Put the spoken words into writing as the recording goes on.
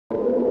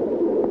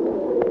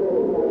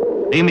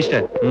ರೀ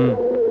ಮಿಸ್ಟರ್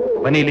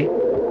ಬನ್ನಿ ಇಲ್ಲಿ.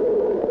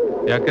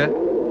 ಯಾಕೆ?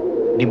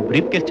 ನಿಮ್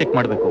ಬ್ರೀಫ್ ಕೇಸ್ ಚೆಕ್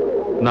ಮಾಡ್ಬೇಕು.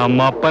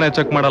 ನಮ್ಮ ಅಪ್ಪನೇ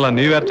ಚೆಕ್ ಮಾಡಲ್ಲ,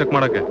 ನೀವ್ಯಾರು ಚೆಕ್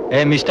ಮಾಡಕ್ಕೆ? ಏ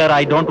mister,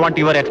 I don't want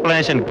your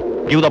explanation.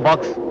 Give the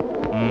box.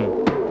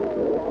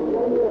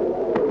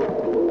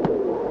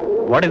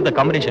 What is the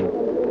combination?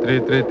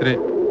 333.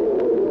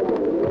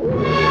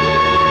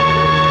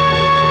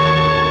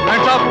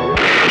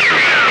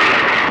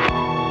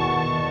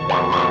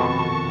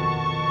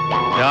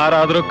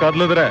 ಯಾರಾದ್ರೂ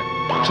ಕದ್ಲಿದ್ರೆ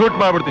ಶೂಟ್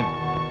ಮಾಡ್ಬಿಡ್ತೀನಿ.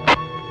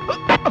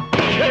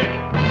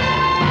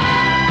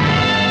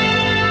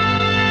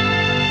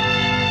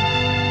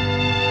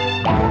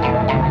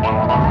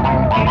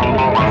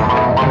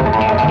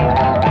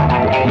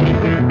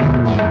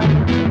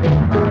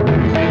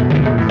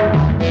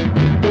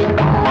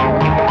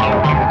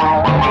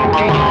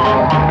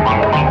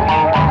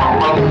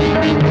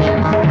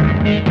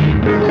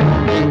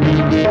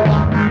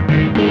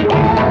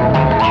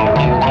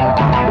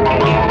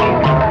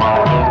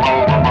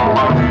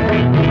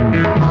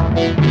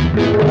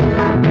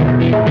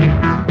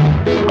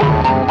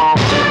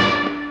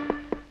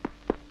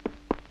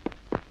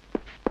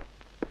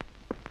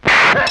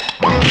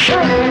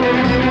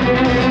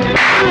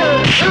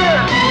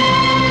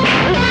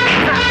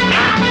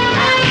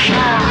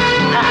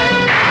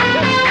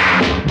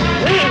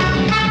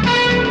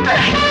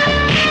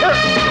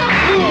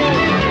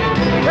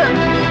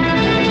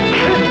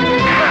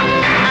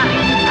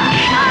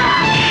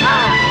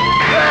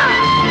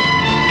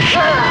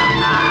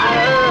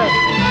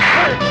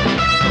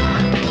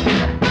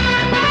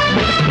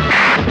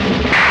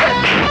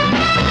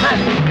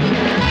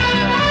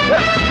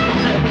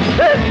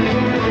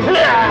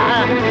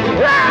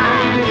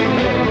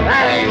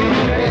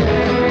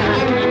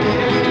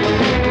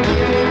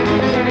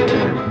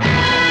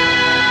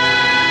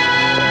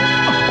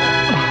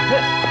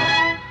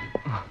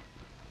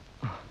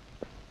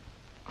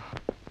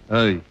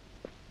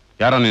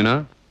 ಯಾರೋ ನೀನು?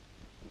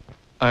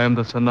 I am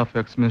the son of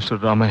X minister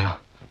Ramaiah.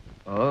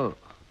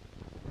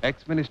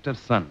 X minister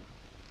sun.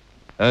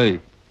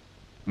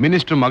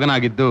 Minister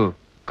ಮಗನಾಗಿದ್ದು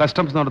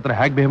customs ನೋಡ್ ಹತ್ರ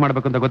ಹೇಗೆ ಬಿಹೇವ್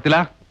ಮಾಡ್ಬೇಕು ಅಂತ ಗೊತ್ತಿಲ್ಲ?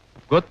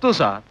 ಗೊತ್ತು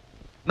ಸರ್.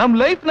 ನಮ್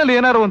ಲೈಫ್ ನಲ್ಲಿ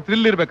ಏನಾದ್ರು ಒಂದು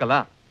ಥ್ರಿಲ್ ಇರ್ಬೇಕಲ್ಲ.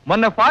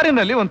 ಮೊನ್ನೆ ಫಾರಿನ್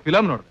ನಲ್ಲಿ ಒಂದು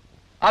ಫಿಲಂ ನೋಡಿದೆ,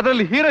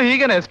 ಅದ್ರಲ್ಲಿ ಹೀರೋ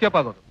ಹೀಗೇನೆ ಎಸ್ಕೇಪ್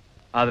ಆಗೋದು.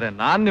 ಆದ್ರೆ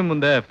ನಾನ್ ನಿಮ್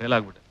ಮುಂದೆ ಫೇಲ್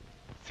ಆಗ್ಬಿಟ್ಟೆ.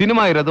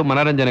 ಸಿನಿಮಾ ಇರೋದು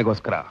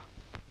ಮನೋರಂಜನೆಗೋಸ್ಕರ.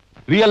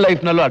 ರಿಯಲ್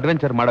ಲೈಫ್ ನಲ್ಲೂ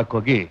ಅಡ್ವೆಂಚರ್ ಮಾಡಕ್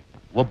ಹೋಗಿ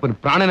ಒಬ್ಬನ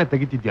ಪ್ರಾಣನೇ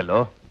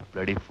ತೆಗಿತಿದ್ಯಲ್ಲೋ,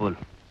 bloody full.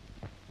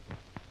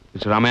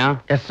 Mister Ramaiah.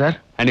 Yes sir.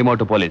 Hand him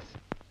out to police.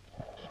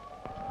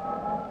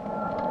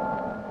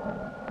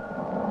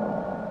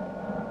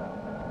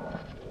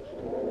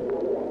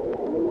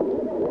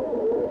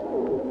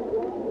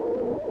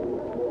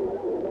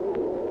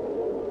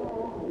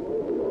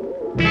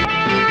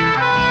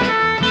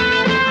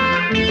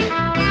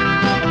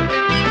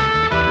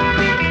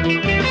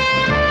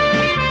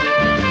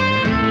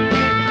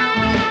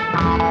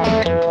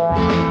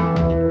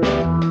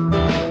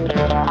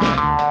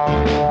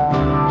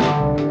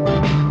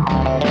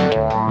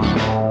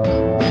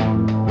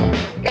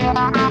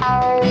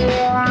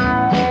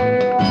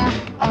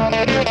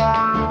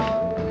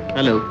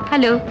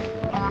 Hello.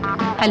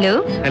 Hello.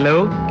 Hello.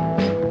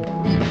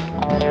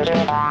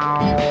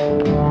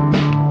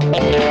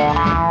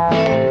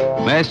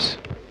 Miss,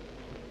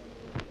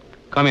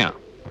 come here.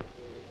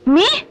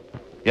 Me?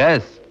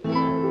 Yes.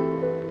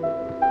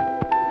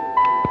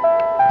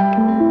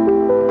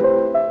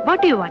 What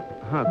do you want?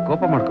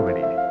 ಕೋಪ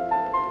ಮಾಡ್ಕೋಬೇಡಿ.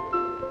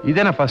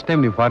 ಇದೇನಾ ಫಸ್ಟ್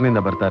ಟೈಮ್ ನೀವು ಫಾರಿನ್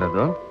ಇಂದ ಬರ್ತಾ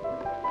ಇರೋದು?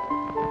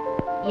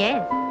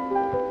 Yes.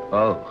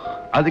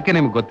 ಅದಕ್ಕೆ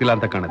ನಿಮ್ಗೆ ಗೊತ್ತಿಲ್ಲ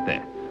ಅಂತ ಕಾಣುತ್ತೆ.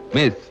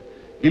 Miss,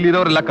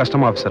 ಇಲ್ಲಿರೋರೆಲ್ಲ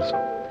custom officers.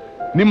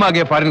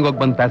 ನಿಮ್ಮಾಗೆ ಫಾರಿನ್ಗೆ ಹೋಗಿ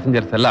ಬಂದ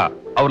ಪ್ಯಾಸೆಂಜರ್ಸ್ ಎಲ್ಲ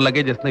ಅವ್ರ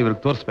ಲಗೇಜಸ್ ನ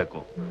ಇವ್ರಿಗೆ ತೋರಿಸ್ಬೇಕು.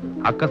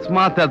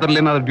 ಅಕಸ್ಮಾತ್ ಅದ್ರಲ್ಲಿ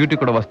ಏನಾದ್ರು ಡ್ಯೂಟಿ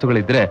ಕೊಡೋ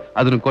ವಸ್ತುಗಳಿದ್ರೆ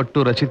ಅದನ್ನ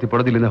ಕೊಟ್ಟು ರಸೀತಿ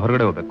ಪಡೆದು ಇಲ್ಲಿಂದ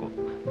ಹೊರಗಡೆ ಹೋಗ್ಬೇಕು.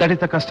 That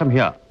is the custom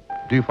here.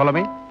 Do you follow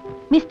me?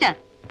 Mister,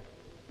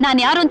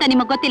 ನಾನು ಯಾರು ಅಂತ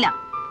ನಿಮಗೆ ಗೊತ್ತಿಲ್ಲ.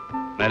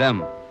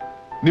 ಮೇಡಮ್,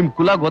 ನಿಮ್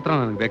ಕುಲ ಗೋತ್ರ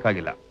ನನಗೆ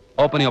ಬೇಕಾಗಿಲ್ಲ.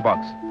 Open your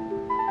box.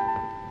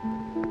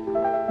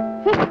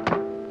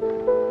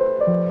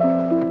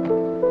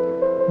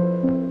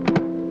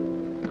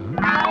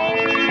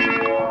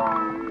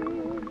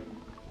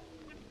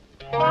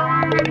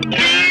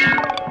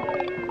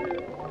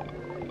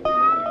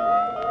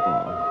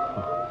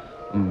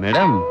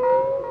 Madam,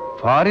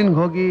 foreign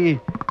ಹೋಗಿ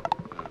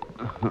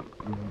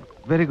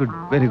ವೆರಿ ಗುಡ್,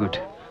 ವೆರಿ ಗುಡ್.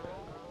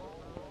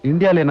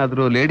 ಇಂಡಿಯಾಲ್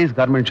ಏನಾದ್ರೂ ಲೇಡೀಸ್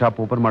ಗಾರ್ಮೆಂಟ್ ಶಾಪ್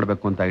ಓಪನ್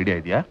ಮಾಡ್ಬೇಕು ಅಂತ ಐಡಿಯಾ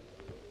ಇದೆಯಾ?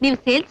 ನೀವು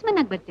ಸೇಲ್ಸ್ ಮನ್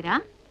ಆಗಿ ಬರ್ತೀರಾ?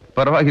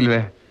 ಪರವಾಗಿಲ್ವೇ,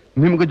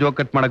 ನಿಮ್ಗೂ ಜೋಕ್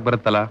ಕಟ್ ಮಾಡಕ್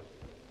ಬರುತ್ತಲ್ಲ.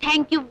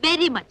 Thank you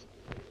very much.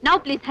 Now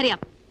please hurry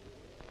up.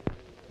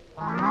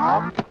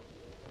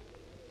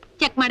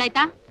 Check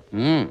ಮಾಡಾಯ್ತಾ?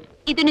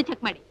 ಇದನ್ನು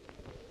ಚೆಕ್ ಮಾಡಿ.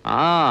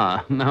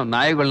 ನಾವು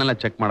ನಾಯಿಗಳನ್ನೆಲ್ಲ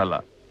ಚೆಕ್ ಮಾಡಲ್ಲ.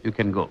 You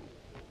can go.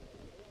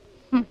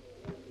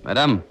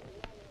 ಮೇಡಮ್,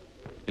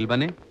 ಇಲ್ಲಿ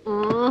ಬನ್ನಿ.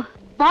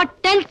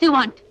 What else you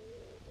want?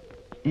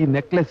 ಈ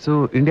ನೆಕ್ಲೆಸ್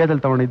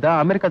ಇಂಡಿಯಾದಲ್ಲಿ ತಗೊಂಡಿದ್ದ,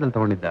 ಅಮೆರಿಕಾದಲ್ಲಿ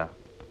ತಗೊಂಡಿದ್ದ?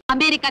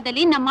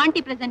 ಅಮೆರಿಕಾದಲ್ಲಿ ನಮ್ಮ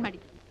ಆಂಟಿ ಪ್ರೆಸೆಂಟ್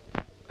ಮಾಡಿದ್ರು.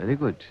 Very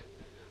good.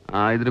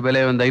 ಇದ್ರ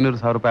ಬೆಲೆ ಒಂದು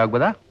 500,000 ರೂಪಾಯಿ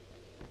ಆಗ್ಬೋದಾ?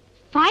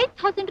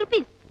 5,000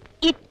 rupees.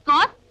 It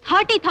cost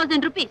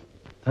 30,000 rupees.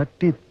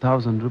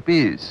 30,000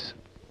 rupees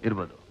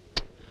ಇರ್ಬೋದು.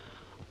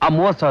 ಆ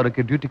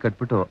 30,000ಕ್ಕೆ ಡ್ಯೂಟಿ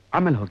ಕಟ್ಬಿಟ್ಟು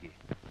ಆಮೇಲೆ ಹೋಗಿ.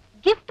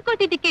 ಗಿಫ್ಟ್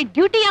ಕೊಟ್ಟಿದ್ದಕ್ಕೆ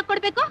ಡ್ಯೂಟಿ ಯಾಕೆ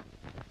ಕೊಡ್ಬೇಕು?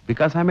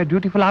 Because I am a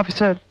dutiful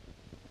officer.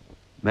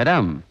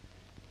 Madam,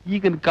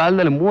 ಈಗಿನ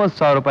ಕಾಲದಲ್ಲಿ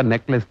 30,000 ರೂಪಾಯಿ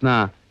ನೆಕ್ಲೆಸ್ ನ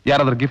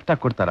ಯಾರಾದ್ರೂ ಗಿಫ್ಟ್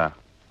ಆಗಿ ಕೊಡ್ತಾರಾ?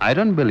 I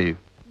don't believe.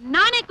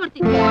 ನಾನೇ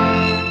ಕೊಡ್ತೀನಿ,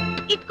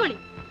 ಇಟ್ಕೊಳ್ಳಿ.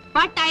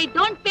 But I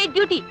don't pay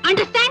duty,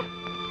 understand?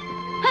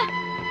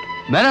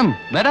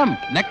 Madam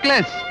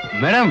necklace.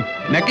 Madam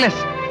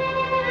necklace.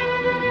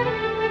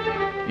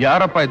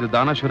 ಯಾರಪ್ಪ ಇದು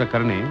ದಾನಶೂರ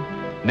ಕರ್ಣಿ?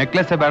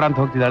 ನೆಕ್ಲೆಸ್ ಬೇಡ ಅಂತ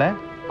ಹೋಗ್ತಿದ್ದಾಳೆ.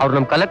 ಅವ್ರು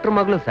ನಮ್ ಕಲೆಕ್ಟರ್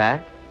ಮಗಳು ಸರ್.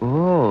 ಓ,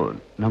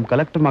 ನಮ್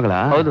ಕಲೆಕ್ಟರ್ ಮಗಳ?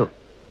 ಹೌದು.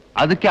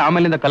 ಅದಕ್ಕೆ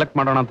ಆಮೇಲಿಂದ ಕಲೆಕ್ಟ್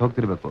ಮಾಡೋಣ ಅಂತ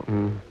ಹೋಗ್ತಿರ್ಬೇಕು.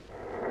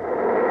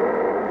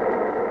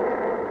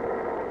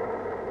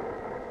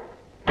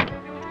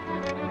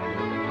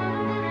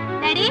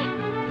 ಡ್ಯಾಡಿ,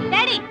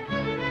 ಡ್ಯಾಡಿ,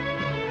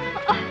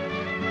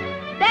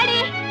 ಡ್ಯಾಡಿ,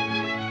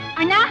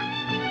 ಅಣ್ಣ,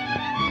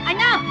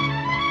 ಅಣ್ಣ.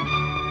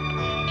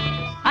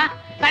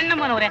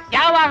 ಸಣ್ಣಮ್ಮನವ್ರೆ,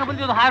 ಯಾವಾಗ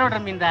ಬಂದಿದ್ದು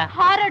ಹಾರೋಡ್ರಮ್ ಇಂದ?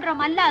 ಹಾರೋಡ್ರಮ್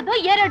ಅಲ್ಲ, ಅದು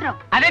ಏರೋಡ್ರಮ್.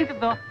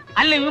 ಅದೆಂತದ್ದು?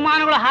 ಅಲ್ಲಿ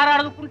ವಿಮಾನಗಳು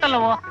ಹಾರಾಡೋದು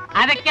ಉಂಟಲ್ಲವೋ,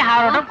 ಅದಕ್ಕೆ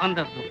ಹಾರೋಡ್ರಮ್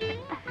ಅಂದದ್ದು.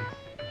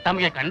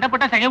 ತಮಗೆ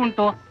ಕಂಡಪಟ್ಟ ಸೆಗೆ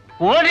ಉಂಟು,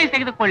 ಓಡಿ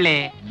ತೆಗೆದುಕೊಳ್ಳಿ.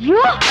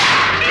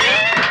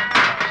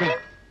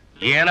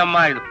 ಏನಮ್ಮ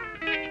ಇದು?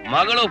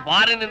 ಮಗಳು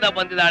ಫಾರಿನಿಂದ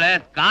ಬಂದಿದ್ದಾಳೆ,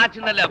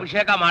 ಕಾಚಿನಲ್ಲಿ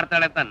ಅಭಿಷೇಕ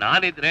ಮಾಡ್ತಾಳೆ ಅಂತ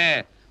ನಾನಿದ್ರೆ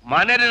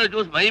ಮನೆಯಲ್ಲಿರೋ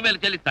ಜ್ಯೂಸ್ ಮೈ ಮೇಲೆ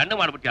ಚೆಲ್ಲಿ ತಣ್ಣು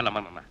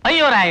ಮಾಡ್ಬಿಟ್ಟಿಯಲ್ಲಮ್ಮ ನನ್ನ.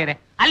 ಅಯ್ಯೋ ರಾಯರೇ,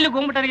 ಅಲ್ಲಿ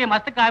ಗುಮ್ಮಟರಿಗೆ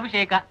ಮಸ್ತಕ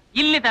ಅಭಿಷೇಕ,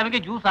 ಇಲ್ಲಿ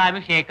ತಮಗೆ ಜ್ಯೂಸ್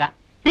ಅಭಿಷೇಕ.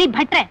 ರೀ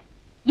ಭಟ್ರೆ,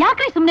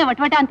 ಯಾಕ್ರಿ ಸುಮ್ನೆ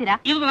ವಟವಟ ಅಂತೀರಾ?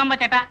 ಇದು ನಮ್ಮ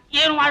ಚಟ.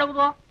 ಏನು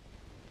ಮಾಡುವುದು?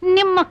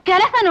 ನಿಮ್ಮ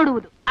ಕೆಲಸ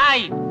ನೋಡುವುದು.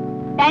 ಆಯ್ತು.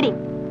 ಡ್ಯಾಡಿ,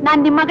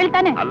 ನಾನ್ ನಿಮ್ ಮಗಳು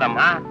ತಾನೆ?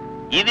 ಅಲ್ಲಮ್ಮ,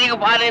 ಇದೀಗ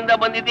ಫಾರಿನಿಂದ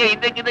ಬಂದಿದ್ದೆ,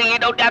 ಇದ್ದಕ್ಕಿದ್ದ ಈ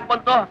ಡೌಟ್ ಯಾಕೆ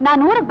ಬಂತು?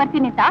 ನಾನು ಊರಿಗೆ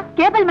ಬರ್ತೀನಿ ಅಂತ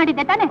ಕೇಬಲ್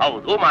ಮಾಡಿದ್ದೆ ತಾನೆ?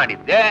 ಹೌದು,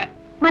 ಮಾಡಿದ್ದೆ.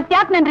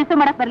 ಮತ್ತ್ಯಾಕ್ ನನ್ ರಿಸೀವ್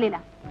ಮಾಡಕ್ ಬರ್ಲಿಲ್ಲ?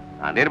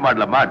 ನಾನೇನ್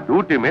ಮಾಡ್ಲಮ್ಮ,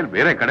 ಡ್ಯೂಟಿ ಮೇಲೆ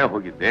ಬೇರೆ ಕಡೆ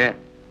ಹೋಗಿದ್ದೆ.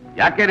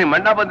 ಯಾಕೆ ನಿಮ್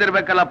ಅಣ್ಣ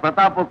ಬಂದಿರ್ಬೇಕಲ್ಲ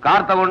ಪ್ರತಾಪ್,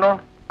 ಕಾರ್ ತಗೊಂಡು?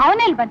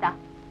 ಅವನೇಲ್ ಬಂದ?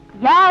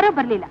 ಯಾರು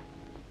ಬರ್ಲಿಲ್ಲ.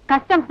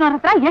 ಕಸ್ಟಮ್ಸ್ನವ್ರ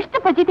ಹತ್ರ ಎಷ್ಟು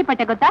ಫಜೀತಿ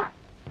ಪಟ್ಟೆ ಗೊತ್ತಾ?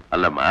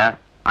 ಅಲ್ಲಮ್ಮ,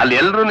 ಅಲ್ಲಿ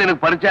ಎಲ್ರು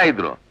ನಿನಗ್ ಪರಿಚಯ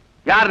ಇದ್ರು.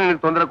 ಯಾರು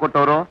ನಿನಗ್ ತೊಂದರೆ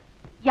ಕೊಟ್ಟವರು?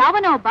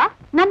 ಯಾವನೋ ಒಬ್ಬ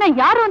ನನ್ನ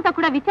ಯಾರು ಅಂತ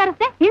ಕೂಡ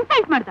ವಿಚಾರಿಸದೆ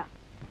ಇನ್ಸಲ್ಟ್ ಮಾಡ್ದ.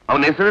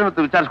 ಅವನ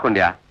ಹೆಸರೇನು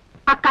ವಿಚಾರಿಸ್ಕೊಂಡ್ಯಾ?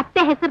 ಆ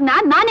ಕತ್ತೆ ಹೆಸರನ್ನ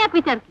ನಾನ್ ಯಾಕೆ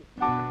ವಿಚಾರಿಸಿ?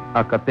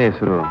 ಆ ಕತ್ತೆ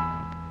ಹೆಸರು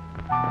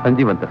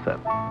ಸಂಜೀವ್ ಅಂತ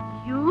ಸರ್.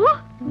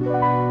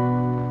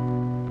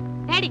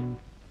 ಡ್ಯಾಡಿ,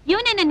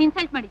 ಇವನೇ ನನ್ನ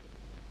ಇನ್ಸಲ್ಟ್ ಮಾಡಿದ್ದು.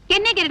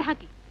 ಕೆನ್ನೆಗೆರಡು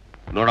ಹಾಕಿ.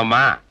 ನೋಡಮ್ಮ,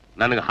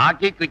 ನನಗೆ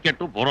ಹಾಕಿ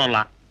ಕ್ರಿಕೆಟ್ ಬರೋಲ್ಲ.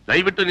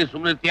 ದಯವಿಟ್ಟು ನೀ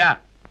ಸುಮ್ಮನೆ ಇರ್ತೀಯಾ?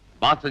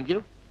 ಬಾ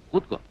ಸಂಜೀವ್,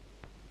 ಕೂತ್ಕೋ.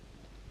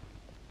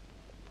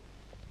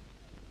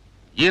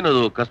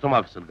 ಏನದು ಕಸ್ಟಮ್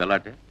ಆಫೀಸರ್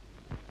ಗಲಾಟೆ?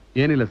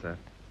 ಏನಿಲ್ಲ ಸರ್,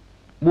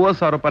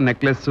 30,000 ರೂಪಾಯಿ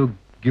ನೆಕ್ಲೆಸ್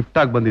ಗಿಫ್ಟ್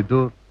ಆಗಿ ಬಂದಿದ್ದು,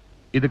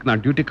 ಇದಕ್ಕೆ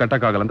ನಾನು ಡ್ಯೂಟಿ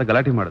ಕಟ್ಟಕ್ ಆಗಲ್ಲ ಅಂತ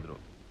ಗಲಾಟೆ ಮಾಡಿದ್ರು.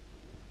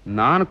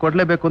 ನಾನು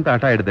ಕೊಡ್ಲೇಬೇಕು ಅಂತ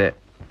ಹಠ ಹಿಡ್ದೆ.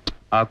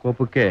 ಆ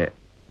ಕೋಪಕ್ಕೆ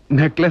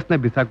ನೆಕ್ಲೆಸ್ನ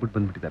ಬಿಸಾಕ್ಬಿಟ್ಟು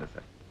ಬಂದ್ಬಿಟ್ಟಿದ್ದಾರೆ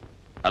ಸರ್.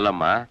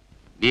 ಅಲ್ಲಮ್ಮ,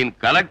 ನೀನ್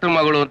ಕಲೆಕ್ಟರ್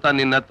ಮಗಳು ಅಂತ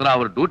ನಿನ್ನ ಹತ್ರ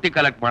ಅವ್ರು ಡ್ಯೂಟಿ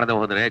ಕಲೆಕ್ಟ್ ಮಾಡದೆ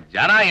ಹೋದ್ರೆ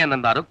ಜನ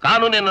ಏನಂದಾರು,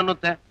 ಕಾನೂನು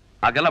ಏನನ್ನುತ್ತೆ.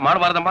 ಹಾಗೆಲ್ಲ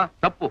ಮಾಡಬಾರ್ದಮ್ಮ,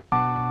 ತಪ್ಪು.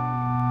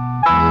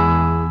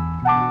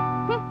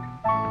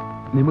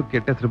 ನಿಮಗ್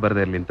ಕೆಟ್ಟ ಹೆಸರು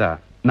ಬರದೇ ಇರ್ಲಿ ಅಂತ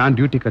ನಾನ್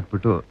ಡ್ಯೂಟಿ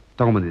ಕಟ್ಬಿಟ್ಟು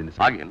ತಗೊಂಡ್ಬಂದಿದ್ದೀನಿ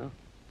ಸರ್. ಹಾಗೇನು?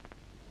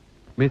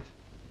 ಮಿಸ್,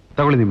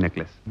 ತಗೊಳ್ಳಿ ನಿಮ್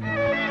ನೆಕ್ಲೆಸ್.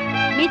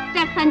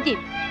 ಮಿಸ್ಟರ್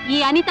ಸಂಜೀವ್, ಈ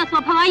ಅನಿತಾ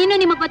ಸ್ವಭಾವ ಇನ್ನೂ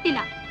ನಿಮಗ್ ಗೊತ್ತಿಲ್ಲ.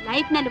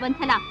 ಲೈಫ್ ನಲ್ಲಿ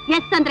ಒಂದ್ಸಲ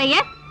ಎಸ್ ಅಂದ್ರೆ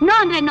ಎಸ್, ನೋ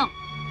ಅಂದ್ರೆ ನೋ.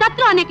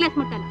 ಸತ್ರು ಆ ನೆಕ್ಲೆಸ್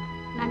ಮುಟ್ಟಲ್ಲ.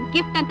 ನನ್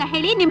ಗಿಫ್ಟ್ ಅಂತ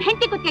ಹೇಳಿ ನಿಮ್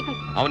ಹೆಂಡತಿ ಕುತ್ತಿಗೆ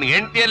ಕಟ್ಟಿ. ಅವನ್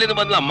ಹೆಂಡತಿಯಲ್ಲಿ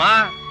ಬಂದ್ಲಮ್ಮ,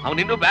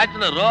 ಅವನಿನ್ನೂ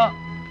ಬ್ಯಾಚುಲರು.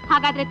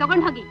 ಹಾಗಾದ್ರೆ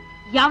ತಗೊಂಡ್ ಹೋಗಿ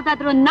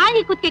ಯಾವ್ದಾದ್ರು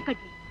ನಾಯಿ ಕುತ್ತಿಗೆ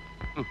ಕಟ್ಟಿ.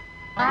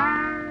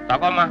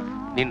 ತಗೋಮ್ಮ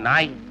ನಿನ್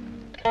ನಾಯಿ,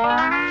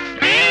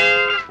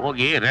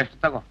 ಹೋಗಿ ರೆಸ್ಟ್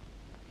ತಗೋ.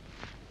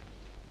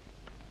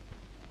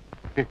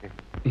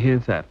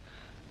 ಏನ್ ಸರ್,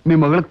 ನಿಮ್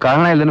ಮಗಳು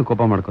ಕಾರಣ ಇಲ್ದೇನು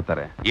ಕೋಪ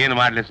ಮಾಡ್ಕೋತಾರೆ? ಏನ್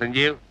ಮಾಡ್ಲಿ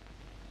ಸಂಜೀವ್,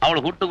 ಅವಳು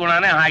ಹುಟ್ಟು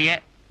ಗುಣನೇ ಹಾಗೆ.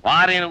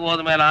 ಫಾರಿನ್ಗೆ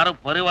ಹೋದ್ಮೇಲೆ ಯಾರು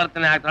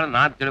ಪರಿವರ್ತನೆ ಆಗ್ತಾಳೆ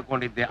ನಾನ್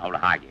ತಿಳ್ಕೊಂಡಿದ್ದೆ. ಅವಳು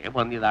ಹಾಗೆ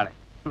ಬಂದಿದ್ದಾಳೆ.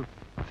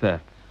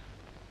 ಸರ್,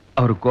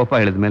 ಅವ್ರ ಕೋಪ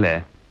ಇಳಿದ್ಮೇಲೆ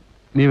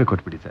ನೀವೇ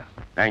ಕೊಟ್ಬಿಡಿ ಸರ್.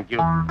 Thank you.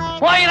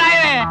 ಹೋಯ್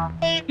ರಾಯರೇ,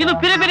 ಇದು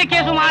ಪಿರಿ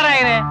ಕೇಸು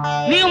ಮಾರಾಯರೇ.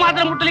 ನೀವು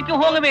ಮಾತ್ರ ಮುಟ್ಟಲಿಕ್ಕೆ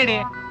ಹೋಗಬೇಡಿ,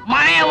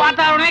 ಮನೆಯ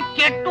ವಾತಾವರಣ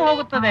ಕೆಟ್ಟು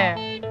ಹೋಗುತ್ತದೆ.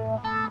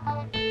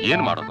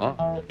 ಏನ್ ಮಾಡೋದು?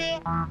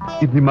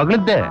 ಇದು ನಿಮ್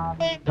ಮಗಳದ್ದೇ,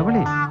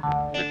 ತಗೊಳ್ಳಿ.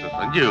 ಮಿಸ್ಟರ್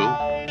ಸಂಜೀವ್,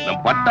 ನಮ್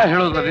ಪಟ್ಟ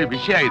ಹೇಳೋದ್ರಲ್ಲಿ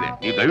ವಿಷಯ ಇದೆ,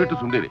 ನೀವು ದಯವಿಟ್ಟು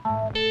ಸುಮ್ಮನಿರಿ.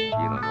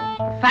 ಏನದು?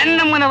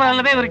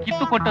 ಸಣ್ಣಮ್ಮನವರಲ್ಲವೇ ಇವರು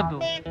ಕಿತ್ತು ಕೊಟ್ಟದ್ದು.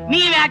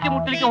 ನೀವ್ ಯಾಕೆ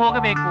ಮುಟ್ಟಲಿಕ್ಕೆ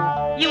ಹೋಗಬೇಕು?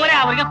 ಇವರೇ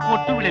ಅವರಿಗೆ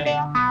ಕೊಟ್ಟು ಬಿಡಲಿ.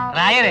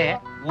 ರಾಯರೇ,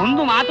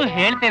 ಒಂದು ಮಾತು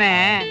ಹೇಳ್ತೇನೆ.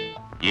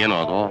 ಏನೋ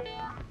ಅದು?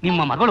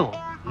 ನಿಮ್ಮ ಮಗಳು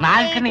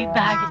ನಾಲ್ಕನೇ ಇದ್ದ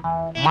ಹಾಗೆ,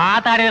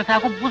 ಮಾತಾಡಿದ್ರೆ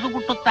ಸಾಕು ಬುಸು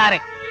ಗುಟ್ಟುತ್ತಾರೆ.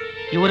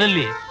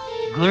 ಇವರಲ್ಲಿ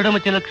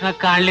ಗರುಡಮಚ್ಚ ಲಕ್ಷಣ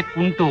ಕಾಣ್ಲಿಕ್ಕೆ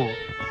ಉಂಟು.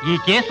 ಈ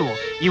ಕೇಸು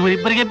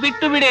ಇವರಿಬ್ಬರಿಗೆ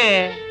ಬಿಟ್ಟು ಬಿಡೆ.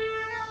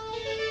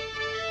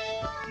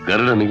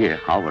 ಗರುಡನಿಗೆ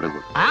ಹಾವು ಹೊಡಗು.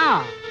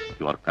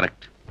 You are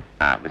correct.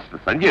 Mister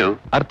Sanjeev,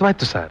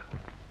 ಅರ್ಥವಾಯ್ತು sir.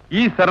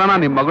 ಈ ಸರನ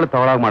ನಿಮ್ ಮಗಳು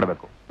ತಗೊಳಾಗ್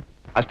ಮಾಡ್ಬೇಕು,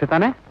 ಅಷ್ಟೇ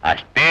ತಾನೇ?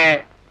 ಅಷ್ಟೇ.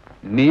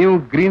 ನೀವು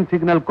ಗ್ರೀನ್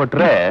ಸಿಗ್ನಲ್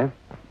ಕೊಟ್ರೆ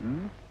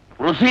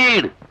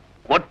ಪ್ರೊಸೀಡ್.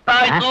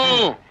 ಕೊಟ್ಟಾಯ್ತು.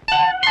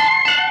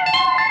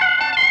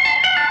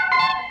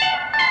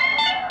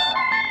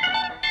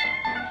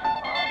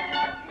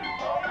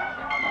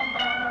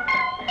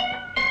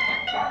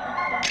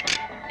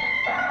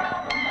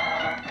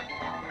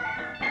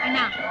 ಅಣ್ಣ,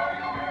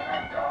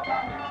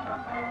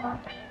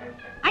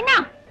 ಅಣ್ಣ,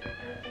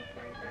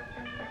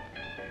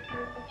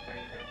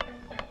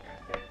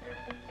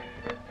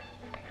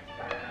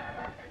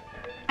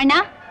 ಅಣ್ಣ,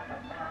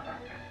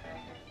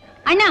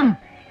 ಅಣ್ಣ.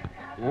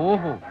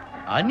 ಓಹೋ,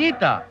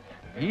 ಅನಿತಾ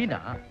ನೀನಾ?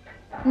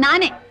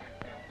 ನಾನೇ.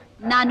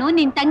 ನಾನು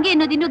ನಿನ್ ತಂಗಿ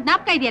ಅನ್ನೋದಿನ್ನು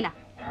ಜ್ಞಾಪಕ ಇದೆಯಲ್ಲ?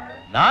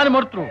 ನಾನು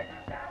ಮರ್ತರು.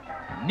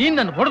 ನೀನ್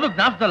ನನ್ನ ಹೊಡೆದು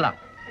ಜ್ಞಾಪಕಲ್ಲ.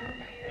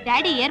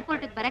 ಡ್ಯಾಡಿ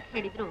ಏರ್ಪೋರ್ಟ್ ಬರಕ್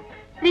ಹೇಳಿದ್ರು,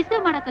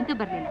 ರಿಸೀವ್ ಮಾಡಕ್ಕಂತೂ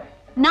ಬರ್ಲಿಲ್ಲ.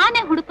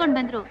 ನಾನೇ ಹುಡ್ಕೊಂಡ್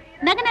ಬಂದ್ರು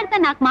ನಗನಗ್ತಾ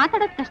ನಾಕ್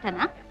ಮಾತಾಡೋದ್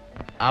ಕಷ್ಟನಾ?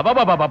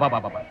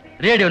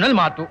 ರೇಡಿಯೋನಲ್ಲಿ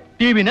ಮಾತು,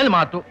 ಟಿವಿನಲ್ಲಿ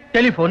ಮಾತು,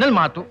 ಟೆಲಿಫೋನಲ್ಲಿ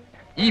ಮಾತು,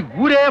 ಈ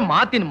ಊರೇ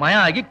ಮಾತಿನ ಮಯ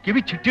ಆಗಿ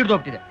ಕಿವಿ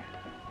ಚಿಟ್ಟಿಡ್ದೋಗ್ತಿದೆ.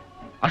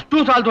 ಅಷ್ಟೂ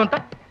ಸಾಲದು ಅಂತ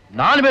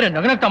ನಾನು ಬೇರೆ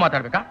ನಗನಗ್ತಾ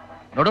ಮಾತಾಡ್ಬೇಕಾ?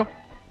 ನೋಡು,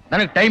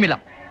 ನನಗೆ ಟೈಮ್ ಇಲ್ಲ.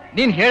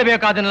 ನೀನ್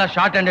ಹೇಳ್ಬೇಕಾದನ್ನೆಲ್ಲ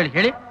ಶಾರ್ಟ್ ಹ್ಯಾಂಡ್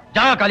ಹೇಳಿ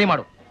ಜಾಗ ಖಾಲಿ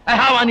ಮಾಡು. I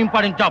have an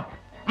important job.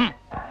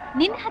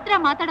 ನಿನ್ ಹತ್ರ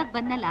ಮಾತಾಡಕ್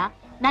ಬಂದಲ್ಲ,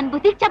 ನನ್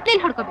ಬುದ್ಧಿಗೆ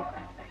ಚಪ್ಲಿಲ್ ಹೊಡ್ಕೋಬೇಕು.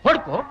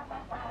 ಹೊಡ್ಕೋ,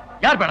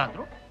 ಯಾರು ಬೇಡ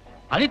ಅಂದ್ರು?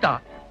 ಅನಿತಾ,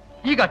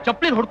 ಈಗ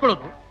ಚಪ್ಲಿಲ್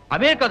ಹೊಡ್ಕೊಳ್ಳೋದು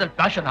ಅಮೆರಿಕಾದಲ್ಲಿ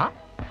ಫ್ಯಾಷನಾ?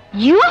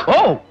 ಓ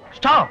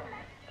ಸ್ಟಾಪ್.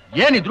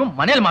 ಏನಿದ್ರು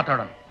ಮನೇಲಿ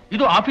ಮಾತಾಡೋಣ,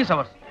 ಇದು ಆಫೀಸ್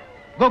ಅವರ್ಸ್.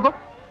 ಗೋ.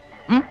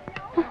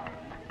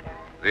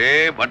 ರೇ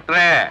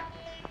ಭಟ್ರೆ,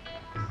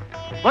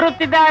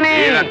 ಬರುತ್ತಿದ್ದಾನೆ.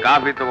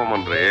 ಕಾಫಿ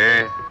ತಗೊಂಬನ್ರಿ.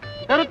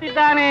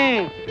 ತರುತ್ತಿದ್ದಾನೆ.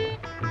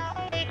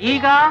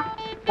 ಈಗ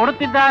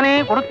ಕೊಡುತ್ತಿದ್ದಾನೆ.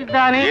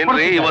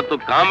 ಏನ್ರಿ ಇವತ್ತು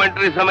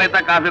ಕಾಮೆಂಟ್ರಿ ಸಮೇತ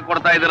ಕಾಫಿ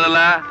ಕೊಡ್ತಾ ಇದ್ರಲ್ಲ?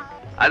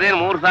 ಅದೇನ್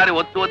 3 ಸಾರಿ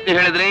ಒತ್ತಿ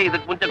ಹೇಳಿದ್ರಿ?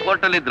 ಇದಕ್ ಮುಂಚೆ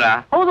ಕೋರ್ಟ್ ಅಲ್ಲಿ ಇದ್ರ?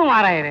 ಹೌದು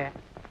ಮಾರಾಯರೇ,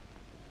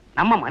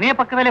 ನಮ್ಮ ಮನೆಯ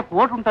ಪಕ್ಕದಲ್ಲೇ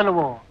ಕೋರ್ಟ್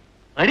ಉಂಟಲ್ವೋ,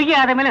 ಅಡಿಗೆ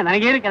ಆದ ಮೇಲೆ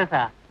ನನಗೇನು ಕೆಲಸ?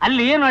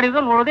 ಅಲ್ಲಿ ಏನು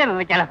ನಡೆಯೋದು ನೋಡೋದೇ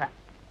ನನ್ನ ಕೆಲಸ.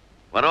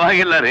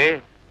 ಪರವಾಗಿಲ್ಲ ರೀ,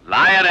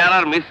 ಲಾಯರ್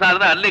ಯಾರು ಮಿಸ್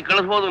ಆದ್ರೆ ಅಲ್ಲಿ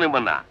ಕಳಿಸ್ಬೋದು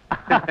ನಿಮ್ಮನ್ನ.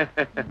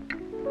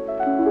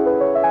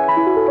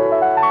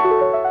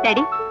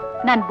 ಡ್ಯಾಡಿ,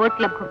 ನಾನ್ ಬೋಟ್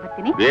ಕ್ಲಬ್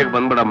ಹೋಗ್ಬರ್ತೀನಿ. ಬೇಗ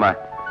ಬಂದ್ಬಿಡಮ್ಮ.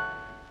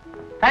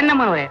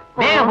 ಸಣ್ಣಮ್ಮನವರೇ,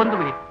 ಬೇಗ ಬಂದು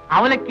ಬಿಡಿ.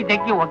 ಅವಲಕ್ಕಿ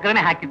ಜಗ್ಗಿ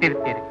ಒಗ್ಗರಣೆ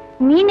ಹಾಕಿಟ್ಟಿರುತ್ತೇನೆ,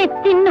 ನೀನೆ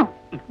ತಿನ್ನು.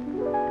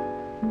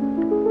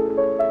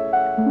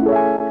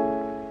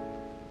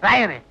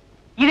 ರಾಯರೇ,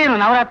 ಇದೇನು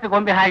ನವರಾತ್ರಿ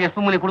ಗೊಂಬೆ ಹಾಗೆ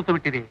ಸುಮ್ಮನೆ ಕುಳಿತು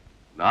ಬಿಟ್ಟಿದೆ?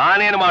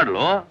 ನಾನೇನ್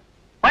ಮಾಡ್ಲು?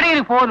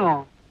 ಹೊಡೀರಿ ಫೋನು.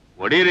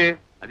 ಹೊಡೀರಿ,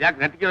 ಅದ್ಯಾಕೆ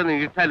ನೆಟ್ಕಿರೋ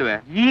ನಿಂಗೆ ಇಷ್ಟ ಇಲ್ವೇ?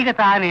 ಈಗ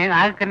ತಾನೇ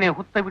ನಾಲ್ಕನ್ನೇ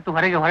ಹುತ್ತ ಬಿಟ್ಟು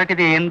ಹೊರಗೆ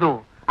ಹೊರಟಿದೆ ಎಂದು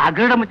ಆ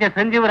ಗರುಡ ಮುಚ್ಚೆ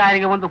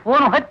ಸಂಜೀವರಾಯರಿಗೆ ಒಂದು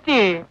ಫೋನ್ ಹಚ್ಚಿ.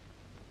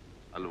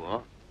 ಅಲ್ವೋ,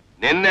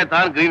 ನಿನ್ನೆ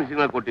ತಾನು ಗ್ರೀನ್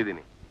ಸಿಗ್ನಲ್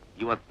ಕೊಟ್ಟಿದ್ದೀನಿ.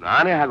 ಇವತ್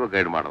ನಾನೇ ಹಾಗೋ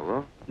ಗೈಡ್ ಮಾಡೋದು.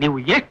 ನೀವು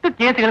ಎಷ್ಟು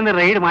ಕೇಸ್ಗಳನ್ನ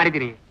ರೈಡ್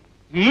ಮಾಡಿದಿರಿ,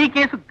 ಈ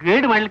ಕೇಸು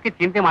ಗೈಡ್ ಮಾಡ್ಲಿಕ್ಕೆ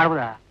ಚಿಂತೆ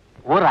ಮಾಡುವುದಾ?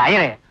 ಓ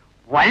ರಾಯರೇ,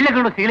 ಒಳ್ಳೆ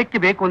ಗಂಡು ಸಿಗಲಿಕ್ಕೆ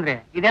ಬೇಕು ಅಂದ್ರೆ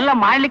ಇದೆಲ್ಲ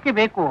ಮಾಡ್ಲಿಕ್ಕೆ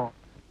ಬೇಕು.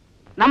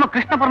 ನಮ್ಮ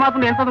ಕೃಷ್ಣ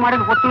ಪರಮಾತ್ಮ ಎಂತದ್ದು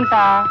ಮಾಡಿದ್ರು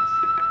ಗೊತ್ತುಂಟಾ?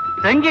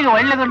 ತಂಗಿಗೆ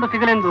ಒಳ್ಳೆ ಗಂಡು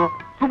ಸಿಗಲೆಂದು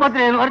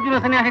ಸುಭದ್ರೆಯನ್ನು ಅರ್ಜುನ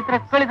ಸನ್ಯಾಸಿ ಹತ್ರ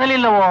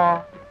ಕಳಿಸಲಿಲ್ಲವೋ?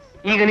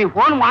 ಈಗ ನೀವು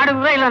ಫೋನ್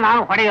ಮಾಡಿದ್ರೆ ಇಲ್ಲ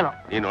ನಾನು ಹೊಡೆಯಲು.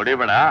 ನೀನ್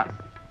ಹೊಡಿಬೇಡ,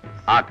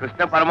 ಆ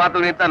ಕೃಷ್ಣ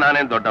ಪರಮಾತ್ಮನಿಂತ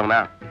ನಾನೇನ್ ದೊಡ್ಡವನ?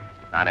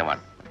 ನಾನೇ ಮಾಡ.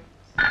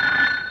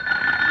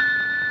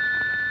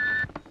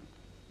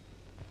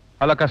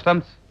 Hello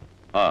customs.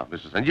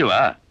 ಮಿಸ್ಟರ್ ಸಂಜೀವ,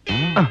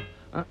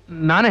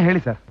 ನಾನೇ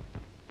ಹೇಳಿ ಸರ್.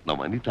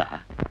 ನಮ್ಮ ಅನಿತಾ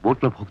ಬೋಟ್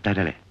ಕ್ಲಬ್ ಹೋಗ್ತಾ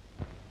ಇದ್ದಾಳೆ.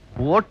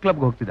 Boat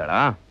ಕ್ಲಬ್ಗೆ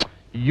ಹೋಗ್ತಿದ್ದಾಳಾ?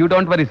 You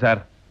don't worry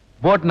sir,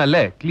 boat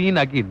ನಲ್ಲೇ ಕ್ಲೀನ್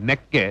ಆಗಿ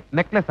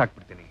ನೆಕ್ಲೆಸ್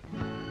ಹಾಕ್ಬಿಡ್ತೀನಿ.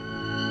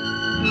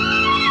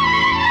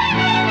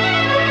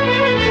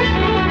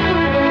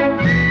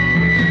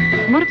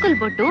 ಮುರುಕಲ್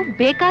ಬೋಟು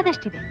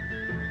ಬೇಕಾದಷ್ಟಿದೆ,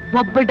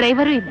 ಒಬ್ಬ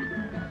ಡ್ರೈವರು ಇಲ್ಲ.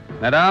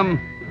 ಮೇಡಮ್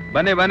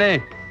ಬನ್ನಿ,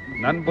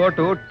 ನನ್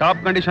ಬೋಟು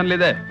ಟಾಪ್ ಕಂಡೀಷನ್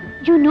ಇದೆ.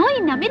 You know,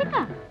 in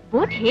America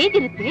boat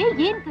ಹೇಗಿರುತ್ತೆ,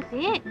 ಏನ್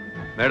ಕತೆ?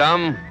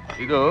 ಮೇಡಮ್,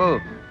 ಇದು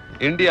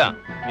ಇಂಡಿಯಾ,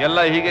 ಎಲ್ಲ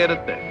ಹೀಗೆ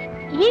ಇರುತ್ತೆ.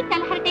 ಈ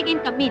ತಲಹರಟೆಗೆ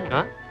ಏನ್ ಕಮ್ಮಿ ಇಲ್ಲ.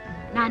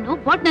 ನಾನು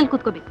ಬೋಟ್ ನಲ್ಲಿ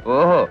ಕೂತ್ಕೋಬೇಕು.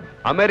 ಓಹೋ,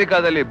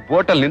 ಅಮೆರಿಕಾದಲ್ಲಿ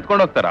ಬೋಟ್ ಅಲ್ಲಿ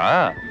ನಿಂತ್ಕೊಂಡು ಹೋಗ್ತಾರಾ?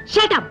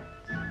 ಶಟ್ ಅಪ್,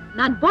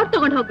 ನಾನ್ ಬೋಟ್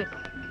ತಗೊಂಡು ಹೋಗ್ಬೇಕು.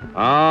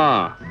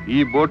 ಈ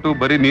ಬೋಟು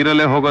ಬರೀ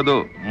ನೀರಲ್ಲೇ ಹೋಗೋದು,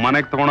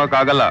 ಮನೆಗ್ ತಗೊಂಡೋಕ್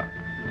ಆಗಲ್ಲ.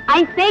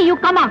 I say you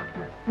come on,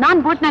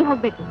 non boat ನಲ್ಲಿ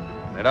ಹೋಗ್ಬೇಕು.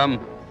 ಮೇಡಮ್,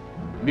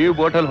 ನೀವು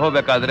ಬೋಟಲ್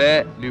ಹೋಗ್ಬೇಕಾದ್ರೆ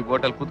ನೀವು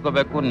ಬೋಟಲ್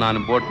ಕೂತ್ಕೋಬೇಕು, ನಾನು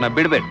ಬೋಟ್ ನ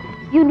ಬಿಡ್ಬೇಕು.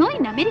 ಯು ನೋ,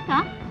 ಇನ್ ಅಮೆರಿಕಾ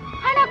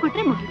ಹಣ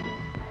ಕೊಟ್ರೆ ಮುಗಿತು,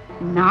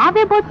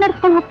 ನಾವೇ ಬೋಟ್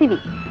ನಡ್ಸ್ಕೊಂಡು ಹೋಗ್ತೀವಿ.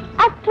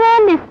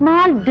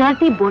 Small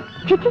dirty boat.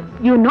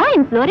 You know,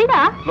 ಇನ್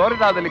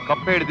ಫ್ಲೋರಿಡಾದಲ್ಲಿ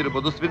ಕಪ್ಪೆ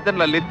ಹಿಡಿದಿರ್ಬೋದು,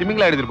 ಸ್ವಿಟ್ಜರ್ಲೆಂಡ್ ಅಲ್ಲಿ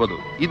ತಿಮಿಂಗ್ಲ ಹಿಡಿದಿರ್ಬೋದು.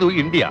 ಇದು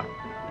ಇಂಡಿಯಾ.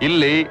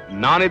 ಇಲ್ಲಿ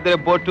ನಾನಿದ್ರೆ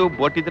ಬೋಟು,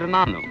 ಬೋಟ್ ಇದ್ರೆ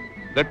ನಾನು.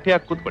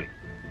 ಗಟ್ಟಿಯಾಗಿ ಕೂತ್ಕೊಳ್ಳಿ.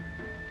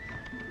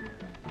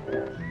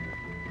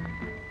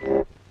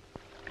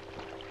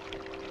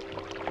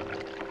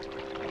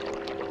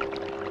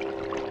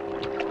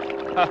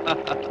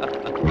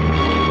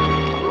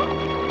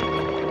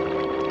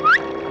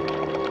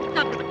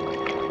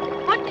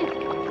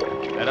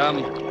 ಮೇಡಮ್,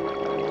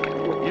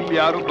 ಇಲ್ಲಿ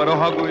ಯಾರು ಬರೋ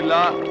ಹಾಗೂ ಇಲ್ಲ,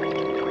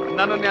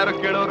 ನನ್ನನ್ನು ಯಾರು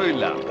ಕೇಳೋರು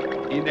ಇಲ್ಲ.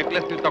 ಈ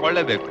ನೆಕ್ಲೆಸ್ ನೀವು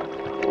ತಗೊಳ್ಳೇಬೇಕು.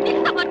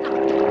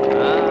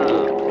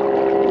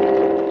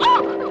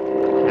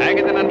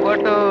 ಹೇಗಿದೆ ನನ್ನ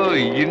ಬೋಟು?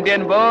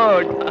 Indian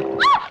boat.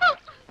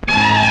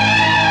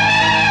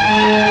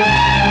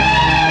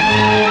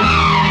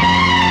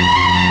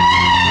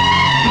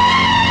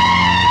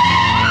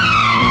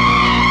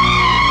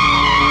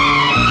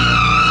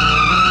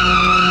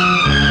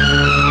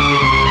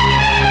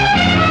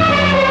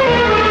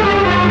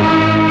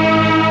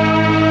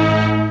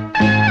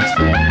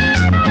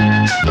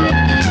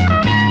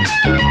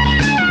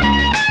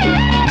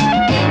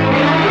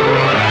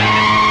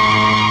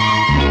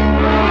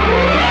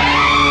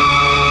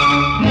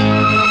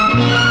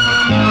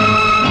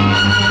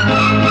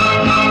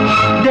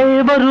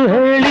 ದೇವರು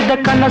ಹೇಳಿದ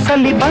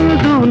ಕನಸಲ್ಲಿ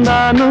ಬಂದು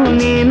ನಾನು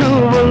ನೀನು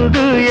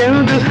ಒಂದು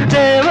ಎಂದು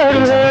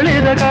ದೇವರು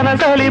ಹೇಳಿದ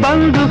ಕನಸಲಿ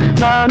ಬಂದು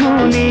ನಾನು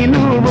ನೀನು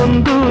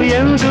ಒಂದು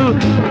ಎಂದು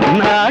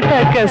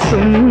ನಾಟಕ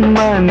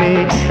ಸುಮ್ಮನೆ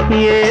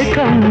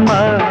ಏಕಮ್ಮ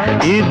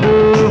ಇದು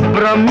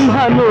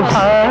ಬ್ರಹ್ಮನು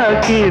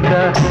ಹಾಕಿದ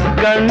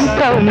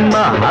ಗಂಟಮ್ಮ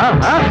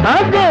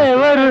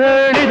ದೇವರು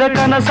ಹೇಳಿದ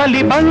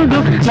ಕನಸಲಿ ಬಂದು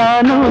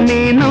ನಾನು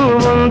ನೀನು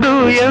ಒಂದು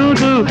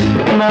ಎಂದು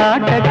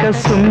ನಾಟಕ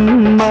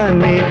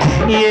ಸುಮ್ಮನೆ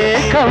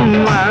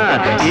ಏಕಮ್ಮ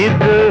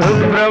ಇದು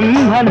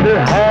ಬ್ರಹ್ಮನು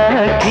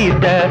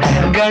ಹಾಕಿದ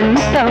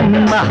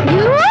ಗಂಟಮ್ಮ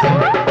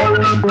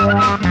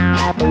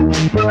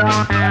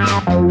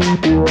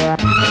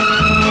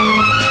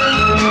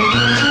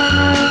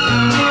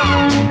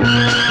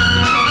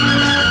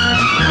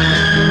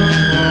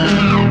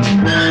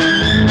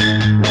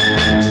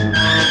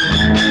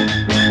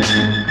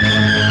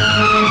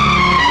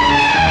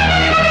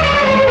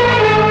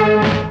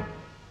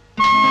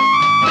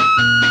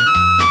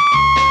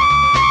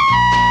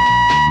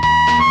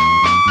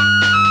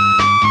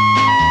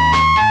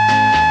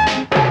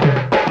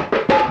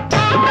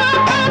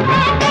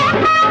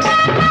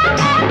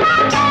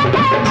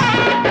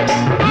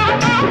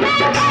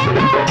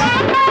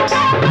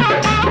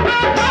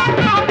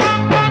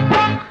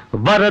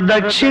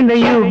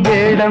ವರದಕ್ಷಿಣೆಯು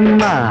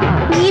ಬೇಡಮ್ಮ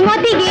ಈ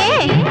ಮತಿಗೆ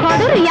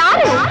ಕೊಡರು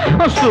ಯಾರು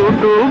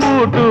ಸೂಟು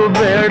ಬೂಟು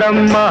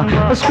ಬೇಡಮ್ಮ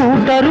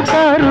ಸ್ಕೂಟರು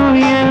ಕಾರು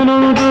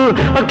ಏನುವುದು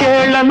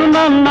ಕೇಳನು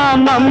ನನ್ನ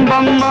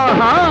ನಂಬಮ್ಮ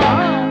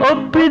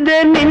ಒಪ್ಪಿದೆ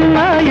ನಿನ್ನ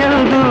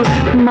ಎಂದು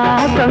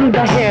ಮಾತಂದ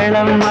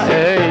ಹೇಳಮ್ಮ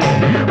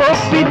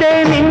ಒಪ್ಪಿದೆ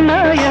ನಿನ್ನ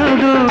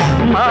ಎಂದು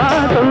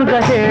ಮಾತಂದ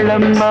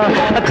ಹೇಳಮ್ಮ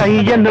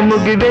ಕೈಯನ್ನು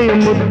ಮುಗಿವೆ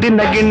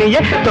ಮುದ್ದಿನ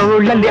ಗಿಣಿಯೇ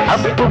ತೋಳಲ್ಲಿ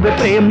ಅಪ್ಪುವೆ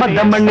ಪ್ರೇಮದ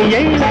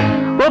ಮಣಿಯೇ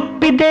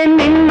ಒಪ್ಪಿದೆ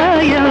ನಿನ್ನ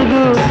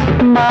ಎಂದು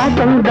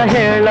ಮಾತಂದ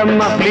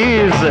ಹೇಳಮ್ಮ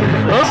ಪ್ಲೀಸ್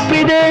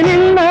ಒಪ್ಪಿದೆ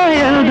ನಿನ್ನ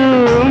ಎಂದು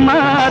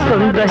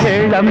ಮಾತಂದ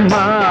ಹೇಳಮ್ಮ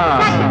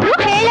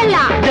ಹೇಳಲ್ಲ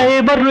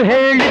ದೇವರು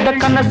ಹೇಳಿದ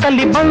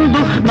ಕನಸಲಿ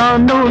ಬಂದು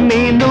ನಾನು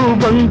ನೀನು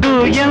ಒಂದು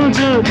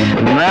ಎಂದು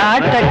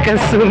ನಾಟಕ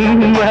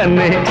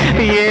ಸುಮ್ಮನೆ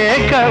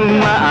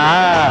ಏಕಮ್ಮ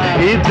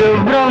ಇದು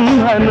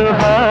ಬ್ರಹ್ಮನು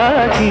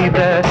ಹಾಕಿದ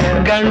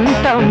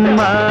ಗಂಟಮ್ಮ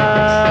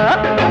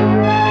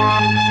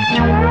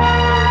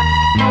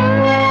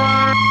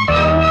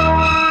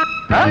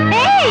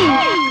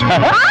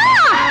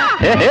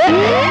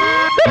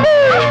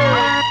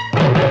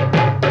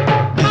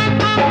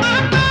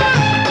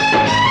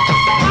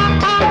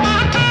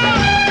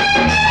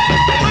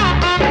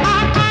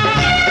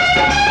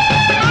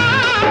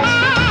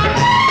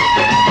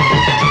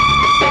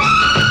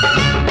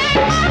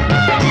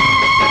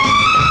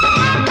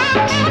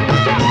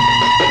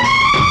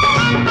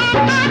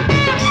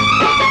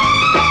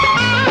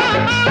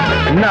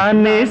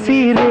ನಾನೇ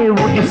ಸೀರೆ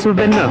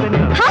ಉಡಿಸುವೆನು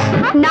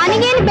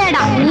ನನಗೇನು ಬೇಡ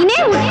ನೀನೇ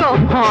ಉಟ್ಕೋ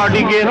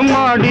ಹಾಡಿಗೆ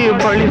ಮಾಡಿ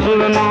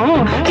ಬಳಸುವೆನು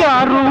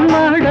ಯಾರು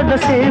ಮಾಡದ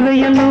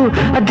ಸೇವೆಯನ್ನು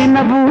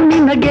ದಿನವೂ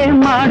ನಿನಗೆ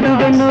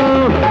ಮಾಡುವೆನು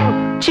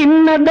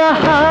ಚಿನ್ನದ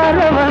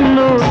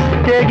ಹಾರವನ್ನು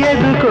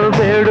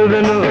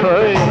ತೆಗೆದುಕೋಬೇಡುವೆನು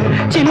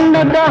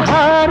ಚಿನ್ನದ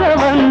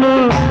ಹಾರವನ್ನು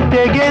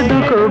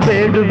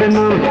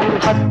ತೆಗೆದುಕೋಬೇಡುವೆನು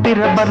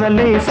ಹತ್ತಿರ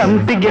ಬರಲೇ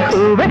ಸಂಪಿಗೆ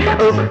ಹೂವೆ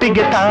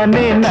ಒಪ್ಪಿಗೆ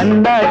ತಾನೇ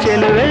ನನ್ನ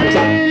ಚೆಲುವೆ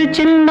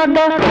ಚಿನ್ನದ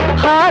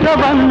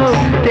ಹಾರವನ್ನು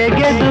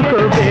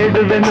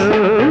ತೆಗೆದುಕೋಬೇಡುವೆನು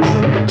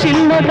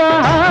ಚಿನ್ನದ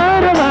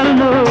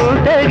ಹಾರವನ್ನು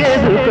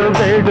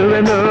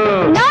ತೆಗೆದುಕೋಬೇಡುವೆನು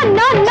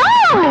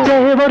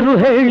ದೇವರು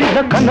ಹೇಳಿದ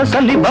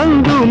ಕನಸಲಿ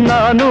ಬಂದು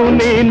ನಾನು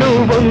ನೀನು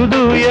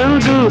ಒಂದು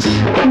ಎಂದು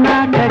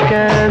ನಾಟಕ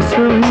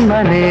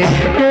ಸುಮ್ಮನೆ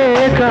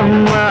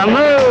ಏಕಮ್ಮ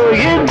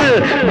ಇದು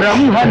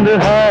ಬ್ರಹ್ಮನು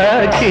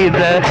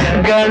ಹಾಕಿದ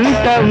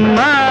ಗಂಟಮ್ಮ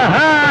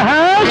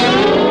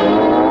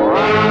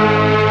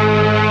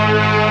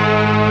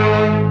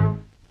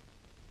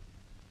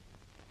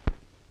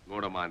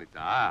ನೋಡಮ್ಮ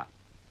Anita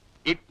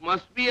it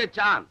must be A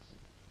chance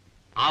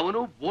ಅವನು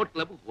ಬೋಟ್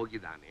ಕ್ಲಬ್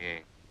ಹೋಗಿದ್ದಾನೆ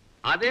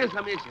ಅದೇ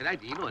ಸಮಯ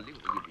ಸರಿಯಾಗಿ ನೀನು ಅಲ್ಲಿ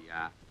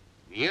ಹೋಗಿದ್ದೀಯಾ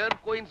ನಿಯರ್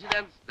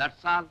ಕೋಇನ್ಸಿಡೆನ್ಸ್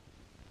ದಟ್ಸ್ ಆಲ್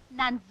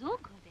ನಾನ್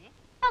ಝೂಗ್ ಹೋದೆ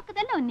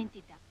ಪಕ್ಕದಲ್ಲಿ ಅವ್ನು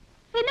ನಿಂತಿದ್ದ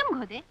ಫಿಲ್ಮ್ಗೆ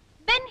ಹೋದೆ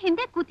ಬೆನ್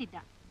ಹಿಂದೆ ಕೂತಿದ್ದ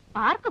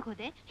ಪಾರ್ಕ್ಗೆ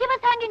ಹೋದೆ he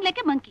was hanging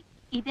like A monkey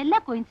ಇದೆಲ್ಲ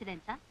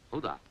ಕೋಇನ್ಸಿಡೆನ್ಸಾ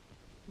ಹೌದಾ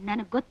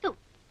ನನಗ್ ಗೊತ್ತು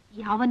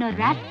ಯಾವನೋ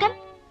ರಾಸ್ಕಲ್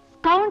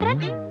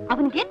ಸ್ಕೌಂಡ್ರಲ್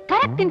ಅವನಿಗೆ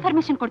ಕರೆಕ್ಟ್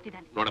ಇನ್ಫಾರ್ಮೇಶನ್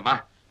ಕೊಡ್ತಿದ್ದಾನೆ ನೋಡಮ್ಮ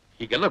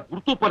ಹೀಗೆಲ್ಲ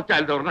ಗುರುತು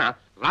ಪರಿಚಯ ಇಲ್ದವ್ರನ್ನ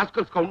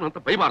ರಾಸ್ಕಲ್ ಸ್ಕೌಂಡ್ ಅಂತ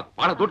ಬೈಬಾರ್ದು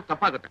ಬಹಳ ದೊಡ್ಡ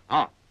ತಪ್ಪಾಗುತ್ತೆ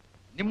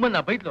ನಿಮ್ಮನ್ನ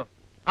ಬೈದ್ಲು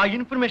ಆ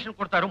ಇನ್ಫಾರ್ಮೇಶನ್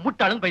ಕೊಡ್ತಾರೋ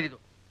ಮುಟ್ಟಾಳನ್ ಬೈದಿದ್ದು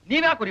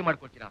ನೀವ್ಯಾಕೆ ಕುರಿ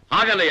ಮಾಡ್ಕೊಳ್ತೀರಾ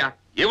ಹಾಗಲ್ಲಯ್ಯ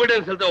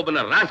ಎವಿಡೆನ್ಸ್ ಇಲ್ದ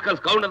ಒಬ್ಬನ ರಾಸ್ಕಲ್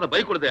ಸ್ಕೌಂಡ್ ಅಂತ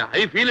ಬೈ ಕೊಡದೆ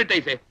ಐ ಫೀಲ್ ಇಟ್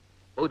ಐಸೆ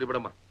ಹೌದು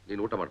ಬಿಡಮ್ಮ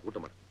ನೀನು ಊಟ ಮಾಡು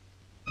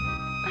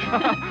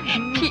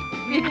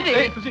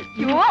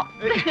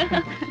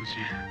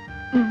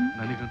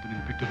ನನಗಂತೂ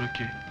ನಿನ್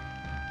ಬಿಟ್ಟಿರೋಕೆ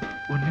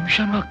ಒಂದ್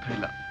ನಿಮಿಷನೂ ಆಗ್ತಾ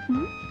ಇಲ್ಲ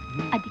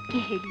ಅದಕ್ಕೆ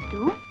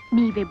ಹೇಳಿದ್ದು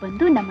ನೀವೇ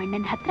ಬಂದು ನಮ್ಮ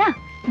ಅಣ್ಣನ ಹತ್ರ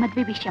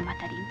ಮದ್ವೆ ವಿಷಯ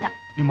ಮಾತಾಡಿ ಅಂತ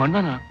ನಿಮ್ಮ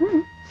ಅಣ್ಣನ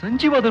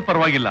ಸಂಜೀವಾದ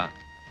ಪರವಾಗಿಲ್ಲ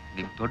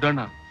ನಿಮ್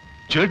ದೊಡ್ಡಣ್ಣ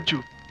ಜಡ್ಜು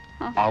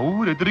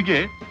ಅವ್ರ ಎದುರಿಗೆ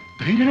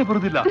ಧೈರ್ಯನೇ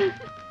ಬರುದಿಲ್ಲ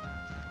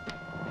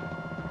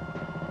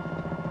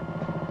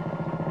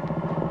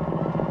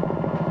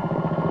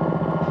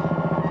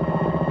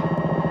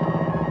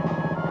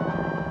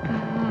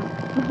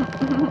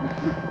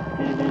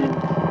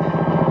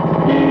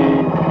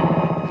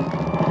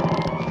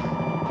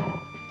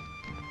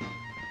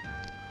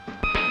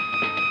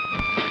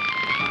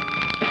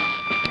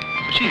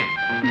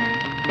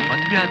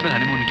ಮದ್ವೆ ಆದ್ಮೇಲೆ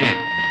ಹನಿಮೂನ್ಗೆ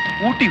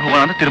ಊಟಿಗೆ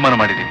ಹೋಗೋಣ ಅಂತ ತೀರ್ಮಾನ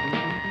ಮಾಡಿದೀನಿ.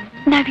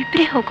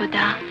 ನಾವಿಬ್ರೇ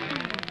ಹೋಗೋದಾ?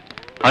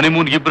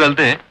 ಹನಿಮೂನ್ ಇಬ್ರು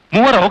ಅಲ್ದೆ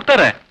 3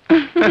 ಹೋಗ್ತಾರೆ.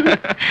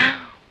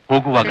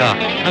 ಹೋಗುವಾಗ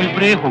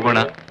ನಾವಿಬ್ರೇ ಹೋಗೋಣ,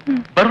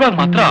 ಬರುವಾಗ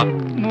ಮಾತ್ರ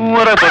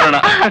 3 ಬರೋಣ.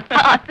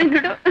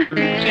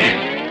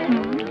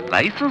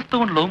 ಲೈಸೆನ್ಸ್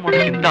ತಗೊಂಡು ಲವ್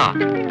ಮಾಡೋದ್ರಿಂದ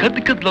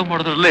ಕದ್ ಲವ್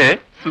ಮಾಡೋದ್ರಲ್ಲೇ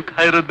ಸುಖ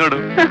ಇರೋದ್ ನೋಡು.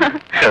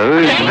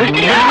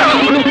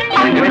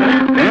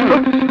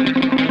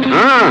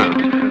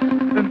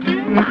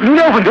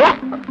 ನೀನೇ ಬಂದು?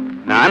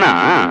 ನಾನಾ?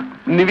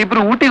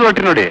 ನೀವಿಬ್ರು ಊಟಿಗೆ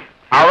ಹೊರಟ್ರಿ ನೋಡಿ,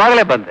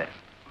 ಆವಾಗಲೇ ಬಂದೆ.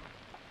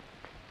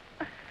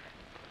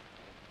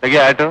 ತೆಗಿ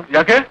ಆಟೋ.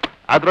 ಯಾಕೆ?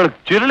 ಅದ್ರೊಳಗೆ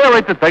ಚಿರಳೆ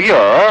ಹೋಯ್ತು, ತೆಗಿಯೋ.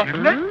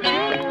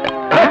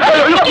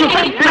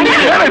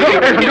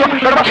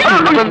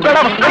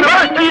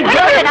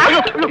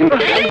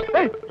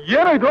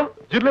 ಏನೋ ಇದು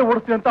ಜಿರ್ಲೆ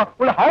ಓಡಿಸ್ತೀವಿ ಅಂತ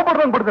ಒಳ್ಳೆ ಹಾವು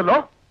ಬಡ್ದಂಗ್ ಬಡ್ದಲ್ಲೋ.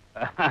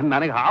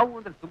 ನನಗೆ ಹಾವು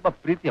ಅಂದ್ರೆ ತುಂಬಾ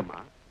ಪ್ರೀತಿಯಮ್ಮ.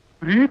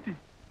 ಪ್ರೀತಿ?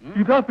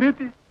 ಇದಾ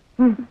ಪ್ರೀತಿ?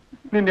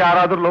 ನಿನ್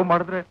ಯಾರಾದ್ರೂ ಲವ್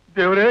ಮಾಡಿದ್ರೆ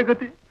ದೇವರೇ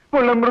ಗತಿ.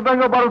 ಒಳ್ಳೆ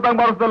ಮೃದಂಗ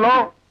ಬಾರಿಸ್ದಲ್ಲೋ.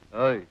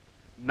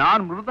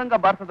 ನಾನ್ ಮೃದಂಗ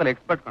ಬಾರಿಸೋದಲ್ಲಿ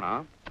ಎಕ್ಸ್ಪರ್ಟ್ ಕಣ.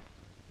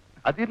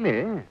 ಅದಿರ್ಲಿ,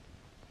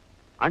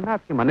 ಅಣ್ಣ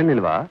ಅಕ್ಕಿ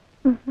ಮನೇಲಿಲ್ವಾ?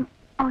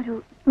 ಅವರು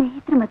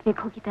ಸ್ನೇಹಿತರ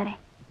ಮದ್ವೆಗೆ ಹೋಗಿದ್ದಾರೆ.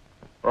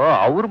 ಓ,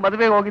 ಅವ್ರ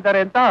ಮದ್ವೆಗೆ ಹೋಗಿದ್ದಾರೆ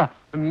ಅಂತ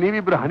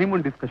ನೀವಿಬ್ರು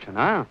ಹನಿಮೂನ್ ಡಿಸ್ಕಷನ್?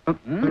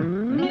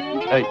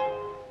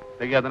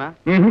 ತೆಗಿ ಅದನ್ನ.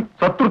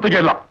 ಸತ್ರು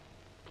ತೆಗಿಯಲ್ಲ.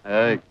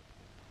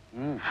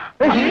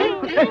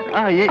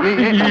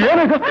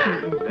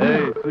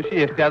 ಸುಶಿ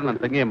ಎಷ್ಟೇ ಆದ್ ನನ್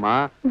ತಂಗಿಯಮ್ಮ,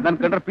 ನನ್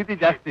ಕಂಡ್ರೆ ಪ್ರೀತಿ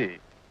ಜಾಸ್ತಿ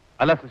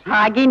ಅಲ್ಲ ಸುಶಿ?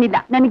 ಹಾಗೇನಿಲ್ಲ,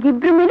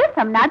 ನನಗಿಬ್ರ ಮೇಲೆ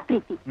ಸಮನಾದ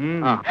ಪ್ರೀತಿ.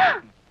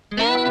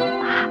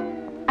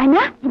 ಅಣ್ಣ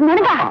ಇದು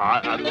ನನಗ?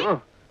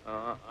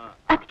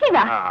 ಅದಕ್ಕೆಗ?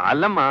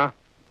 ಅಲ್ಲಮ್ಮ,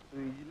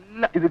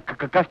 ಇಲ್ಲ, ಇದು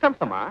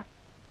ಕಸ್ಟಮ್ಸ್ ಅಮ್ಮ.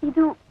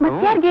 ಇದು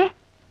ಮತ್ಯಾರ್ಗೆ?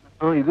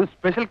 ಇದು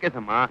ಸ್ಪೆಷಲ್ ಕೇಸ್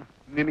ಅಮ್ಮ.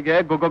 ನಿನಗೆ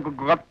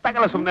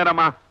ಗೊತ್ತಾಗಲ್ಲ,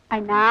 ಸುಮ್ನೆರಮ್ಮ.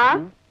 ಅಣ್ಣ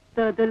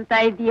ತೋದುಲ್ತಾ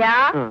ಇದೀಯಾ?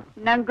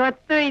 ನಂಗ್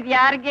ಗೊತ್ತು ಇದು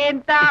ಯಾರ್ಗೆ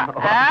ಅಂತ.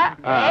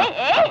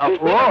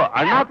 ಓ,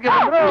 ಅಣ್ಣಾತ್ಗೆ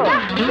ಬಂದ್ರು.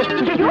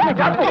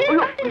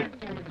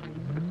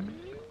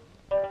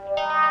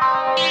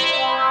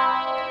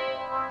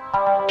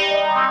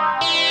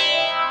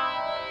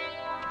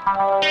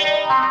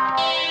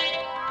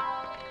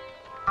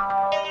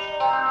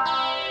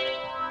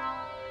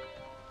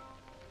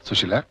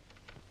 ಸುಶೀಲಾ,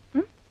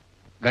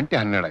 ಗಂಟೆ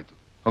 12 ಆಯ್ತು,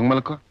 ಹೋಗ್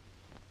ಮಲ್ಕೋ.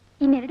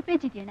 2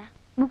 ಪೇಜ್ ಇದೆಯಣ್ಣ,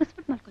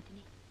 ಮುಗಿಸ್ಬಿಟ್ಟು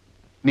ಮಲ್ಕೋತೀನಿ.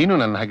 ನೀನು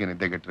ನನ್ನ ಹಾಗೆ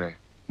ನಿದ್ದೆಗೆಟ್ರೆ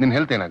ನಿನ್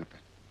ಹೆಲ್ತ್ ಏನಾಗುತ್ತೆ?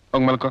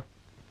 ಹೋಗ್ ಮಲ್ಕೋ.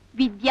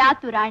 ವಿದ್ಯಾ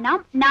ತುರಾಣಂ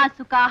ನಾ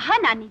ಸುಖಾಹ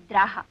ನಾ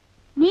ನಿದ್ರಾಹ.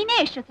 ನೀನೇ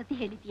ಎಷ್ಟೋ ಸತಿ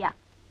ಹೇಳಿದೀಯಾ,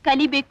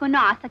 ಕಲಿಬೇಕು ಅನ್ನೋ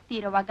ಆಸಕ್ತಿ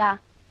ಇರುವಾಗ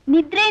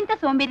ನಿದ್ರೆ ಅಂತ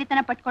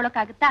ಸೋಂಬೇರಿತನ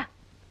ಪಟ್ಕೊಳಕಾಗತ್ತಾ?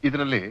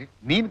 ಇದರಲ್ಲಿ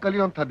ನೀನ್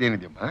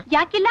ಕಲಿಯುವಂತಹದ್ದೇನಿದೆಯಮ್ಮ?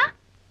 ಯಾಕಿಲ್ಲ?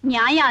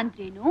 ನ್ಯಾಯ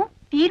ಅಂದ್ರೇನು,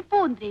 ತೀರ್ಪು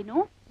ಅಂದ್ರೇನು,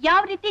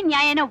 ಯಾವ ರೀತಿ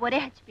ನ್ಯಾಯನ ಒರೆ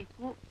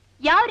ಹಚ್ಬೇಕು,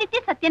 ಯಾವ ರೀತಿ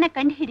ಸತ್ಯನ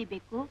ಕಂಡು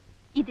ಹಿಡಿಬೇಕು,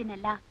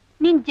 ಇದನ್ನೆಲ್ಲ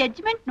ನಿನ್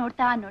ಜಡ್ಜ್ಮೆಂಟ್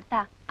ನೋಡ್ತಾ ನೋಡ್ತಾ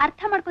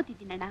ಅರ್ಥ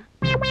ಮಾಡ್ಕೋತಿದ್ದೀನಣ್ಣ.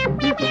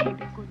 ನಿಜ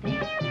ಹೇಳ್ಬೇಕು ಅಂದ್ರೆ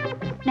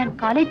ನಾನ್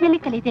ಕಾಲೇಜ್ನಲ್ಲಿ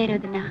ಕಲಿತಾ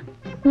ಇರೋದನ್ನ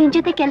ನಿನ್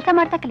ಜೊತೆ ಕೆಲಸ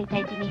ಮಾಡ್ತಾ ಕಲಿತಾ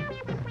ಇದ್ದೀನಿ.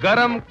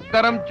 ಗರಂ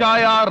ಗರಂ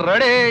ಚಾಯ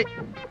ರೆಡಿ.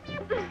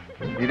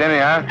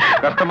 ಇದೇನೆಯಾ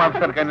ಕಸ್ಟಮರ್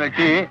ಸರ್ ಕೈ?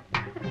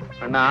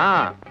 ಅಣ್ಣ,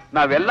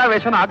 ನಾವೆಲ್ಲಾ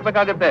ವೇಷನ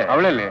ಹಾಕ್ಬೇಕಾಗತ್ತೆ.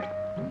 ಅವಳಲ್ಲಿ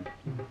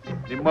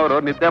ನಿಮ್ಮವರು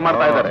ನಿದ್ದೆ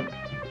ಮಾಡ್ತಾ ಇದ್ದಾರೆ.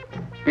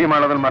 ಟೀ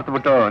ಮಾಡೋದನ್ನ ಮರ್ತು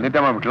ಬಿಟ್ಟು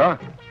ನಿದ್ದೆ ಮಾಡ್ಬಿಟ್ಲು.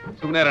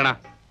 ಸುಮ್ನೆ ರಣ,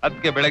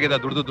 ಅದಕ್ಕೆ ಬೆಳಗ್ಗೆ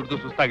ದುಡ್ದು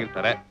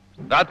ಸುಸ್ತಾಗಿರ್ತಾರೆ.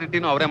 ರಾತ್ರಿ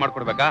ಟೀನು ಅವರೇ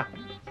ಮಾಡ್ಕೊಡ್ಬೇಕಾ?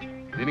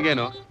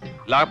 ನಿನಗೇನು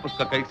ಲಾ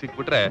ಪುಸ್ತಕ ಕೈ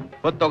ಸಿಕ್ಬಿಟ್ರೆ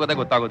ಹೊತ್ತೋಗೋದೇ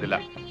ಗೊತ್ತಾಗೋದಿಲ್ಲ.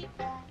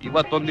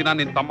 ಇವತ್ತೊಂದಿನ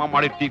ನಿನ್ ತಮ್ಮ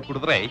ಮಾಡಿ ಟೀ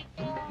ಕುಡಿದ್ರೆ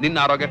ನಿನ್ನ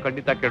ಆರೋಗ್ಯ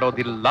ಖಂಡಿತ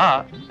ಕೆಡೋದಿಲ್ಲ.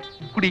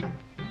 ಕುಡಿ.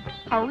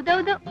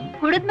 ಹೌದೌದು,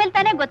 ಕುಡಿದ್ಮೇಲೆ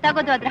ತಾನೇ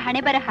ಗೊತ್ತಾಗೋದು ಅದ್ರ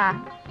ಹಣೆ ಬರಹ.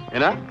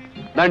 ಏನ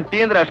ನನ್ ಟೀ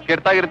ಅಂದ್ರೆ ಅಷ್ಟು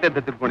ಕೆಟ್ಟಾಗಿರುತ್ತೆ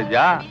ಅಂತ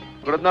ತಿಳ್ಕೊಂಡಿದ್ಯಾ?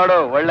 ಕುಡಿದ್ ನೋಡು,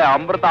 ಒಳ್ಳೆ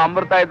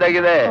ಅಮೃತ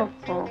ಇದ್ದಾಗಿದೆ.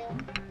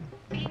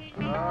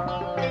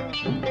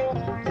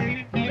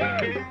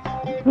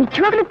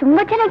 ನಿಜವಾಗ್ಲೂ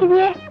ತುಂಬಾ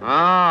ಚೆನ್ನಾಗಿದೆಯೇ? ಹಾ,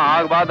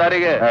 ಆಗ್ಬಾ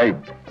ದಾರಿಗೆ.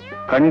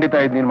 ಖಂಡಿತ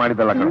ಇದು ನೀನ್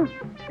ಮಾಡಿದ್ದಲ್ಲ ಕಣ,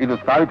 ಇದು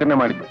ಸಾವಿತ್ರಿನೇ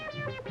ಮಾಡಿದ್ದು.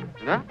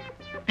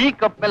 ಟೀ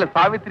ಕಪ್ ಮೇಲೆ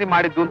ಸಾವಿತ್ರಿ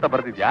ಮಾಡಿದ್ದು ಅಂತ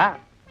ಬರ್ದಿದ್ಯಾ?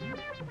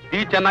 ಟೀ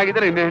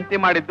ಚೆನ್ನಾಗಿದ್ರೆ ನಿನ್ನ ಹೆಂಡತಿ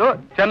ಮಾಡಿದ್ದು,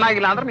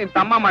 ಚೆನ್ನಾಗಿಲ್ಲ ಅಂದ್ರೆ ನಿನ್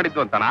ತಮ್ಮ ಮಾಡಿದ್ದು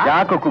ಅಂತನಾ?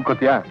 ಯಾಕೋ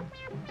ಕುಕ್ಕೋತಿಯಾ?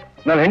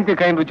 ನನ್ನ ಹೆಂಡತಿ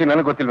ಕೈನ ರುಚಿ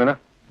ನನಗೆ ಗೊತ್ತಿಲ್ವೇನಾ?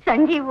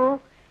 ಸಂಜೀವು,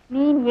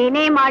 ನೀನ್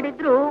ಏನೇ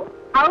ಮಾಡಿದ್ರು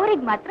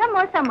ಅವ್ರಿಗೆ ಮಾತ್ರ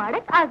ಮೋಸ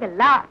ಮಾಡಕ್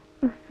ಆಗಲ್ಲ.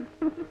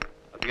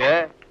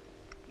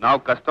 ನಾವು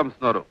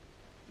ಕಸ್ಟಮ್ಸ್ನವರು,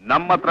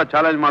 ನಮ್ಮ ಹತ್ರ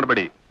ಚಾಲೆಂಜ್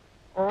ಮಾಡ್ಬೇಡಿ.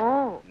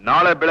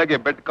 ನಾಳೆ ಬೆಳಗ್ಗೆ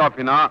ಬೆಡ್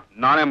ಕಾಫಿನ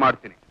ನಾನೇ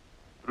ಮಾಡ್ತೀನಿ.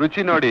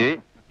 ರುಚಿ ನೋಡಿ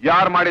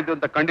ಯಾರು ಮಾಡಿದ್ದು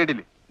ಅಂತ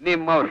ಕಂಡಿಡಿಲಿ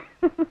ನಿಮ್ಮವ್ರು.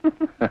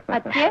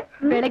 ಅದಕ್ಕೆ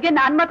ಬೆಳಗ್ಗೆ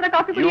ನಾನ್ ಮಾತ್ರ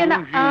ಕಾಫಿ ಕುಡಿಯಲ್ಲ.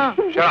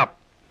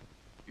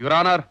 ಯುವರ್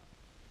ಆನರ್,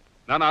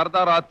 ನಾನು ಅರ್ಧ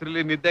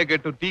ರಾತ್ರಿಲಿ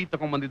ನಿದ್ದೆಗೆಟ್ಟು ಟೀ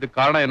ತಗೊಂಡ್ಬಂದಿದ್ದ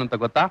ಕಾರಣ ಏನು ಅಂತ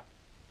ಗೊತ್ತಾ?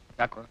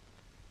 ಯಾಕೋ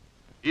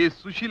ಈ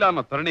ಸುಶೀಲಾ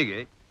ಅನ್ನೋ ತರಣಿಗೆ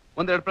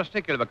 1-2 ಪ್ರಶ್ನೆ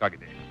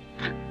ಕೇಳಬೇಕಾಗಿದೆ.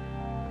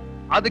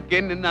 ಅದಕ್ಕೆ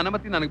ನಿನ್ನ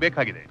ಅನುಮತಿ ನನಗೆ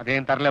ಬೇಕಾಗಿದೆ.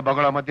 ಅದೇನ್ ತರಲೆ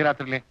ಬಗಳ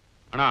ಮಧ್ಯರಾತ್ರಿಲಿ?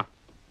 ಅಣ್ಣ,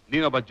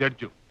 ನೀನೊಬ್ಬ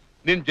ಜಡ್ಜು,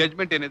 ನಿನ್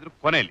ಜಡ್ಜ್ಮೆಂಟ್ ಏನಿದ್ರು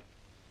ಕೊನೆಯಲ್ಲಿ.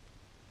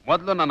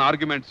 ಮೊದಲು ನನ್ನ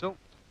ಆರ್ಗ್ಯುಮೆಂಟ್ಸು.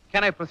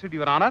 Can I proceed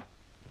your honour?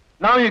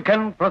 Now you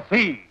can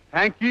proceed.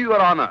 Thank you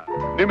your honour.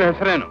 ನಿಮ್ಮ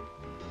ಹೆಸರೇನು?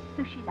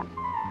 ಸುಶೀಲಾ.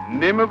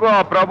 ನಿಮಗೂ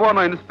ಆ ಪ್ರಭು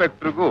ಅನ್ನೋ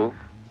ಇನ್ಸ್ಪೆಕ್ಟರ್ಗೂ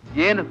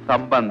ಏನು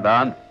ಸಂಬಂಧ?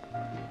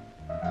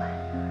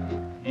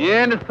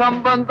 ಏನು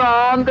ಸಂಬಂಧ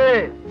ಅಂದೆ?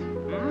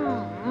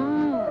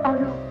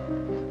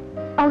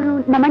 ಅವರು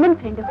ನಮ್ಮಣ್ಣನ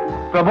ಫ್ರೆಂಡು.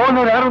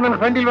 ಪ್ರಭೋನವ್ರು ಯಾರು ನನ್ನ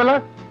ಫ್ರೆಂಡ್ ಇಲ್ವಲ್ಲ?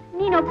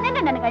 ನೀನೊಬ್ಬನೇನ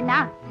ನನಗಣ್ಣ,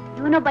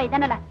 ಇವನೊಬ್ಬ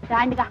ಇದಾನಲ್ಲ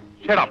ಗಾಂಡ್ಗ.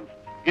 ಶಟ್.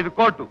 ಇದು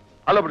ಕೋರ್ಟು,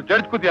 ಅಲ್ಲೊಬ್ರು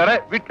ಜಡ್ಜ್ ಕೂತಿದ್ದಾರೆ,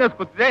 ವಿಟ್ನೆಸ್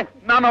ಕೂತಿದೆ,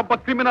 ನಾನೊಬ್ಬ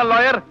ಕ್ರಿಮಿನಲ್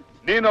ಲಾಯರ್,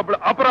 ನೀನೊಬ್ಳು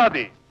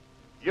ಅಪರಾಧಿ.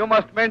 You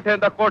must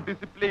maintain the court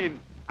discipline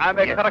Am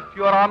I correct,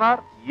 Your Honor?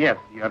 Yes,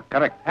 you are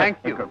correct. Thank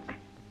you.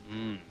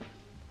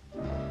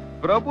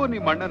 ಪ್ರಭು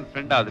ನಿಮ್ಮ ಅಣ್ಣನ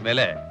ಫ್ರೆಂಡ್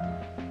ಆದ್ಮೇಲೆ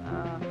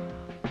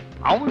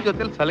ಅವನ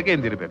ಜೊತೆಲಿ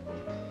ಸಲಗೆಯಿಂದ ಇರ್ಬೇಕು.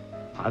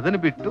 ಅದನ್ನ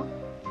ಬಿಟ್ಟು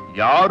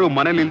ಯಾರು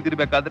ಮನೇಲಿ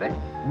ಇಲ್ದಿರ್ಬೇಕಾದ್ರೆ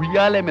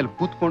ಉಯ್ಯಾಲೆ ಮೇಲೆ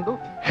ಕೂತ್ಕೊಂಡು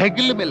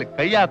ಹೆಗಲ ಮೇಲೆ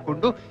ಕೈ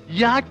ಹಾಕೊಂಡು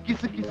ಯಾಕೆ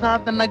ಕಿಸ ಕಿಸ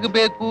ಅಂತ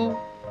ನಗಬೇಕು?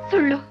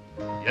 ಸುಳ್ಳು.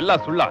 ಎಲ್ಲ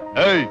ಸುಳ್ಳ?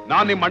 ಏಯ್,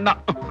 ನಾನ್ ನಿಮ್ಮ ಅಣ್ಣ.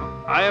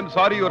 I am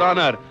sorry your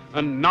honour,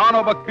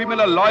 ನಾನೊಬ್ಬ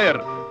ಕ್ರಿಮಿನಲ್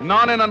ಲಾಯರ್.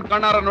 ನಾನೇ ನನ್ನ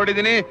ಕಣ್ಣಾರ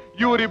ನೋಡಿದೀನಿ.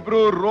 ಇವರಿಬ್ರು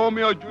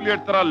ರೋಮಿಯೋ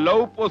ಜೂಲಿಯಟ್ ತರ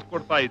ಲವ್ ಪೋಸ್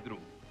ಕೊಡ್ತಾ ಇದ್ರು.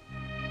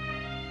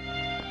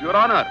 ಯುವರ್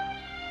ಆನರ್,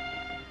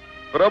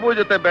 ಪ್ರಭು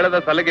ಜೊತೆ ಬೆಳೆದ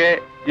ಸಲಗೆ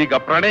ಈಗ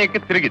ಪ್ರಣಯಕ್ಕೆ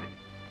ತಿರುಗಿದೆ.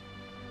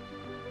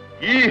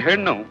 ಈ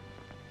ಹೆಣ್ಣು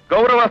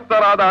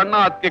ಗೌರವಸ್ಥರಾದ ಅಣ್ಣ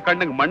ಅದಕ್ಕೆ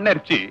ಕಣ್ಣಿಗೆ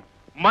ಮಣ್ಣೆರ್ಚಿ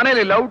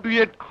ಮನೇಲಿ ಲವ್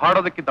ಡ್ಯೂಯೆಟ್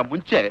ಹಾಡೋದಕ್ಕಿಂತ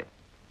ಮುಂಚೆ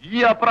ಈ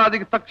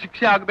ಅಪರಾಧಿಗೆ ತಕ್ಕ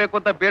ಶಿಕ್ಷೆ ಆಗ್ಬೇಕು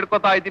ಅಂತ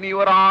ಬೇಡ್ಕೋತಾ ಇದ್ದೀನಿ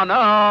ಯುವರ್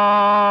ಆನರ್.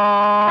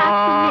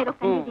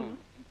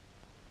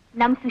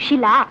 ನಮ್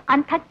ಸುಶೀಲಾ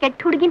ಅಂತ ಕೆಟ್ಟ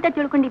ಹುಡುಗಿಂತ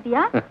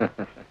ತಿಳ್ಕೊಂಡಿದ್ಯಾ?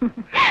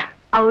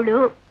 ಅವಳು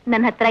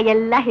ನನ್ನ ಹತ್ರ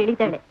ಎಲ್ಲ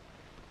ಹೇಳಿದಾಳೆ.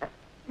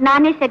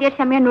 ನಾನೇ ಸರಿಯಾದ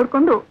ಸಮಯ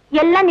ನೋಡ್ಕೊಂಡು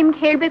ಎಲ್ಲ ನಿಮ್ಗೆ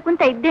ಹೇಳ್ಬೇಕು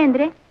ಅಂತ ಇದ್ದೆ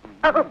ಅಂದ್ರೆ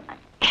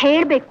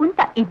ಹೇಳ್ಬೇಕು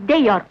ಅಂತ ಇದ್ದೆ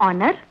ಯೋರ್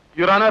ಆನರ್.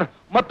 ಯುವರ್ ಆನರ್,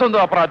 ಮತ್ತೊಂದು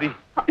ಅಪರಾಧಿ.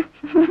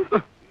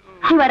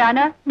 ಯುವರ್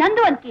ಆನರ್,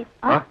 ನಂದು ಒಂದ್ ಕೇಸ್.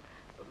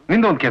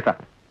 ನಿಂದು ಒಂದ್ ಕೇಸ?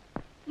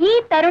 ಈ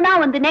ತರುಣ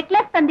ಒಂದು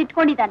ನೆಕ್ಲೆಸ್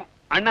ತಂದಿಟ್ಕೊಂಡಿದ್ದಾನೆ.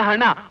 ಅಣ್ಣ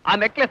ಅಣ್ಣ, ಆ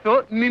ನೆಕ್ಲೆಸ್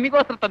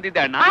ನಿನಗೋಸ್ಕರ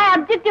ತಂದಿದ್ದೆ ಅಣ್ಣ.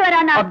 Object your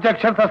honour.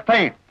 Objection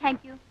sustained.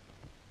 Thank you.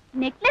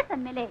 Necklace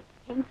ಅಂದ್ಮೇಲೆ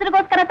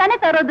ಹೆಂಗಸರಿಗೋಸ್ಕರ ತಾನೇ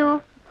ತರೋದು.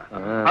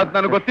 ಅದ್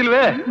ನನಗೆ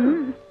ಗೊತ್ತಿಲ್ವೇ?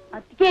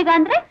 ಅತ್ತಿಗೆಗ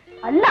ಅಂದ್ರೆ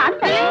ಅಲ್ಲ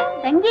ಅಂತಾನೆ,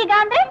 ತಂಗಿಗ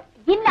ಅಂದ್ರೆ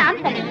ಇಲ್ಲ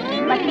ಅಂತಾನೆ.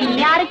 ಮತ್ತೆ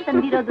ಯಾರಿಗೆ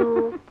ತಂದಿರೋದು?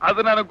 ಅದು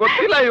ನನಗೆ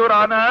ಗೊತ್ತಿಲ್ಲ ಯುವರ್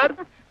ಆನರ್.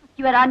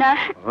 ಯುವರ್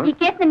ಆನರ್, ಈ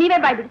ಕೇಸ್ನ ನೀವೇ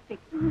ಬಾಯ್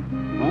ಬಿಡಿಸ್ಬೇಕು.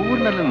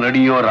 ಊರಿನಲ್ಲಿ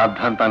ನಡೆಯೋ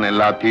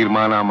ರಾದ್ಧಾಂತನೆಲ್ಲ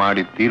ತೀರ್ಮಾನ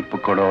ಮಾಡಿ ತೀರ್ಪು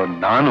ಕೊಡೋ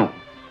ನಾನು,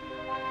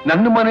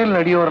 ನನ್ನ ಮನೇಲಿ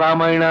ನಡೆಯೋ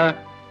ರಾಮಾಯಣ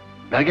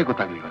ನನಗೆ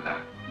ಗೊತ್ತಾಗ್ಲಿಲ್ವಲ್ಲ.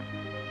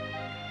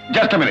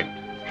 Just a minute.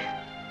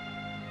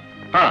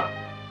 ಹಾ,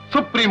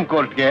 ಸುಪ್ರೀಂ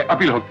ಕೋರ್ಟ್ಗೆ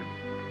ಅಪೀಲ್ ಹೋಗ್ತೀನಿ.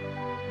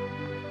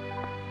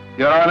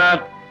 ಯುವರ್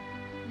ಆನರ್,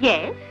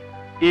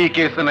 ಈ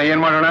ಕೇಸನ್ನ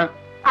ಏನ್ ಮಾಡೋಣ?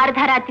 ಅರ್ಧ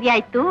ರಾತ್ರಿ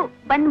ಆಯ್ತು,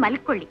 ಬಂದ್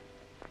ಮಲ್ಕೊಳ್ಳಿ.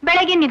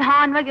 ಬೆಳಗ್ಗೆ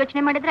ನಿಧಾನವಾಗಿ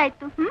ಯೋಚನೆ ಮಾಡಿದ್ರೆ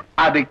ಆಯ್ತು.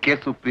 ಅದಕ್ಕೆ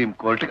ಸುಪ್ರೀಂ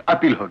ಕೋರ್ಟ್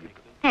ಅಪೀಲ್ ಹೋಗಿ.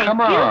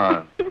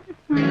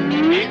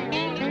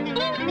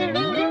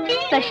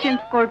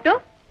 ಸೆಷನ್ಸ್ ಕೋರ್ಟು,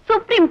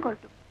 ಸುಪ್ರೀಂ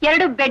ಕೋರ್ಟು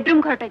ಎರಡು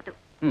ಬೆಡ್ರೂಮ್ ಹೊರಟಾಯ್ತು.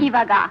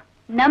 ಇವಾಗ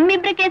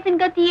ನಮ್ಮಿಬ್ರ ಕೇಸಿನ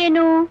ಗತಿ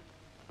ಏನು?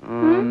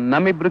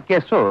 ನಮ್ಮಿಬ್ರು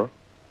ಕೇಸು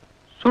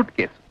ಸೂಟ್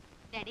ಕೇಸ್.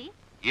 ಡ್ಯಾಡಿ,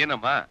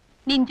 ಏನಮ್ಮ?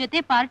 ನಿನ್ ಜೊತೆ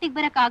ಪಾರ್ಟಿಗೆ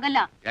ಬರಕ್ ಆಗಲ್ಲ.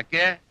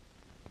 ಯಾಕೆ?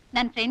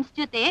 ನನ್ ಫ್ರೆಂಡ್ಸ್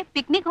ಜೊತೆ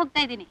ಪಿಕ್ನಿಕ್ ಹೋಗ್ತಾ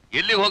ಇದ್ದೀನಿ.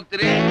 ಎಲ್ಲಿಗೆ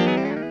ಹೋಗ್ತೀರಿ?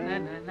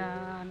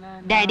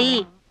 ಡ್ಯಾಡಿ,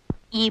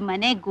 ಈ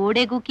ಮನೆ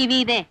ಗೋಡೆಗೂ ಕಿವಿ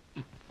ಇದೆ.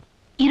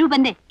 ಇರು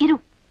ಬಂದೆ, ಇರು.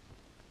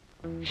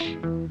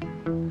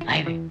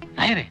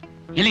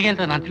 ಎಲ್ಲಿಗೆ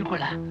ಅಂತ ನಾನ್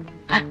ತಿಳ್ಕೊಳ್ಳ?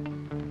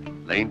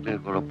 ಲೈನ್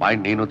ಕೊಡೋ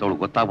ಪಾಯಿಂಟ್ ಏನು ಅಂತ ಅವಳು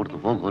ಗೊತ್ತಾಗ್ಬಿಡ್ತು.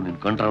 ಹೋಗು, ನಿನ್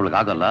ಕಂಡ್ರೆ ಅವಳಿಗೆ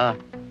ಆಗಲ್ಲ.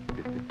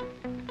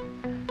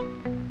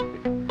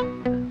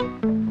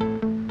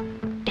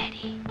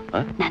 ಡ್ಯಾಡಿ,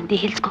 ನಂದಿ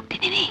ಹಿಲ್ಸ್ಗೆ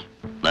ಹೋಗ್ತಿದ್ದೀನಿ.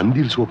 Nandi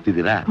hills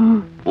ಹೋಗ್ತಿದ್ದೀರಾ?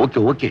 Okay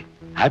okay,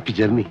 happy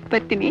journey.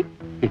 ಬರ್ತೀನಿ.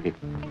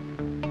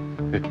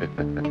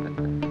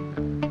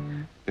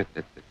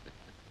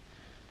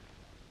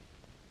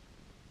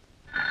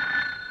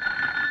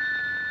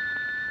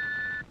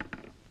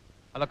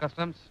 ಅಲ್ಲ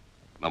ಕಸ್ಟಮ್ಸ್,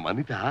 ನಮ್ಮ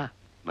ಅನಿತಾ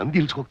ನಂದಿ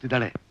ಹಿಲ್ಸ್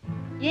ಹೋಗ್ತಿದ್ದಾಳೆ.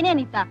 ಏನೇ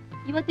ಅನಿತಾ,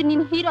 ಇವತ್ತು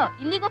ನಿನ್ ಹೀರೋ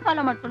ಇಲ್ಲಿಗೂ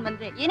ಫಾಲೋ ಮಾಡ್ಕೊಂಡ್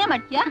ಬಂದ್ರೆ ಏನೇ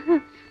ಮಾಡ್ತೀಯಾ?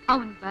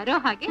 ಅವ್ನ್ ಬರೋ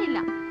ಹಾಗೆ ಇಲ್ಲ.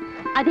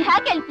 ಅದ್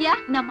ಹೇಗೆ ಹೇಳ್ತೀಯಾ?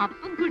 ನಮ್ಮ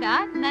ಅಪ್ಪನ್ ಕೂಡ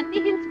ನಂದಿ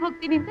ಹಿಲ್ಸ್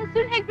ಹೋಗ್ತೀನಿ ಅಂತ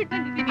ಸುಳ್ಳು ಹೇಳ್ಬಿಟ್ಟು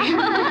ಬಂದಿದ್ದೀನಿ.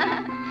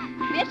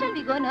 ವೇಷಲ್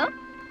we go no.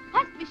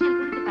 First we shall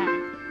go to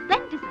palace,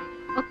 then decide.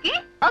 Okay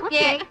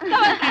okay,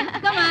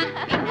 come on.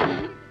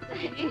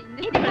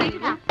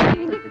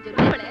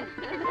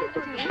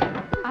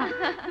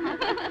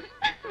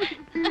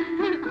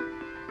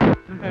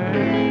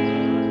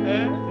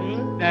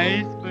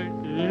 Nice, but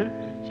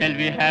shall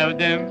we have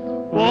them?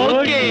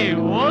 Okay,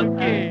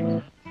 okay.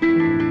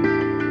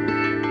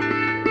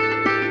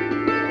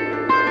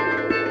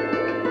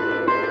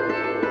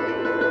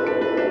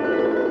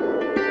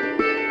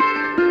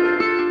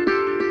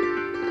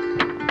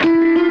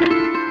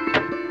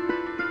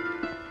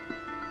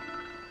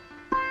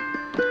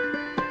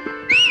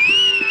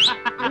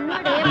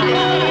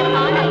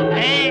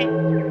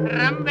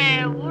 ರಂಬೆ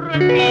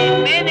ಊರಲ್ಲಿ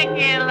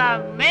ಮೇನಕ್ಕೆ ಎಲ್ಲ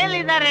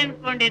ಮೇಲಿದ್ದಾರೆ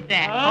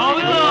ಅನ್ಕೊಂಡಿದ್ದೆ.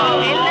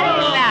 ಇಲ್ಲ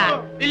ಇಲ್ಲ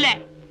ಇಲ್ಲ,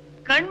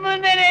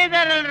 ಕಣ್ಮುಂದೆನೆ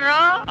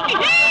ಇದಾರಲ್ರೋ.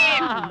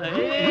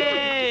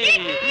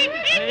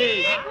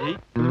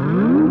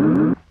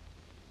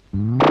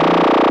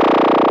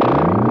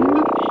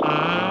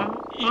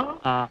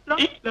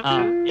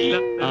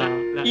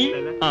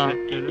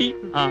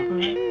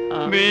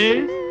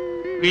 Miss,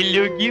 will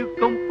you give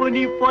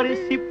company for a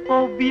sip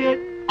of beer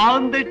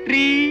on the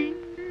tree?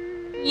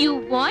 You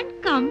want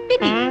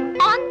company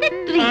on the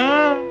tree?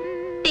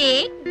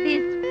 Take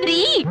this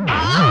free.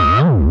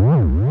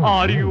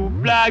 Are you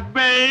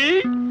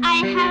blackmailed? I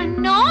have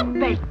no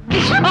bed.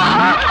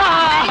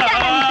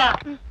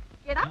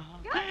 Get up.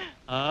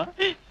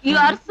 You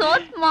are so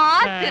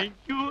smart. Thank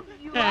you.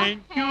 Your Thank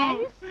hair you.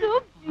 is so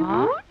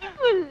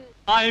beautiful.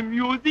 I am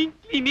using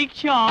clinic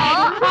shot.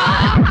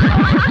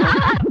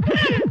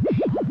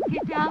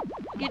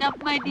 Get up,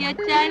 my dear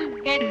child.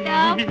 Get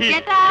up.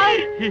 Get up.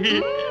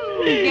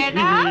 Get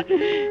up.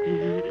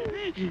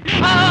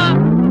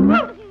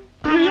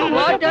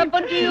 What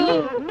happened to you?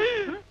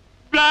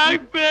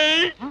 Black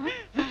belt.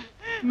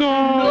 No,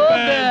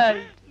 belt.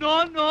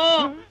 No.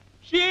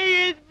 She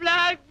is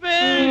black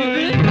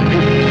belt.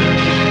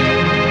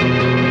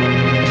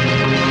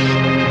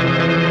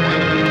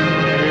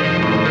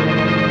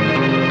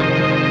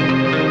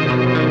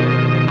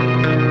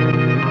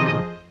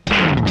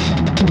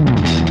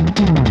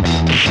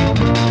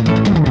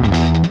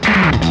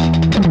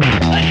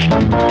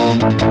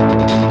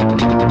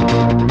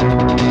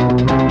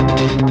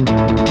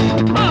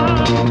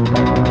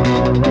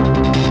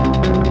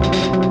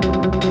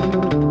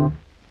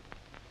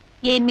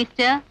 ಏನ್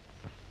mister,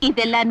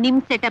 ಇದೆಲ್ಲ ನಿಮ್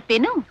setup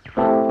ಏನು?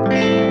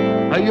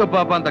 ಅಯ್ಯೋ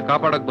ಪಾಪ ಅಂತ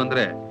ಕಾಪಾಡಕ್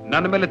ಬಂದ್ರೆ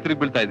ನನ್ನ ಮೇಲೆ ತಿರುಗಿ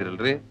ಬೀಳ್ತಾ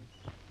ಇದ್ರಲ್ರಿ.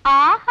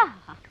 ಆಹಾ,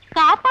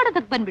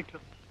 ಕಾಪಾಡೋದಕ್ ಬಂದ್ಬಿಟ್ರು.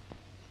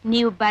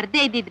 ನೀವು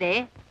ಬರ್ದೇ ಇದ್ದಿದ್ರೆ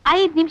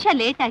 5 ನಿಮಿಷ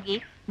ಲೇಟ್ ಆಗಿ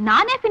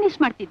ನಾನೇ ಫಿನಿಶ್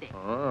ಮಾಡ್ತಿದ್ದೆ.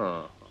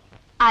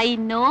 I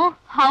know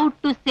how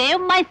to save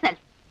my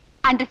self.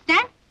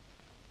 Understand?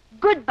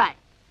 Good bye.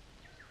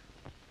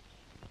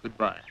 Good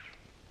bye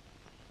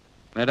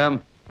madam.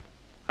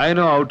 I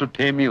know how to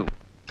time you.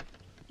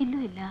 ಇಲ್ಲೂ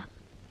ಇಲ್ಲ.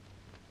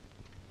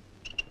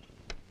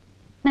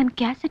 ನನ್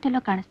ಕ್ಯಾಸೆಟ್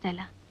ಎಲ್ಲೋ ಕಾಣಿಸ್ತಾ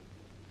ಇಲ್ಲ.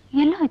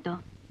 ಎಲ್ಲೋ ಹೋಯ್ತು?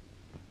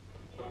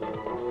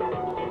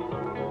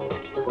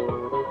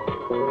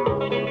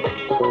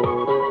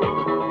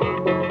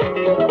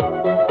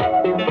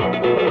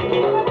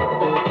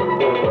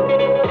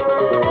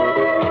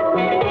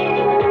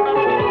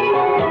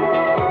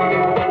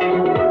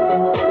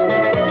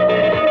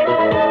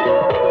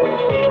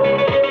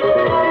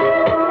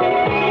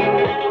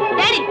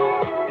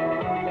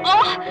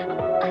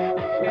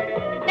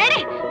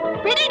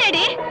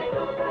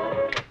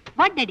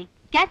 ವಾಟ್ ಡ್ಯಾಡಿ,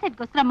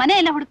 ಕ್ಯಾಸೆಟ್ಗೋಸ್ಕರ ಮನೆ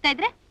ಎಲ್ಲ ಹುಡುಕ್ತಾ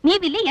ಇದ್ರೆ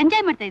ನೀವಿಲ್ಲಿ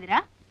ಎಂಜಾಯ್ ಮಾಡ್ತಾ ಇದ್ದೀರಾ?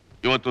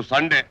 ಇವತ್ತು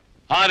ಸಂಡೇ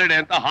ಹಾಲಿಡೇ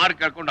ಅಂತ ಹಾಡು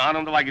ಕೇಳ್ಕೊಂಡು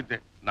ಆನಂದವಾಗಿದ್ದೆ.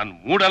 ನನ್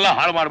ಮೂಡೆಲ್ಲ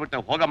ಹಾಳು ಮಾಡ್ಬಿಟ್ಟೆ.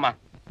 ಹೋಗಮ್ಮ.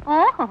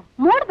 ಓಹೋ,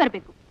 ಮೂಡ್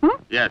ಬರ್ಬೇಕು.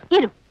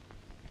 ಇರು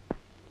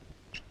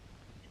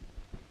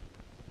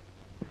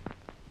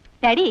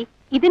ಡ್ಯಾಡಿ,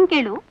 ಇದನ್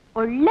ಕೇಳು,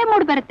 ಒಳ್ಳೆ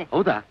ಮೂಡ್ ಬರುತ್ತೆ.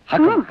 ಹೌದಾ?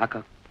 ಹಾಕ.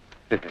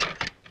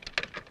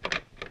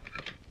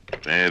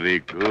 Very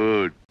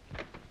good.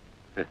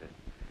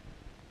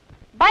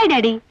 Bye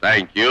daddy.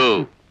 Thank you.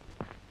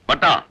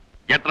 But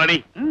get ready.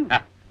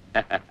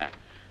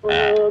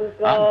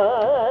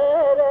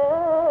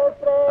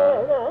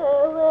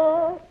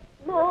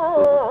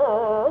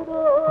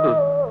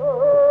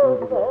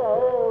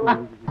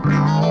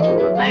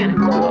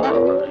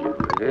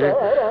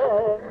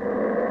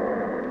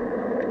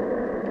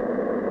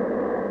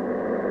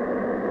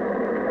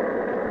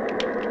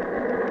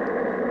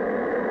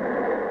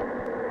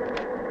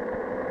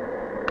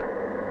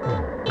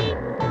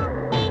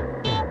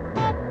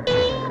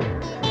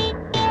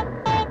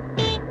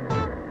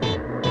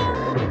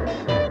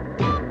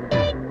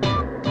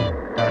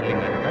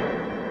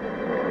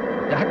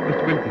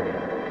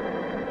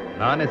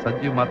 ನಾನೇ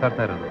ಸಂಜೀವ್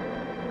ಮಾತಾಡ್ತಾ ಇರೋದು.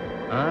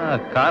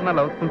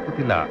 ಕಾರ್ನಲ್ಲಿ ಔತ್ಕೊಂಡು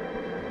ಕೂತಿಲ್ಲ.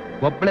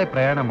 ಒಬ್ಬಳೇ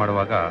ಪ್ರಯಾಣ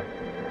ಮಾಡುವಾಗ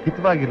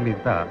ಹಿತವಾಗಿರ್ಲಿ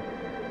ಅಂತ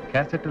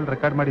ಕ್ಯಾಸೆಟ್ ಅಲ್ಲಿ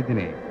ರೆಕಾರ್ಡ್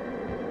ಮಾಡಿದ್ದೀನಿ.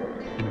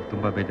 ನಿಮ್ಗೆ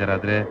ತುಂಬಾ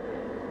ಬೇಜಾರಾದ್ರೆ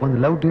ಒಂದು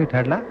ಲವ್ ಡ್ಯೂಯೆಟ್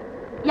ಹಾಡ್ಲಾ?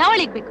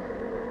 ಯಾವಳಿಗೆ ಬೇಕು?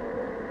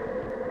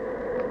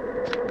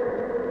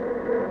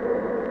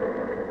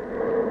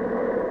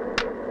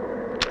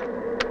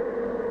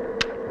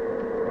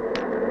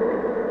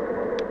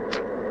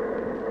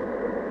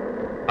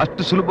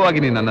 ಅಷ್ಟು ಸುಲಭವಾಗಿ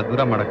ನೀನು ನನ್ನ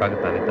ದೂರ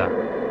ಮಾಡಕ್ಕಾಗುತ್ತಾ ಅನಿತಾ?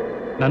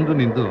 ನಂದು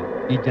ನಿಂದು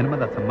ಈ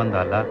ಜನ್ಮದ ಸಂಬಂಧ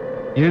ಅಲ್ಲ,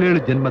 7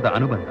 ಜನ್ಮದ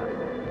ಅನುಬಂಧ.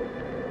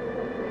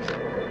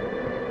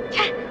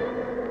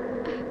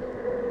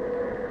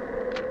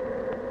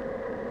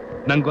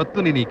 ನಂಗೆ ಗೊತ್ತು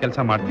ನೀನು ಈ ಕೆಲಸ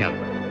ಮಾಡ್ತೀಯ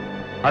ಅಂತ.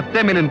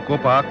 ಅತ್ತೆ ಮೇಲಿನ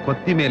ಕೋಪ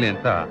ಕೊತ್ತಿ ಮೇಲೆ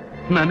ಅಂತ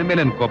ನನ್ನ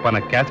ಮೇಲಿನ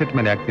ಕೋಪನ ಕ್ಯಾಸೆಟ್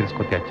ಮೇಲೆ ಯಾಕೆ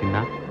ತೀರಿಸ್ಕೊತೀಯ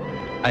ಚಿನ್ನ?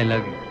 I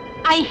love you.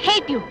 I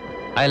hate you.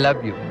 I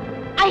love you.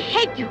 I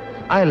hate you.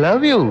 I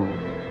love you.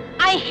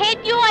 I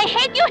hate you. I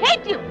hate you.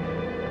 Hate you.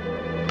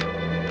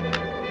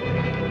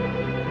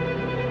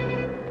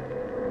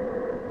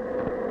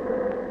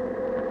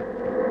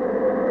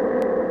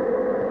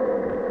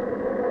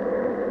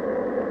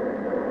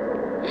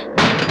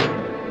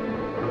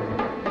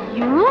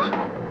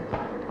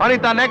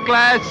 Anita,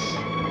 necklace.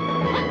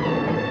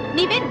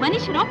 ನೀವೇನ್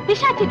ಮನುಷ್ಯನೋ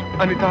ಪಿಶಾಚಿನೋ?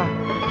 ಅನಿತಾ,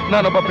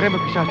 ನಾನೊಬ್ಬ ಪ್ರೇಮ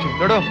ಪಿಶಾಚಿ.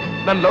 ನೋಡು,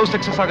 ನನ್ ಲವ್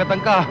ಸಕ್ಸಸ್ ಆಗೋ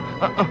ತನಕ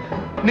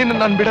ನಿನ್ನ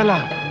ನಾನು ಬಿಡಲ್ಲ.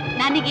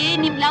 ನನಗೆ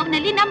ನಿಮ್ ಲವ್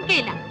ನಲ್ಲಿ ನಂಬಿಕೆ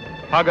ಇಲ್ಲ.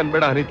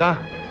 ಹಾಗನ್ಬೇಡ ಅನಿತಾ.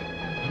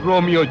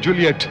 ರೋಮಿಯೋ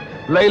ಜೂಲಿಯಟ್,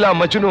 ಲೈಲಾ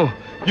ಮಜ್ನು,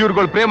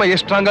 ಇವ್ರುಗಳ ಪ್ರೇಮ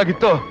ಎಷ್ಟು ಸ್ಟ್ರಾಂಗ್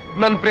ಆಗಿತ್ತೋ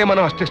ನನ್ನ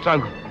ಪ್ರೇಮನೂ ಅಷ್ಟೇ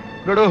ಸ್ಟ್ರಾಂಗ್.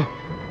 ನೋಡು,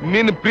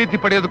 ನಿನ್ನ ಪ್ರೀತಿ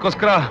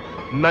ಪಡೆಯೋದಕ್ಕೋಸ್ಕರ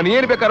ನಾನು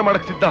ಏನ್ ಬೇಕಾದ್ರೂ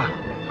ಮಾಡಕ್ ಸಿದ್ಧ.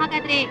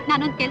 ಹಾಗಾದ್ರೆ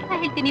ನಾನೊಂದ್ ಕೆಲಸ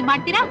ಹೇಳ್ತೀನಿ,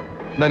 ಮಾಡ್ತೀರಾ?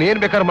 ನಾನು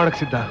ಏನ್ ಬೇಕಾದ್ರೂ ಮಾಡಕ್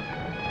ಸಿದ್ಧ.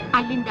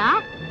 ಅಲ್ಲಿಂದ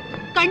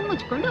ಕಣ್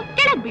ಮುಚ್ಕೊಂಡು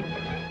ಕೆಳಗ್ ಬಿಡಿ.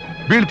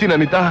 ಬೀಳ್ತೀನಿ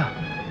ಅನಿತಾ.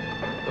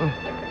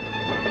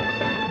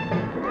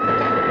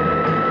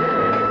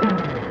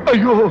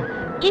 ಅಯ್ಯೋ,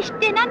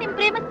 ಇಷ್ಟೇನಾ ನಿಮ್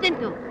ಪ್ರೇಮ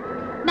ಸ್ಟ್ರೆಂತ್?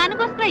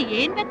 ನನಗೋಸ್ಕರ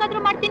ಏನ್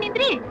ಬೇಕಾದ್ರೂ ಮಾಡ್ತೀನಿ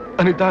ಅಂದ್ರಿ.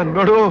 ಅನಿತಾ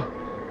ನೋಡು,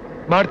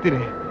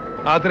 ಮಾಡ್ತೀನಿ.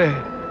 ಆದ್ರೆ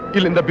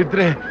ಇಲ್ಲಿಂದ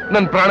ಬಿದ್ರೆ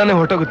ನನ್ ಪ್ರಾಣನೇ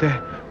ಹೊರಟೋಗುತ್ತೆ.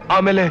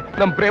 ಆಮೇಲೆ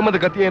ನಮ್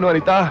ಪ್ರೇಮದ ಗತಿ ಏನು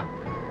ಅನಿತಾ?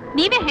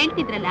 ನೀವೇ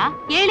ಹೇಳ್ತಿದ್ರಲ್ಲ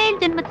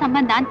 7 ಜನ್ಮದ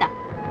ಸಂಬಂಧ ಅಂತ.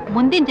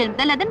 ಮುಂದಿನ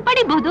ಜನ್ಮದಲ್ಲಿ ಅದನ್ನ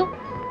ಪಡಿಬಹುದು.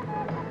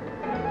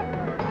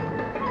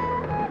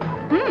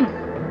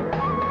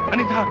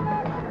 ಅನಿತಾ,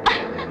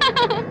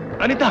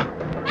 ಅನಿತಾ,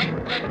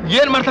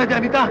 ಏನ್ ಮಾಡ್ತಾ ಇದ್ದೆ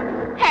ಅನಿತಾ?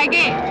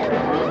 ಹೇಗೆ?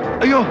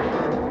 ಅಯ್ಯೋ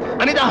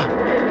ಅನಿತಾ,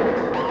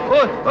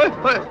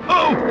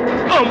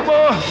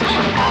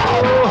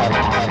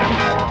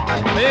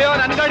 ಅಯ್ಯೋ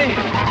ನನ್ ಗಾಡಿ.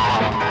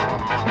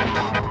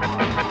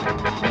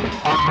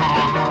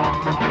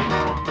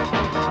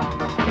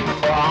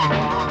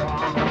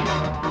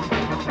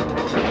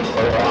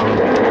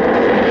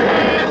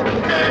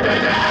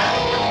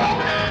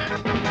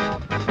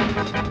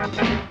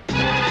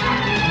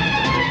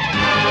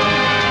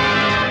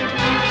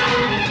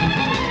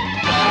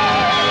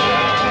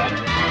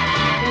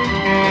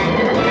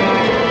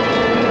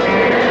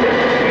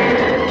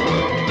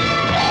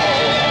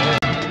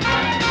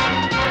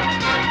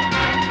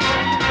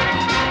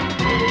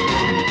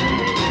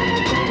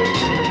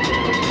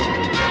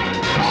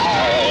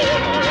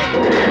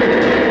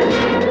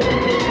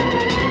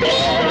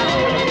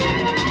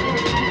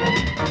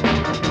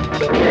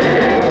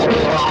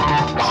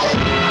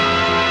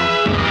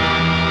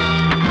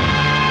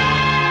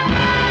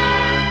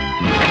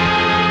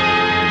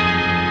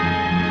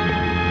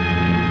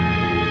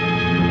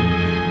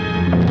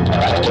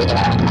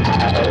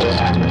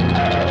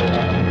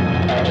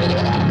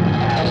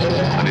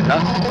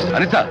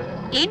 ಅನಿತಾ,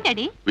 ಏನ್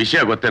ಡ್ಯಾಡಿ? ವಿಷಯ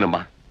ಗೊತ್ತೇನಮ್ಮ?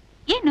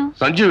 ಏನು?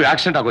 ಸಂಜೀವ್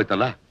ಆಕ್ಸಿಡೆಂಟ್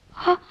ಆಗೋಯ್ತಲ್ಲ,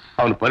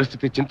 ಅವನ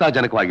ಪರಿಸ್ಥಿತಿ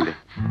ಚಿಂತಾಜನಕವಾಗಿದೆ.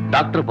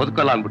 ಡಾಕ್ಟರ್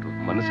ಬದುಕಲ್ಲ ಅನ್ಬಿಟ್ರು.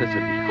 ಮನಸ್ಸೇ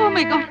ಸರಿ. ಓ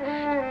ಮೈ ಗಾಡ್,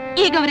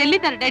 ಈಗ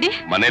ಅವರೆಲ್ಲಿದ್ದಾರೆ ಡ್ಯಾಡಿ?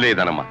 ಮನೇಲೇ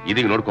ಇದಾನಮ್ಮ,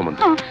 ಇದೀಗ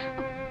ನೋಡ್ಕೊಂಬಂದು.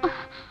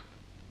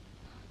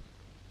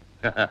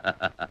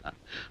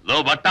 ಲೋ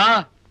ಬಟ್ಟ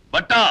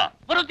ಬಟ್ಟ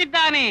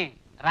ಬರುತ್ತಿದ್ದಾನೆ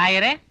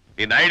ರಾಯರೇ.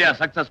 ನಿನ್ನ ಐಡಿಯಾ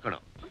ಸಕ್ಸಸ್ ಕಣೋ.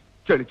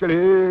 ಚಳಿ ಚಳಿ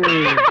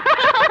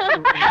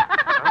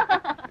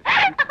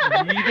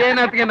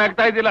ಇದೇನತ್ಗೆ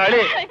ನಗ್ತಾ ಇದ್ದಿಲ್ಲ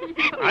ಹಳೆ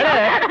ಹಳೆ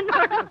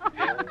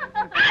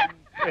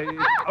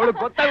ಅವಳು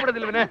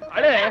ಗೊತ್ತಾಗ್ಬಿಡೋದಿಲ್ವನೇ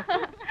ಹಳೆ.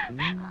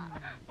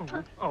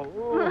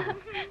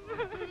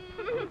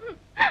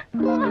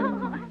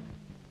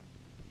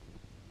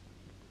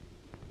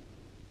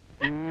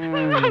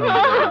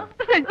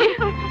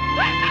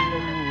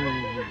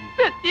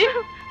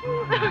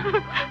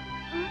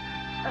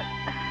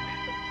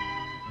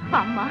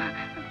 ಅಮ್ಮ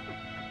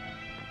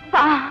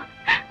ಬಾ,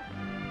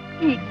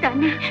 ಈಗ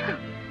ತಾನೆ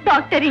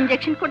ಡಾಕ್ಟರ್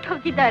ಇಂಜೆಕ್ಷನ್ ಕೊಟ್ಟು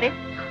ಹೋಗಿದ್ದಾರೆ.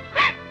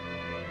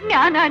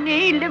 ಜ್ಞಾನನೇ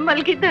ಇಲ್ಲೇ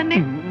ಮಲಗಿದ್ದಾನೆ.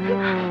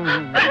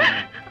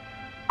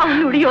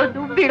 ಅವನು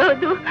ಉಳಿಯೋದು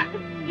ಬಿಡೋದು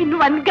ಇನ್ನು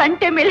 1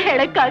 ಗಂಟೆ ಮೇಲೆ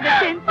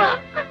ಹೇಳಕ್ಕಾಗತ್ತೆ ಅಂತ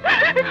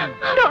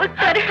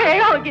ಡಾಕ್ಟರ್ ಹೇಳ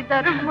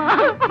ಹೋಗಿದ್ದಾರಮ್ಮ.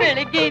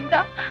 ಬೆಳಿಗ್ಗೆಯಿಂದ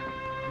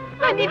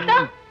ಅನಿತಾ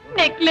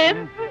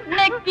ನೆಕ್ಲೆಸ್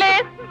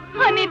ನೆಕ್ಲೆಸ್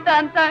ಅನಿತಾ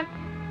ಅಂತ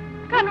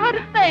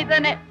ಕನ್ವರಿಸ್ತಾ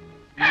ಇದ್ದಾನೆ.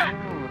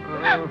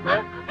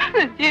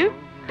 ಸಂಜೀವ್,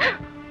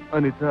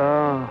 ಅನಿತಾ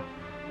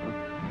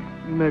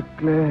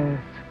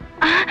ನೆಕ್ಲೆಸ್.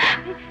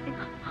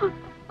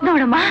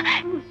 ನೋಡಮ್ಮ,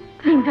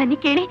 ನಿನ್ ಧ್ವನಿ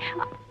ಕೇಳಿ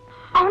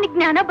ಅವನಿಗೆ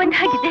ಜ್ಞಾನ ಬಂದ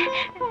ಹಾಗಿದೆ.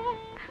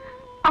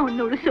 ಅವನ್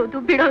ಉಳಿಸೋದು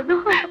ಬಿಡೋದು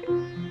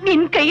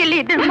ನಿನ್ ಕೈಯಲ್ಲಿ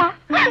ಇದೆ ಅಮ್ಮ,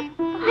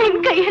 ನಿನ್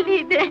ಕೈಯಲ್ಲಿ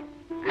ಇದೆ.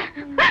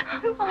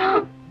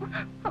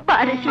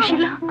 ಬಾರ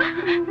ಸುಶೀಲ,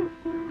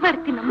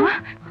 ಬರ್ತೀನಮ್ಮ.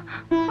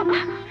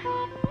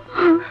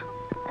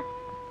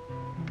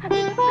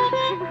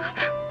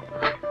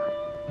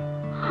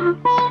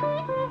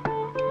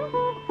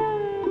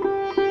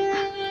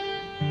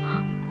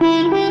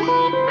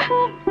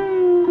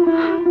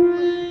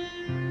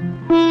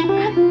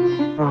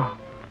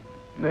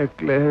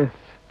 ನೆಕ್ಲೆಸ್.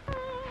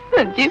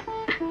 ಸಂಜೀವ್,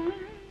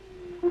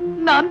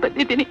 ನಾನ್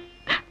ಬಂದಿದ್ದೀನಿ.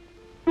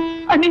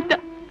 ಅನಿತಾ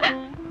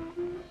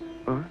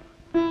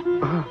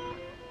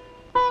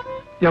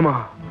ಯಮ,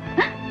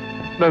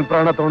 ನನ್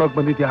ಪ್ರಾಣ ತಗೊಂಡೋಗ್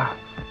ಬಂದಿದ್ಯಾ?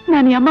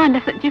 ನಾನು ಯಮ ಅಲ್ಲ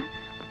ಸಂಜೀವ್,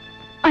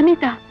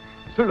 ಅನಿತಾ.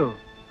 ಸುಳ್ಳು,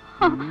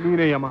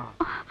 ನೀನೇ ಯಮ,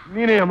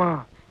 ನೀನೇ ಯಮ.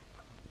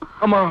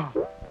 ಅಮ್ಮ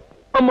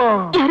ಅಮ್ಮ.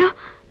 ಯಾರು?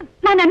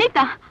 ನಾನು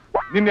ಅನಿತಾ.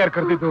 ನಿನ್ಯಾರು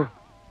ಕರೆದಿದ್ದು?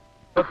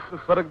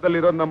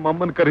 ಸ್ವರ್ಗದಲ್ಲಿರೋ ನಮ್ಮ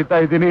ಅಮ್ಮನ್ ಕರಿತಾ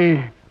ಇದ್ದೀನಿ.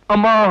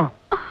 ಅಮ್ಮ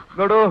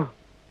ನೋಡು,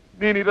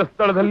 ನೀನಿರೋ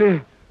ಸ್ಥಳದಲ್ಲಿ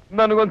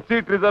ನನಗೊಂದು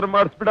ಸೀಟ್ ರಿಸರ್ವ್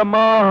ಮಾಡಿಸ್ಬಿಡಮ್ಮ.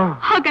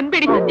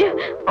 ಹಾಗನ್ಬೇಡಿ ಸಂಜೀವ್.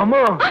 ಅಮ್ಮ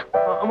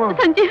ಅಮ್ಮ.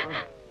 ಸಂಜೀವ್,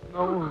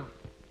 ನೋವು,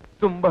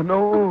 ತುಂಬಾ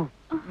ನೋವು.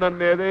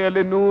 ನನ್ನ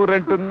ಎದೆಯಲ್ಲಿ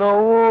 108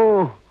 ನೋವು.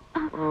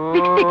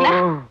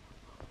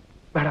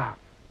 ಬೇಡ,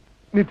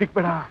 ನೀ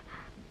ತಿಕ್ಬೇಡ,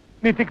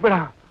 ನೀ ತಿಕ್ಬೇಡ.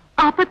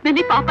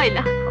 ಆಪತ್ನಲ್ಲಿ ಪಾಪ ಇಲ್ಲ.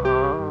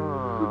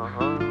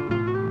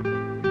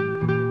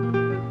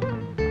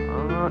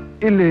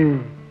 ಇಲ್ಲಿ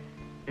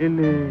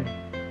ಇಲ್ಲಿ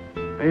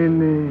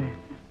ಇಲ್ಲಿ.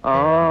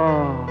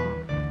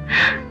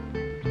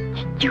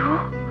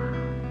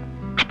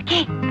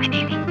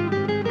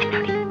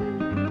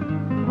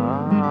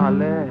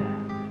 ಅಲ್ಲೇ.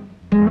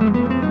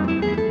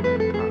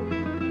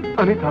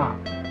 ಅನಿತಾ,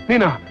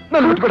 ನೀನಾ?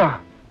 ನಾನು ಬಿಟ್ಬೇಡ.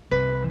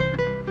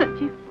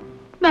 ಸಂಜೀವ್,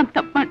 ನಾನ್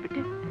ತಪ್ಪು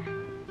ಮಾಡ್ಬಿಟ್ಟೆ.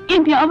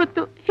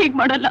 ಇನ್ಯಾವತ್ತೂ ಹೀಗ್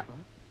ಮಾಡಲ್ಲ.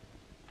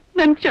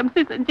 ನನ್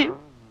ಕ್ಷಮಿಸಿ Sanjeev.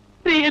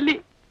 Really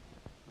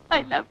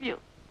I love you.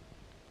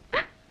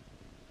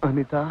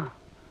 Anita,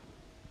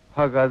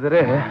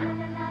 ಹಾಗಾದ್ರೆ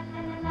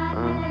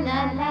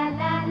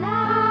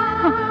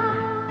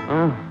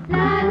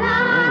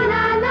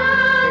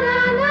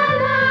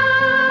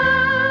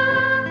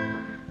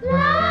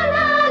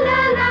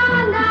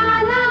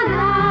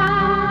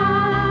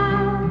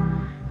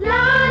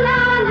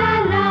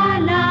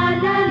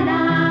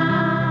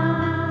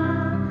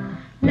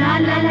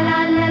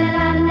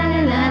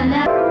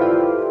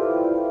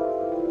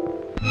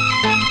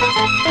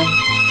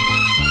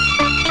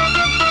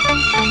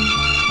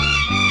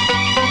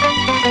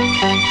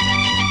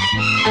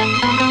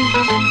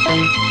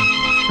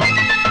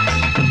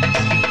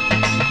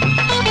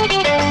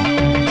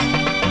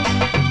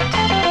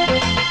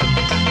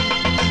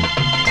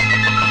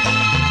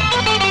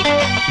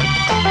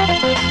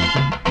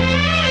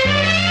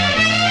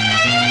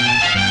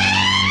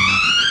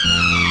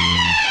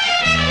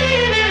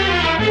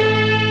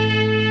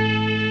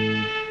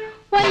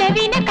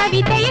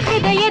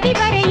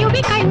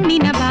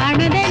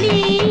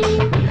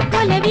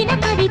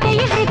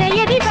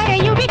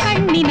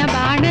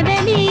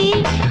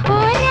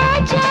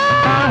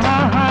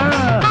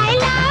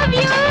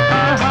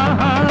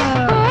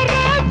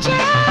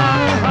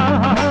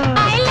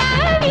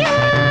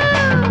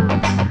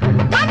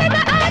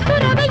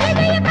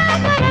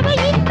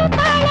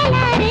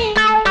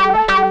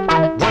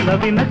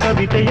ಒಲವಿನ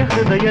ಕವಿತೆಯ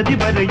ಹೃದಯದಿ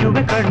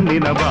ಬರೆಯುವೆ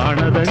ಕಣ್ಣಿನ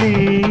ಬಾಣದಲ್ಲಿ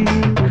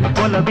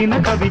ಒಲವಿನ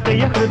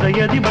ಕವಿತೆಯ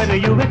ಹೃದಯದಿ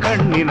ಬರೆಯುವೆ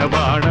ಕಣ್ಣಿನ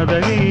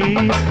ಬಾಣದಲ್ಲಿ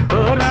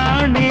ಓ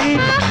ರಾಣಿ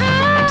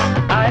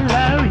I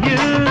love you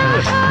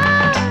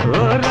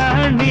O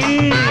Rani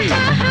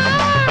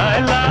I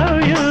love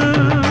you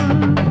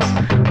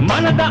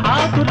ಮನದ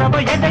ಆತುರವ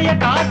ಎದೆಯ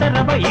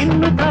ಕಾತರವ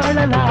ಇನ್ನು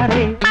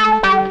ತಾಳಲಾರೆ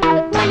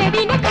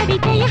ಒಲವಿನ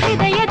ಕವಿತೆಯ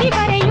ಹೃದಯದಿ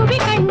ಬರೆಯುವೆ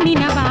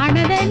ಕಣ್ಣಿನ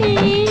ಬಾಣದಲ್ಲಿ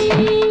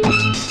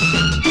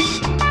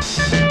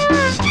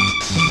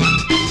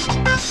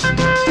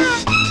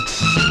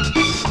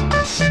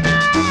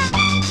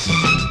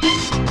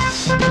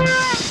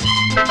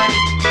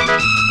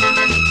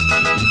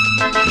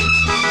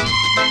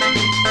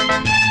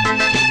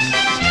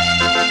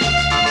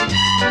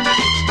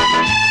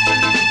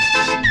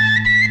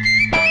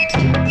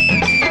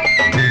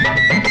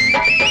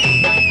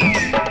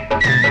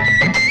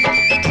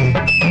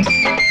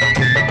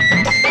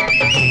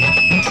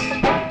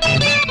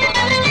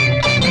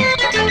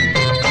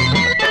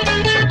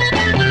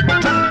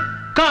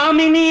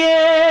ಕಾಮಿನಿಯೇ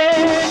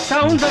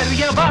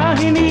ಸೌಂದರ್ಯ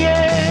ವಾಹಿನಿಯೇ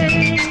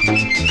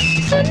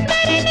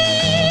ಸುಂದರನೇ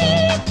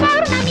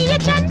ಪೌರ್ಣಮಿಯ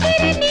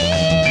ಚಂದಿರನೇ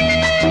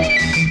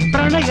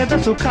ಪ್ರಣಯದ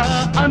ಸುಖ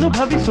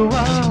ಅನುಭವಿಸುವ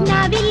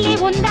ನಾವಿಲ್ಲಿ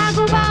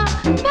ಒಂದಾಗುವ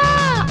ಬಾ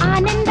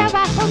ಆನಂದವ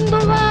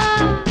ಹೊಂದುವ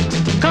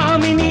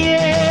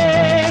ಕಾಮಿನಿಯೇ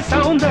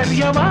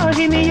ಸೌಂದರ್ಯ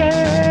ವಾಹಿನಿಯೇ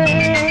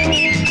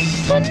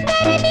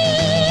ಸುಂದರನೇ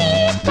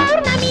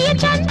ಪೌರ್ಣಮಿಯ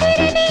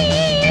ಚಂದಿರನೇ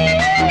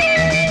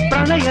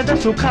ಪ್ರಣಯದ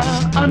ಸುಖ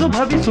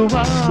ಅನುಭವಿಸುವ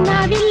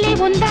ನಾವಿಲ್ಲಿ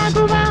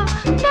ಒಂದಾಗುವ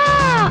ಬಾ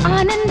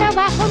ಆನಂದವ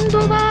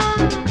ಹೊಂದುವ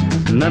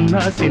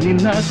ನನ್ನಾಸೆ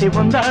ನಿನ್ನಾಸೆ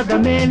ಒಂದಾದ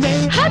ಮೇಲೆ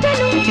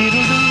ಹಗಲು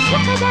ತಿರುಳು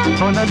ಮುಖದ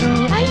ಹೊನಲು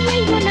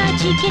ಅಯ್ಯಯ್ಯೋ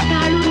ನಾಚಿಕೆ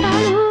ತಾಳು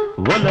ತಾಳು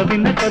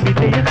ಒಲವಿನ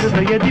ಕವಿತೆಯ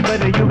ಹೃದಯದಿ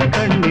ಬರೆಯುವೆ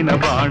ಕಣ್ಣಿನ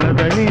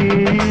ಬಾಣದಲ್ಲಿ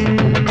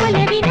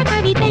ಒಲವಿನ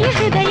ಕವಿತೆಯ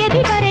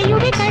ಹೃದಯದಿ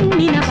ಬರೆಯುವೆ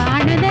ಕಣ್ಣಿನ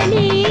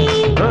ಬಾಣದಲ್ಲಿ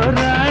ಓ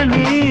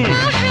ರಾಣಿ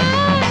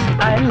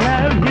I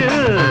love you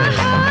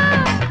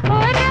O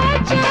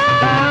Raja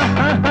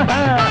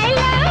I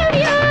love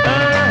you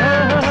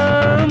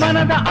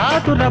ಮನದ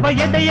ಆತುರವ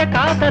ಎದೆಯ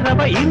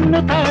ಕಾತರವ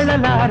ಇನ್ನು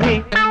ತಾಳಲಾರೆ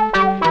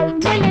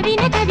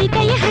ಒಲವಿನ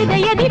ಕವಿತೆಯ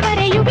ಹೃದಯದಿ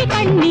ಬರೆಯುವೆ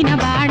ಕಣ್ಣಿನ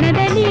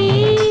ಬಾಣದಲ್ಲಿ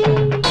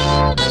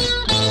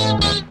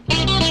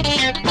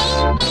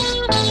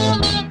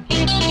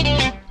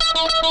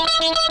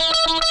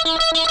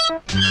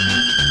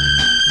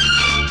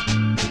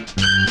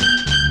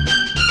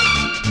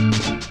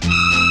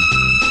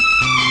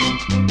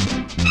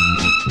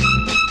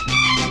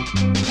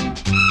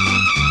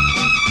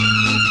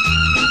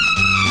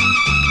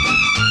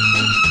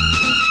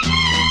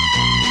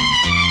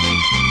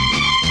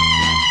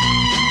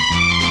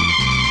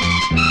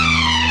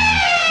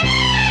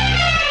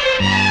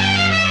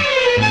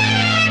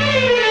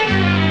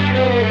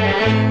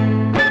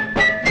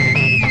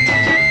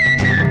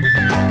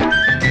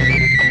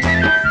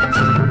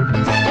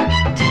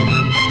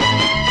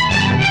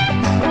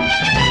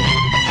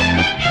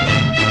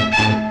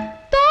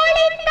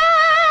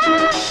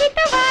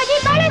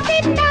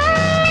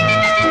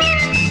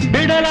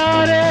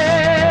ಬಿಡಲಾರೆ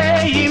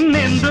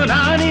ಇನ್ನೆಂದು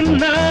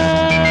ನಾನಿನ್ನ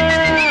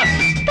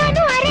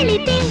ತನು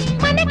ಅರಳಿತೆ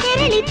ಮನ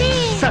ಕೆರಳಿತೆ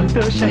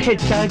ಸಂತೋಷ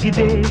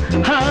ಹೆಚ್ಚಾಗಿದೆ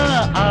ಹಾ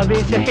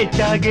ಆವೇಶ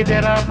ಹೆಚ್ಚಾಗಿದೆ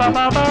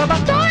ಬಾಬಾ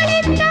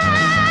ತೋಳಿಂದ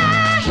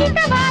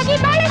ಹಿತವಾಗಿ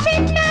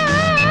ಬಳಸಿದ್ದ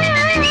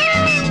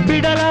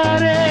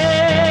ಬಿಡಲಾರೆ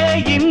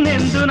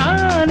ಇನ್ನೆಂದು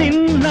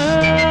ನಾನಿನ್ನ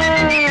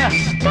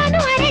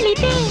ತನು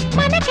ಅರಳಿತೆ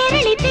ಮನ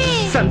ಕೆರಳಿತೆ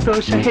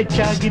ಸಂತೋಷ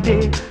ಹೆಚ್ಚಾಗಿದೆ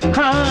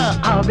ಹಾ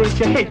ಆವೇಶ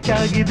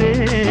ಹೆಚ್ಚಾಗಿದೆ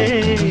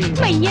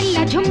ಮೈಯೆಲ್ಲ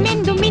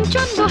ಝುಮ್ಮೆಂದು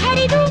ಮಿಂಚೊಂದು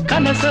ಹರಿದು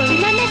ಕನಸು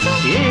ನನಸು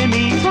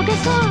ಏನಿ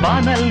ಸೊಗಸು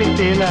ಬಾನಲ್ಲಿ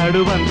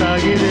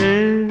ತೇಲಾಡುವಂತಾಗಿದೆ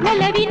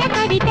ಒಲವಿನ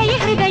ಕವಿತೆಯ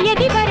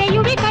ಹೃದಯದಿ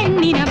ಬರೆಯುವೆ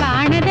ಕಣ್ಣಿನ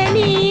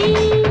ಬಾಣದಲ್ಲಿ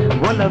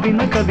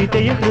ಒಲವಿನ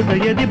ಕವಿತೆಯ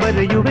ಹೃದಯದಿ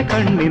ಬರೆಯುವೆ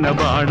ಕಣ್ಣಿನ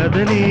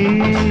ಬಾಣದಲ್ಲಿ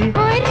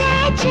ಓ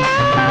ರಾಜ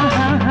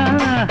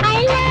I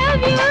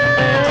love you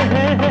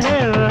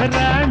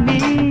Rani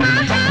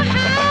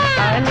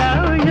I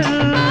love you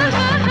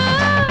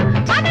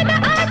ಮನದ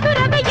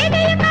ಆತುರದ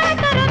ಎದೆಯ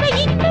ಕಾತರದ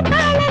ಇನ್ನು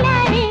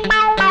ತಾಳಲಾರೆ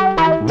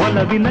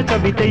ಒಲವಿನ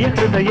ಕವಿತೆಯ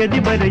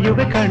ಹೃದಯದಿ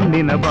ಬರೆಯುವೆ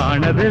ಕಣ್ಣಿನ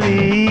ಬಾಣದಲ್ಲಿ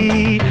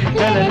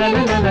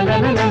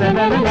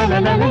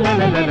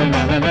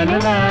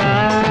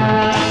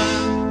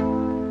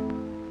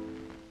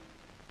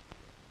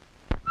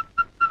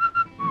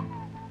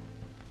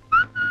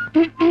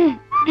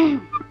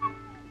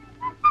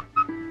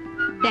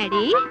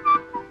ಡ್ಯಾಡಿ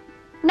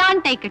ನಾನ್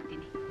ಟೈ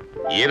ಕಟ್ತೀನಿ.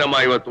 ಏನಮ್ಮ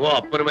ಇವತ್ತು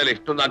ಅಪ್ಪನ ಮೇಲೆ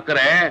ಎಷ್ಟೊಂದು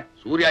ಅಕ್ಕರೆ?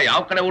 ಸೂರ್ಯ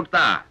ಯಾವ ಕಡೆ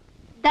ಹುಟ್ತಾ?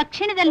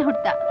 ದಕ್ಷಿಣದಲ್ಲಿ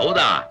ಹುಟ್ಟ.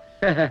 ಹೌದಾ?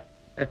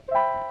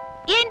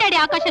 ಏನ್ ಡ್ಯಾಡಿ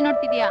ಆಕಾಶ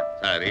ನೋಡ್ತಿದ್ಯಾ?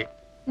 ಸರಿ,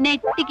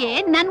 ನೆಟ್ಟಿಗೆ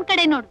ನನ್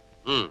ಕಡೆ ನೋಡು.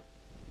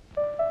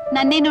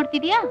 ನನ್ನೇ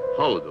ನೋಡ್ತಿದ್ಯಾ?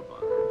 ಹೌದು.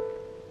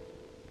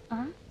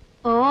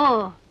 ಓ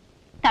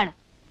ತಾಳ,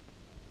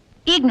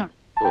 ಈಗ ನೋಡು.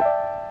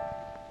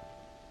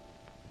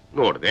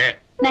 ನೋಡ್ದೆ.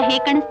 ನಾ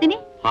ಹೇಗ್ ಕಾಣಿಸ್ತೀನಿ?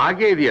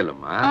 ಹಾಗೆ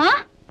ಇದೆಯಲ್ಲಮ್ಮ.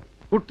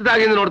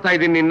 ಹುಟ್ಟದಾಗಿಂದ ನೋಡ್ತಾ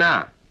ಇದ್ದೀನಿ ನಿನ್ನ.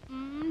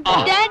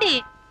 ಡ್ಯಾಡಿ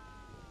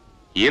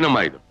ಏನಮ್ಮ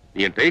ಇದು?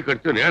 ನೀನ್ ಟೈ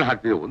ಕಟ್ತೀವಿ ನೇಣು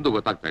ಹಾಕ್ತಿದ್ದೆ, ಒಂದು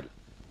ಗೊತ್ತಾಗ್ತಾ ಇಲ್ಲ.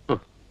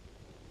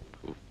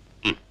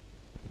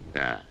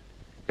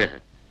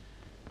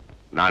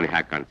 ನಾನು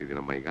ಹ್ಯಾಕ್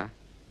ಕಾಣ್ತಿದ್ದೀನಮ್ಮ ಈಗ?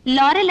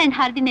 ಲಾರೆಲ್ ಅಂಡ್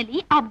ಹಾರ್ಡಿನಲ್ಲಿ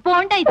ಆ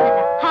ಬೋಂಡ ಇದ್ದಲ್ಲ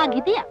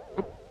ಹಾಗಿದೆಯಾ?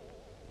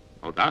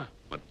 ಹೌದಾ?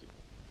 ಬರ್ತೀನಿ.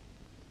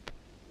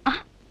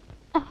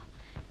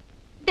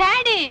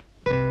 ಡ್ಯಾಡಿ,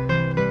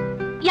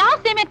 ಯಾವ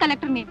ಸೇಮೆ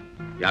ಕಲೆಕ್ಟರ್ ನೀನು?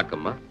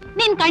 ಯಾಕಮ್ಮ?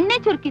 ನೀನ್ ಕಣ್ಣೇ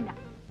ಚುರುಕಿಲ್ಲ.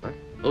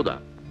 ಹೌದಾ?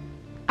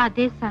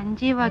 ಅದೇ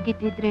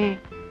ಸಂಜೀವಾಗಿದ್ದಿದ್ರೆ.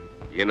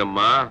 ಏನಮ್ಮ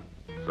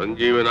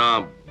ಸಂಜೀವನ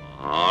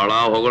ಬಹಳ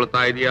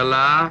ಹೊಗಳ್ತಾ ಇದೆಯಲ್ಲ?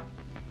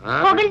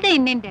 ಹೊಗಳ್ದೆ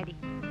ಇನ್ನೇನ್ ಡ್ಯಾಡಿ,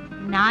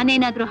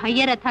 ನಾನೇನಾದ್ರೂ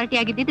ಹೈಯರ್ ಅಥಾರಿಟಿ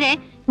ಆಗಿದ್ದಿದ್ರೆ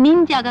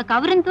ನಿನ್ ಜಾಗಕ್ಕೆ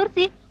ಅವ್ರನ್ನ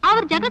ತೋರಿಸಿ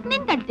ಅವ್ರ ಜಾಗಕ್ಕೆ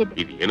ನಿನ್ ತಡ್ತಿದ್ದೆ.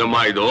 ಇದು ಏನಮ್ಮ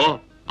ಇದು?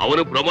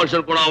 ಅವನು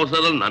ಪ್ರಮೋಷನ್ ಕೊಡೋ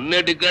ಅವಸರದಲ್ಲಿ ನನ್ನೇ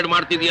ಡಿಗ್ರೇಡ್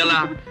ಮಾಡ್ತಿದ್ಯಲ್ಲ.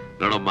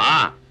 ನೋಡಮ್ಮ,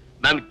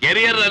 ನನ್ನ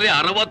ಕೆರಿಯರ್ ನಲ್ಲಿ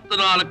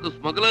 64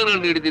 ಸ್ಮಗ್ಲರ್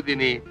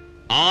ಹಿಡಿದಿದ್ದೀನಿ,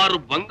 6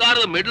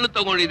 ಬಂಗಾರದ ಮೆಡಲ್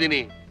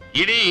ತಗೊಂಡಿದ್ದೀನಿ.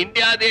 ಇಡೀ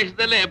ಇಂಡಿಯಾ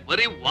ದೇಶದಲ್ಲೇ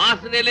ಬರೀ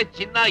ವಾಸನೆಯಲ್ಲೇ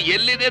ಚಿನ್ನ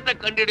ಎಲ್ಲಿದೆ ಅಂತ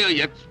ಕಂಡಿಡಿಯೋ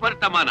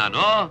ಎಕ್ಸ್ಪರ್ಟ್ ಅಮ್ಮ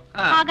ನಾನು.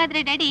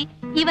 ಹಾಗಾದ್ರೆ ಡ್ಯಾಡಿ,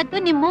 ಇವತ್ತು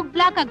ನಿಮ್ ಮೂಗ್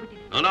ಬ್ಲಾಕ್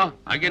ಆಗ್ಬಿಟ್ಟಿದೆ. ನೋನೋ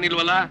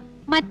ಹಾಗೇನಿಲ್ವಲ್ಲ?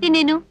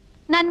 ಮತ್ತಿನೇನು,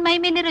 ನನ್ ಮೈ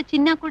ಮೇಲಿರೋ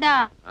ಚಿನ್ನ ಕೂಡ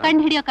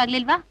ಕಂಡು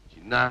ಹಿಡಿಯೋಕಾಗ್ಲಿಲ್ವಾ?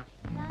 ಚಿನ್ನ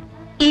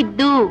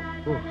ಇದ್ದು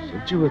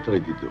ಸಂಜೀವ ಹತ್ರ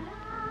ಇದ್ದಿದ್ದು.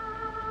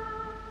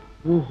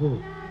 ಓಹೋ,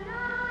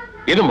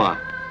 ಏನಮ್ಮ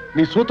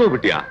ನೀ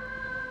ಸೋತೋಗ್ಬಿಟ್ಯಾ?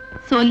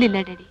 ಸೋಲಿಲ್ಲ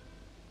ಡ್ಯಾಡಿ,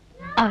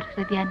 ಅವ್ರ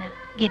ಹೃದಯನ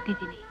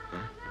ಗೆದ್ದಿದ್ದೀನಿ.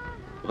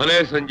 ಭಲೇ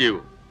ಸಂಜೀವ್,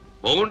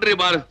 ಬೌಂಡ್ರಿ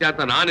ಬಾರಿಸ್ತ್ಯಾ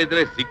ಅಂತ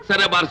ನಾನಿದ್ರೆ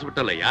ಸಿಕ್ಸರೇ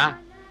ಬಾರಿಸ್ಬಿಟ್ಟಲ್ಲಯ್ಯ.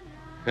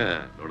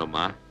 ನೋಡಮ್ಮ,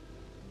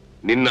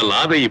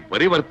 ನಿನ್ನಲ್ಲಾದ ಈ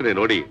ಪರಿವರ್ತನೆ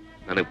ನೋಡಿ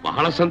ನನಗೆ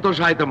ಬಹಳ ಸಂತೋಷ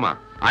ಆಯ್ತಮ್ಮ.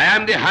 I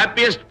am the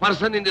happiest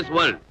person in this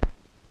world.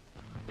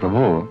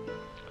 ಪ್ರಭು,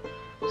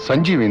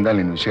 ಸಂಜೀವಿಂದ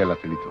ನಿನ್ನ ವಿಷಯ ಎಲ್ಲ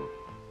ತಿಳಿತು.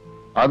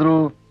 ಆದ್ರೂ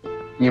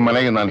ಈ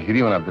ಮನೆಗೆ ನಾನು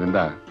ಹಿರಿಯವನಾದ್ರಿಂದ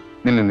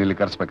ನಿನ್ನ ಇಲ್ಲಿ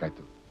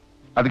ಕರೆಸ್ಬೇಕಾಯ್ತು.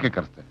 ಅದಕ್ಕೆ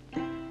ಕರೆಸ್ತೆ.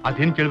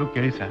 ಅದೇನ್ ಕೇಳ್ಬೇಕು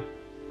ಕೇಳಿ ಸರ್.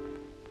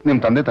 ನಿಮ್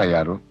ತಂದೆ ತಾಯಿ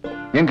ಯಾರು?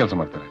 ಏನ್ ಕೆಲಸ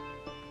ಮಾಡ್ತಾರೆ?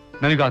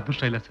 ನನಗೆ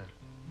ಅದೃಷ್ಟ ಇಲ್ಲ ಸರ್.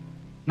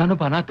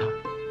 ನಾನೊಬ್ಬ ಅನಾಥ.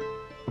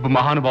 ಒಬ್ಬ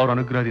ಮಹಾನುಭಾವರ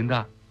ಅನುಗ್ರಹದಿಂದ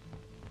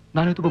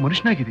ನಾನಿವತ್ತೊಬ್ಬ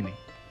ಮನುಷ್ಯನಾಗಿದ್ದೀನಿ.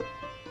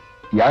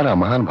 ಯಾರ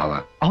ಮಹಾನ್ ಭಾವ?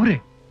 ಅವರೇ,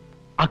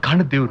 ಆ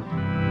ಕಾಣದ ದೇವರು.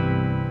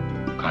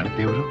 ಕಾಣದ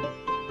ದೇವರು?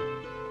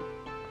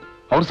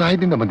 ಅವ್ರ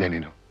ಸಹಾಯದಿಂದ ಬಂದ್ಯಾ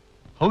ನೀನು?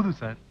 ಹೌದು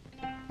ಸರ್.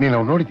 ನೀನ್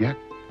ಅವ್ರು ನೋಡಿದ್ಯಾ?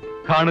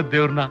 ಕಾಣದ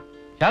ದೇವ್ರನ್ನ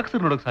ಯಾಕೆ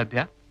ಸರ್ ನೋಡಕ್ ಸಾಧ್ಯ?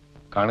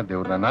 ಕಾಣದ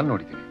ದೇವ್ರನ್ನ ನಾನು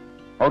ನೋಡಿದ್ದೀನಿ,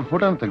 ಅವ್ರ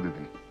ಫೋಟೋನ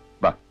ತೆಗೆದಿದ್ದೀನಿ.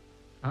 ಬಾ.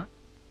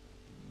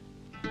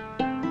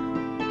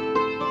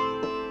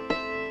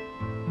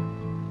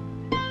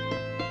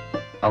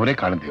 ಅವರೇ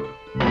ಕಾಣದ ದೇವರು.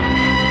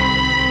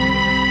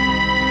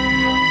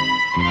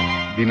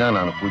 ದಿನ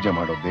ನಾನು ಪೂಜೆ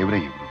ಮಾಡೋ ದೇವರೇ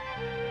ಇವರು.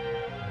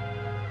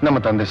 ನಮ್ಮ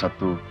ತಂದೆ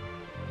ಸತ್ತು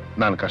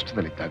ನಾನು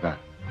ಕಷ್ಟದಲ್ಲಿದ್ದಾಗ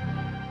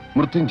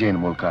ಮೃತ್ಯುಂಜಯನ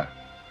ಮೂಲಕ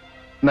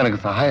ನನಗೆ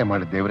ಸಹಾಯ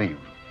ಮಾಡಿದ ದೇವರೇ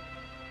ಇವರು.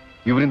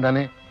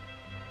 ಇವರಿಂದಾನೇ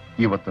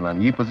ಇವತ್ತು ನಾನು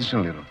ಈ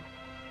ಪೊಸಿಷನ್ ಇರೋದು.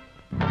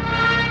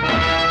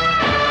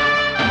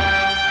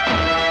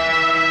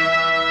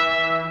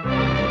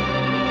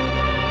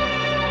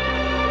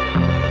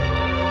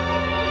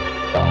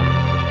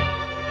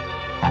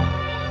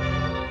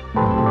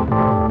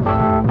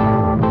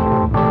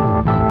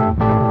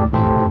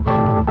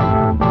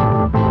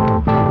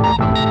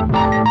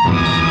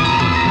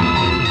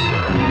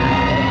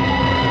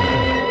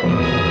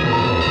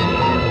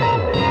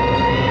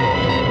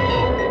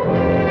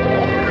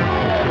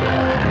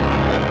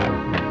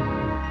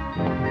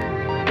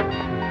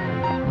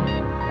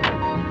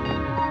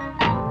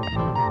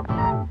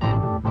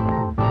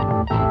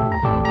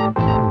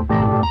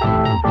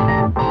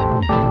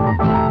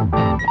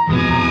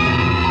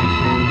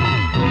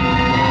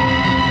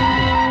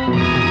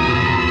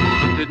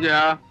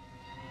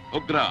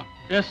 ಉಗ್ರ,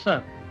 ಎಸ್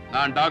ಸರ್.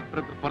 ನಾನ್ ಡಾಕ್ಟರ್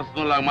ಹತ್ರ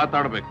ಪರ್ಸನಲ್ ಆಗಿ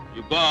ಮಾತಾಡ್ಬೇಕು.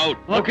 You go out.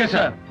 Okay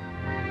sir.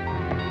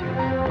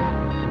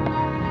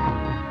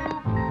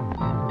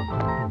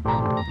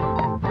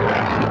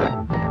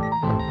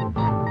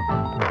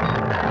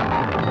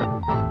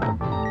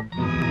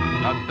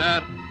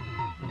 Doctor,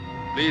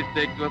 please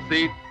take your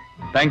seat.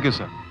 Thank you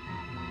sir.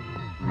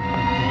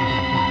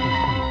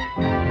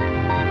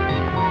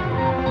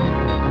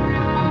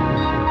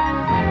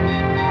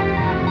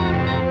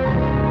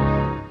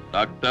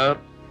 Doctor,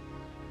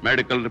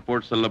 medical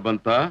reports ಎಲ್ಲ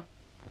ಬಂತಾ?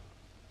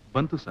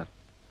 ಬಂತು sir.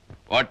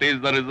 What is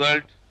the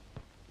result?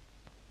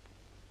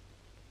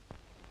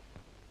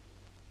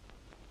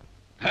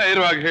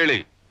 ಧೈರ್ಯವಾಗಿ ಹೇಳಿ,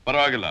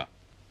 ಪರವಾಗಿಲ್ಲ.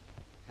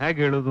 ಹೇಗೆ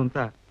ಹೇಳೋದು ಅಂತ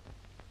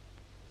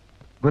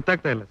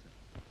ಗೊತ್ತಾಗ್ತಾ ಇಲ್ಲ ಸರ್.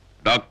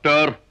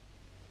 ಡಾಕ್ಟರ್,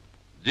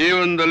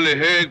 ಜೀವನದಲ್ಲಿ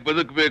ಹೇಗ್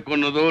ಬದುಕಬೇಕು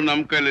ಅನ್ನೋದು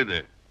ನಮ್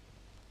ಕೈಲಿದೆ.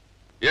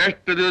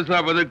 ಎಷ್ಟು ದಿವಸ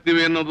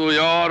ಬದುಕ್ತೀವಿ ಅನ್ನೋದು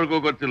ಯಾರಿಗೂ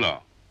ಗೊತ್ತಿಲ್ಲ.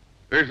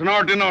 It's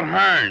not in our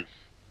hands.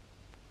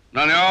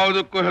 ನಾನು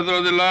ಯಾವುದಕ್ಕೂ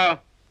ಹೆದರೋದಿಲ್ಲ,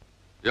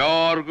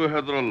 ಯಾರಿಗೂ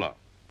ಹೆದರಲ್ಲ.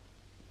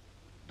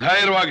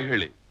 ಧೈರ್ಯವಾಗಿ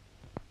ಹೇಳಿ.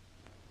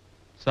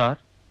 ಸರ್,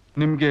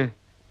 ನಿಮ್ಗೆ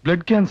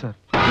ಬ್ಲಡ್ ಕ್ಯಾನ್ಸರ್.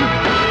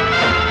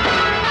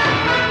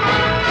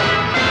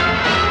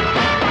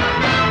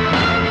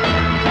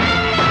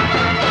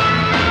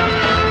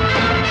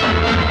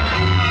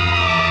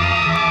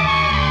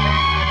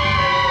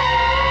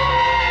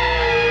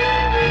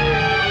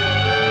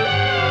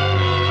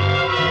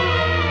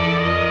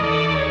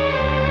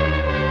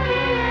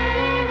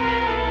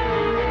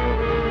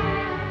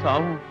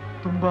 ಸಾವು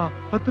ತುಂಬಾ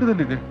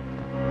ಹತ್ರದಲ್ಲಿದೆ.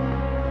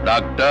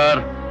 ಡಾಕ್ಟರ್,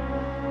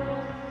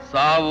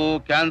 ಸಾವು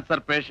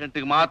ಕ್ಯಾನ್ಸರ್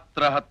ಪೇಷಂಟ್ಗೆ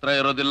ಮಾತ್ರ ಹತ್ರ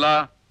ಇರೋದಿಲ್ಲ,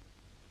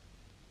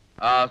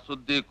 ಆ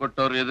ಸುದ್ದಿ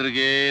ಕೊಟ್ಟವ್ರ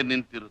ಎದುರಿಗೆ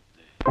ನಿಂತಿರುತ್ತೆ.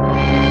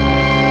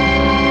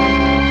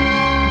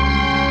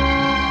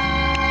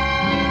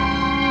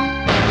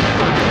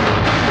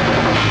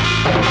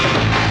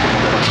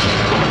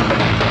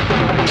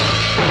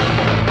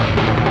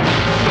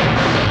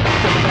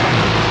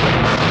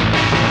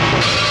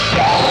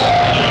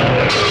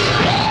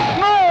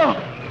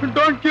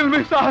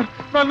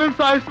 ನನ್ನ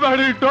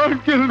ಸಾಯಿಸ್ಬೇಡಿ.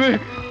 Don't kill me.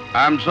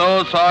 I am so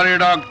sorry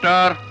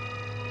doctor.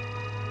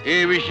 ಈ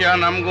ವಿಷಯ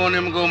ನಮಗೂ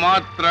ನಿಮಗೂ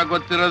ಮಾತ್ರ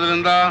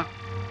ಗೊತ್ತಿರೋದ್ರಿಂದ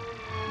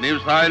ನೀವು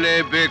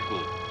ಸಾಯಲೇಬೇಕು.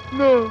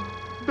 No,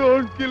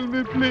 don't kill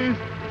me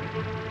please.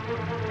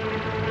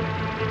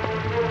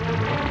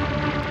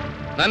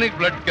 ನನಗ್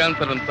ಬ್ಲಡ್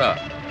ಕ್ಯಾನ್ಸರ್ ಅಂತ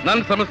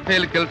ನನ್ನ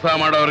ಸಂಸ್ಥೆಯಲ್ಲಿ ಕೆಲಸ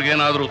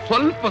ಮಾಡೋರ್ಗೇನಾದ್ರೂ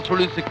ಸ್ವಲ್ಪ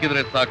ಸುಳಿ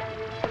ಸಿಕ್ಕಿದ್ರೆ ಸಾಕು,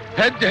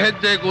 ಹೆಜ್ಜೆ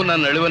ಹೆಜ್ಜೆಗೂ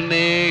ನನ್ನ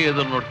ಅಳಿವನ್ನೇ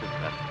ಎದುರು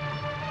ನೋಡ್ತಿರ್ತಾರೆ.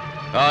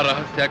 ಆ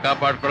ರಹಸ್ಯ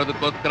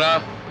ಕಾಪಾಡ್ಕೊಳ್ಳೋದಕ್ಕೋಸ್ಕರ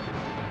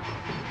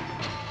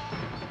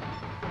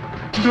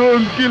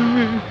ಡೋಂಟ್ ಕಿಲ್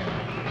ಮೀ.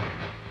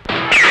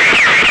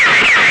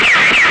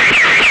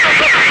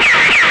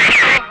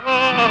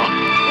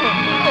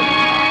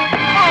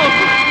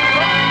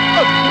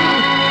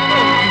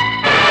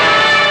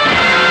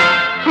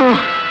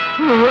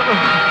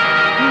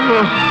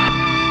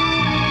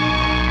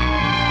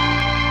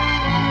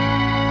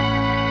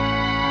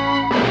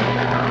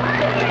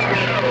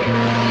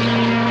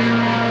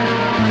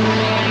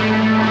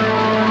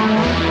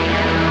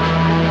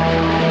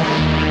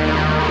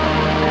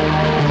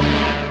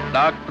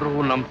 ಡಾಕ್ಟ್ರು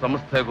ನಮ್ಮ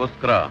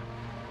ಸಂಸ್ಥೆಗೋಸ್ಕರ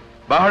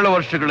ಬಹಳ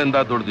ವರ್ಷಗಳಿಂದ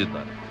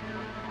ದುಡಿದಿದ್ದಾರೆ.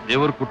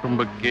 ಇವ್ರ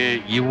ಕುಟುಂಬಕ್ಕೆ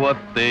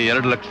ಇವತ್ತೇ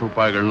 2 ಲಕ್ಷ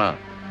ರೂಪಾಯಿಗಳನ್ನ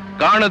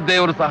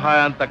ಕಾಣದೇವ್ರ ಸಹಾಯ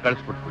ಅಂತ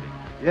ಕಳಿಸ್ಬಿಟ್ಬಿಡಿ.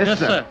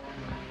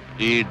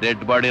 ಈ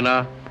ಡೆಡ್ ಬಾಡಿನ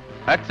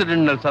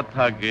ಆಕ್ಸಿಡೆಂಟ್ ನಲ್ಲಿ ಸತ್ತ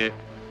ಹಾಗೆ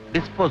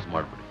ಡಿಸ್ಪೋಸ್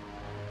ಮಾಡ್ಬಿಡಿ.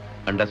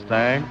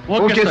 Understand?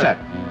 Okay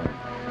sir.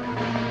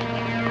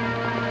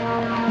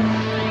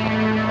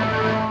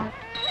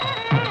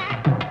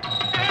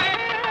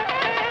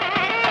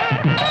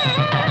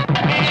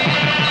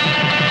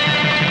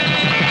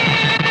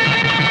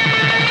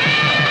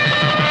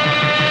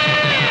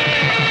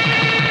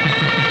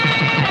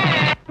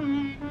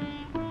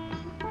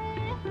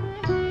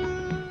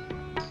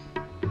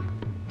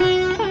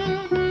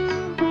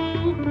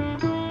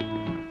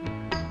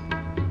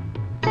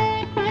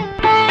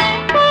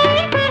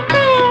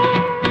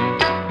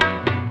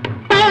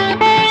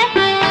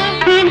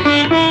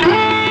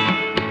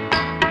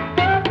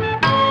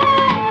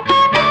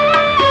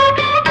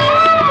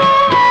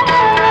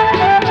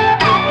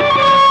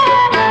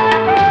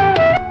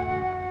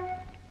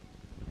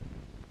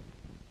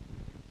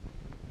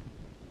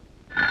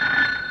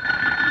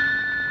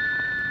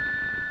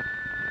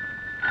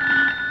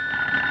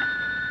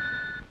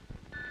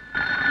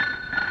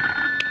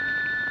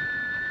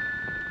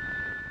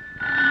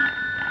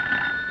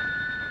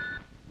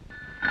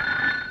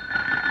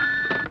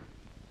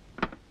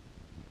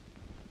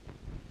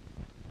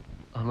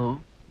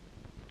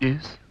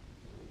 Yes,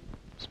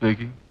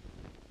 speaking.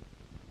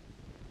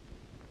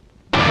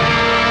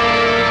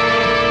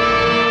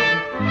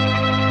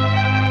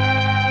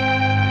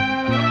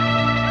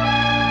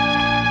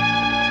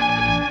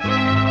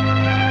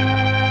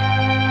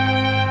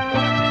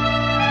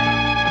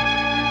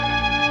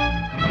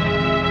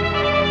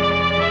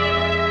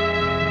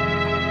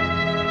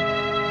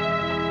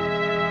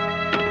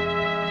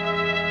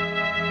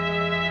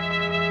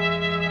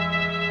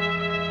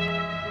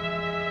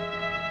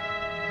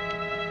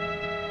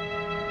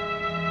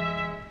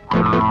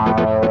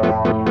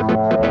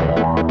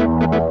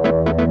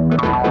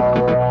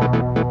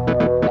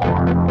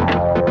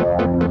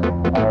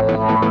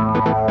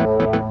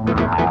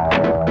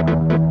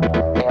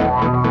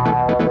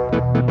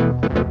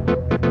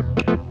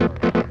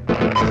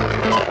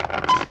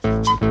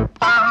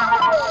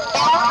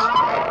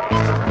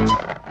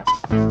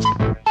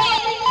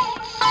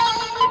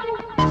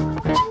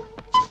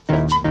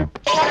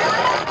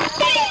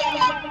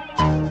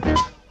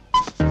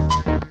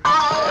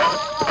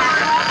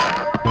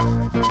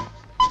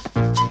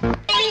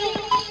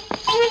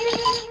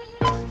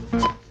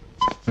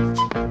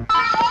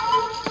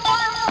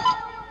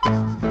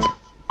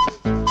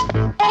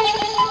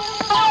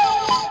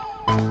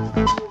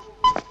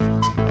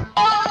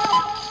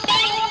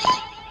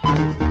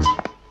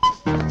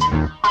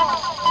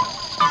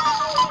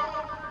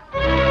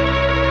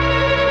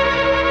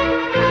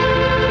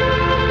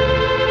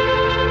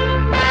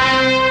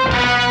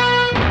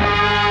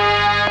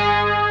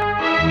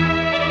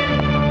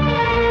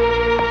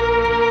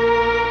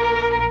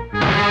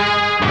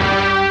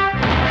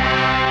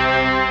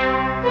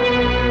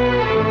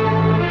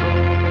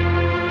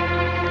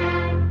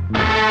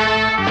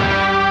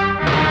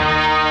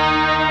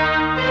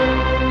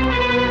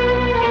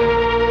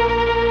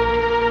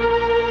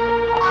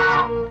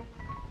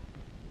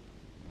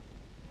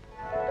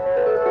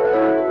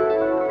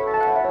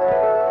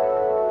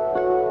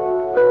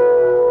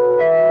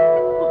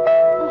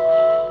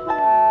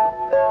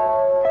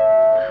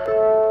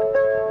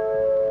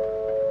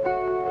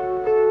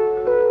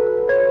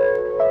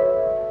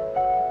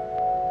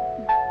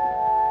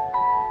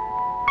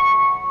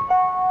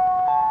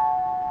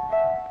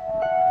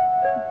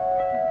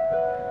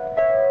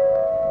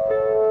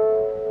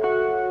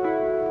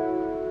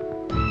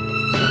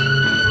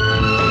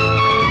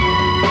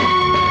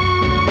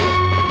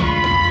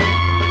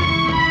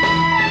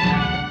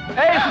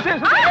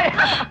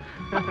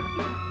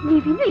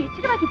 ನೀವಿನ್ನೂ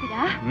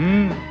ಎಚ್ಚರವಾಗಿದ್ದೀರಾ?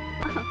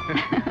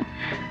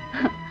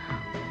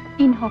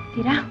 ಇನ್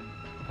ಹೋಗ್ತೀರಾ?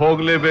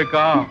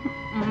 ಹೋಗ್ಲೇಬೇಕಾ?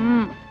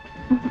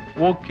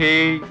 ಓಕೆ.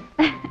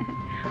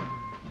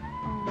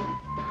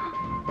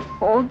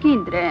 ಹೋಗಿ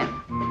ಅಂದ್ರೆ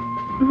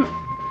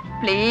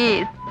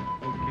ಪ್ಲೀಸ್.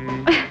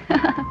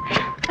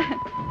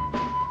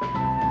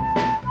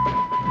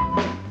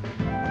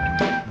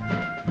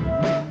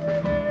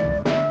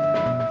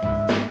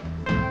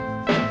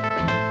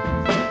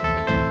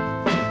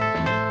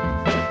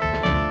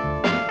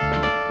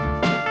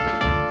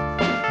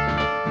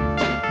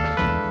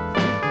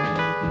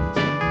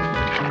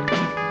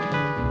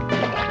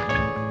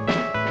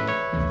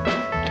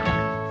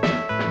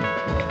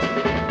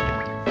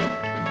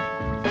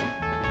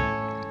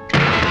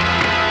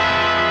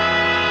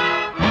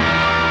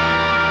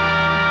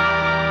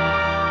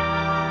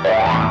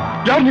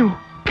 ಯಾರು ನೀವು?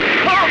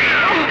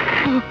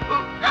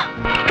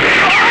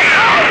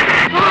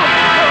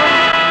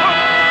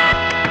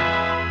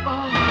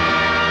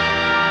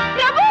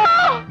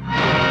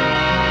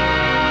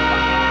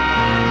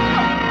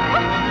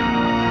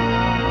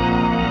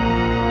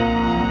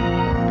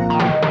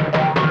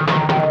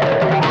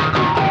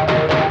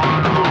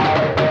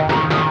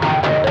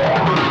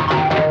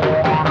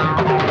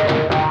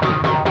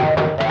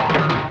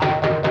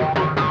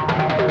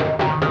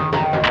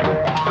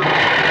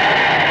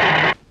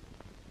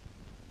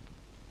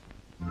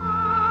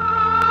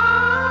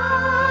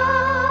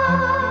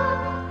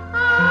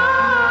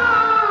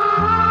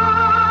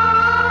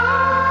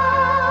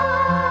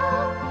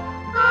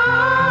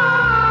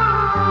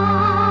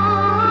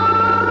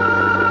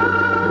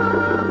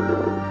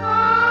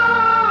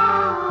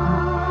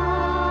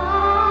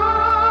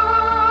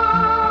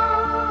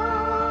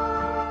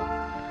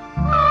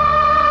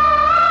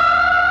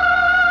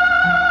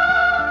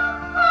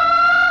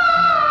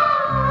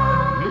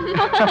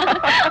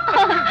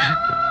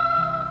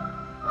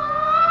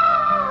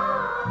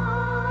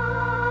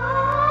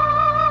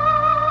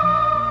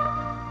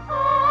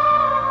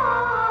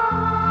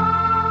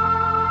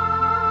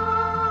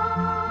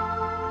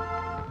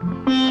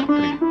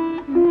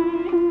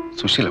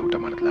 ಸುಶೀಲ ಊಟ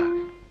ಮಾಡಿದ್ಲಾ?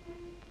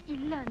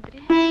 ಇಲ್ಲ ಅಂದ್ರೆ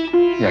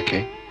ಯಾಕೆ?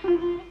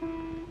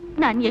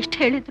 ನಾನ್ ಎಷ್ಟು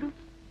ಹೇಳಿದ್ರು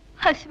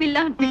ಹಸಿವಿಲ್ಲ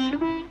ಅಂದ್ಬಿಟ್ಲು.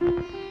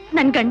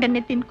 ನನ್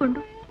ಗಂಡನ್ನೇ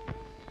ತಿನ್ಕೊಂಡು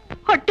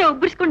ಹೊಟ್ಟೆ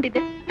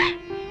ಉಬ್ಬರಿಸ್ಕೊಂಡಿದ್ದೆ.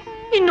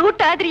 ಇನ್ನು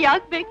ಊಟ ಆದ್ರೆ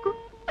ಯಾಕೆ ಬೇಕು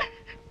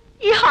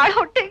ಈ ಹಾಳು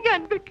ಹೊಟ್ಟೆಗೆ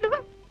ಅಂದ್ಬಿಟ್ಲು.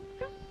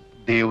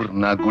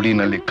 ದೇವ್ರನ್ನ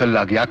ಗುಡಿನಲ್ಲಿ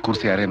ಕಲ್ಲಾಗಿ ಯಾಕೆ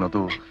ಕೂರ್ಸ್ಯಾರೆ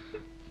ಅನ್ನೋದು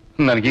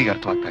ನನಗೀಗ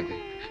ಅರ್ಥವಾಗ್ತಾ ಇದೆ.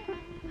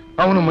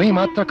 ಅವನು ಮೈ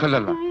ಮಾತ್ರ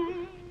ಕಲ್ಲಲ್ಲ,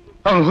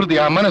 ಅವನ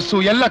ಹೃದಯ ಮನಸ್ಸು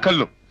ಎಲ್ಲ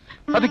ಕಲ್ಲು.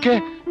 ಅದಕ್ಕೆ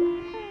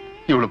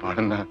ಇವಳು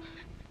ಬಾಳನ್ನ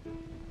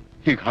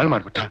ಹೀಗೆ ಹಾಳು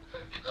ಮಾಡ್ಬಿಟ್ಟ.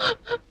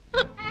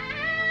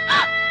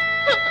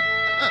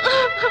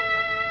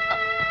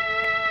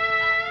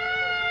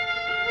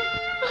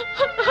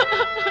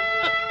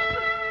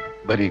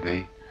 ಬರೀ ಗೈ,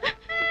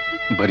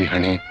 ಬರೀ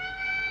ಹಣೆ,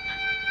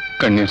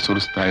 ಕಣ್ಣೀರ್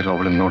ಸುರಿಸ್ತಾ ಇರೋ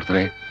ಅವಳನ್ನ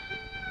ನೋಡಿದ್ರೆ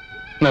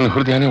ನನ್ನ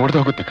ಹೃದಯನೇ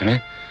ಒಡೆದೋಗುತ್ತೆ ಕಣೆ.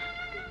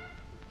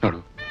 ನೋಡು,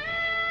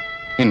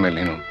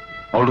 ಇನ್ಮೇಲೇನು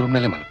ಅವಳ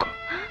ಮೇಲೆ ಮಲ್ಕೋ.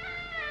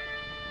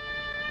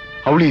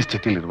 ಅವಳು ಈ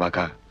ಸ್ಥಿತಿಲಿರುವಾಗ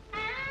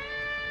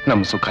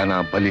ನಮ್ಮ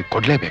ಸುಖನ ಬಲಿ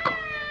ಕೊಡ್ಲೇಬೇಕು.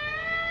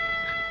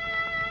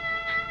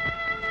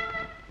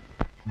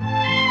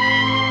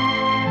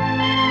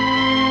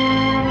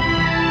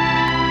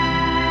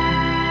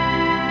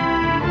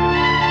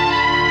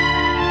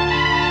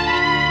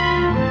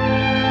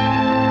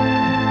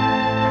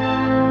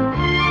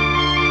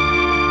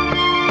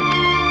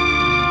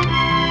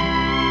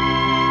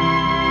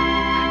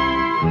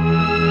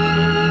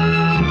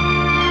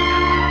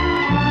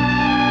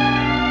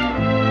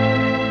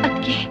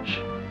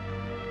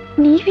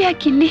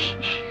 ನೀವ್ಯಾಕಿಲ್ಲಿ?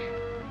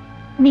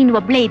 ನೀನ್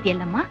ಒಬ್ಳೇ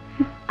ಇದೆಯಲ್ಲಮ್ಮ,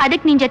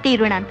 ಅದಕ್ ನಿನ್ ಜೊತೆ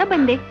ಇರೋಣ ಅಂತ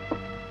ಬಂದೆ.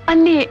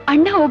 ಅಲ್ಲಿ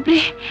ಅಣ್ಣ ಒಬ್ರೇ?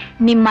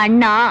 ನಿಮ್ಮ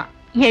ಅಣ್ಣ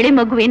ಎಳೆ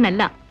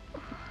ಮಗುವೇನಲ್ಲ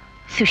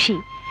ಸುಶಿ.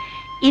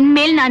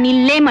 ಇನ್ಮೇಲ್ ನಾನು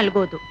ಇಲ್ಲೇ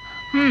ಮಲ್ಗೋದು.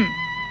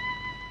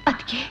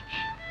 ಅದಕ್ಕೆ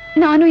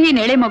ನಾನು ಏನ್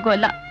ಎಳೆ ಮಗು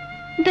ಅಲ್ಲ.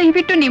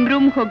 ದಯವಿಟ್ಟು ನಿಮ್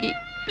ರೂಮ್ ಹೋಗಿ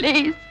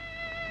ಪ್ಲೀಸ್.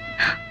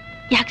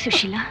 ಯಾಕೆ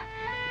ಸುಶೀಲಾ,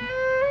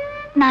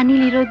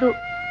 ನಾನಿಲ್ಲಿರೋದು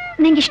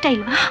ನಂಗಿಷ್ಟ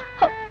ಇಲ್ವಾ?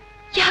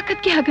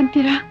 ಯಾಕದ್ಕೆ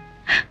ಹಾಗಂತೀರಾ?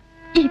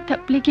 ಈ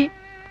ತಪ್ಲಿಗೆ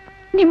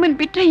ನಿಮ್ಮನ್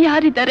ಬಿಟ್ರೆ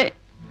ಯಾರಿದ್ದಾರೆ?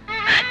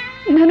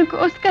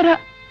 ನನಗೋಸ್ಕರ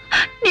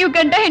ನೀವು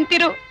ಗಂಡ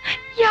ಹೆಂಡ್ತಿರು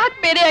ಯಾಕೆ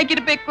ಬೇರೆ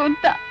ಆಗಿರ್ಬೇಕು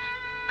ಅಂತ.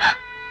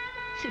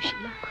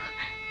 ಸುಶೀಲಾ,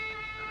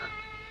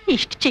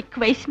 ಇಷ್ಟು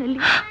ಚಿಕ್ಕ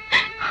ವಯಸ್ಸಿನಲ್ಲಿ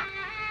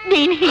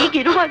ನೀನ್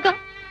ಹೀಗಿರುವಾಗ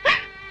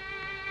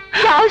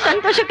ಯಾವ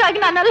ಸಂತೋಷಕ್ಕಾಗಿ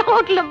ನಾನಲ್ಲಿ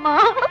ಹೋಗ್ಲಮ್ಮ?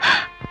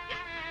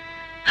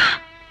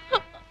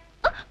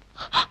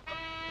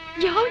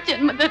 ಯಾವ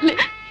ಜನ್ಮದಲ್ಲಿ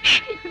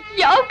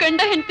ಯಾವ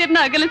ಗಂಡ ಹೆಂಡ್ತಿರ್ನ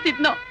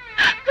ಅಗಲಿಸಿದ್ನೋ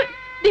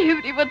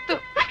ದೇವ್ರಿವತ್ತು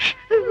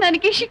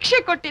ನನಗೆ ಶಿಕ್ಷೆ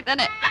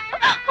ಕೊಟ್ಟಿದ್ದಾನೆ.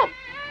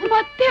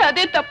 ಮತ್ತೆ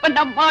ಅದೇ ತಪ್ಪನ್ನ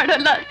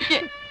ಮಾಡಲ್ಲ. ಅದಕ್ಕೆ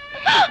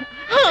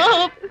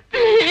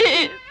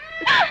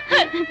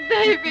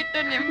ದಯವಿಟ್ಟು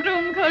ನಿಮ್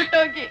ರೂಮ್ಗೆ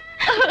ಹೊರಟೋಗಿ.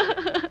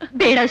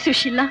 ಬೇಡ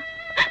ಸುಶೀಲಾ,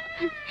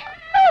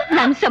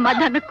 ನನ್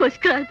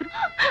ಸಮಾಧಾನಕ್ಕೋಸ್ಕರ ಆದ್ರು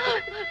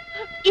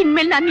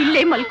ಇನ್ಮೇಲೆ ನಾನು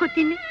ಇಲ್ಲೇ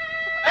ಮಲ್ಕೋತೀನಿ.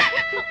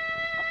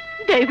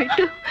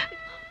 ದಯವಿಟ್ಟು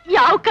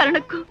ಯಾವ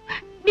ಕಾರಣಕ್ಕೂ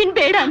ನೀನ್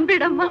ಬೇಡ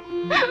ಅನ್ಬೇಡಮ್ಮ,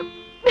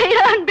 ಬೇಡ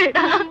ಅನ್ಬೇಡ.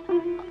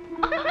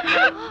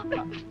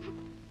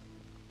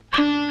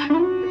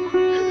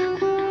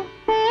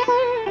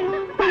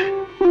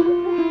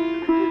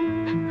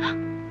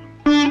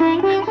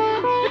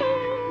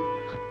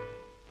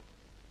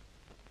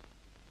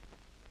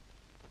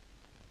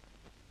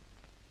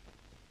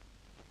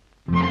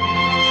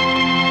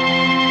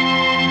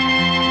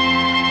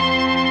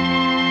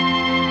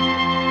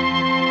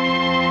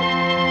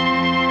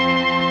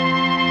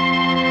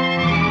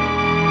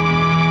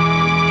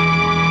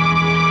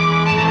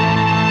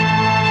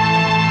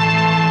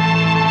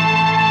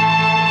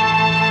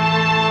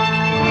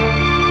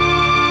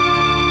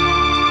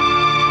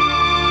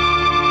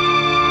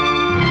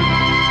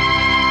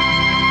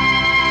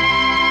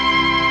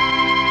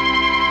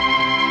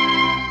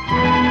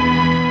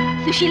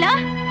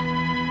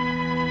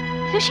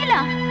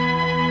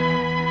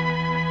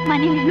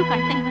 ಮನೇಲೇನು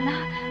ಕಾಣ್ತಾ ಇಲ್ವಲ್ಲ,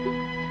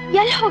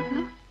 ಎಲ್ಲಿ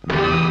ಹೋಗ್ಲು?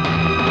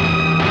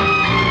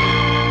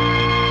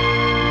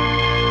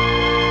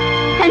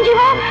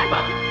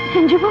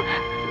 ಸಂಜೀವ,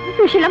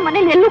 ಸುಶೀಲಾ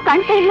ಮನೇಲಿ ಎಲ್ಲೂ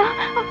ಕಾಣ್ತಾ ಇಲ್ಲ.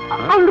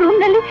 ಅವ್ನ ರೂಮ್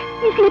ನಲ್ಲಿ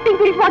ಈ ಸ್ಲೀಪಿಂಗ್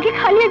ಪಿಲ್ ಬಾಟ್ಲಿ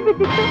ಖಾಲಿ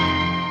ಆಗ್ಬಿಟ್ಟಿತ್ತು.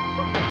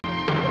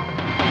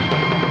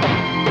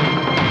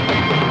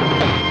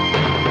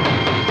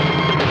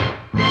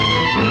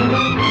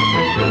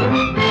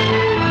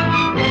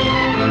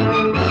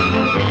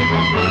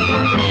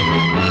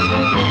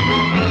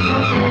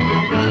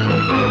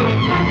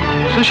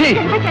 ಸುಶಿ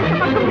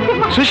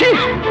ಸುಶಿ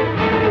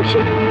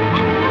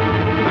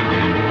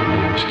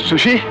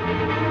ಸುಶಿ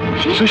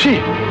ಸುಶಿ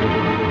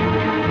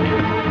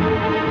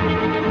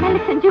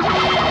ಸಂಜೀವ್,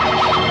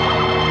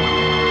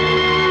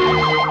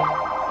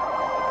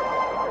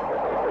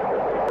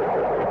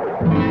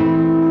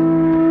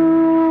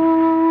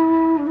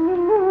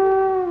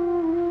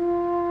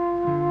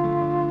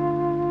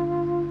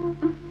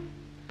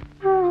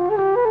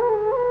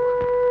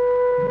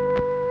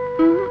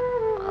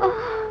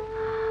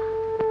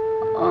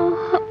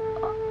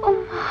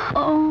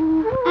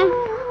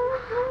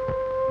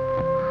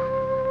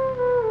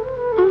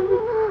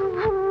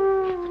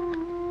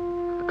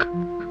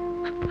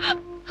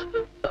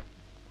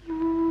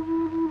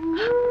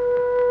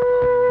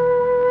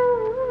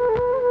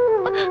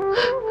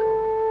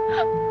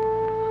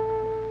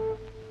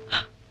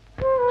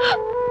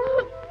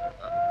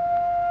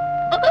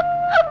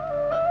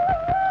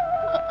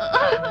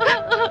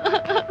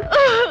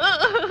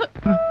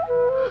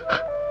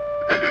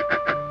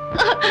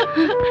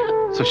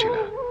 ಸುಶೀಲಾ,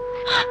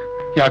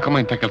 ಯಾಕಮ್ಮ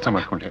ಇಂಥ ಕೆಲಸ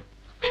ಮಾಡ್ಕೊಂಡೆ?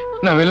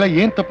 ನಾವೆಲ್ಲ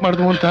ಏನ್ ತಪ್ಪು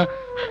ಮಾಡಿದ್ವು ಅಂತ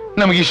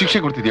ನಮಗೆ ಈ ಶಿಕ್ಷೆ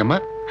ಕೊಡ್ತಿದ್ಯಮ್ಮ?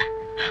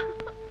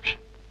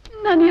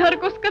 ನಾನು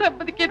ಯಾರಿಗೋಸ್ಕರ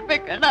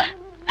ಬದುಕಿರ್ಬೇಕಣ್ಣ?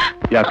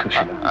 ಯಾಕೆ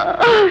ಸುಶೀಲಾ,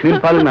 ನಿನ್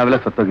ಪಾಲಿಗೆ ನಾವೆಲ್ಲ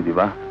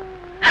ಸತ್ತೋಗಿದ್ದೀವಾ?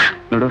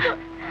 ನೋಡು,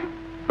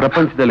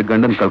 ಪ್ರಪಂಚದಲ್ಲಿ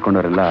ಗಂಡನ್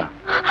ಕಳ್ಕೊಂಡವರೆಲ್ಲ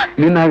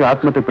ನಿನ್ನಾಗ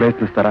ಆತ್ಮಹತ್ಯೆ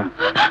ಪ್ರಯತ್ನಿಸ್ತಾರ?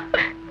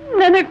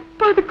 ನನಗ್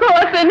ಬದುಕೋ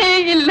ಆಸೆನೇ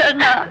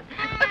ಇಲ್ಲಣ್ಣ.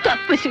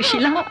 ತಪ್ಪು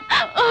ಸುಶೀಲಾ,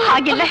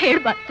 ಹಾಗೆಲ್ಲ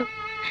ಹೇಳ್ಬಾರ್ದು.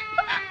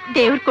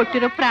 ದೇವ್ರು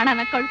ಕೊಟ್ಟಿರೋ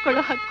ಪ್ರಾಣನ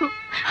ಕಳ್ಕೊಳ್ಳೋ ಹಕ್ಕು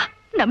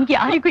ನಮ್ಗೆ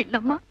ಯಾರಿಗೂ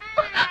ಇಲ್ಲಮ್ಮ.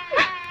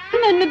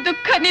 ನನ್ನ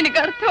ದುಃಖ ನಿನಗೆ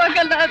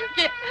ಅರ್ಥವಾಗಲ್ಲ,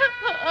 ಅದಕ್ಕೆ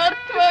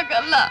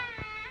ಅರ್ಥವಾಗಲ್ಲ.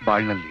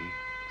 ಬಾಳ್ನಲ್ಲಿ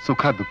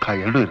ಸುಖ ದುಃಖ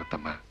ಎರಡೂ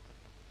ಇರುತ್ತಮ್ಮ.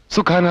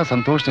 ಸುಖನ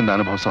ಸಂತೋಷದಿಂದ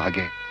ಅನುಭವಿಸೋ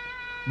ಹಾಗೆ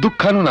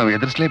ದುಃಖನೂ ನಾವು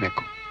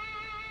ಎದುರಿಸಲೇಬೇಕು.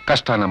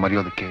 ಕಷ್ಟನ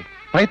ಮರೆಯೋದಕ್ಕೆ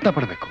ಪ್ರಯತ್ನ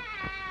ಪಡಬೇಕು.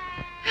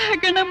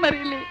 ಗಣ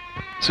ಮರೀಲಿ.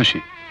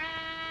 ಸುಶಿ,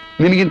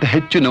 ನಿನಗಿಂತ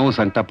ಹೆಚ್ಚು ನೋವು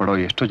ಸಂಕಟ ಪಡೋ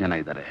ಎಷ್ಟೋ ಜನ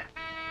ಇದ್ದಾರೆ.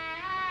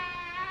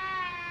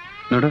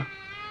 ನೋಡು,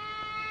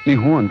 ನೀ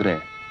ಹೂ ಅಂದ್ರೆ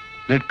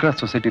ರೆಡ್ ಕ್ರಾಸ್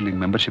ಸೊಸೈಟಿಲಿ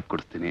ಮೆಂಬರ್ಶಿಪ್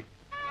ಕೊಡಿಸ್ತೀನಿ.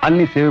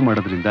 ಅಲ್ಲಿ ಸೇವೆ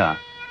ಮಾಡೋದ್ರಿಂದ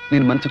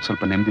ನಿನ್ ಮನ್ಸಿಗೆ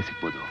ಸ್ವಲ್ಪ ನೆಮ್ಮದಿ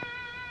ಸಿಗ್ಬೋದು.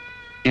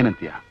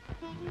 ಏನಂತೀಯ?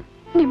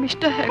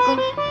 ನಿಮ್ಮಿಷ್ಟ ಹೇಗೋ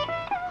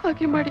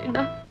ಹಾಗೆ ಮಾಡಿ.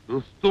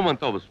 ರುಸ್ತುಮ್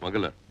ಅಂತ ಒಬ್ಬ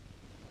ಸ್ಮಗ್ಲರ್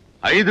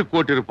 5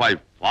 ಕೋಟಿ ರೂಪಾಯಿ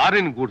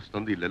ಫಾರಿನ್ ಗೂಡ್ಸ್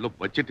ತಂದು ಇಲ್ಲೆಲ್ಲೋ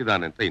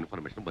ಬಚ್ಚಿಟ್ಟಿದ್ದಾನೆ ಅಂತ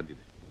ಇನ್ಫಾರ್ಮೇಶನ್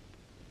ಬಂದಿದೆ.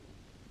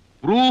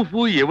 ಪ್ರೂಫ್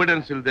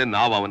ಎವಿಡೆನ್ಸ್ ಇಲ್ಲದೆ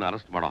ನಾವು ಅವನ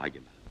ಅರೆಸ್ಟ್ ಮಾಡೋ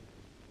ಹಾಗಿಲ್ಲ.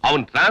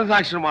 ಅವನ್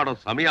ಟ್ರಾನ್ಸಾಕ್ಷನ್ ಮಾಡೋ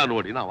ಸಮಯ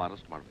ನೋಡಿ ನಾವು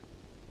ಅರೆಸ್ಟ್ ಮಾಡ್ಬೇಕು.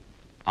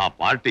 ಆ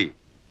ಪಾರ್ಟಿ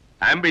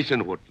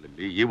ಆಂಬಿಷನ್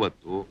ಹೋಟ್ಲಲ್ಲಿ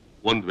ಇವತ್ತು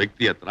ಒಂದು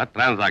ವ್ಯಕ್ತಿ ಹತ್ರ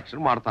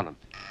ಟ್ರಾನ್ಸಾಕ್ಷನ್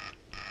ಮಾಡ್ತಾನಂತೆ.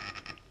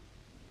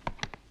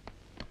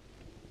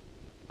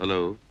 ಹಲೋ,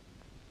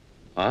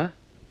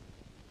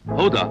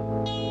 ಹೌದಾ?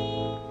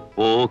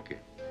 Okay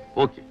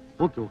okay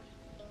okay okay.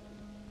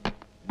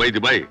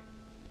 By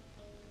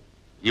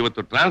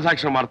ಇವತ್ತು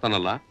ಟ್ರಾನ್ಸಾಕ್ಷನ್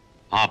ಮಾಡ್ತಾನಲ್ಲ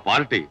ಆ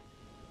ಪಾರ್ಟಿ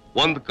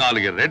ಒಂದ್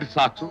ಕಾಲಿಗೆ ರೆಡ್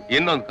ಸಾಕ್ಸು,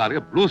 ಇನ್ನೊಂದು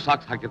ಕಾಲಿಗೆ ಬ್ಲೂ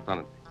ಸಾಕ್ಸ್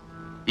ಹಾಕಿರ್ತಾನಂತೆ.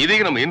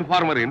 ಇದೀಗ ನಮ್ಮ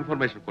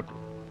ಇನ್ಫಾರ್ಮೇಶನ್ ಕೊಟ್ಟರು.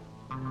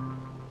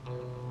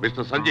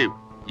 ಮಿಸ್ಟರ್ ಸಂಜೀವ್,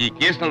 ಈ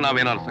ಕೇಸ್ನಲ್ಲಿ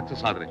ನಾವೇನಾದ್ರು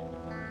ಸಕ್ಸಸ್ ಆದ್ರೆ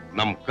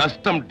ನಮ್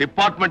ಕಸ್ಟಮ್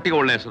ಡಿಪಾರ್ಟ್ಮೆಂಟ್ಗೆ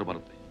ಒಳ್ಳೆ ಹೆಸರು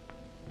ಬರುತ್ತೆ.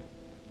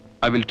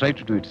 I will try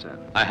to do it sir.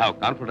 I have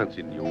confidence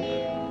in you.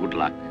 Good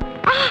luck.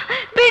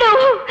 ಬಿಡು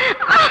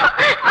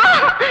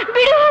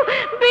ಬಿಡು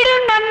ಬಿಡು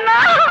ನನ್ನ.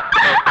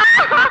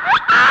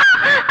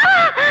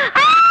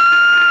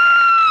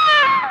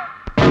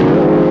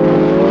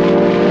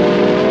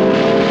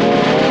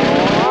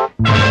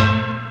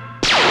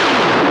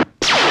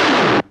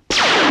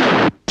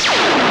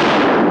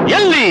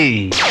 ಎಲ್ಲಿ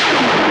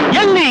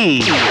ಎಲ್ಲಿ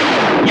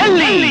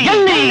ಎಲ್ಲಿ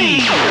ಎಲ್ಲಿ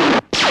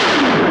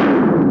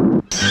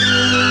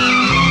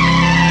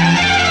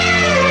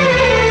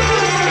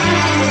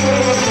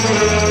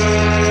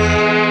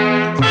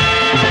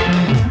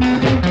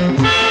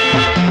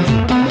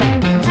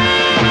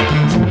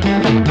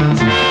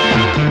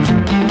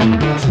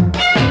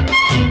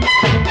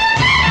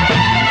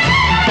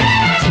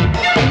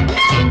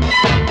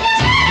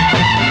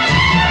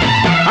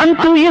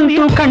ಅಂತೂ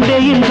ಎಂತೂ ಕಂಡೆ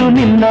ಎಂದು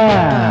ನಿನ್ನ,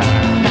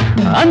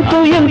 ಅಂತೂ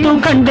ಎಂತೂ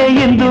ಕಂಡೆ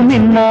ಎಂದು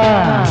ನಿನ್ನ,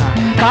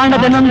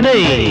 ಕಾಣದ ನೊಂದೆ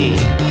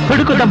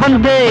ಹುಡುಕುತ್ತ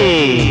ಬಂದೆ,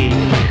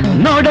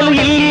 ನೋಡಲು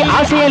ಇಲ್ಲಿ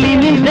ಆಸೆಯಲ್ಲಿ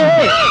ನಿಂದೆ.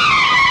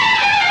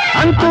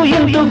 ಅಂತೂ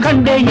ಎಂತೂ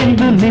ಕಂಡೆ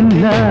ಎಂದು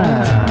ನಿನ್ನ,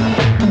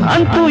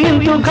 ಅಂತೂ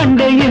ಎಂತೂ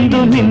ಕಂಡೆ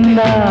ಎಂದು ನಿನ್ನ,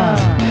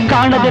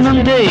 ಕಾಣದ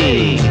ನೊಂದೆ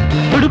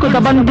ಹುಡುಕುತ್ತ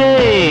ಬಂದೆ,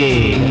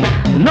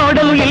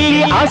 ನೋಡಲು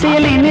ಇಲ್ಲಿ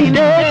ಆಸೆಯಲ್ಲಿ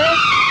ನಿಂದೆ.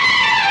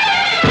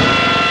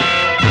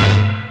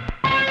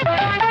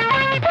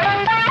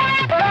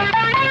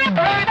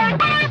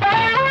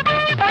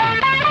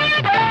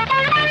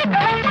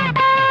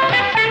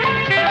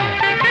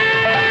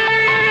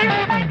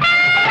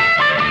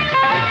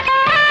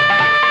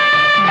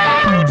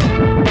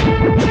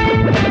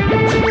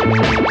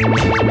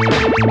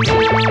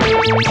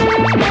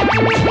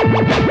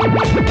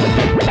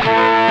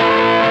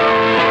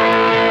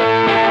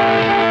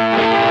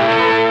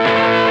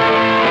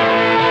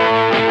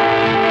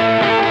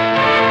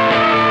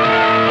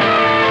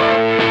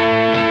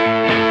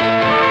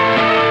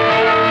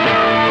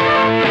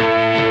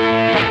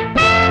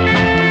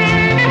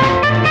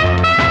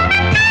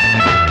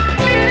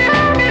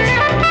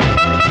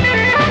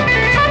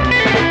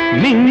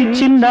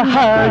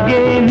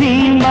 ಹಾಗೆ ನೀ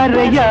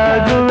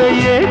ಮರೆಯಾಗುವೆ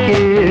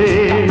ಏಕೆ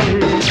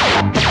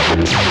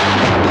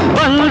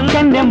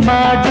ವಂಚನೆ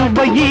ಮಾಡುವ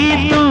ಈ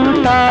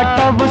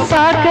ತುಂಟಾಟವು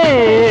ಸಾಕೆ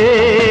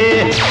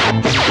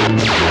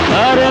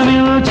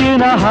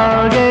ಅರಮಿಂಚಿನ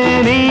ಹಾಗೆ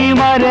ನೀ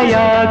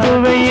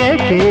ಮರೆಯಾಗುವೆ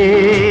ಏಕೆ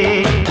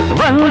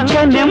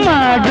ವಂಚನೆ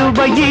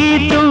ಮಾಡುವ ಈ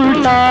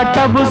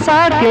ತುಂಟಾಟವು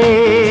ಸಾಕೆ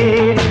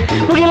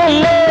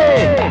ಮುಗಿಲಲ್ಲೇ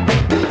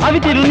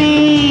ಅವಿತಿರು ನೀ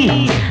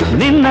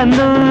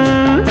ನಿನ್ನನ್ನು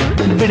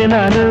ಬಿಡು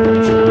ನಾನು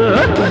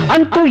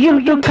ಅಂತೂ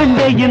ಇಂದು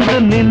ಕಂಡೆ ಇಂದು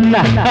ನಿನ್ನ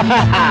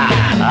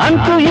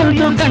ಅಂತೂ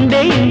ಇಂದು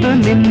ಕಂಡೆ ಇಂದು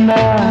ನಿನ್ನ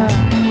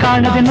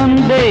ಕಾಣದೆ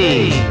ನೊಂದೆ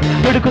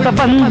ಹುಡುಕುತ್ತ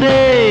ಬಂದೆ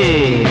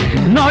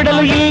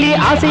ನೋಡಲು ಇಲ್ಲಿ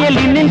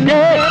ಆಸೆಯಲ್ಲಿ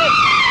ನಿಂತೆ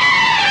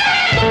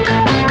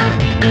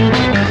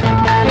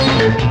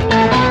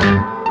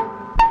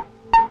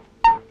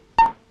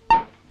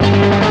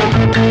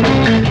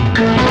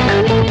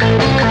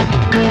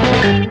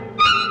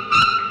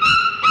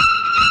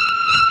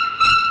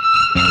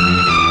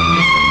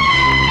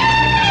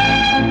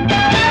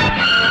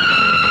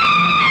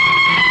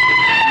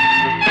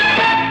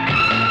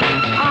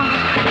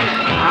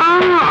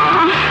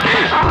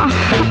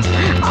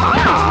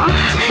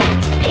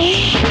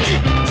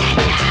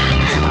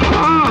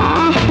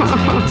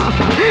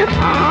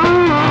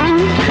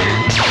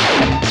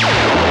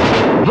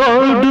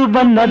ಓಡುವ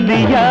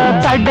ನದಿಯ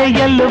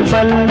ತಡೆಯಲು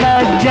ಬಲ್ಲ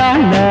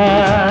ಜಾಣ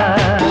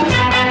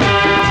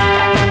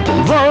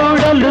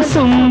ಓಡಲು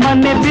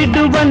ಸುಮ್ಮನೆ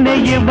ಬಿಡುವನೆ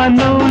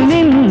ಇವನು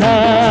ನಿನ್ನ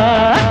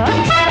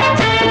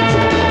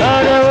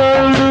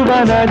ಓಡುವ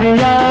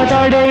ನದಿಯ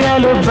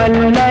ತಡೆಯಲು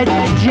ಬಲ್ಲ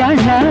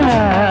ಜಾಣ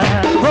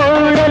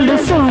ಓಡಲು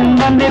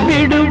ಸುಮ್ಮನೆ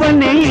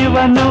ಬಿಡುವನೆ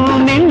ಇವನು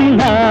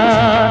ನಿನ್ನ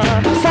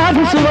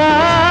ಸಾಧಿಸುವ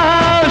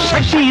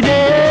ಶಕ್ತಿ ಇದೆ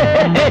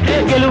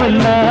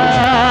ಗೆಲುವನ್ನ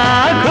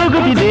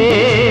ಹೋಗುತ್ತಿದೆ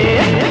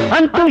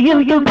ಅಂತೂ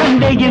ಇಂದು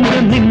ಕಂಡೆ ಎಂದು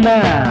ನಿನ್ನ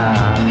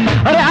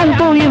ಅರೆ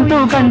ಅಂತೂ ಇಂದು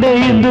ಕಂಡೆ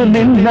ಎಂದು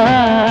ನಿನ್ನ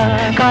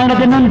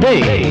ಕಾಣದೆ ನಂದೆ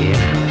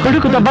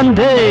ಹುಡುಕುತ್ತ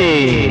ಬಂದೆ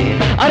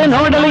ಅರೆ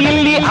ನೋಡಲು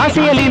ಇಲ್ಲಿ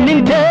ಆಸೆಯಲ್ಲಿ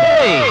ನಿಂತೆ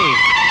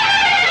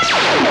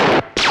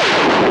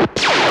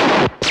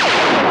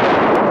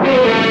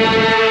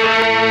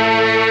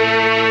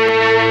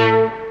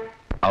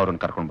ಅವ್ರನ್ನ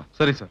ಕರ್ಕೊಂಡ್ ಬಾ.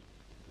 ಸರಿ ಸರ್.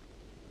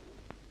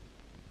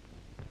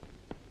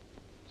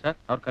 ಸರ್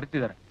ಅವ್ರು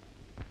ಕರಿತಿದ್ದಾರೆ.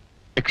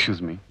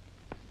 Excuse me.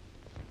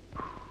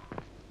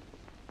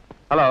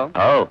 Hello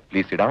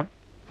please sit down.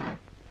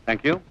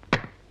 Thank you.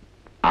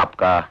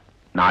 आपका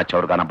नाच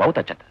और गाना बहुत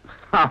अच्छा था.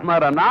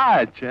 हमारा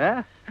नाच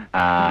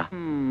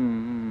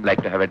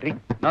like to have a drink?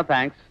 No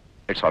thanks.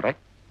 It's all right.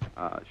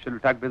 Shall we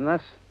talk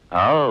business?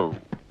 Oh,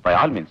 by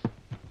all means.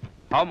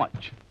 How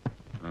much?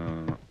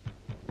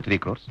 3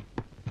 crores.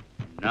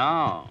 No,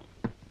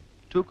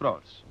 2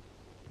 crores.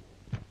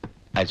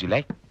 As you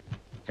like.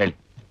 ಹೇಳಿ.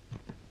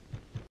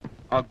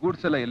 ಆ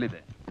ಗೂಡ್ಸ್ ಎಲ್ಲ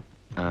ಎಲ್ಲಿದೆ?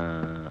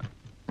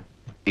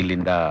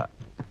 ಇಲ್ಲಿಂದ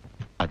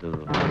ಅದು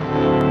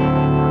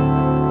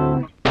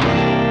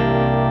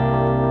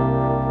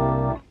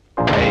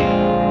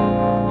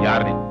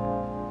ಯಾರ್ ನೀನು?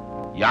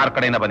 ಯಾರ್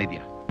ಕಡೆಯಿಂದ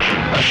ಬಂದಿದ್ಯಾ?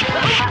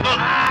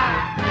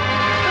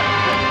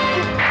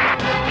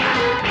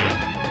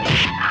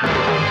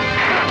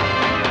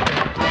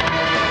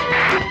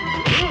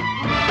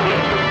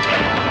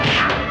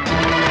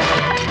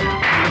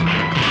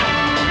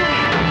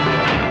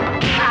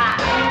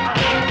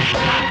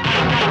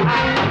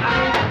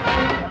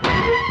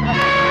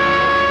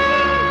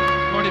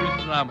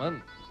 ರಾಮನ್,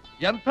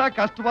 ಎಂಥ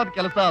ಕಷ್ಟವಾದ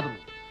ಕೆಲಸ ಆದ್ರು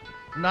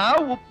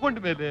ನಾವು ಒಪ್ಕೊಂಡ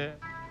ಮೇಲೆ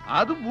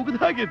ಅದು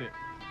ಮುಗಿದಾಗಿದೆ.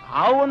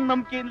 ಆ ಒಂದ್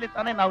ನಂಬಿಕೆಯಿಂದಲೇ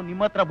ತಾನೇ ನಾವು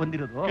ನಿಮ್ಮ ಹತ್ರ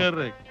ಬಂದಿರೋದು.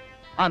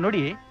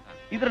 ನೋಡಿ,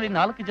 ಇದರಲ್ಲಿ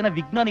 4 ಜನ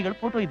ವಿಜ್ಞಾನಿಗಳ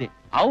ಫೋಟೋ ಇದೆ.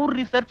 ಅವ್ರು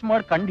ರಿಸರ್ಚ್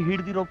ಮಾಡಿ ಕಂಡು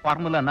ಹಿಡಿದಿರೋ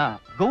ಫಾರ್ಮುಲಾನ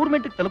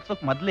ಗೌರ್ಮೆಂಟ್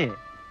ತಲುಪಿಸೋಕ್ ಮೊದ್ಲೇ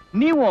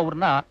ನೀವು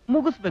ಅವ್ರನ್ನ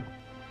ಮುಗಿಸ್ಬೇಕು.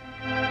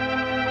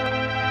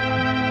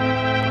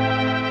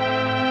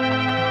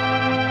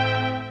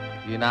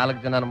 ಈ 4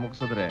 ಜನ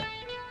ಮುಗಿಸಿದ್ರೆ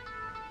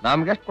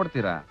ನಮ್ಗೆ ಎಷ್ಟು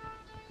ಕೊಡ್ತೀರಾ?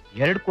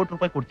 2 ಕೋಟಿ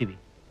ರೂಪಾಯಿ ಕೊಡ್ತೀವಿ.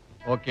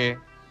 Okay,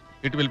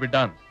 it will be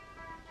done.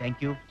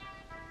 Thank you.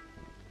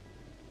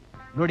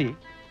 ನೋಡಿ,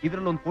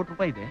 ಇದ್ರಲ್ಲಿ 1 ಕೋಟಿ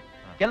ರೂಪಾಯಿ ಇದೆ.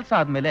 ಕೆಲಸ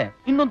ಆದ್ಮೇಲೆ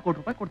ಇನ್ನೊಂದು 1 ಕೋಟಿ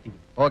ರೂಪಾಯಿ ಕೊಡ್ತೀವಿ.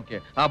 Okay.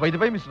 By the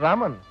by mister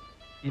Raman,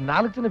 ಈ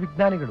 4 ಜನ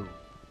ವಿಜ್ಞಾನಿಗಳು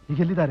ಈಗ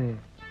ಎಲ್ಲಿದ್ದಾರೆ?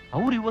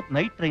 ಅವ್ರು ಇವತ್ತು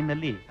ನೈಟ್ ಟ್ರೈನ್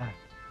ನಲ್ಲಿ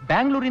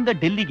ಬ್ಯಾಂಗ್ಳೂರಿಂದ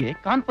ಡೆಲ್ಲಿಗೆ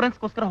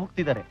ಕಾನ್ಫರೆನ್ಸ್ಗೋಸ್ಕರ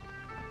ಹೋಗ್ತಿದ್ದಾರೆ.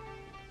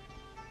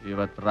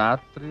 ಇವತ್ತು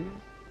ರಾತ್ರಿ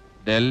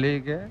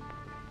ಡೆಲ್ಲಿಗೆ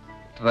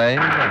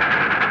ಟ್ರೈನ್.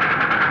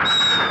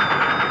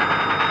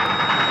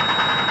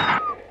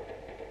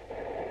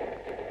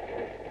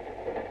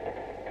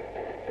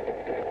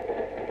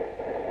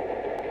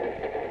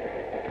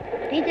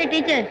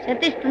 ಟೀಚರ್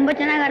ಸತೀಶ್ ತುಂಬಾ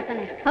ಚೆನ್ನಾಗಿ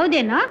ಆಡ್ತಾನೆ.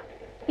 ಹೌದೇನೋ?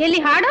 ಎಲ್ಲಿ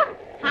ಹಾಡು?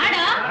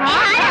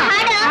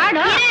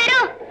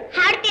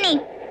 ಹಾಡ್ತೀನಿ.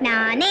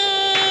 ನಾನೇ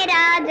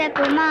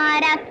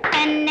ರಾಜಕುಮಾರ,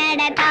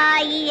 ಕನ್ನಡ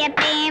ತಾಯಿಯ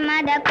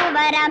ಪ್ರೇಮದ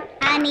ಕುವರ,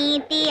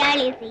 ಅನೀತಿ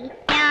ಅಳಿಸಿ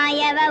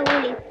ನ್ಯಾಯವ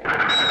ಉಳಿಸಿ.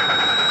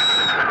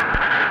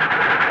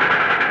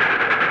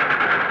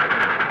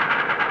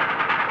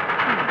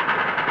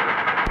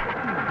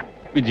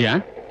 ವಿಜಯ,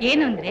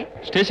 ಏನು ಅಂದ್ರೆ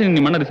ಸ್ಟೇಷನ್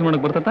ನಿಮ್ಮ ಅಣ್ಣ ರಿಸೀವ್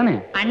ಮಾಡಕ್ ಬರ್ತಾ ತಾನೆ?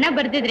 ಅಣ್ಣ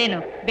ಬರ್ದಿದ್ರೇನು,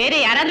 ಬೇರೆ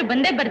ಯಾರಾದ್ರೂ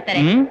ಬಂದೇ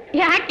ಬರ್ತಾರೆ.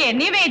 ಯಾಕೆ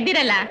ನೀವೇ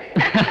ಇದ್ದೀರಲ್ಲ?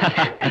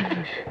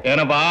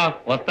 ಏನಪ್ಪಾ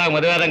ಹೊಸ್ತಾಗ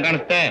ಮದುವೆ ಆದಂಗೆ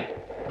ಕಾಣಿಸ್ತೆ.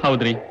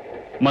 ಹೌದ್ರಿ,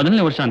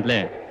 ಮೊದಲನೇ ವರ್ಷ ಅಂತಲೇ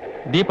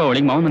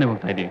ದೀಪಾವಳಿಗೆ ಮಾವನ ಮನೆಗೆ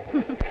ಹೋಗ್ತಾ ಇದೀವಿ.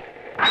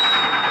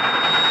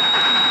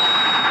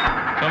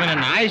 ಸ್ವಾಮಿ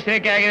ನನ್ನ ಆಯುಷ್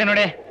ರೇಖೆ ಆಗಿದೆ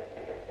ನೋಡಿ.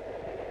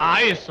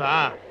 ಆಯುಷ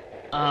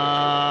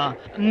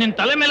ನಿನ್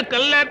ತಲೆ ಮೇಲೆ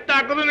ಕಲ್ಲೆತ್ತ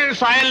ಹಾಕಿದ್ರು ನೀನು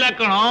ಸಾಯಲ್ಲ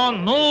ಕಣೋ,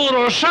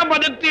 100 ವರ್ಷ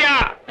ಬದುಕ್ತೀಯ.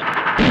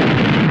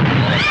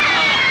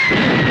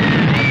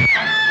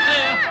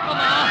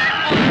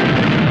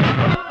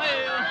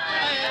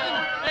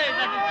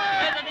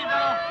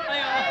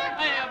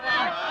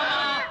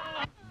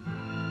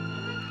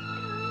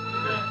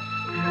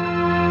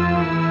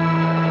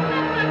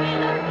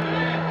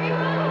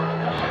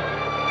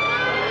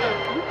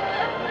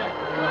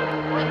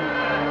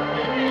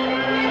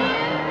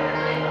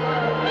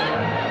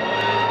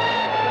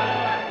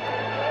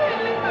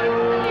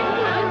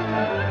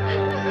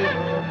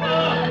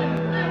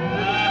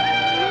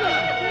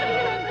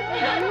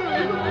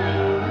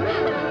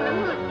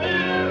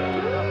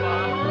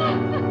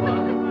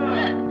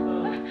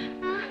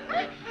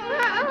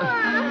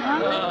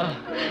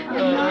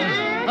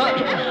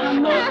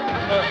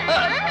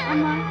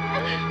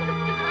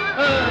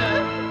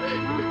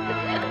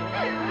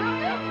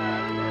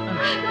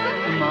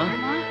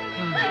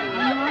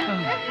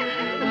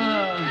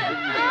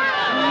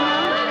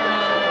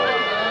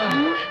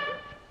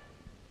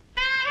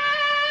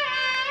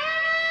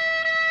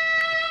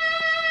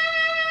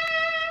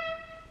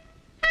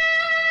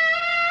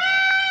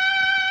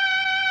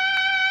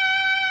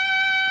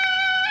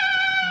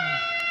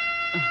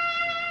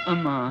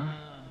 ಅಮ್ಮ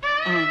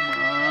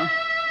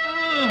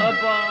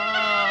ಅಪ್ಪ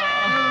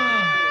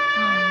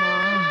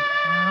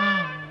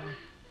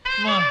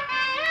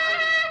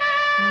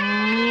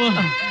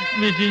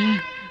ವಿಜಿ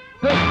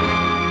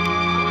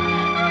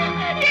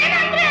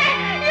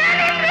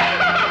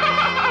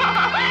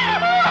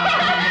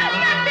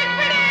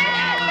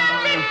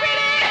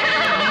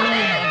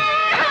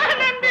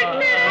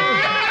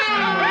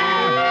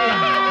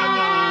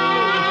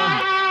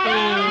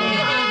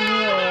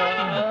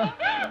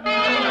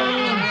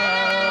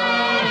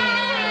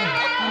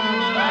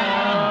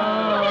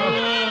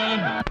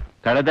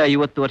ಕಳೆದ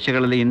 50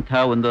 ವರ್ಷಗಳಲ್ಲಿ ಇಂಥ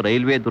ಒಂದು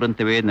ರೈಲ್ವೆ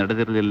ದುರಂತವೇ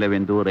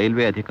ನಡೆದಿರಲಿಲ್ಲವೆಂದು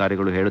ರೈಲ್ವೆ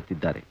ಅಧಿಕಾರಿಗಳು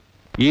ಹೇಳುತ್ತಿದ್ದಾರೆ.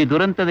 ಈ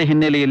ದುರಂತದ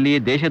ಹಿನ್ನೆಲೆಯಲ್ಲಿ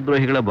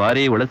ದೇಶದ್ರೋಹಿಗಳ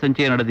ಭಾರೀ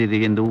ಒಳಸಂಚೆ ನಡೆದಿದೆ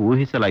ಎಂದು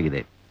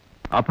ಊಹಿಸಲಾಗಿದೆ.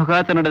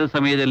 ಅಪಘಾತ ನಡೆದ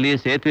ಸಮಯದಲ್ಲಿ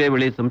ಸೇತುವೆ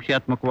ಬಳಿ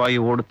ಸಂಶಯಾತ್ಮಕವಾಗಿ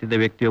ಓಡುತ್ತಿದ್ದ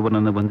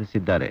ವ್ಯಕ್ತಿಯೊಬ್ಬನನ್ನು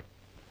ಬಂಧಿಸಿದ್ದಾರೆ.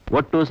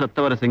 ಒಟ್ಟು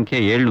ಸತ್ತವರ ಸಂಖ್ಯೆ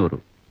 700.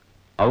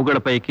 ಅವುಗಳ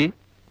ಪೈಕಿ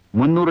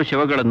 300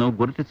 ಶವಗಳನ್ನು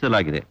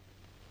ಗುರುತಿಸಲಾಗಿದೆ.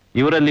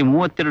 ಇವರಲ್ಲಿ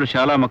 32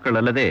 ಶಾಲಾ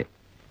ಮಕ್ಕಳಲ್ಲದೆ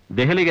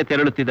ದೆಹಲಿಗೆ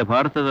ತೆರಳುತ್ತಿದ್ದ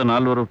ಭಾರತದ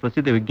 4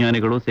 ಪ್ರಸಿದ್ಧ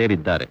ವಿಜ್ಞಾನಿಗಳು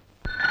ಸೇರಿದ್ದಾರೆ.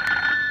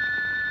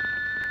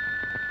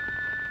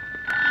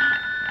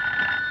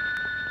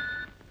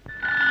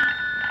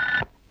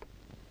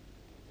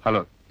 ಹಲೋ,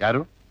 ಯಾರು?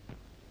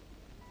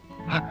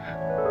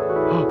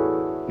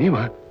 ನೀವ?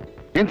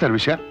 ಏನ್ ಸರ್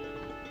ವಿಷಯ?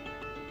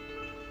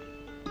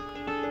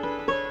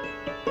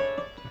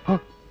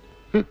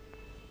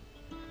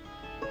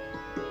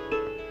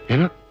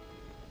 ಏನು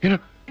ಏನು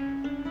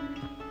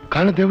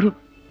ಕಾಣದೇವ್ರು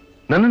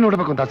ನನ್ನ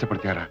ನೋಡ್ಬೇಕು ಅಂತ ಆಸೆ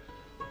ಪಡ್ತೀಯಾರ?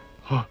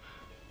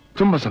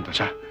 ತುಂಬಾ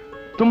ಸಂತೋಷ,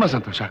 ತುಂಬಾ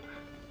ಸಂತೋಷ.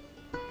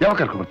 ಯಾವಾಗ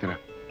ಕರ್ಕೊಂಡ್ ಬರ್ತೀರಾ?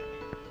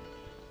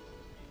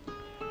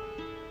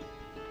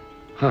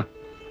 ಹ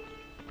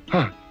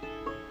ಹ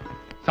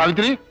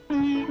ಸಾವಿತ್ರಿ,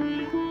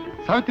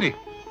 ಸಾವಿತ್ರಿ,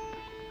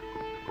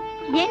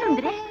 ಏನು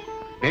ಅಂದ್ರೆ?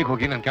 ಬೇಗ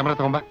ಹೋಗಿ ನನ್ನ ಕ್ಯಾಮ್ರಾ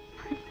ತಗೊಂಬ.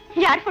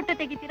 ಯಾರ್ ಫೋಟೋ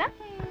ತೆಗಿತೀರಾ?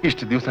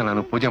 ಇಷ್ಟು ದಿವಸ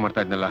ನಾನು ಪೂಜೆ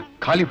ಮಾಡ್ತಾ ಇದ್ನಲ್ಲ,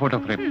 ಖಾಲಿ ಫೋಟೋ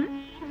ಫ್ರೇಮ್.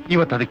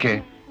 ಇವತ್ತು ಅದಕ್ಕೆ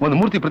ಒಂದು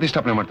ಮೂರ್ತಿ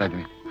ಪ್ರತಿಷ್ಠಾಪನೆ ಮಾಡ್ತಾ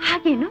ಇದ್ದೀನಿ.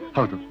 ಹಾಗೇನು?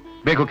 ಹೌದು,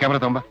 ಬೇಗ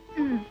ಕ್ಯಾಮ್ರಾ ತಗೊಂಬ.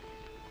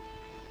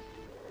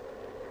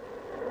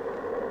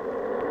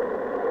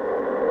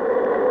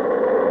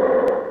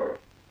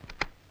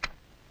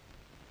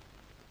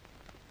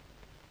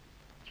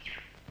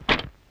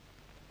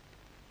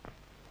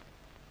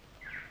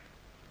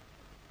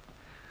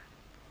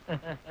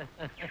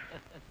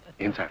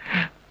 ಏನ್ ಸರ್,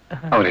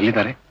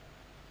 ಅವರೆಲ್ಲಿದ್ದಾರೆ?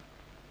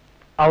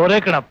 ಅವರೇ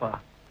ಕಣಪ್ಪ.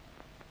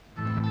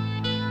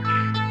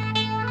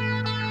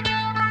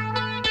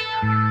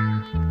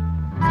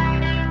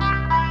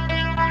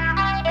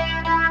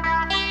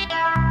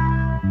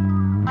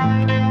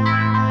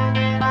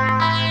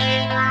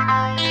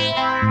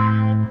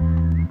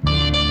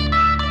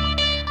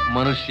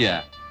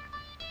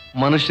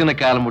 ಮನುಷ್ಯನ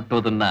ಕಾಲು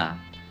ಮುಟ್ಟೋದನ್ನ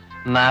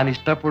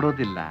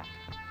ನಾನಿಷ್ಟಪಡೋದಿಲ್ಲ.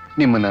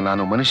 ನಿಮ್ಮನ್ನ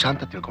ನಾನು ಮನುಷ್ಯ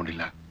ಅಂತ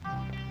ತಿಳ್ಕೊಂಡಿಲ್ಲ.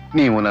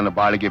 ನೀವು ನನ್ನ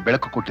ಬಾಳಿಗೆ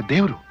ಬೆಳಕು ಕೊಟ್ಟ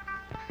ದೇವರು.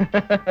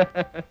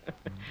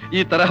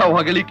 ಈ ತರಹ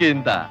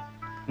ಹೊಗಳಿಕೆಯಿಂದ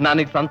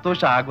ನನಗೆ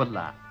ಸಂತೋಷ ಆಗೋಲ್ಲ.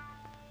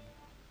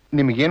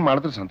 ನಿಮಗೇನ್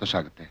ಮಾಡಿದ್ರು ಸಂತೋಷ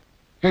ಆಗುತ್ತೆ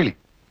ಹೇಳಿ.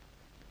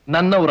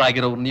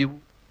 ನನ್ನವರಾಗಿರೋರು ನೀವು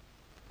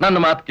ನನ್ನ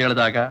ಮಾತು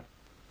ಕೇಳಿದಾಗ,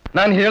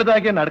 ನಾನು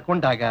ಹೇಳ್ದಾಗೆ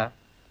ನಡ್ಕೊಂಡಾಗ,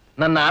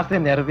 ನನ್ನ ಆಸೆ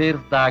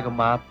ನೆರವೇರಿಸಿದಾಗ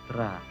ಮಾತ್ರ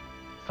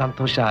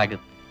ಸಂತೋಷ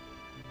ಆಗುತ್ತೆ.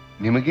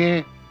 ನಿಮಗೆ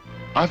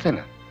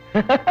ಆಸೆನಾ?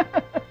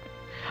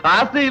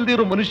 ಆಸೆ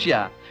ಇಲ್ದಿರೋ ಮನುಷ್ಯ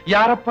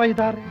ಯಾರಪ್ಪ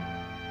ಇದ್ದಾರೆ?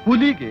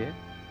 ಹುಲಿಗೆ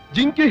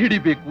ಜಿಂಕೆ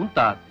ಹಿಡಿಬೇಕು ಅಂತ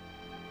ಆಸೆ,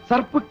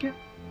 ಸರ್ಪಕ್ಕೆ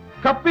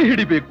ಕಪ್ಪೆ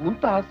ಹಿಡಿಬೇಕು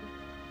ಅಂತ ಆಸೆ,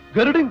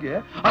 ಗರುಡಂಗೆ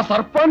ಆ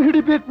ಸರ್ಪನ್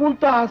ಹಿಡಿಬೇಕು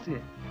ಅಂತ ಆಸೆ.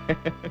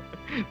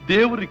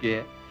 ದೇವರಿಗೆ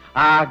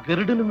ಆ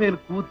ಗರುಡನ ಮೇಲೆ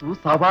ಕೂತು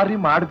ಸವಾರಿ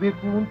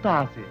ಮಾಡ್ಬೇಕು ಅಂತ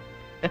ಆಸೆ.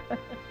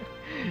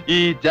 ಈ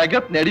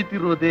ಜಗತ್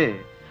ನಡೀತಿರೋದೇ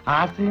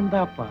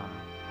ಆಸೆಯಿಂದಪ್ಪ.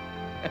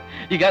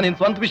 ಈಗ ನಿನ್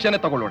ಸ್ವಂತ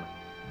ವಿಷಯನೇ ತಗೊಳ್ಳೋಣ.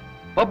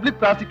 ಪಬ್ಲಿಕ್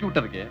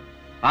ಪ್ರಾಸಿಕ್ಯೂಟರ್ಗೆ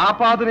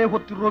ಆಪಾದನೆ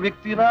ಹೊತ್ತಿರುವ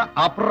ವ್ಯಕ್ತಿನ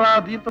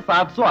ಅಪರಾಧಿ ಅಂತ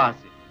ಸಾಧಿಸೋ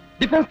ಆಸೆ.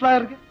 ಡಿಫೆನ್ಸ್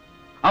ಲಾಯರ್ಗೆ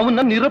ಅವನ್ನ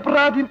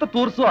ನಿರಪರಾಧಿ ಅಂತ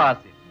ತೋರಿಸೋ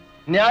ಆಸೆ.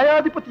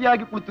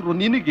 ನ್ಯಾಯಾಧಿಪತಿಯಾಗಿ ಕುಳಿತಿರುವ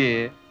ನಿನಗೆ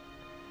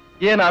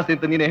ಏನ್ ಆಸೆ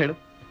ಅಂತ ನೀನೇ ಹೇಳು.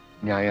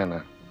 ನ್ಯಾಯನ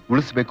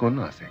ಉಳಿಸ್ಬೇಕು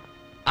ಅನ್ನೋ ಆಸೆ.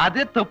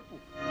 ಅದೇ ತಪ್ಪು.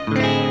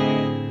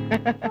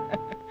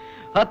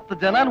 10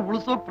 ಜನ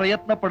ಉಳಿಸೋಕ್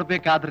ಪ್ರಯತ್ನ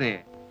ಪಡ್ಬೇಕಾದ್ರೆ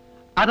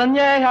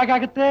ಅದನ್ಯಾಯ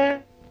ಹೇಗಾಗತ್ತೆ?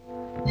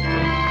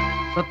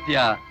 ಸತ್ಯ,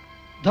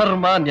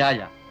 ಧರ್ಮ, ನ್ಯಾಯ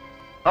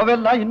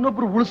ಅವೆಲ್ಲ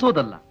ಇನ್ನೊಬ್ರು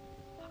ಉಳಿಸೋದಲ್ಲ.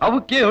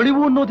 ಅವಕ್ಕೆ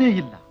ಅಳಿವು ಅನ್ನೋದೇ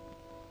ಇಲ್ಲ.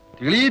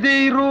 ತಿಳಿಯದೇ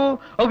ಇರೋ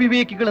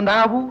ಅವಿವೇಕಿಗಳ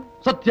ನಾವು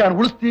ಸತ್ಯನ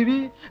ಉಳಿಸ್ತೀವಿ,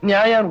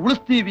 ನ್ಯಾಯನ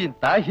ಉಳಿಸ್ತೀವಿ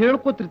ಅಂತ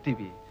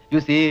ಹೇಳ್ಕೊತಿರ್ತೀವಿ. U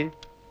C,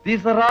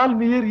 these are all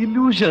ಮೇರ್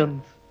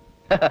ಇಲ್ಯೂಷನ್ಸ್.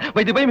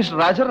 ಬೈ ಮಿಸ್ಟರ್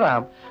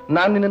ರಾಜಾರಾಮ್,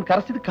 ನಾನು ನಿನ್ನನ್ನು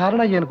ಕರೆಸಿದ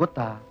ಕಾರಣ ಏನು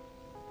ಗೊತ್ತಾ?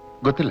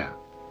 ಗೊತ್ತಿಲ್ಲ.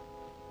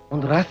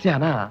 ಒಂದು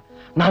ರಹಸ್ಯನ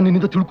ನಾನು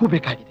ನಿನ್ನಿಂದ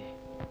ತಿಳ್ಕೋಬೇಕಾಗಿದೆ.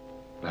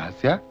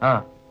 ರಹಸ್ಯ?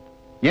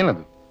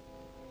 ಏನದು?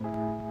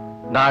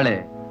 ನಾಳೆ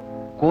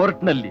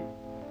ಕೋರ್ಟ್ನಲ್ಲಿ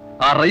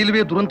ಆ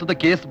ರೈಲ್ವೆ ದುರಂತದ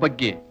ಕೇಸ್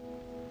ಬಗ್ಗೆ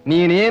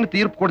ನೀನೇನ್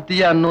ತೀರ್ಪು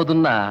ಕೊಡ್ತೀಯ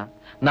ಅನ್ನೋದನ್ನ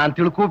ನಾನು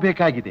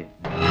ತಿಳ್ಕೋಬೇಕಾಗಿದೆ.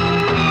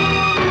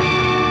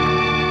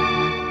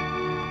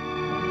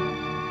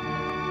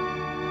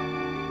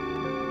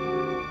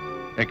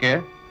 ಯಾಕೆ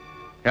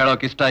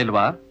ಹೇಳೋಕ್ ಇಷ್ಟ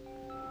ಇಲ್ವಾ?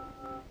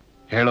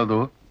 ಹೇಳೋದು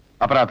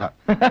ಅಪರಾಧ.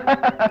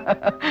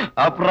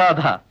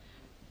 ಅಪರಾಧ?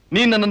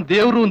 ನೀನ್ ನನ್ನ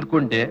ದೇವ್ರು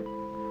ಅಂದ್ಕೊಂಡೆ,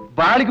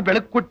 ಬಾಳಿಗೆ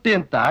ಬೆಳಕು ಕೊಟ್ಟೆ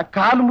ಅಂತ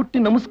ಕಾಲು ಮುಟ್ಟಿ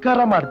ನಮಸ್ಕಾರ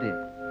ಮಾಡ್ದೆ.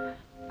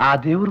 ಆ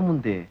ದೇವ್ರ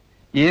ಮುಂದೆ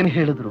ಏನ್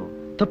ಹೇಳಿದ್ರು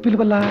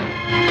ತಪ್ಪಿಲ್ವಲ್ಲ?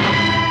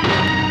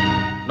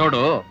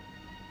 ನೋಡು,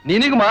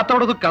 ನಿನಗೆ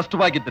ಮಾತಾಡೋದು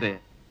ಕಷ್ಟವಾಗಿದ್ರೆ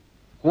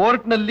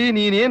ಕೋರ್ಟ್ನಲ್ಲಿ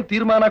ನೀನೇನ್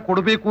ತೀರ್ಮಾನ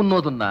ಕೊಡಬೇಕು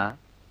ಅನ್ನೋದನ್ನ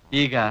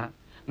ಈಗ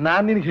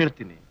ನಾನ್ ನಿನ್ಗೆ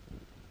ಹೇಳ್ತೀನಿ.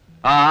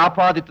 ಆ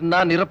ಆಪಾದಿತನ್ನ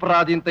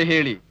ನಿರಪರಾಧಿ ಅಂತ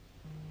ಹೇಳಿ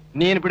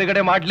ನೀನ್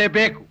ಬಿಡುಗಡೆ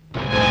ಮಾಡ್ಲೇಬೇಕು.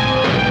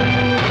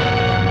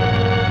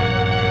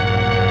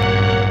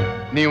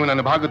 ನೀವು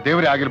ನನ್ನ ಭಾಗ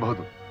ದೇವರೇ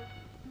ಆಗಿರಬಹುದು,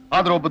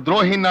 ಆದ್ರೆ ಒಬ್ಬ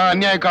ದ್ರೋಹಿನ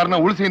ಅನ್ಯಾಯಕಾರನ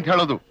ಉಳಿಸಿ ಅಂತ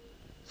ಹೇಳೋದು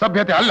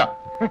ಸಭ್ಯತೆ ಅಲ್ಲ.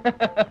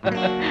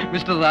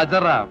 ಮಿಸ್ಟರ್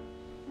ರಾಜಾರಾಮ್,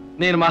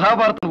 ನೀನ್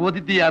ಮಹಾಭಾರತ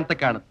ಓದಿದ್ದೀಯಾ ಅಂತ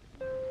ಕಾಣುತ್ತೆ.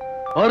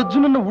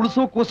 ಅರ್ಜುನನ್ನ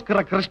ಉಳಿಸೋಕೋಸ್ಕರ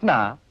ಕೃಷ್ಣ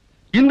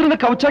ಇಂದ್ರನ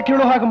ಕವಚ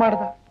ಕೇಳೋ ಹಾಗೆ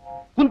ಮಾಡ್ದ.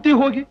 ಕುಂತಿ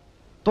ಹೋಗಿ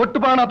ತೊಟ್ಟು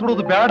ಬಾಣ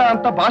ತೊಡೋದು ಬೇಡ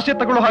ಅಂತ ಭಾಷೆ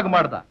ತಗೊಳ್ಳೋ ಹಾಗೆ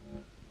ಮಾಡ್ದ.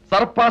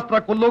 ಸರ್ಪಾಸ್ತ್ರ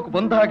ಕೊಲ್ಲೋಕ್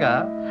ಬಂದಾಗ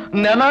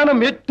ನೆಲಾನ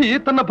ಮೆಟ್ಟಿ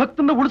ತನ್ನ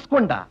ಭಕ್ತನ್ನ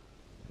ಉಳಿಸ್ಕೊಂಡ.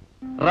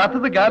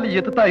 ರಥದ ಗಾಲಿ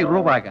ಎತ್ತುತ್ತಾ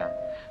ಇರುವಾಗ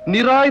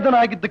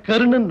ನಿರಾಯುಧನಾಗಿದ್ದ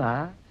ಕರ್ಣನ್ನ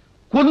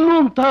ಕೊಲ್ಲು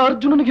ಅಂತ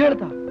ಅರ್ಜುನನಿಗೆ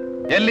ಹೇಳ್ದ.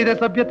 ಎಲ್ಲಿದೆ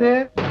ಸಭ್ಯತೆ?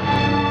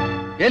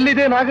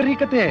 ಎಲ್ಲಿದೆ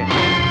ನಾಗರಿಕತೆ?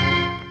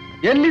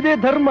 ಎಲ್ಲಿದೆ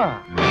ಧರ್ಮ?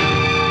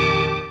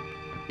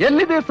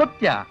 ಎಲ್ಲಿದೆ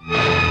ಸತ್ಯ?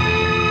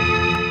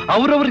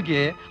 ಅವರವರಿಗೆ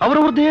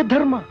ಅವರವ್ರದೇ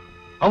ಧರ್ಮ,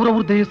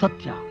 ಅವರವ್ರದೇ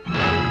ಸತ್ಯ.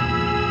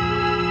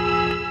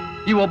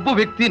 ಈ ಒಬ್ಬ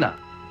ವ್ಯಕ್ತಿನ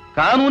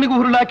ಕಾನೂನಿಗೆ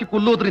ಹುರುಳಾಕಿ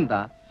ಕೊಲ್ಲೋದ್ರಿಂದ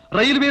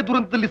ರೈಲ್ವೆ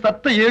ದುರಂತದಲ್ಲಿ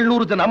ಸತ್ತ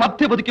 700 ಜನ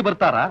ಮತ್ತೆ ಬದುಕಿ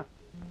ಬರ್ತಾರ?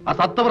 ಆ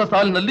ಸತ್ತವರ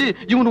ಸಾಲಿನಲ್ಲಿ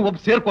ಇವನು ಒಬ್ಬ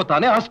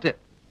ಸೇರ್ಕೋತಾನೆ ಅಷ್ಟೇ.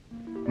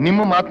 ನಿಮ್ಮ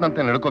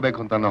ಮಾತನಂತೆ ನಡ್ಕೋಬೇಕು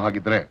ಅಂತ ಅನ್ನೋ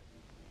ಹಾಗಿದ್ರೆ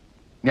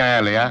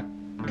ನ್ಯಾಯಾಲಯ,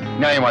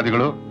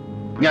 ನ್ಯಾಯವಾದಿಗಳು,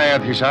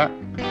 ನ್ಯಾಯಾಧೀಶ,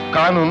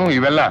 ಕಾನೂನು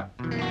ಇವೆಲ್ಲ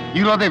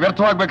ಇರೋದೇ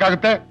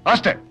ವ್ಯರ್ಥವಾಗ್ಬೇಕಾಗತ್ತೆ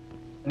ಅಷ್ಟೇ.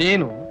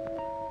 ನೀನು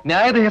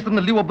ನ್ಯಾಯದ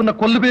ಹೆಸರಿನಲ್ಲಿ ಒಬ್ಬನ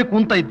ಕೊಲ್ಲಬೇಕು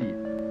ಅಂತ ಇದ್ದೀಯ,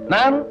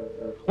 ನಾನು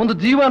ಒಂದು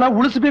ಜೀವನ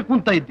ಉಳಿಸಬೇಕು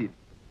ಅಂತ ಇದ್ದೀನಿ.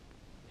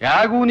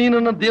 ಯಾಗೂ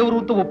ನೀನನ್ನ ದೇವರು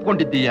ಅಂತ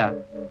ಒಪ್ಕೊಂಡಿದ್ದೀಯ.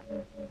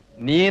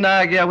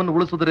 ನೀನಾಗೆ ಅವನು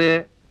ಉಳಿಸಿದ್ರೆ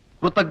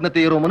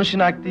ಕೃತಜ್ಞತೆ ಇರೋ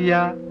ಮನುಷ್ಯನಾಗ್ತೀಯ,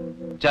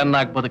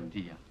 ಚೆನ್ನಾಗಿ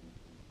ಬದುಕ್ತೀಯ.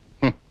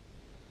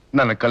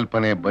 ನನ್ನ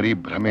ಕಲ್ಪನೆ ಬರೀ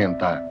ಭ್ರಮೆ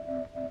ಅಂತ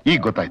ಈಗ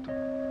ಗೊತ್ತಾಯ್ತು.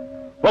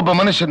 ಒಬ್ಬ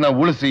ಮನುಷ್ಯನ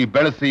ಉಳಿಸಿ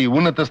ಬೆಳೆಸಿ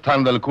ಉನ್ನತ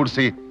ಸ್ಥಾನದಲ್ಲಿ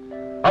ಕೂಡಿಸಿ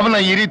ಅವನ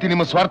ಈ ರೀತಿ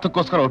ನಿಮ್ಮ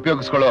ಸ್ವಾರ್ಥಕ್ಕೋಸ್ಕರ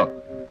ಉಪಯೋಗಿಸ್ಕೊಳ್ಳೋ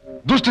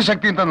ದುಷ್ಟ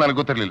ಶಕ್ತಿ ಅಂತ ನನಗೆ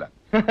ಗೊತ್ತಿರ್ಲಿಲ್ಲ.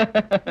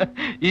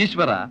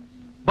 ಈಶ್ವರ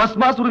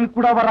ಭಸ್ಮಾಸುರನ್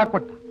ಕೂಡ ವರ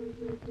ಕೊಟ್ಟ.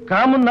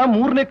 ಕಾಮನ್ನ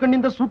 3ನೇ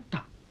ಕಣ್ಣಿಂದ ಸುಟ್ಟ.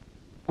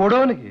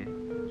 ಕೊಡೋನಿಗೆ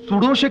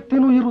ಸುಡೋ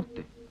ಶಕ್ತಿನೂ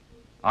ಇರುತ್ತೆ.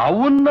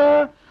 ಅವನ್ನ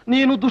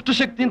ನೀನು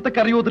ದುಷ್ಟಶಕ್ತಿ ಅಂತ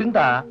ಕರೆಯೋದ್ರಿಂದ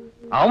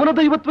ಅವನ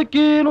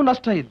ದೈವತ್ವಕ್ಕೇನು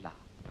ನಷ್ಟ ಇಲ್ಲ.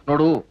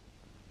 ನೋಡು,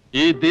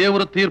 ಈ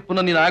ದೇವರ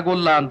ತೀರ್ಪನ್ನ ನೀನ್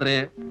ಆಗೋಲ್ಲ ಅಂದ್ರೆ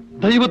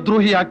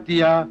ದೈವದ್ರೋಹಿ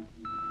ಆಗ್ತೀಯ,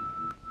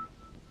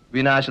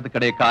 ವಿನಾಶದ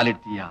ಕಡೆ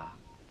ಕಾಲಿಡ್ತೀಯ.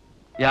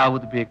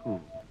 ಯಾವುದು ಬೇಕು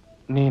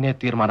ನೀನೇ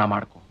ತೀರ್ಮಾನ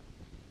ಮಾಡ್ಕೊ.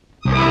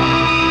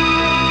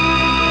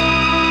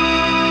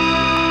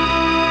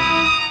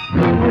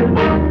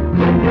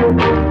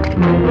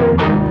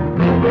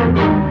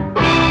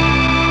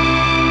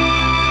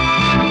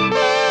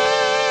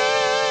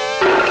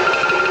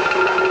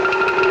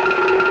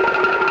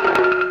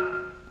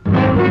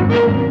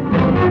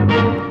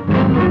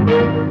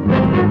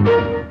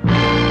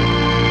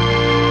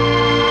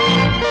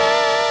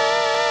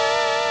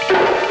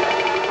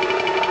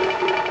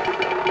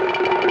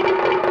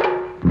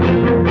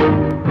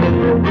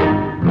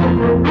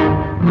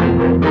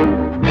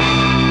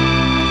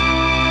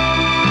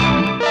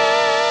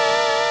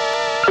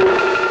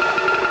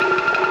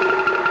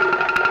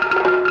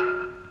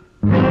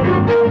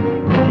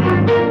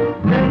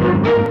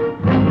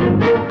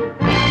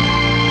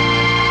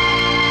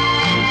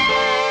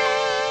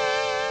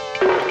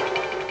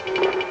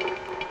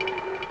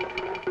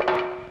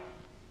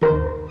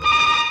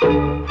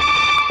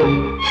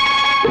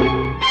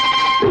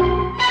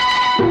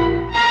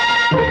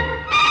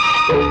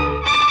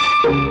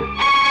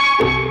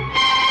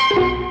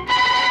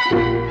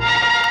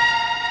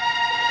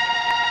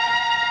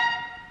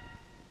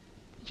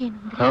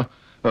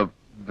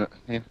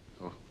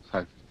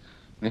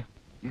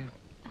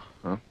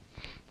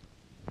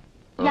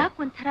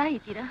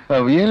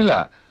 ಏನಿಲ್ಲ,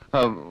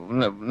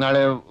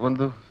 ನಾಳೆ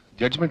ಒಂದು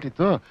ಜಡ್ಜ್ಮೆಂಟ್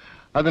ಇತ್ತು,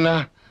 ಅದನ್ನ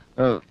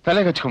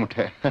ತಲೆಗೆ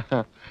ಹಚ್ಕೊಂಬಿಟ್ಟೆ.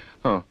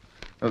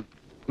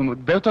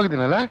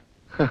 ಬೆವ್ತೋಗಿದ್ದೀನಲ್ಲ,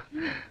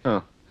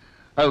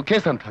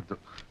 ಕೇಸ್ ಅಂತದ್ದು.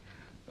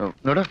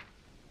 ನೋಡು,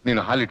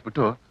 ನೀನು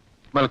ಹಾಲಿಟ್ಬಿಟ್ಟು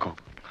ಮಲ್ಕೋ.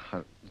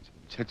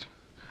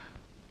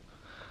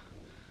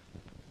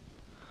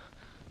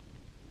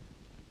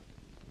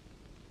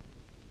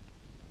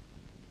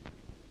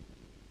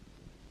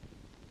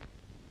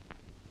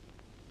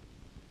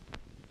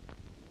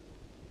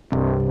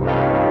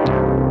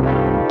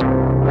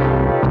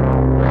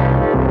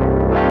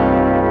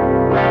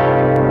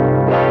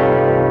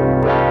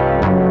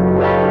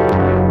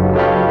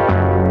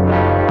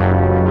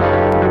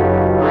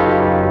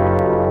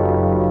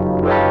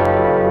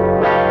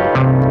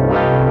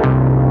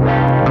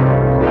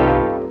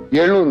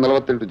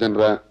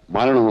 ಜನರ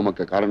ಮಾರಣ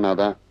ಹೋಮಕ್ಕೆ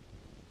ಕಾರಣನಾದ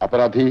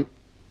ಅಪರಾಧಿ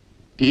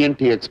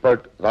TNT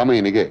ಎಕ್ಸ್ಪರ್ಟ್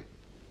ರಾಮಯ್ಯನಿಗೆ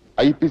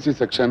IPC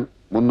ಸೆಕ್ಷನ್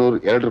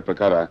 302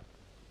 ಪ್ರಕಾರ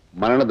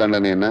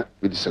ಮರಣದಂಡನೆಯನ್ನ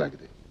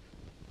ವಿಧಿಸಲಾಗಿದೆ.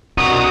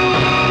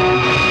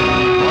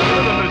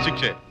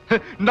 ಶಿಕ್ಷೆ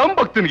ನಮ್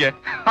ಭಕ್ತನಿಗೆ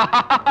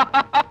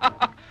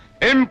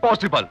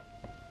ಇಂಪಾಸಿಬಲ್.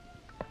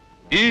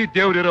 ಈ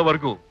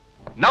ದೇವ್ರಿರೋವರೆಗೂ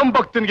ನಮ್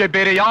ಭಕ್ತನಿಗೆ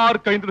ಬೇರೆ ಯಾರ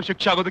ಕೈಯಿಂದಲೂ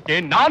ಶಿಕ್ಷೆ ಆಗೋದಕ್ಕೆ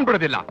ನಾನ್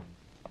ಬಿಡೋದಿಲ್ಲ.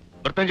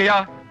 ಮೃತ್ಯುಂಜಯ,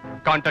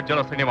 ಕಾಂಟ್ಯಾಕ್ಟ್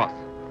ಜನರಲ್ ಶ್ರೀನಿವಾಸ್,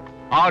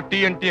 ಆ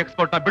TNT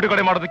ಎಕ್ಸ್ಪರ್ಟ್ ನ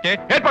ಬಿಡುಗಡೆ ಮಾಡೋದಕ್ಕೆ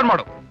ಏರ್ಪಾಡು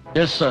ಮಾಡು.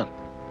 Yes sir.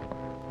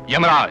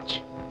 ಯಮರಾಜ್,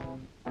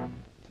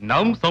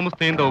 ನಮ್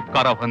ಸಂಸ್ಥೆಯಿಂದ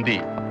ಉಪಕಾರ ಹೊಂದಿ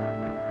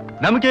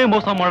ನಮಗೆ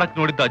ಮೋಸ ಮಾಡಕ್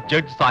ನೋಡಿದ್ದ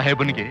ಜಡ್ಜ್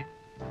ಸಾಹೇಬನಿಗೆ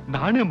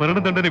ನಾನೇ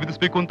ಮರಣದಂಡನೆ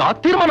ವಿಧಿಸಬೇಕು ಅಂತ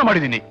ತೀರ್ಮಾನ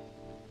ಮಾಡಿದ್ದೀನಿ.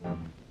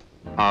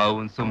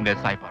 ಅವನ್ ಸುಮ್ನೆ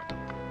ಸಾಯ್ಬಾರ್ದು,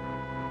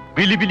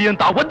 ಬಿಲಿ ಬಿಲಿ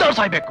ಅಂತ ಒದ್ದಾಡ್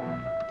ಸಾಯ್ಬೇಕು.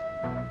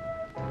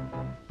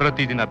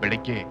 ಪ್ರತಿದಿನ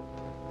ಬೆಳಿಗ್ಗೆ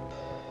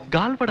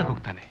ಗಾಲ್ವಾಡ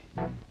ಹೋಗ್ತಾನೆ,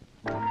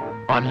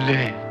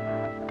 ಅಲ್ಲೇ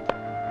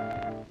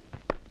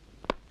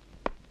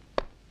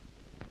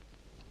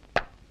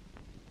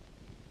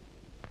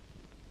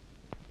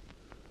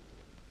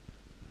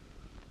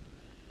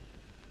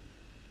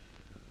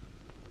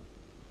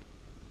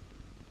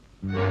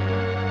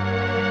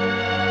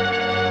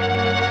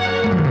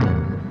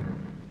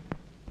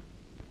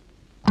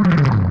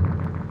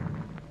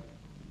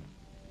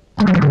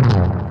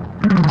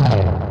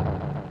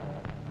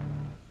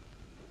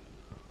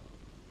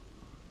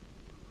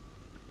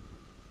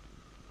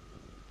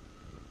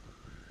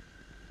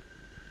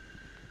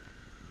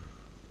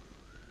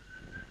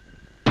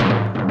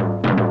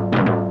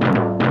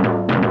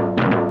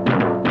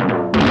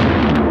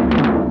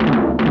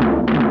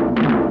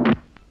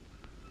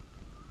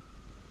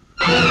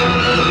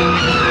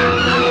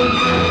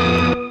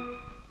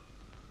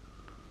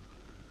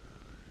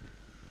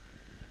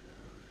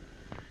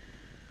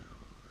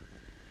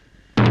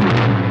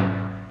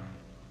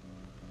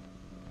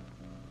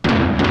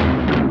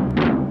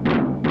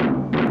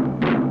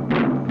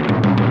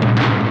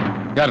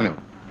ಯಾರು ನೀವು?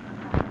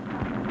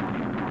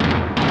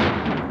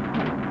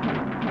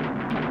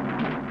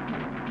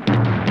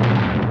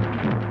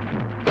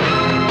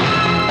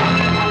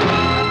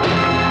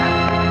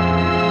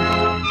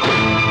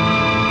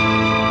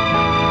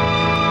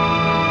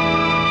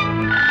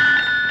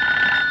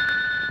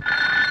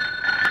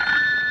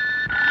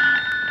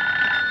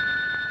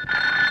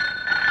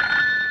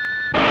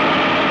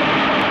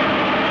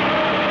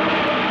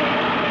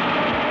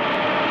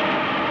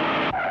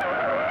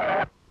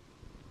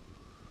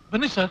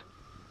 ಬನ್ನಿ ಸರ್.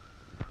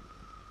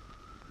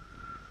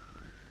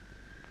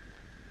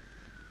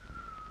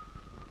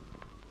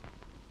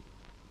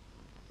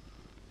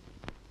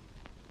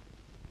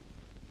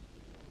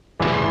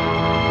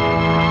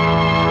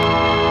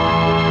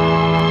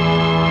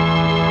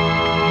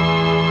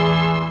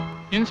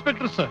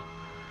 ಇನ್ಸ್ಪೆಕ್ಟರ್ ಸರ್,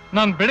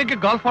 ನಾನು ಬೆಳಿಗ್ಗೆ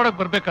ಗಾಲ್ಫ್ ಆಡೋಕೆ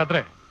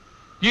ಬರ್ಬೇಕಾದ್ರೆ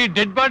ಈ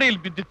ಡೆಡ್ ಬಾಡಿ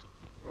ಇಲ್ಲಿ ಬಿದ್ದಿತ್ತು.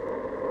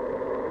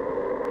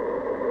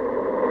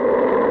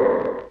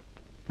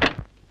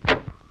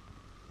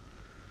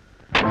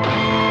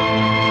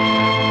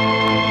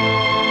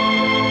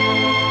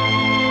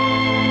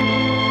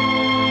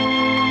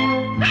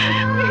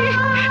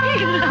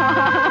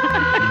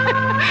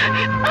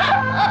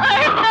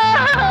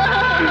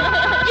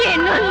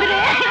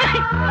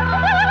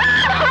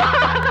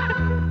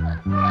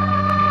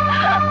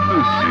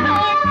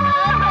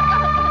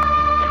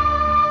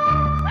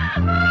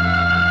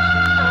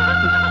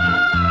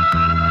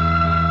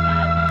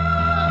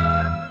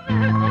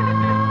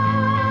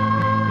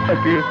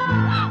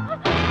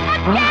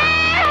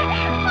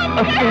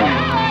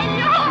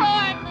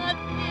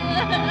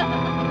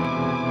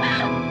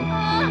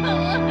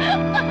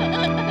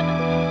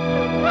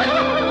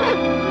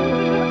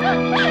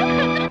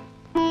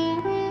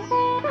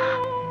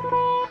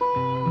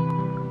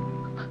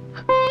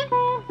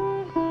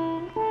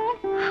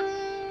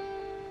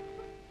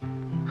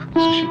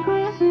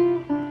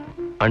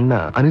 ಅಣ್ಣ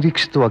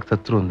ಅನಿರೀಕ್ಷಿತವಾಗಿ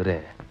ಸತ್ರು ಅಂದ್ರೆ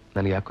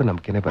ನನಗೆ ಯಾಕೋ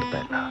ನಂಬಿಕೆನೆ ಬರ್ತಾ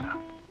ಇಲ್ಲ.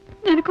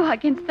 ನನಗೂ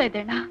ಹಾಗೆ ಅನ್ಸ್ತಾ ಇದೆ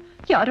ಅಣ್ಣ.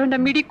 ಯಾರೋ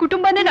ನಮ್ಮ ಇಡೀ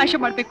ಕುಟುಂಬನೇ ನಾಶ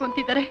ಮಾಡ್ಬೇಕು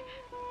ಅಂತಿದ್ದಾರೆ.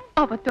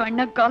 ಅವತ್ತು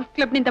ಅಣ್ಣ ಗಾಲ್ಫ್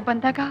ಕ್ಲಬ್ ನಿಂದ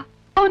ಬಂದಾಗ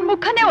ಅವನ್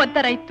ಮುಖನೇ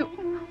ಒತ್ತರ ಇತ್ತು.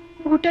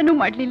 ಊಟನೂ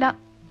ಮಾಡ್ಲಿಲ್ಲ,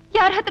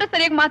 ಯಾರ ಹತ್ರ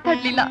ಸರಿಯಾಗಿ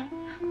ಮಾತಾಡ್ಲಿಲ್ಲ.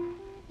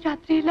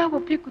 ರಾತ್ರಿ ಎಲ್ಲ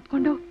ಒಬ್ರೇ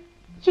ಕುತ್ಕೊಂಡು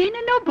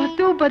ಏನನ್ನೋ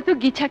ಬರ್ದು ಬರ್ದು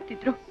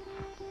ಗೀಚಾಕ್ತಿದ್ರು.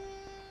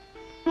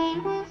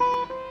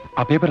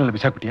 ಆ ಪೇಪರ್ ಎಲ್ಲ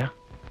ಬಿಸಾಕ್ಬಿಟ್ಟಿಯಾ?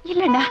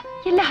 ಇಲ್ಲಣ್ಣ,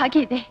 ಎಲ್ಲ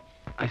ಹಾಗೆ ಇದೆ.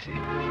 I see.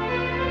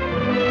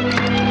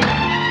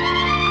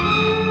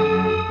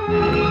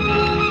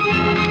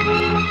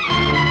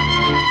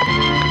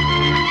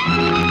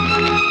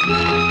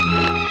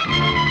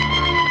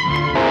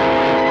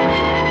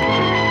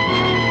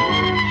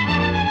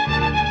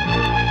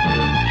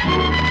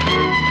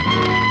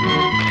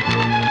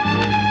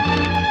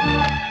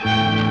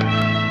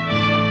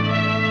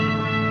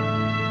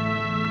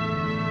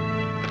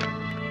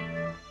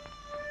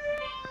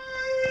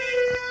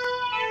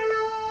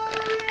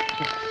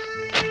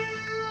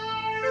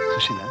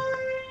 ಸುಶೀಲಾ,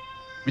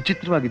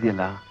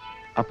 ವಿಚಿತ್ರವಾಗಿದೆಯಲ್ಲ,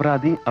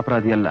 ಅಪರಾಧಿ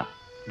ಅಪರಾಧಿ ಅಲ್ಲ,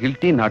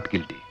 ಗಿಲ್ಟಿ ನಾಟ್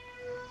ಗಿಲ್ಟಿ,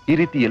 ಈ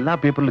ರೀತಿ ಎಲ್ಲಾ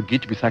ಪೇಪರ್ಲು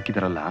ಗೀಚ್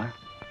ಬಿಸಾಕಿದಾರಲ್ಲ.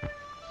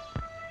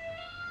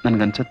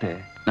 ನನ್ಗನ್ಸತ್ತೆ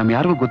ನಮ್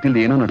ಯಾರಿಗೂ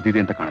ಗೊತ್ತಿಲ್ಲದೆ ಏನೋ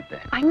ನಡೆದಿದೆ ಅಂತ ಕಾಣುತ್ತೆ.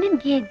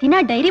 ಅಣ್ಣನ್ಗೆ ದಿನ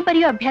ಡೈರಿ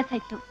ಬರೆಯೋ ಅಭ್ಯಾಸ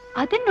ಇತ್ತು,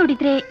 ಅದನ್ನ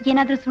ನೋಡಿದ್ರೆ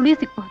ಏನಾದ್ರೂ ಸುಳಿವು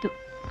ಸಿಕ್ಬಹುದು.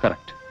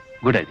 Correct,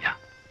 good idea.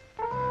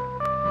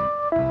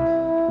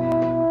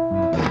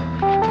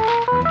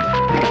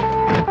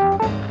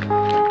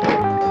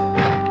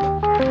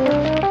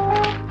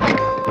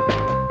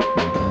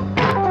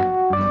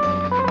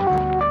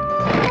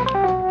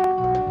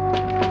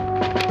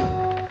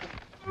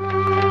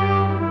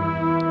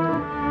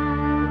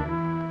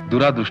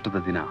 ದುರಾದೃಷ್ಟದ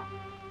ದಿನ.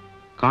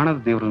 ಕಾಣದ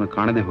ದೇವರನ್ನು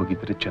ಕಾಣದೆ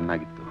ಹೋಗಿದ್ರೆ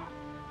ಚೆನ್ನಾಗಿತ್ತು.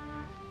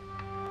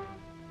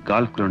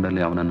 ಗಾಲ್ಫ್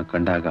ಗ್ರೌಂಡಲ್ಲಿ ಅವನನ್ನು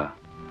ಕಂಡಾಗ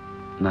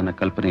ನನ್ನ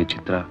ಕಲ್ಪನೆಯ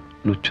ಚಿತ್ರ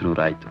ನುಚ್ಚು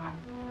ನೂರಾಯಿತು.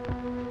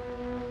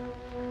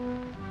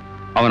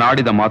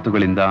 ಅವನಾಡಿದ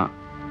ಮಾತುಗಳಿಂದ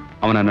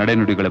ಅವನ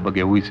ನಡೆನುಡಿಗಳ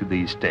ಬಗ್ಗೆ ಊಹಿಸಿದ್ದು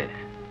ಇಷ್ಟೇ.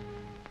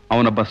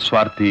 ಅವನೊಬ್ಬ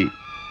ಸ್ವಾರ್ಥಿ,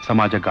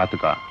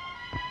 ಸಮಾಜಘಾತುಕ.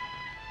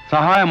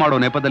 ಸಹಾಯ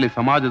ಮಾಡೋ ನೆಪದಲ್ಲಿ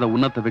ಸಮಾಜದ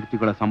ಉನ್ನತ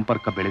ವ್ಯಕ್ತಿಗಳ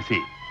ಸಂಪರ್ಕ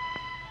ಬೆಳೆಸಿ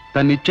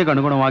ತನ್ನಿಚ್ಛೆಗೆ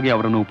ಅನುಗುಣವಾಗಿ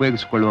ಅವರನ್ನು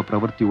ಉಪಯೋಗಿಸಿಕೊಳ್ಳುವ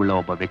ಪ್ರವೃತ್ತಿ ಉಳ್ಳ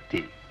ಒಬ್ಬ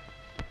ವ್ಯಕ್ತಿ.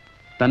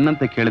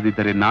 ತನ್ನಂತೆ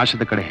ಕೇಳದಿದ್ದರೆ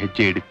ನಾಶದ ಕಡೆ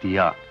ಹೆಜ್ಜೆ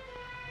ಇಡುತ್ತೀಯಾ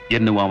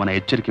ಎನ್ನುವ ಅವನ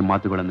ಎಚ್ಚರಿಕೆ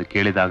ಮಾತುಗಳನ್ನು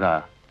ಕೇಳಿದಾಗ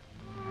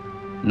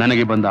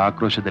ನನಗೆ ಬಂದ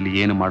ಆಕ್ರೋಶದಲ್ಲಿ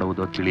ಏನು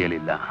ಮಾಡುವುದೋ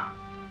ತಿಳಿಯಲಿಲ್ಲ.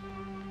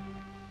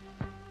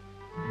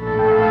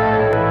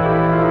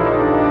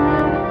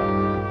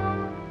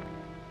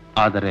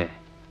 ಆದರೆ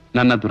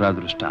ನನ್ನ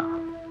ದುರಾದೃಷ್ಟ,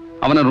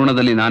 ಅವನ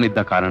ಋಣದಲ್ಲಿ ನಾನಿದ್ದ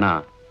ಕಾರಣ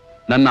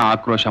ನನ್ನ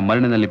ಆಕ್ರೋಶ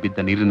ಮರಳಿನಲ್ಲಿ ಬಿದ್ದ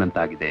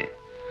ನೀರಿನಂತಾಗಿದೆ.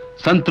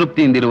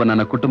 ಸಂತೃಪ್ತಿಯಿಂದಿರುವ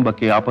ನನ್ನ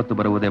ಕುಟುಂಬಕ್ಕೆ ಆಪತ್ತು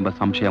ಬರುವುದೆಂಬ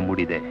ಸಂಶಯ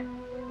ಮೂಡಿದೆ.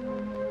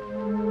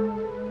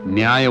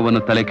 ನ್ಯಾಯವನ್ನು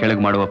ತಲೆ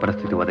ಕೆಳಗೆ ಮಾಡುವ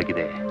ಪರಿಸ್ಥಿತಿ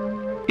ಒದಗಿದೆ.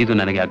 ಇದು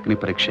ನನಗೆ ಅಗ್ನಿ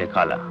ಪರೀಕ್ಷೆಯ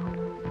ಕಾಲ.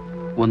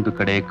 ಒಂದು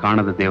ಕಡೆ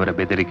ಕಾಣದ ದೇವರ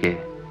ಬೆದರಿಕೆ,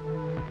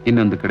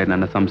 ಇನ್ನೊಂದು ಕಡೆ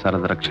ನನ್ನ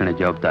ಸಂಸಾರದ ರಕ್ಷಣೆ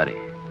ಜವಾಬ್ದಾರಿ.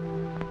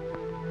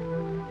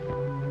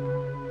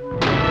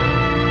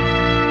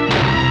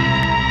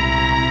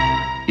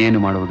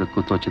 ಏನು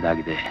ಮಾಡುವುದಕ್ಕೂ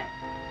ತೋಚದಾಗಿದೆ.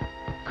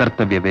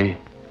 ಕರ್ತವ್ಯವೇ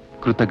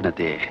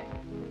ಕೃತಜ್ಞತೆ.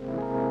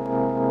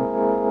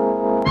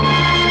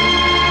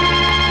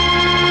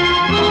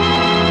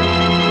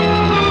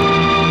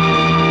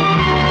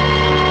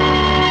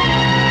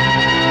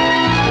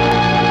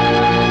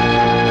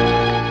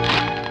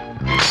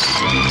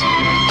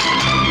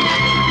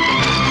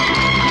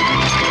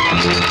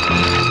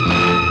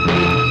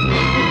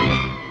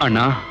 ಅಣ್ಣ,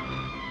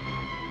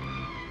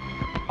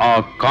 ಆ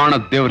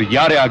ಕಾಣದ ದೇವರು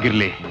ಯಾರೇ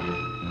ಆಗಿರ್ಲಿ,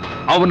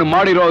 ಅವನು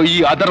ಮಾಡಿರೋ ಈ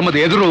ಅಧರ್ಮದ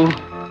ಎದುರು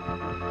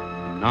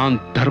ನಾನ್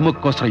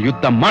ಧರ್ಮಕ್ಕೋಸ್ಕರ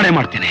ಯುದ್ಧ ಮಾಡೇ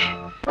ಮಾಡ್ತೀನಿ.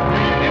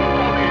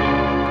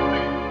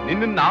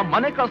 ನಿನ್ನ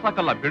ಮನೆ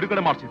ಕಳ್ಸಾಕಲ್ಲ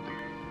ಬಿಡುಗಡೆ ಮಾಡಿಸಿದ್ದು.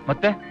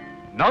 ಮತ್ತೆ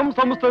ನಮ್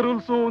ಸಂಸ್ಥೆ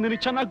ರೂಲ್ಸು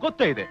ನಿನಗೆ ಚೆನ್ನಾಗಿ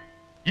ಗೊತ್ತೇ ಇದೆ.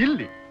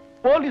 ಇಲ್ಲಿ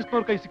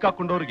ಪೊಲೀಸ್ನವ್ರ ಕೈ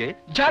ಸಿಕ್ಕಾಕೊಂಡವ್ರಿಗೆ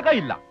ಜಾಗ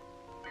ಇಲ್ಲ.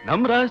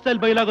 ನಮ್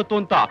ರಹಸ್ಯದಲ್ಲಿ ಬಯಲಾಗುತ್ತೋ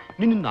ಅಂತ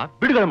ನಿನ್ನ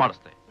ಬಿಡುಗಡೆ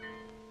ಮಾಡಿಸ್ದೆ.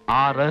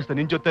 ಆ ರಹಸ್ಯ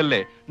ನಿನ್ ಜೊತೆಲ್ಲೇ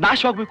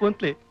ನಾಶವಾಗ್ಬೇಕು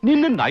ಅಂತಲೇ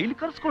ನಿನ್ನ ಇಲ್ಲಿ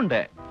ಕರ್ಸ್ಕೊಂಡೆ.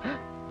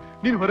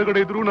 ನೀನ್ ಹೊರಗಡೆ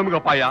ಇದ್ರು ನಮ್ಗೆ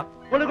ಅಪಾಯ,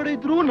 ಒಳಗಡೆ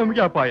ಇದ್ರು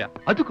ನಮ್ಗೆ ಅಪಾಯ.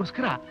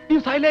 ಅದಕ್ಕೋಸ್ಕರ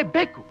ನೀನ್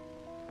ಸಾಯ್ಲೇಬೇಕು.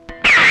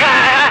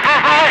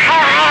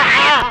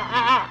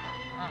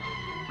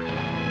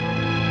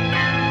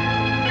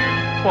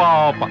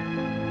 ಪಾಪ,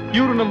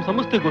 ಇವರು ನಮ್ಮ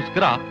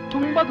ಸಂಸ್ಥೆಗೋಸ್ಕರ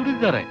ತುಂಬಾ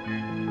ದುಡಿದಿದ್ದಾರೆ.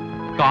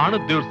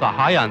 ಕಾಣದ ದೇವ್ರ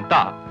ಸಹಾಯ ಅಂತ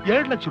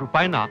 2 ಲಕ್ಷ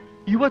ರೂಪಾಯಿನ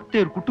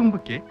ಇವತ್ತೇ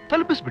ಕುಟುಂಬಕ್ಕೆ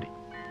ತಲುಪಿಸ್ಬಿಡಿ.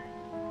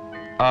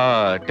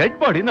 ಡೆಡ್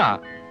ಬಾಡಿನ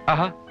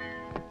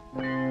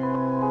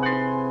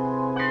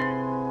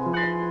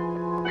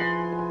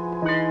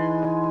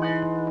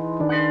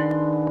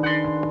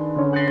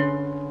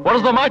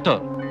What's the matter?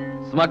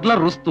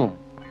 Smuggler Rustum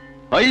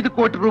 5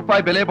 ಕೋಟಿ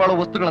ರೂಪಾಯಿ ಬೆಲೆ ಬಾಳೋ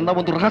ವಸ್ತುಗಳನ್ನ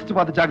ಒಂದು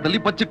ರಹಸ್ಯವಾದ ಜಾಗದಲ್ಲಿ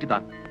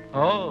ಬಚ್ಚಿಟ್ಟಿದ್ದಾನೆ.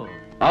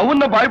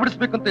 ಅವನ್ನ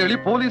ಬಾಯ್ಬಿಡಿಸ್ಬೇಕಂತ ಹೇಳಿ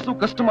ಪೊಲೀಸು,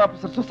 ಕಸ್ಟಮ್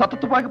ಆಫೀಸರ್ಸ್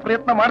ಸತತವಾಗಿ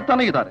ಪ್ರಯತ್ನ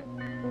ಮಾಡ್ತಾನೆ ಇದ್ದಾರೆ.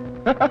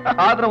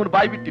 ಆದ್ರೆ ಅವನು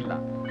ಬಾಯ್ ಬಿಟ್ಟಿಲ್ಲ.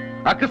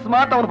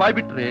 ಅಕಸ್ಮಾತ್ ಅವನು ಬಾಯ್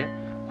ಬಿಟ್ರೆ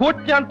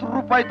ಕೋಟ್ಯಾಂತರ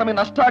ರೂಪಾಯಿ ತಮಗೆ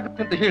ನಷ್ಟ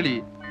ಆಗುತ್ತೆ ಅಂತ ಹೇಳಿ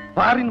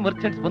ಫಾರಿನ್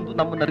ಮರ್ಚೆಂಟ್ಸ್ ಬಂದು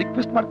ನಮ್ಮನ್ನ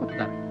ರಿಕ್ವೆಸ್ಟ್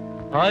ಮಾಡ್ಕೊತಿದ್ದಾರೆ.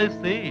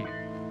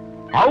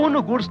 ಅವನು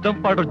ಗೂಡ್ಸ್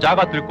ಡಂಪ್ ಮಾಡೋ ಜಾಗ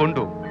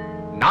ತಿಳ್ಕೊಂಡು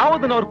ನಾವು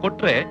ಅದನ್ನ ಅವ್ರು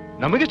ಕೊಟ್ರೆ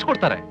ನಮಗೆಷ್ಟು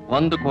ಕೊಡ್ತಾರೆ?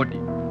 1 ಕೋಟಿ.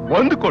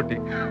 1 ಕೋಟಿ?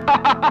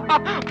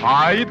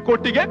 5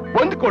 ಕೋಟಿಗೆ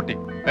 1 ಕೋಟಿ?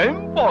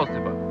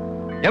 Impossible.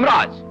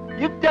 Yamraj,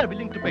 if they are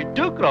willing to pay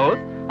 2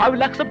 crores, I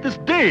will accept this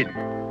deal.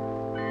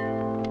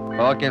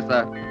 Okay,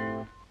 sir.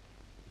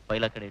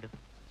 ಫೈಲ ಕಡೆ ಇಡು.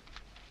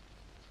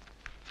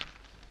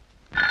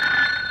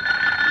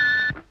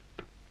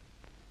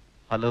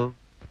 Hello,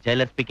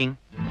 jailer speaking.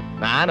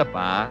 ನಾನಪ್ಪ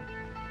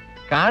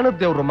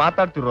ಕಾಣದ್ದೇವ್ರು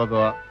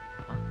ಮಾತಾಡ್ತಿರೋದು.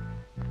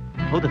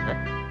 ಹೌದಾ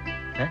ಸರ್?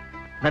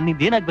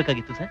 ನನ್ನಿಂದ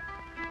ಏನಾಗ್ಬೇಕಾಗಿತ್ತು ಸರ್?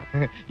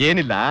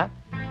 ಏನಿಲ್ಲ,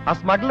 ಆ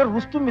ಸ್ಮಗ್ಲರ್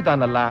ರುಸ್ತುಂ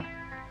ಇದಾನಲ್ಲ,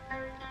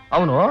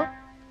 ಅವನು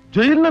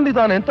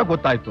ಜೈಲ್ನಲ್ಲಿದ್ದಾನೆ ಅಂತ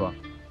ಗೊತ್ತಾಯ್ತು.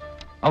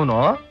 ಅವನು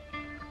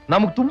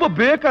ನಮಗ್ ತುಂಬಾ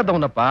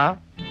ಬೇಕಾದವನಪ್ಪ.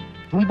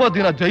 ತುಂಬಾ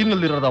ದಿನ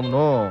ಜೈಲಿನಲ್ಲಿರೋದು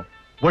ಅವನು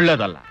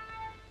ಒಳ್ಳೇದಲ್ಲ.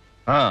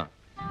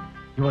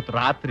 ಇವತ್ತು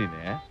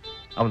ರಾತ್ರಿನೇ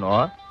ಅವನು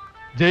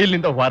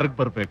ಜೈಲಿನಿಂದ ಹೊರಗೆ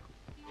ಬರ್ಬೇಕು.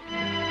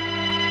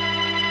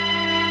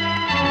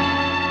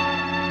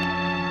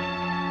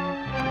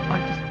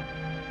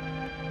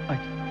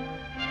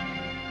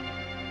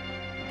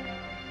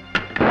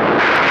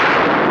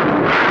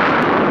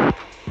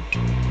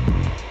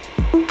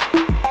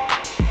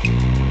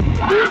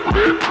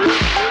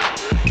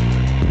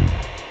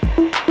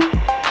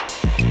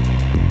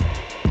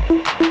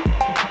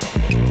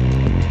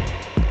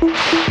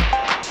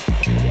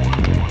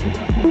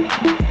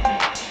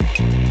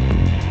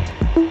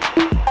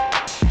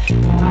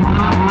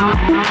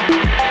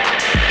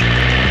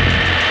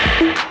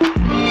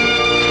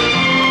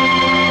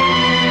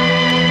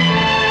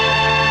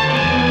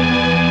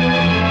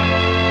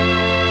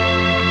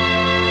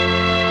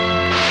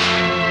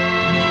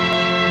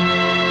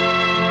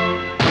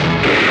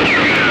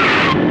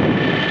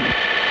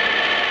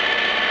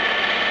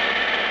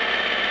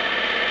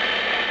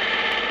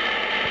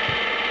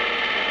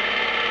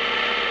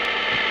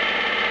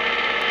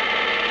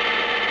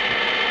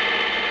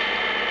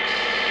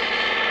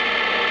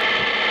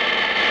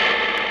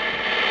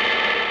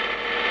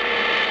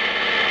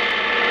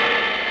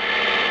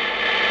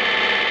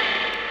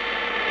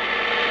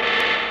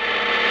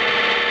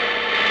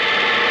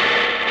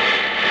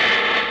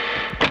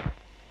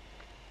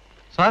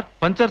 Sir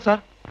puncture sir.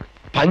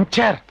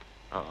 ಪಂಚರ್?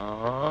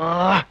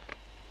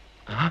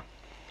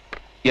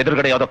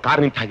 ಎದುರುಗಡೆ ಯಾವುದೋ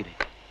ಕಾರ್ ನಿಂತಾಗಿದೆ.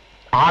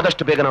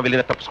 ಆದಷ್ಟು ಬೇಗ ನಾವು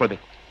ಇಲ್ಲಿಂದ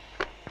ತಪ್ಪಿಸ್ಕೊಳ್ಬೇಕು.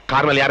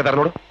 ಕಾರ್ನಲ್ಲಿ ಯಾರಿದಾರ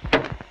ನೋಡು.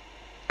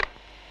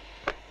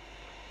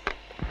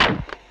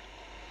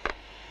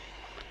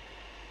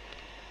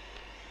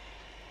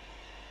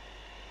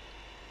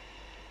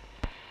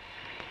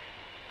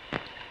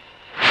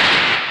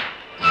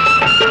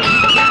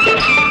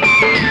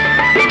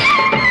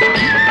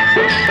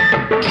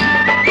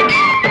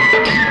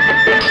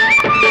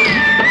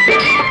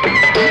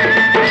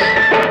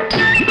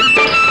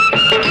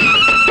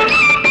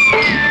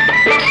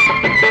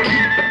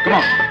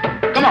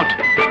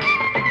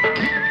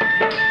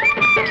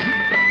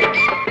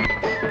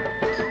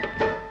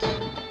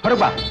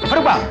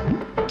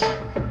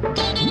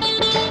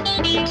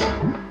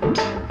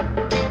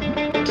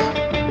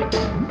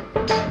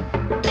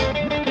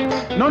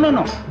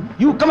 No.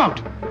 You come out.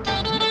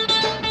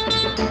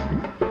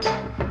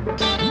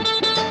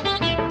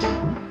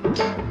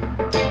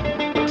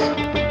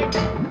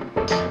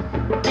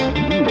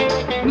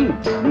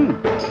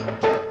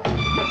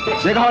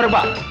 ಬೇಗ ಹೊರಗೆ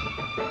ಬಾ.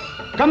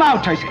 Come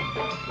out, I say.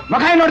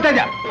 ಮಗ ನೋಡ್ತಾ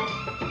ಇದ್ಯಾ?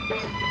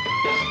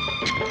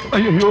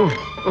 ಅಯ್ಯೋ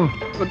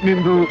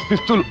ನಿಂದು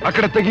ಪಿಸ್ತೂಲ್ ಆ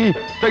ಕಡೆ ತೆಗಿ.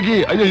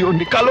 ಅಯ್ಯೋ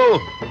ನಿಕಾಲು.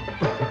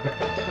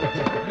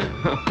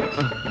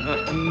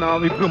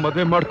 ನಾವಿಬ್ರು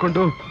ಮದುವೆ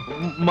ಮಾಡ್ಕೊಂಡು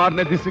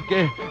ಮಾರನೇ ದಿವಸಕ್ಕೆ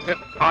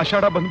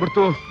ಆಷಾಢ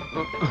ಬಂದ್ಬಿಡ್ತು.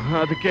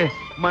 ಅದಕ್ಕೆ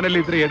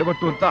ಮನೇಲಿದ್ರೆ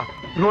ಎಡಬಟ್ಟು ಅಂತ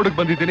ರೋಡ್ಗೆ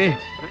ಬಂದಿದ್ದೀನಿ.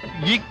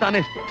 ಈಗ ತಾನೇ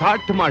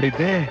ಸ್ಟಾರ್ಟ್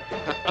ಮಾಡಿದ್ದೆ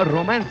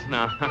ರೊಮ್ಯಾನ್ಸ್ನ.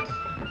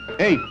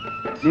 ಏಯ್,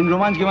 ನಿನ್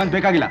ರೊಮ್ಯಾನ್ಸ್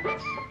ಬೇಕಾಗಿಲ್ಲ.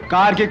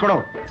 ಕಾರ್ ಕೀ ಕೊಡೋ.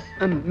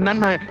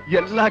 ನನ್ನ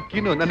ಎಲ್ಲಾ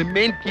ಕೀನು ನನ್ನ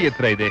ಮೇನ್ ಕೀ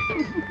ಹತ್ರ ಇದೆ.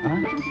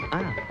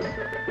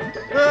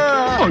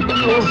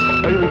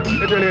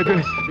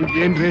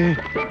 ಏನ್ರಿ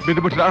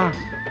ಬಿದ್ಬಿಟ್ರಾ?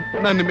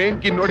 ನನ್ನ ಮೇನ್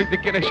ಕೀ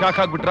ನೋಡಿದ್ದಕ್ಕೇನೆ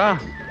ಶಾಕ್ ಆಗ್ಬಿಟ್ರಾ?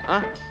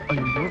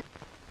 ಅಯ್ಯೋ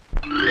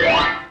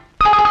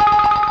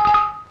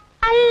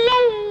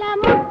ಅಲ್ಲೆಲ್ಲ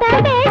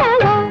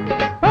ಮುಟ್ಟಬೇಡವೋ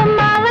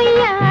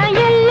ಮಾವಯ್ಯ,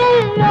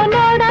 ಎಲ್ಲೆಲ್ಲೋ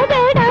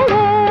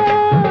ನೋಡಬೇಡವೋ.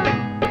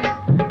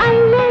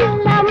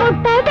 ಅಲ್ಲೆಲ್ಲ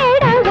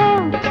ಮುಟ್ಟಬೇಡವೋ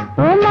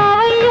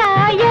ಮಾವಯ್ಯ,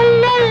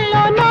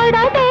 ಎಲ್ಲೆಲ್ಲೋ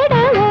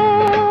ನೋಡಬೇಡವೋ.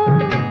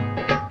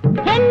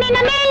 ಹೆಣ್ಣಿನ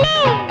ಮೇಲೆ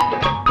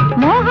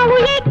ಮೋಹವು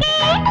ಏಕೆ?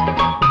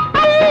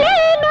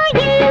 ಅಲ್ಲೇನು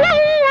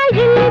ಇಲ್ಲಲ್ಲ,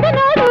 ಇಲ್ಲಿದೆ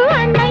ನೋಡು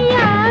ಅಣ್ಣಯ್ಯ.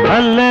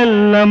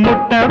 ಅಲ್ಲೆಲ್ಲ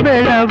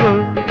ಮುಟ್ಟಬೇಡವೋ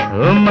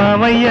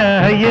ಮಾವಯ್ಯ,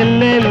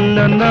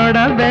 ಎಲ್ಲೆಲ್ಲೋ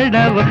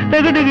ನೋಡಬೇಡವು.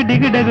 ಡಗಡುಗು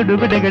ಡಿಗು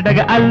ಡಗಡುಗು ಡಗಡಗ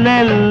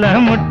ಅಲ್ಲೆಲ್ಲ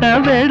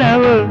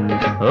ಮುಟ್ಟಬೇಡವು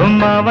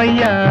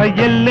ಮಾವಯ್ಯ,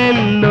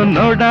 ಎಲ್ಲೆಲ್ಲೋ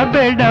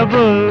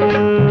ನೋಡಬೇಡವು.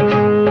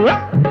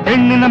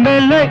 ಹೆಣ್ಣಿನ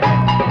ಮೇಲೆ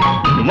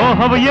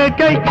ಮೋಹವು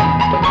ಏಕೆ?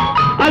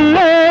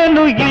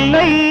 ಅಲ್ಲೇನು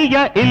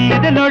ಇಲ್ಲಯ್ಯ,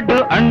 ಇಲ್ಲಿದೆ ನೋಡು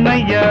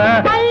ಅಣ್ಣಯ್ಯ.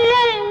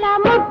 ಅಲ್ಲೆಲ್ಲ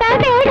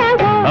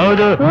ಮುಟ್ಟಬೇಡವು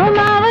ಹೌದು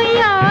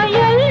ಮಾವಯ್ಯ,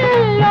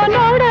 ಎಲ್ಲೆಲ್ಲೋ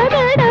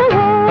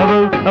ನೋಡಬೇಡವು.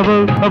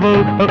 ಅಬೋ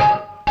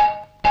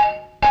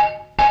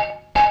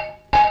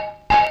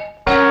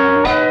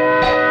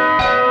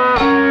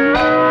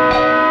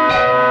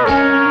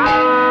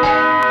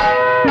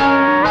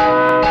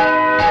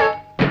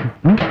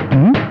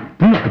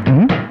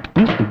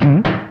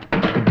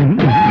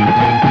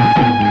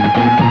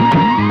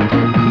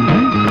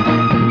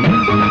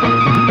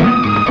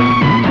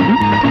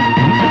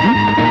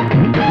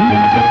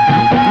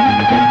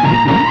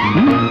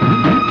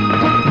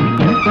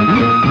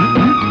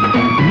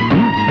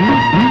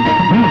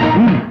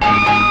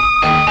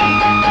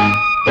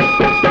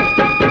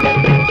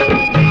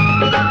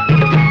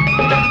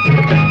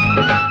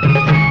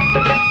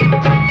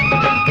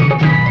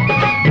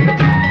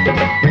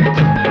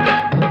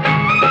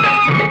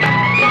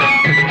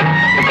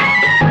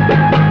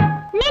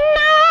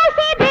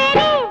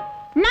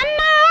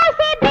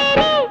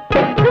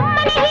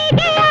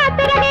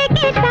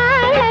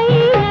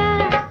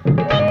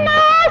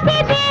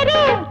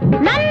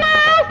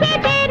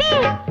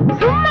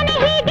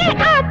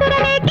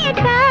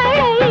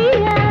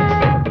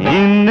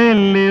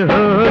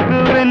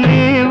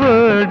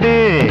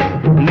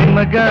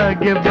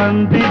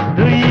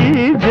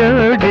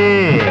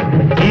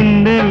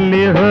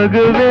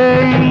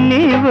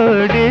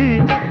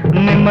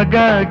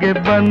ನಮಗಾಗೆ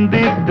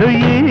ಬಂದಿದ್ದು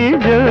ಈ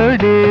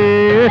ಜೋಡಿ.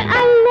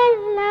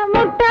 ಅಲ್ಲೆಲ್ಲ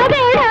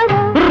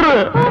ಮುಟ್ಟಬೇಡವೋ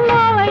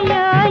ಮಾವಯ್ಯ,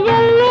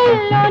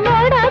 ಎಲ್ಲೆಲ್ಲ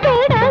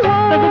ನೋಡಬೇಡವೋ.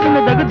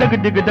 ದಗ ದಗ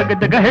ದಿಗ ದಗ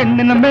ದಗ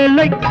ಹೆಣ್ಣಿನ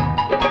ಮೇಲೆ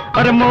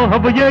ಅರ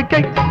ಮೋಹವು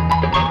ಏಕೆ,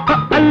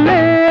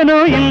 ಅಲ್ಲೇನೋ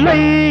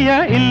ಇಲ್ಲಯ್ಯ,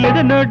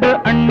 ಇಲ್ಲದೆ ನೋಡು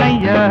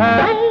ಅಣ್ಣಯ್ಯ.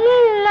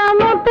 ಅಲ್ಲೆಲ್ಲ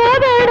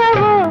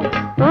ಮುಟ್ಟಬೇಡವೋ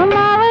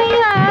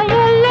ಮಾವಯ್ಯ,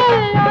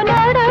 ಎಲ್ಲೆಲ್ಲ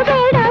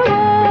ನೋಡಬೇಡವೋ.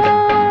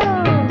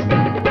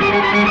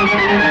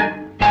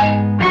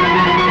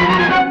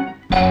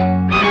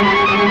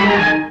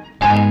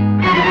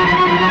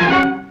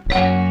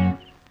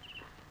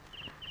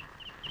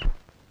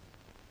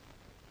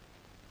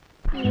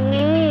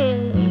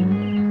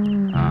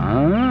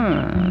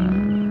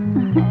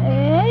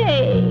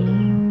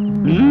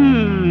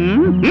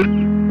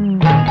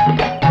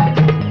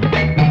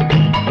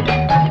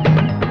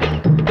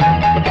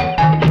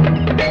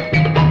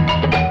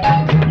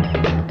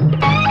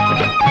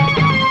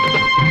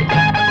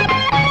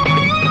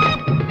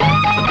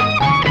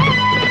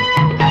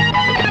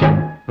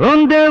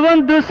 ಒಂದೇ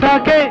ಒಂದು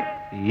ಸಾಕೆ,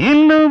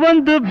 ಇನ್ನು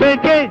ಒಂದು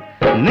ಬೇಕೆ,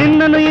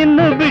 ನಿನ್ನನ್ನು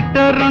ಇನ್ನು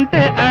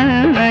ಬಿಟ್ಟರಂತೆ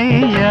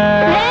ಅಣ್ಣಯ್ಯ.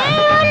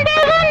 ಒಂದೇ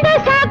ಒಂದು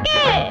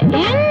ಸಾಕೆ,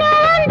 ಇನ್ನು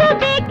ಒಂದು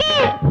ಬೇಕೆ,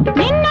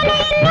 ನಿನ್ನನ್ನು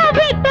ಇನ್ನು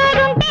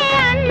ಬಿಟ್ಟರುಂಟೆ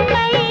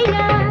ಅಣ್ಣಯ್ಯ.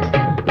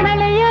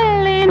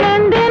 ಮಳೆಯಲ್ಲಿ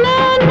ನಂದನು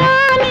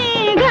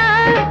ನಾನೀಗ,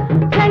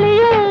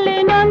 ಚಳಿಯಲ್ಲಿ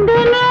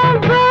ನಂದನು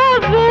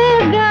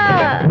ಬೇಗ.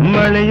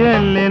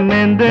 ಮಳೆಯಲ್ಲಿ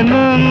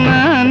ನೆಂದೆನು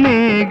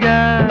ನಾನೀಗ,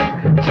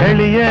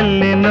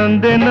 ಚಳಿಯಲ್ಲಿ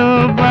ನೊಂದೆನು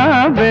ಬಾ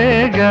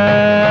ಬೇಗ.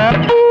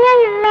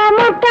 ಎಲ್ಲೆಲ್ಲ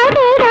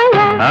ಮುಟ್ಟಬೇಡವ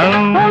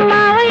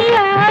ಮಾವಯ್ಯ,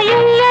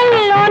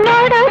 ಎಲ್ಲೆಲ್ಲೋ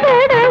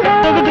ನೋಡಬೇಡವ.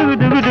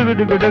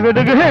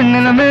 ದುಗು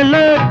ಹೆಣ್ಣಿನ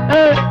ಮೇಲೆ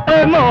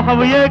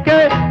ಮೋಹವು ಏಕೆ,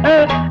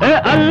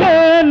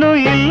 ಅಲ್ಲೇನು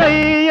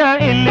ಇಲ್ಲಯ್ಯ,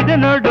 ಇಲ್ಲಿದೆ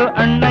ನೋಡು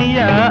ಅಣ್ಣಯ್ಯ.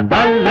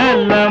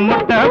 ಅಲ್ಲೆಲ್ಲ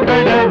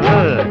ಮುಟ್ಟಬೇಡವ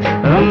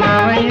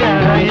ಮಾವಯ್ಯ,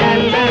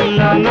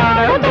 ಎಲ್ಲೆಲ್ಲ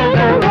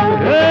ನೋಡಬೇಡವ.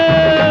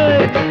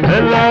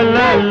 La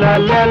la la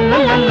la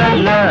la la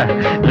la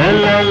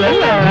la la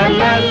la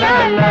la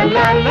la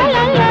la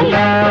la la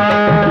la.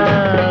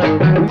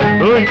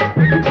 ಓಯ್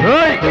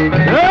ಓಯ್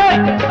ಓಯ್,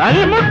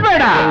 ಅಲ್ಲಿ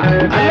ಮುಟ್ಬೇಡ,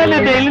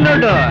 ಅಲ್ಲಲ್ಲಿದೆ, ಇಲ್ಲಿ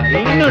ನೋಡು,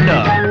 ಇಲ್ಲಿ ನೋಡು.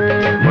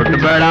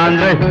 ಮುಟ್ಬೇಡ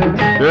ಅಂದ್ರೆ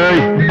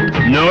ಏಯ್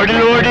ನೋಡಿ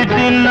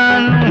ನೋಡಿದ್ದೀನಿ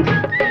ನಾನು,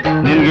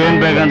 ನಿನ್ಗೇನ್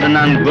ಬೇಕಂತ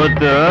ನನ್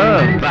ಗೊತ್ತು.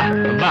 ಬಾ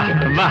ಬಾ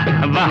ಬಾ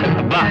ಬಾ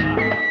ಬಾ.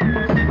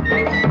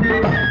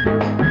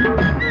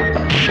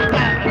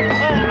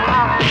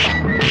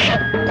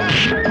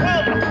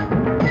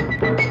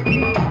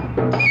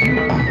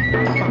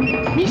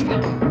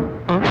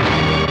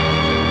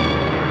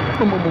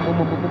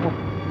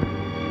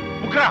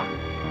 मुकरा,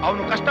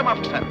 ಅವನು ಕಸ್ಟಮ್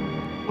ಆಫೀಸರ್,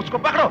 उसको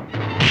पकड़ो.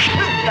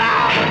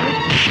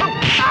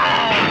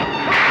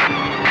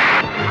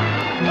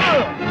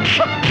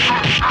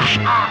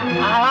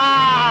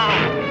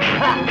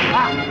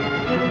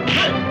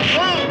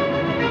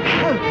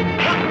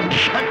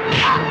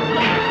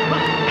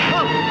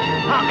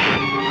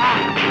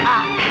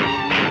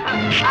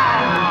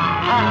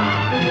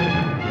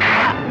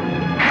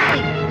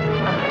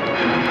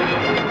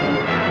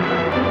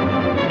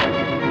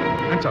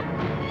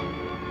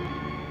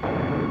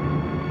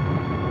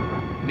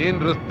 ನೀನ್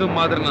ರುಸ್ತುಂ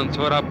ಆದ್ರೆ ನನ್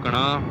ಸೋರಾಬ್ ಕಣ.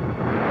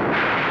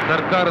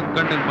 ಸರ್ಕಾರದ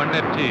ಕಣ್ಣಿಗೆ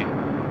ಮಣ್ಣೆಚ್ಚಿ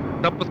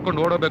ತಪ್ಪಿಸ್ಕೊಂಡು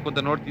ಓಡೋಬೇಕು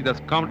ಅಂತ ನೋಡ್ತಿದ್ದ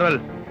ಸ್ಕೌಂಡ್ರಲ್.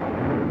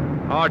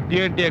 ಆ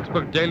TNT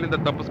ಎಕ್ಸ್ಪರ್ಟ್ ಜೈಲಿನಿಂದ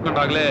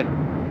ತಪ್ಪಿಸ್ಕೊಂಡಾಗ್ಲೇ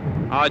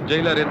ಆ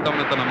ಜೈಲರ್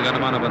ಎಂತವನಂತ ನಮ್ಗೆ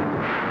ಅನುಮಾನ ಬಂತು.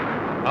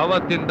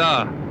 ಅವತ್ತಿಂದ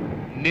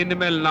ನಿನ್ನ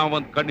ಮೇಲೆ ನಾವು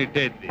ಒಂದ್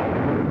ಕಣ್ಣಿಟ್ಟೇ ಇದ್ವಿ.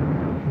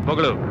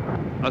 ಮಗಳು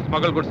ಆ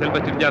ಸ್ಮಗಲ್ ಗುಡ್ ಸೆಲ್ಬ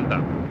ಚಿರ್ಜಾ ಅಂತ.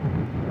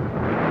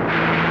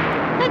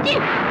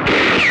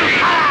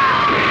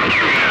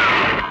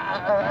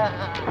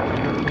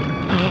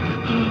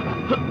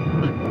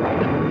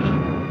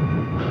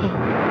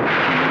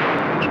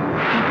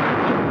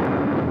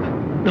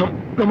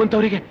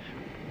 ನಮ್ಮಂತವರಿಗೆ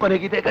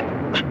ಕೊನೆಗಿದೆ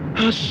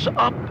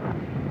ಸಾಪ್.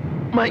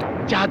 ಮೈ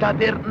ಜ್ಯಾದಾ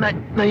ದೇರ್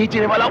ನಹೀ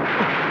ಜೀನೆ ವಾಲಾ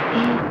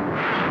ಹೂಂ.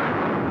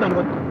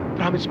 ನನಗೊಂದು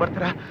ಪ್ರಾಮಿಸ್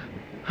ಮಾಡ್ತಾರ?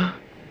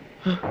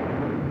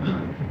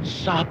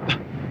 ಸಾಪ್,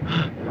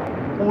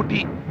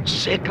 ಊಟಿ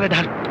ಸೇಕ್ರೆಡ್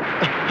ಹಾರ್ಟ್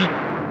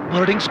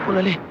ಬೋರ್ಡಿಂಗ್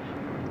ಸ್ಕೂಲಲ್ಲಿ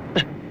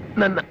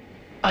ನನ್ನ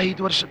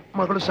 5 ವರ್ಷ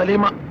ಮಗಳು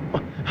ಸಲೀಮಾ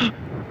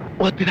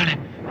ಓದ್ತಿದ್ದಾಳೆ.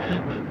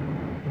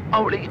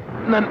 ಅವಳಿಗೆ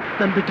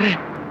ನನ್ ಬಿಟ್ರೆ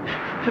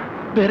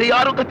ಬೇರೆ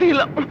ಯಾರು ಗತಿ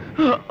ಇಲ್ಲ.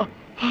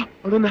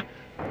 ಅವಳನ್ನ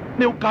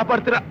ನೀವು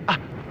ಕಾಪಾಡ್ತೀರಾ?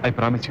 ಐ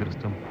ಪ್ರಾಮಿಸ್ ಯು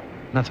ರುಸ್ತುಂ,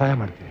 ನಾ ಸಹಾಯ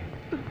ಮಾಡ್ತೀನಿ.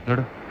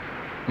 ನೋಡು,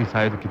 ನೀ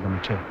ಸಾಯೋದಕ್ಕಿಂತ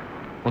ಮುಂಚೆ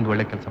ಒಂದು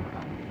ಒಳ್ಳೆ ಕೆಲಸ ಮಾಡ.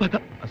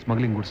 ಆ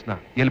ಸ್ಮಗ್ಲಿಂಗ್ ಗುಡ್ಸ್ನ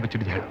ಎಲ್ಲಿ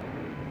ಬಿಚ್ಚಿಡಿದು ಹೇಳು.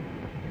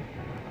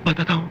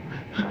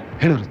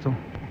 ಹೇಳು ರುಸ್ತುಂ.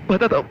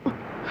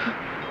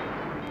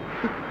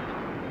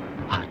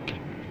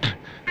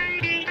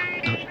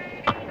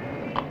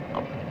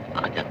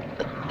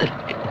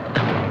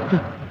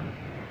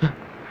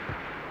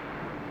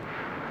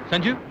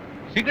 ಸಂಜು,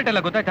 ಸೀಕ್ರೆಟ್ ಎಲ್ಲ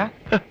ಗೊತ್ತಾಯ್ತಾ?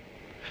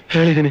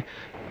 ಹೇಳಿದ್ದೀನಿ.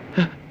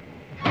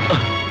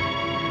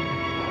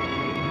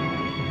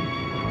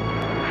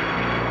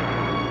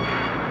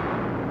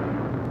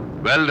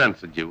 ವೆಲ್ ಡನ್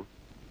ಸಂಜೀವ್,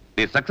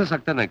 ನೀ ಸಕ್ಸಸ್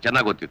ಆಗ್ತಾ ನಂಗೆ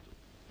ಚೆನ್ನಾಗಿ ಗೊತ್ತಿತ್ತು.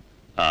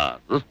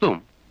 ರುಸ್ತುಂ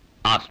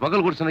ಆ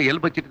ಸ್ಮಗಲ್ ಗುಡ್ಸನ್ನ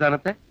ಎಲ್ಲಿ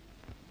ಬಚ್ಚಿಟ್ಟಿದ್ದಾನಂತೆ?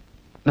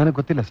 ನನಗೆ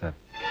ಗೊತ್ತಿಲ್ಲ ಸರ್.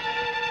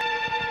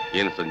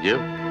 ಏನು ಸಂಜೀವ್,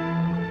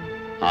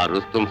 ಆ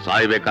ರುಸ್ತುಂ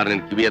ಸಾಯ್ಬೇಕಾದ್ರೆ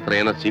ನಿನ್ ಕಿವಿ ಹತ್ರ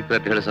ಏನೋ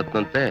ಸೀಕ್ರೆಟ್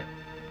ಹೇಳಿಸತ್ನಂತೆ,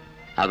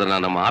 ಅದನ್ನ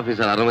ನಮ್ಮ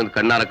ಆಫೀಸರ್ ಅರವಿಂದ್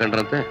ಕಣ್ಣಾರ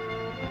ಕಂಡ್ರಂತೆ.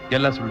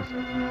 ಎಲ್ಲ ಸುಳ್ಳು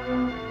ಸರ್.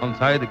 ಅವ್ನು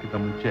ಸಾಯೋದಕ್ಕಿಂತ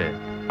ಮುಂಚೆ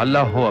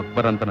ಅಲ್ಲಾಹೋ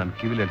ಅಕ್ಬರ್ ಅಂತ ನನ್ನ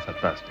ಕಿವಿಲಿ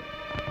ಸತ್ತ ಅಷ್ಟೇ.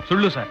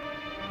 ಸುಳ್ಳು ಸರ್.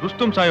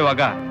 ರುಸ್ತುಂ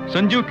ಸಾಯುವಾಗ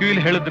ಸಂಜೀವ್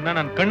ಕಿವಿಲಿ ಹೇಳೋದನ್ನ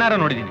ನಾನು ಕಣ್ಣಾರ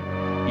ನೋಡಿದ್ದೀನಿ.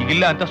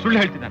 ಈಗಿಲ್ಲ ಅಂತ ಸುಳ್ಳು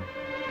ಹೇಳ್ತಿದ್ದಾನೆ.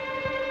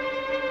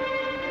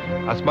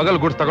 ಆ ಸ್ಮಗಲ್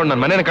ಗುಡ್ಸ್ ತಗೊಂಡು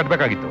ನನ್ನ ಮನೇನ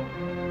ಕಟ್ಬೇಕಾಗಿತ್ತು.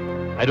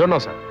 I don't know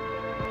sir.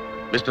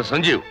 Mister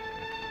Sanjeev,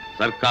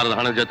 ಸರ್ಕಾರದ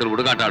ಹಣದ ಜೊತೆ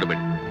ಹುಡುಗಾಟ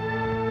ಆಡಬೇಡಿ.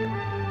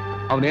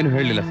 ಅವನೇನು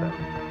ಹೇಳಲಿಲ್ಲ ಸರ್.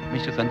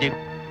 ಮಿಸ್ಟರ್ ಸಂಜೀವ್,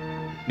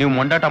 ನೀವು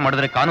ಮೊಂಡಾಟ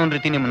ಮಾಡಿದ್ರೆ ಕಾನೂನು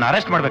ರೀತಿ ನಿಮ್ಮನ್ನ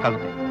ಅರೆಸ್ಟ್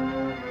ಮಾಡಬೇಕಾಗುತ್ತೆ.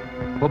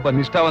 ಒಬ್ಬ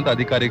ನಿಷ್ಠಾವಂತ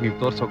ಅಧಿಕಾರಿಗೆ ನೀವು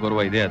ತೋರಿಸೋ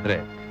ಗೌರವ ಇದೆ ಆದ್ರೆ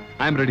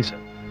I am ready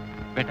sir.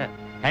 Better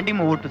hand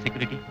him over to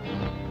security.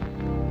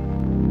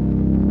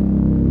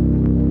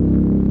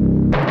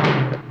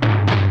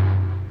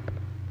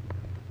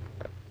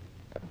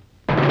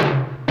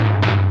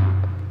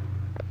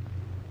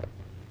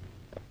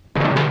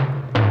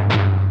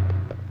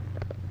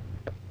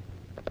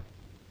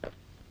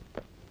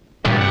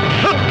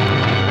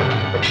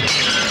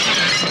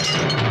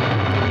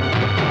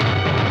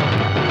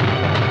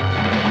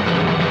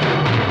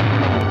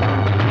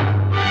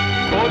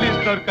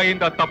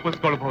 ಕೈಯಿಂದ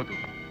ತಪ್ಪಿಸ್ಕೊಳ್ಬಹುದು,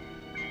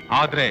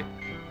 ಆದ್ರೆ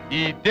ಈ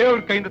ದೇವ್ರ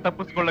ಕೈಯಿಂದ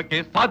ತಪ್ಪಿಸ್ಕೊಳ್ಳಕ್ಕೆ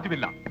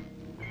ಸಾಧ್ಯವಿಲ್ಲ.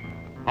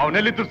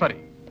 ಅವನೆಲ್ಲಿದ್ದು ಸರಿ,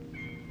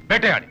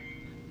 ಬೇಟೆಯಾಡಿ.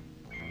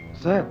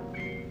 Sir,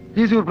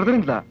 is your brother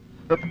in ಲಾ.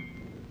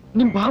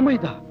 ನಿಮ್ ಬಾಮ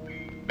ಇದ್ದ.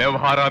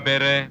 ವ್ಯವಹಾರ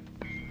ಬೇರೆ,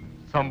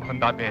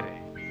 ಸಂಬಂಧ ಬೇರೆ.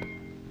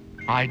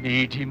 I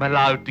need him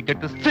allowed to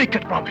get the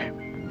secret from him.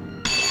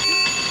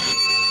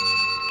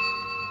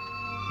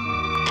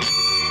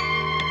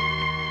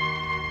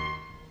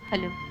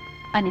 Hello,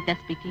 Anita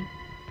speaking.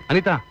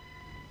 Anita,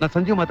 ನಾ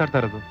ಸಂಜೀವ್ ಮಾತಾಡ್ತಾ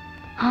ಇರೋದು.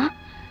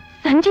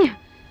 ಸಂಜೀವ್,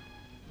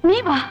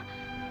 ನೀವಾ?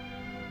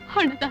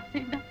 ಹಣದ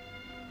ಆಸೆಯಿಂದ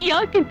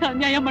ಯಾಕಿಂತ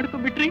ಅನ್ಯಾಯ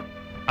ಮಾಡ್ಕೊಂಡ್ಬಿಟ್ರಿ?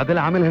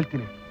 ಅದೆಲ್ಲ ಆಮೇಲೆ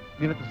ಹೇಳ್ತೀನಿ.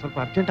 ನಿನ್ನ ಹತ್ರ ಸ್ವಲ್ಪ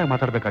ಅರ್ಜೆಂಟ್ ಆಗಿ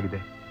ಮಾತಾಡ್ಬೇಕಾಗಿದೆ.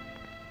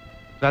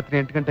 ರಾತ್ರಿ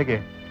 8 ಗಂಟೆಗೆ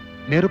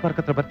ನೆಹರು ಪಾರ್ಕ್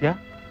ಹತ್ರ ಬರ್ತೀಯಾ?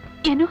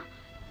 ಏನು,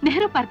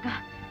 ನೆಹರು ಪಾರ್ಕ?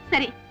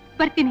 ಸರಿ,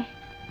 ಬರ್ತೀನಿ.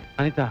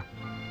 ಅನಿತಾ,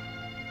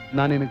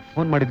 ನಾನು ನಿನಗೆ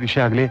ಫೋನ್ ಮಾಡಿದ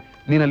ವಿಷಯ ಆಗ್ಲಿ,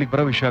 ನೀನ್ ಅಲ್ಲಿಗೆ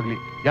ಬರೋ ವಿಷಯ ಆಗ್ಲಿ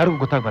ಯಾರಿಗೂ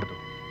ಗೊತ್ತಾಗಬಾರ್ದು.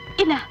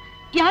 ಇಲ್ಲ,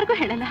 ಯಾರಿಗೂ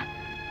ಹೇಳಲ್ಲ.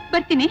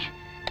 ಬರ್ತೀನಿ.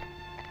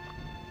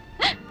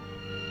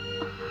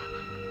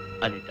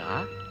 ಅನಿತಾ,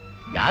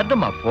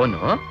 ಯಾರ್ದಮ್ಮ ಫೋನು?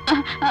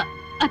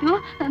 ಅದು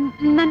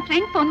ನನ್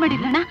ಫ್ರೆಂಡ್ ಫೋನ್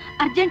ಮಾಡಿದ್ಲಣ್ಣ,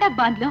 ಅರ್ಜೆಂಟ್ ಆಗಿ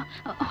ಬಂದ್ಲು.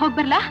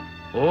 ಹೋಗ್ಬರ್ಲಾ?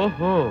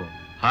 ಓಹೋ,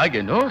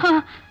 ಹಾಗೇನು?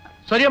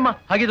 ಸರಿಯಮ್ಮ,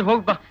 ಹಾಗಿದ್ರೆ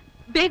ಹೋಗ್ಬಾ.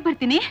 ಬೇಗ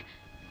ಬರ್ತೀನಿ.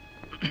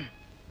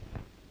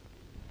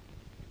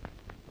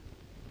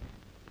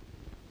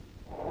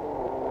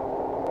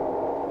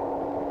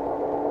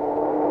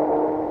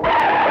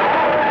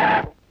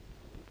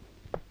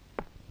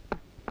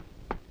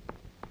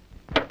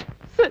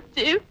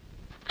 ಸಂಜೀವ್,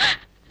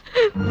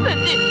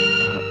 ಸಂಜೀವ್,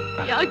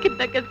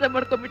 ಯಾಕಿಂತ ಕೆಲಸ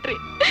ಮಾಡ್ಕೊಂಡ್ಬಿಟ್ರಿ?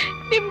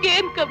 ನಿಮ್ಗೆ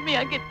ಏನ್ ಕಮ್ಮಿ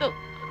ಆಗಿತ್ತು?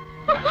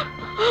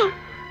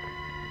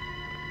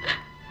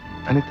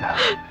 ಅನಿತಾ,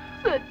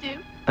 ಸಂಜೀವ್,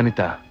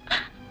 ಅನಿತಾ,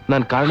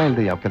 ನಾನು ಕಾರಣ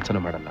ಇಲ್ಲದೆ ಯಾವ ಕೆಲಸನ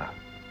ಮಾಡಲ್ಲ.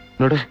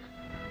 ನೋಡು,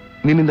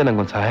 ನಿನ್ನಿಂದ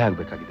ನಂಗೊಂದು ಸಹಾಯ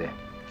ಆಗ್ಬೇಕಾಗಿದೆ.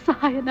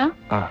 ಸಹಾಯನಾ?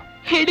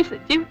 ಹೇಳಿ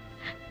ಸಂಜೀವ್.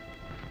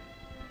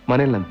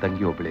 ಮನೇಲಿ ನನ್ನ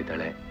ತಂಗಿ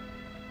ಒಬ್ಬಳಿದ್ದಾಳೆ.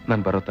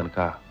 ನಾನು ಬರೋ ತನಕ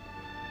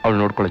ಅವಳು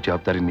ನೋಡ್ಕೊಳ್ಳೋ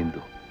ಜವಾಬ್ದಾರಿ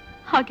ನಿಂದು.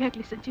 ಹಾಗೆ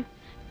ಆಗ್ಲಿ ಸಂಜೀವ್.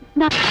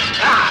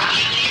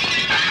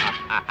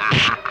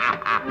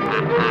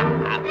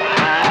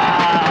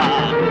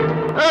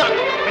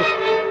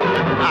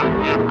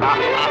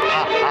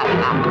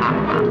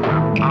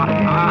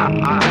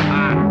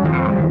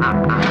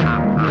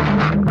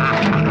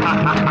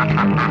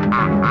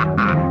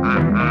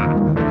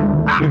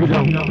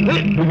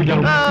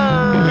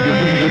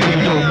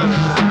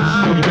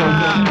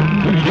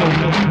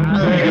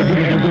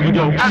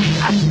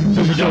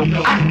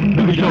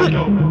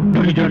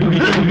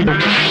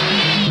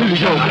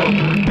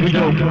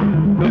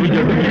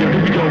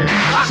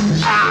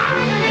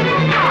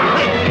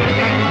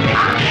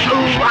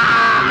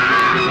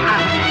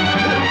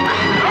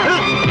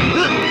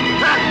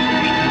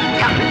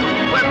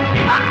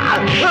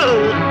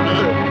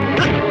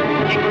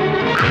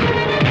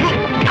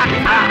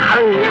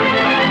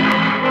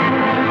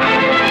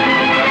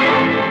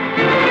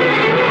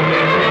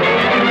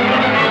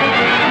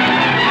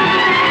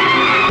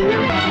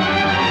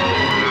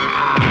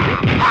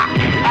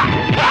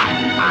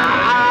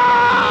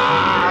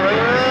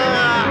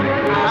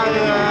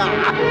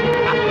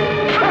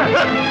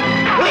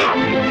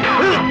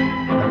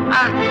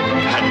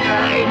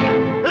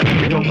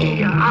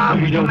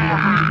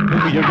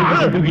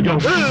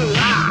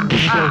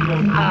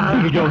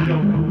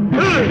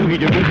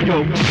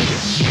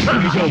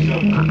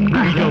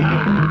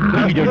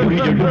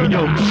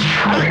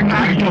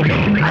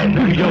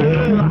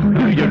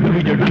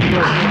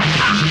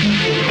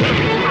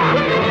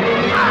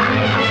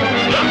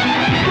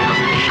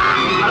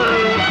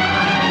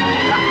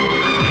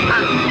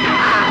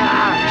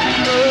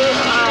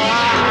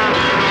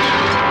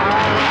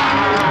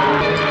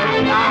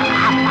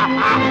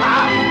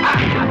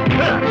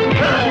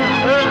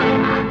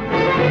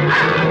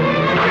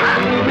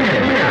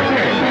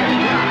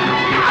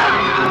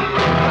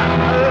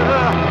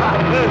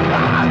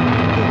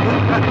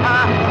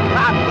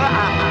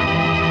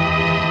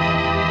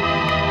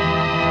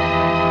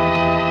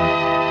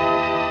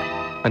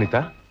 ಅನಿತಾ,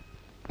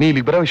 ನೀ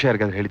ಇಲ್ಲಿಗೆ ಬರೋ ವಿಷಯ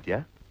ಯಾರಿಗಾದ್ರೆ ಹೇಳ್ತೀಯಾ?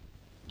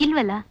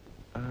 ಇಲ್ವಲ್ಲ.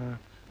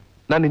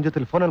 ನಾನ್ ನಿನ್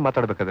ಜೊತೆ ಫೋನಲ್ಲಿ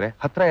ಮಾತಾಡ್ಬೇಕಾದ್ರೆ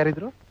ಹತ್ರ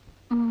ಯಾರಿದ್ರು?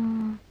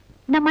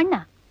 ನಮ್ಮಣ್ಣ.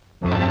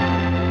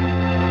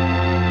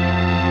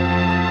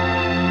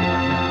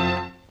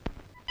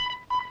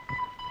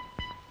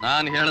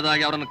 ನಾನು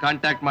ಹೇಳಿದಾಗೆ ಅವರನ್ನು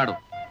ಕಾಂಟ್ಯಾಕ್ಟ್ ಮಾಡು.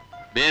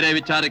 ಬೇರೆ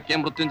ವಿಚಾರಕ್ಕೆ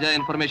ಮೃತ್ಯುಂಜಯ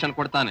ಇನ್ಫಾರ್ಮೇಶನ್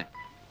ಕೊಡ್ತಾನೆ.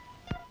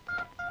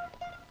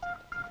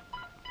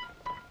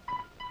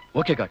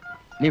 ಓಕೆ ಗಾಡ್,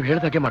 ನೀವು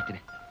ಹೇಳಿದಾಗೆ ಮಾಡ್ತೀನಿ.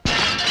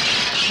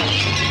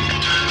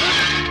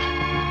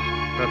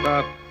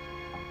 ಪ್ರತಾಪ್,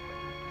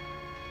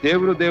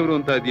 ದೇವ್ರು ದೇವ್ರು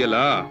ಅಂತ ಇದೆಯಲ್ಲ,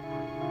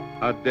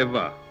 ಆ ದೆವ್ವ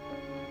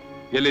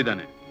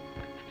ಎಲ್ಲಿದ್ದಾನೆ?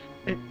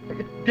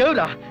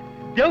 ದೇವ್ರ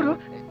ದೇವ್ರು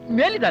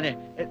ಮೇಲಿದ್ದಾನೆ.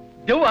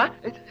 ದೆವ್ವ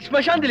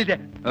ಸ್ಮಶಾನದಲ್ಲಿದೆ.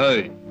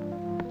 ಏಯ್,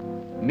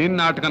 ನಿನ್ನ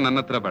ನಾಟಕ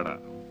ನನ್ನ ಹತ್ರ ಬೇಡ.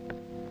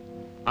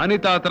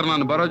 ಅನಿತಾ ಹತ್ರ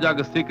ನಾನು ಬರೋ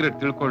ಜಾಗ ಸೀಕ್ರೆಟ್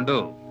ತಿಳ್ಕೊಂಡು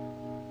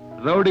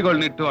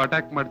ರೌಡಿಗಳನ್ನಿಟ್ಟು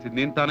ಅಟ್ಯಾಕ್ ಮಾಡ್ತಿದ್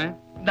ನೀನ್ ತಾನೆ?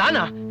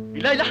 ನಾನಾ?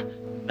 ಇಲ್ಲ ಇಲ್ಲ,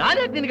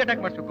 ನಾನೇ ನಿನ್ಗೆ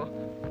ಅಟ್ಯಾಕ್ ಮಾಡ್ಬೇಕು.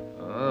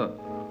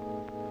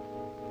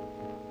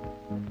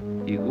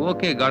 ಈಗ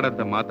ಓಕೆ ಗಾಡ್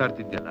ಅಂತ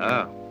ಮಾತಾಡ್ತಿದ್ಯಲ್ಲ,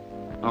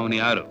 ಅವನು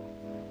ಯಾರು,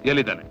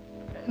 ಎಲ್ಲಿದ್ದಾನೆ?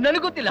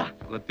 ನನಗೆ ಗೊತ್ತಿಲ್ಲ.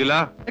 ಗೊತ್ತಿಲ್ಲ?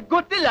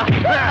 ಗೊತ್ತಿಲ್ಲ.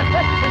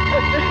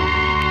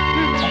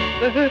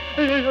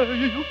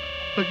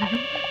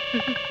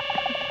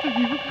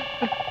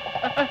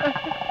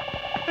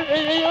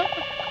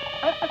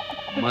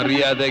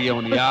 ಮರ್ಯಾದೆಗೆ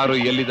ಅವನು ಯಾರು,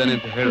 ಎಲ್ಲಿದ್ದಾನೆ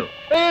ಅಂತ ಹೇಳು.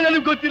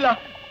 ನನಗೆ ಗೊತ್ತಿಲ್ಲ.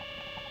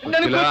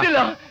 ನನಗೆ ಗೊತ್ತಿಲ್ಲ.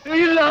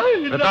 ಇಲ್ಲ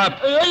ಪ್ರತಾಪ್,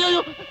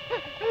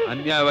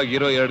 ಅನ್ಯಾಯವಾಗಿ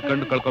ಇರೋ 2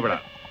 ಕಣ್ಣು ಕಳ್ಕೊಬೇಡ.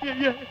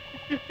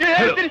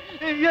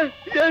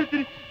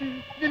 ಹೇಳ್ತೀನಿ.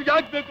 ನಿನ್ಗೆ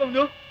ಆಗ್ಬೇಕು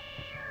ಅವನು?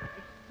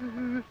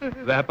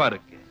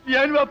 ವ್ಯಾಪಾರಕ್ಕೆ.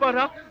 ಏನ್ ವ್ಯಾಪಾರ?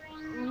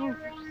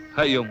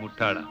 ಅಯ್ಯೋ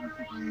ಮುಟ್ಟಾಳ,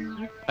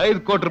 5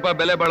 ಕೋಟಿ ರೂಪಾಯಿ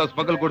ಬೆಲೆ ಬಾಳೋ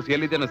ಸ್ಮಗಲ್ ಗುಡ್ಸ್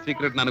ಎಲ್ಲಿದೆ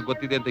ಸೀಕ್ರೆಟ್ ನನಗೆ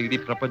ಗೊತ್ತಿದೆ ಅಂತ ಇಡೀ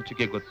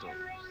ಪ್ರಪಂಚಕ್ಕೆ ಗೊತ್ತು.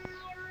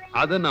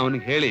 ಅದನ್ನ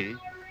ಅವನಿಗೆ ಹೇಳಿ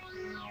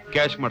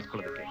ಕ್ಯಾಶ್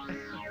ಮಾಡಿಸ್ಕೊಳ್ಳೋದಕ್ಕೆ.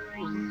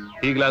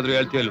 ಈಗ್ಲಾದ್ರೂ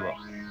ಹೇಳ್ತೀಯಲ್ವೋ?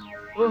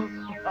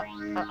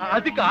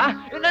 ಅದಕ್ಕ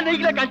ನಾನು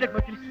ಈಗಲೇ ಕಾಂಟ್ಯಾಕ್ಟ್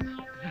ಮಾಡ್ತೀನಿ.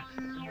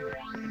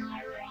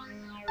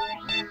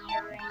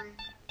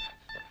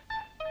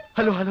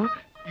 Hello hello,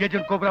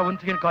 agent cobra 1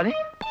 second ಕಾಲಿ.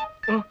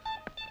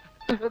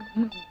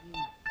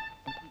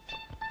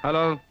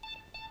 ಹಲೋ,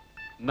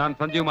 ನಾನ್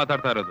ಸಂಜೀವ್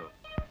ಮಾತಾಡ್ತಾ ಇರೋದು.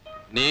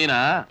 ನೀನಾ?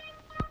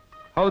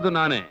 ಹೌದು,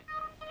 ನಾನೇ.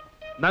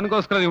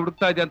 ನನ್ಗೋಸ್ಕರ ನೀವು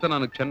ಹುಡುಕ್ತಾ ಇದ್ದೆ ಅಂತ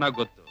ನನಗೆ ಚೆನ್ನಾಗಿ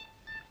ಗೊತ್ತು.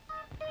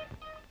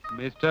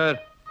 ಮಿಸ್ಟರ್,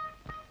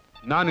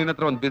 ನಾನು ನಿನ್ನ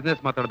ಹತ್ರ ಒಂದು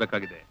ಬಿಸ್ನೆಸ್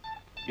ಮಾತಾಡ್ಬೇಕಾಗಿದೆ.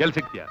 ಎಲ್ಲಿ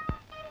ಸಿಗ್ತೀಯಾ?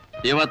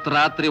 ಇವತ್ತು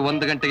ರಾತ್ರಿ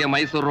 1 ಗಂಟೆಗೆ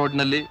ಮೈಸೂರು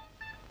ರೋಡ್ನಲ್ಲಿ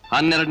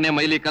 12ನೇ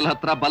ಮೈಲಿ ಕಲ್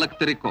ಹತ್ರ ಬಲಕ್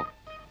ತಿರುಕೋ.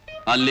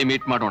 ಅಲ್ಲಿ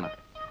ಮೀಟ್ ಮಾಡೋಣ.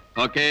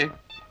 ಓಕೆ?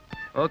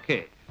 ಓಕೆ.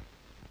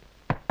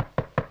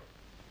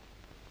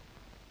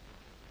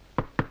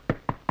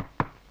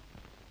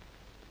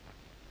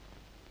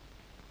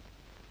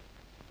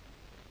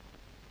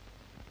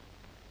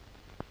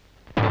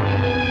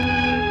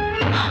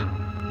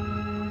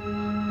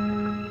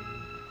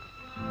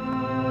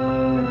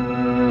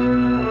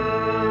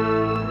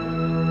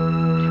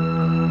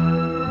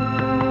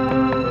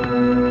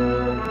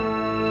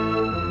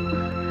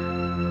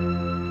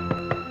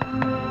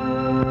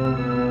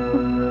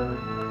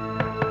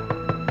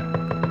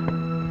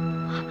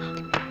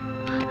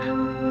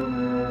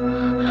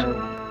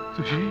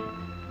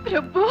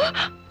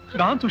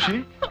 ನಾನ್ ಸುಶಿ,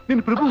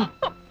 ನಿನ್ ಪ್ರಭು.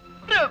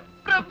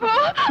 ಪ್ರಭು,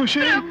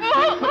 ಸುಶಿ,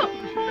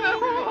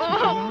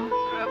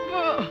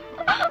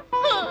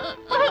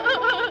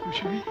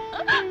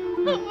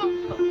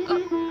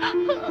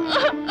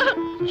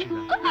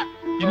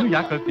 ಇನ್ನು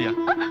ಯಾಕೆ ಅಳ್ತೀಯ?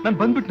 ನಾನ್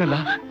ಬಂದ್ಬಿಟ್ನಲ್ಲ.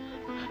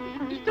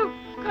 ಇದು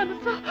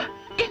ಕನಸು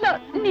ಇಲ್ಲ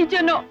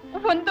ನಿಜನೋ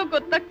ಒಂದು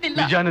ಗೊತ್ತಾಗ್ತಿಲ್ಲ.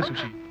 ನಿಜಾನೇ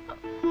ಸುಶಿ,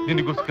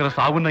 ನಿನಗೋಸ್ಕರ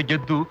ಸಾವನ್ನ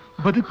ಗೆದ್ದು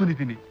ಬದುಕು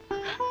ಬಂದಿದ್ದೀನಿ.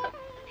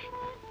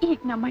 ಈಗ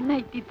ನಮ್ಮಣ್ಣ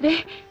ಇದ್ದಿದ್ರೆ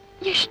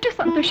ಎಷ್ಟು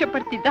ಸಂತೋಷ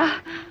ಪಡ್ತಿದ್ದ.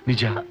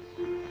 ನಿಜ,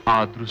 ಆ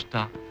ಅದೃಷ್ಟ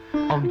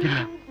ಅವನಿಗಿಲ್ಲ.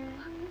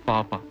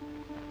 ಪಾಪ,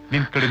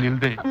 ನಿನ್ ಕಡೆ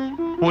ನಿಲ್ದೆ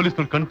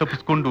ಪೊಲೀಸ್ನವ್ರು ಕಣ್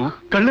ತಪ್ಪಿಸ್ಕೊಂಡು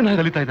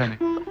ಕಳ್ಳನಾಗಿ ಅಲಿತಾ ಇದ್ದಾನೆ.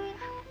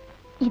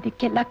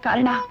 ಇದಕ್ಕೆಲ್ಲ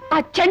ಕಾರಣ ಆ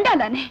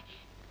ಚಂಡಾಲನೇ.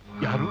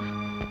 ಯಾರು?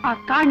 ಆ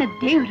ಕಾಣದ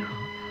ದೇವ್ರು.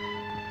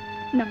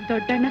 ನಮ್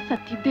ದೊಡ್ಡಣ್ಣ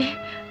ಸತ್ತಿದ್ದೆ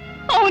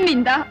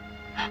ಅವನಿಂದ.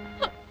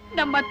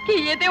 ನಮ್ಮಕ್ಕೆ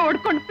ಎದೆ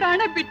ಹೊಡ್ಕೊಂಡು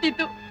ಪ್ರಾಣ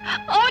ಬಿಟ್ಟಿದ್ದು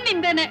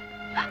ಅವನಿಂದನೇ.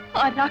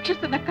 ಆ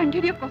ರಾಕ್ಷಸನ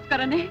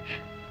ಕಂಡಿಡಿಯೋಕ್ಕೋಸ್ಕರನೇ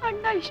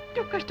ಅಣ್ಣ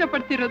ಇಷ್ಟು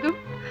ಕಷ್ಟಪಡ್ತಿರೋದು.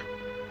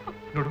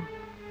 ನೋಡು,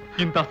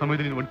 ಇಂಥ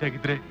ಸಮಯದಲ್ಲಿ ನೀನು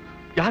ಒಂಟಿಯಾಗಿದ್ರೆ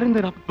ಯಾರಿಂದ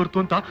ನಾಪತ್ ಬರ್ತು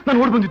ಅಂತ ನಾನು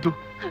ಓಡ್ ಬಂದಿದ್ದು.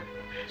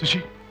 ಸುಶಿ,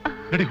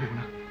 ನಡಿ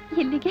ಹೋಗೋಣ.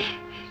 ಎಲ್ಲಿಗೆ?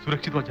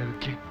 ಸುರಕ್ಷಿತವಾದ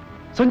ಜಾಗಕ್ಕೆ.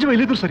 ಸಂಜೆ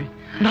ಎಲ್ಲಿದ್ರು ಸರಿ,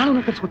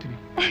 ನಾನು ಕರ್ಸ್ಕೊತೀನಿ.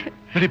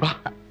 ನಡಿ ಬಾ.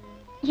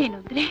 ಏನು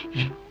ಅಂದ್ರೆ,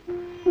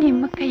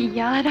 ನಿಮ್ಮ ಕೈ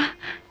ಯಾರ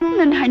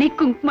ನನ್ನ ಹಣೆ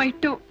ಕುಂಕುಮ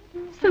ಇಟ್ಟು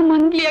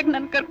ಸುಮಂಗ್ಲಿಯಾಗಿ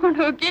ನನ್ ಕರ್ಕೊಂಡು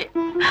ಹೋಗಿ.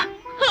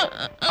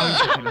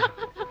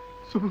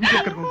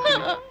 ಸುಮಂಗ್ಲಿಯಾಗಿ ಕರ್ಕೊಂಡು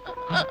ಹೋಗ್ತೀನಿ.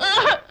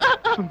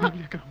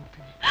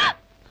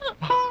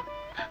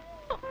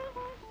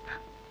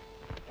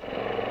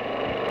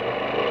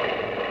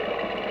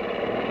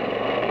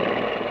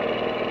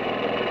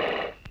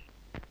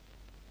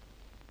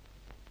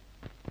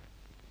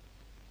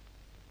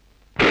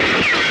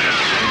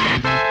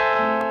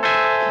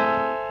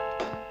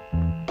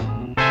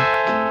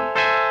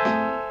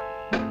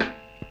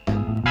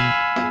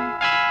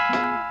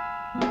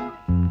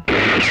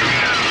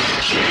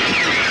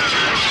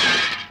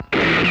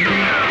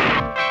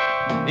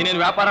 ನೀನೇನು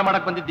ವ್ಯಾಪಾರ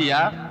ಮಾಡಕ್ ಬಂದಿದ್ದೀಯಾ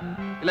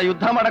ಇಲ್ಲ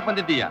ಯುದ್ಧ ಮಾಡಕ್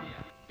ಬಂದಿದ್ದೀಯಾ?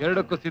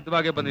 ಎರಡಕ್ಕೂ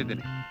ಸಿದ್ಧವಾಗೇ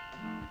ಬಂದಿದ್ದೀನಿ.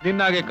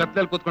 ನಿನ್ನಾಗೆ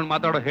ಕತ್ಲಲ್ಲಿ ಕೂತ್ಕೊಂಡು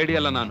ಮಾತಾಡೋ ಹೇಳಿ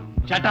ಅಲ್ಲ ನಾನು.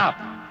 ಚಟ.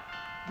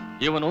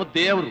 ಇವನು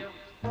ದೇವರು,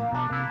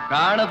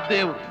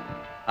 ಕಾಣದ್ದೇವ್ರು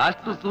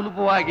ಅಷ್ಟು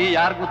ಸುಲಭವಾಗಿ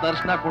ಯಾರಿಗೂ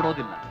ದರ್ಶನ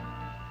ಕೊಡೋದಿಲ್ಲ.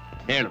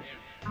 ಹೇಳು,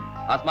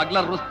 ಆ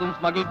ಸ್ಮಗ್ಲರ್ ರುಸ್ತುಂ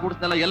ಸ್ಮಗ್ಲ್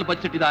ಗೂಡ್ಸ್ನೆಲ್ಲ ಎಲ್ಲಿ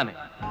ಬಚ್ಚಿಟ್ಟಿದ್ದಾನೆ?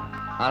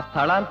 ಆ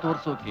ಸ್ಥಳ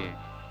ತೋರ್ಸೋಕೆ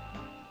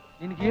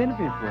ನಿನ್ಗೇನ್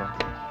ಬೇಕು?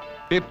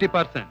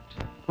 50%.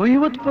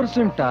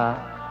 50%?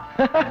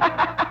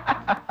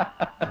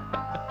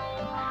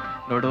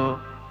 ನೋಡು,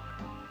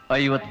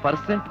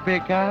 50%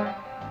 ಬೇಕಾ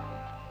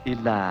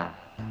ಇಲ್ಲ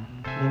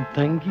ನಿನ್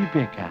ತಂಗಿ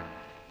ಬೇಕಾ?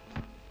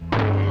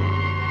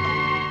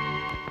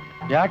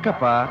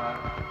 ಯಾಕಪ್ಪ,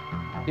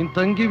 ನಿನ್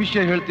ತಂಗಿ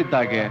ವಿಷಯ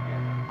ಹೇಳ್ತಿದ್ದಾಗೆ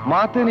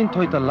ಮಾತೇ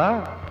ನಿಂತೋಯ್ತಲ್ಲ.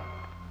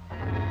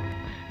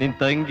 ನಿನ್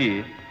ತಂಗಿ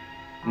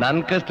ನನ್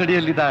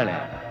ಕಸ್ಟಡಿಯಲ್ಲಿದ್ದಾಳೆ.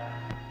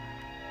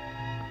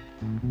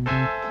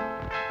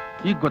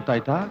 ಈಗ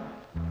ಗೊತ್ತಾಯ್ತಾ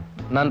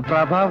ನನ್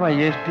ಪ್ರಭಾವ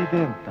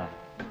ಎಷ್ಟಿದೆ ಅಂತ?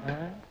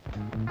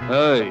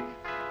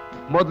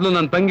 ಮೊದ್ಲು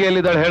ನನ್ನ ತಂಗಿ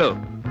ಎಲ್ಲಿದ್ದಾಳೆ ಹೇಳು.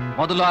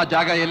 ಮೊದಲು ಆ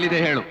ಜಾಗ ಎಲ್ಲಿದೆ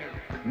ಹೇಳು.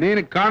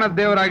 ನೀನು ಕಾಣದ್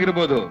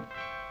ದೇವರಾಗಿರ್ಬೋದು,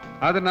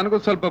 ಆದ್ರೆ ನನಗೂ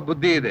ಸ್ವಲ್ಪ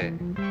ಬುದ್ಧಿ ಇದೆ.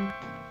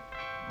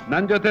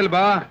 ನನ್ ಜೊತೆಲಿ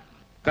ಬಾ,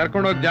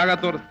 ಕರ್ಕೊಂಡೋಗಿ ಜಾಗ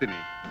ತೋರಿಸ್ತೀನಿ.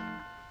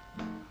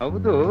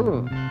 ಹೌದು,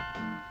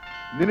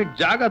 ನಿನಗ್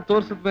ಜಾಗ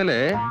ತೋರ್ಸಿದ್ಮೇಲೆ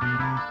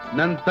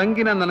ನನ್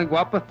ತಂಗಿನ ನನಗ್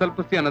ವಾಪಸ್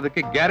ತಲುಪಿಸ್ತಿ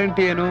ಅನ್ನೋದಕ್ಕೆ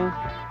ಗ್ಯಾರಂಟಿ ಏನು?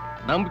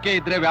 ನಂಬಿಕೆ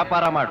ಇದ್ರೆ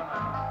ವ್ಯಾಪಾರ ಮಾಡು.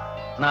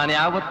 ನಾನು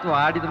ಯಾವತ್ತೂ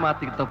ಆಡಿದ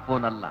ಮಾತಿಗೆ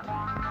ತಪ್ಪೋನಲ್ಲ.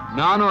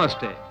 ನಾನು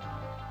ಅಷ್ಟೇ,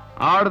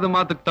 ಆಡದ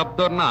ಮಾತಿಗೆ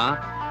ತಪ್ಪದವ್ರನ್ನ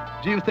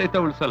ಜೀವ ಸಹಿತ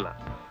ಉಳಿಸಲ್ಲ.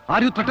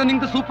 Are you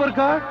threatening the super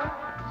god?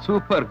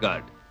 Super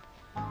god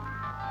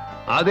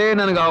ಅದೇ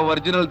ನನಗೆ ಆ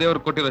ಒರಿಜಿನಲ್ ದೇವ್ರು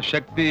ಕೊಟ್ಟಿರೋ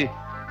ಶಕ್ತಿ,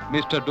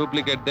 ಮಿಸ್ಟರ್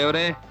ಡೂಪ್ಲಿಕೇಟ್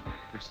ದೇವರೇ.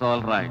 It's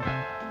all right.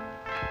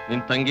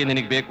 ನಿನ್ ತಂಗಿ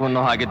ನಿನಗ್ ಬೇಕು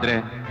ಅನ್ನೋ ಹಾಗಿದ್ರೆ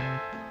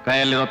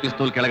ಕೈಯಲ್ಲಿರೋ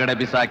ಪಿಸ್ತೂಲ್ ಕೆಳಗಡೆ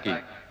ಬಿಸಾಕಿ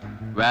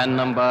ವ್ಯಾನ್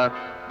ನಂಬರ್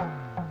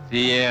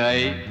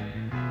CAI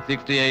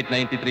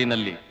 6893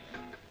 ನಲ್ಲಿ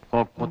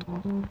ಹೋಗ್ ಕೂತ್ಕೋ.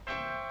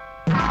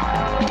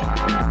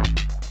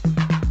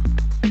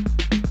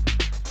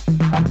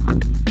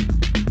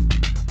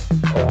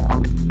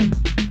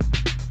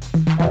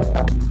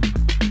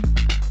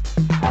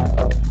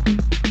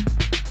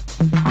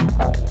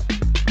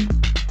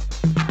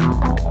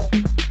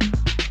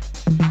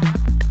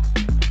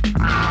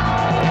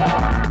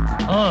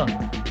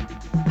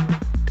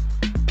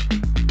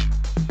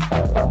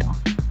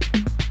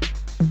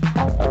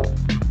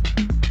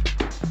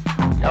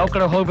 ಯಾವ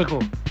ಕಡೆ ಹೋಗ್ಬೇಕು?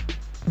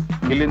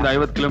 ಇಲ್ಲಿಂದ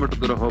 50 ಕಿಲೋಮೀಟರ್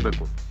ದೂರ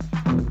ಹೋಗ್ಬೇಕು.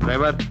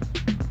 ಡ್ರೈವರ್,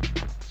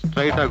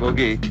 ಸ್ಟ್ರೈಟ್ ಆಗಿ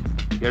ಹೋಗಿ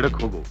ಎಡಕ್ಕೆ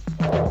ಹೋಗು.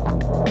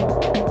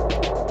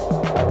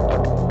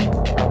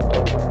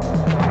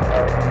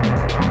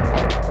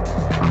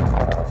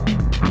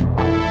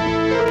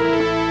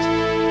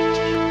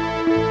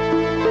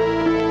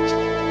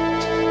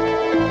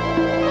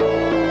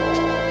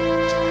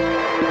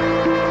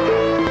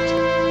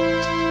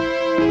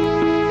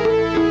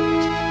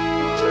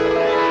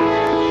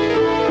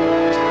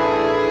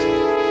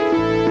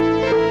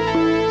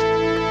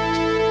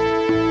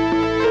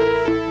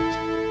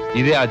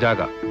 ಇದೇ ಆ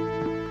ಜಾಗ.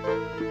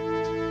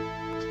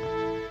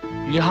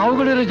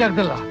 ಯಾವಗಳಿರೋ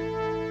ಜಾಗದಲ್ಲ?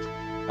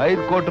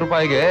 5 ಕೋಟಿ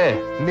ರೂಪಾಯಿಗೆ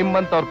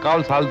ನಿಮ್ಮಂತವ್ರ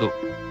ಕಾವಲ್ ಸಾಲದು,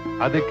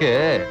 ಅದಕ್ಕೆ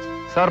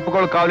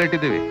ಸರ್ಪಗಳು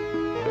ಕಾವಲಿಟ್ಟಿದ್ದೀವಿ.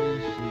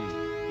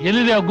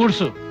 ಎಲ್ಲಿದೆ ಆ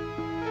ಗೂಡ್ಸು?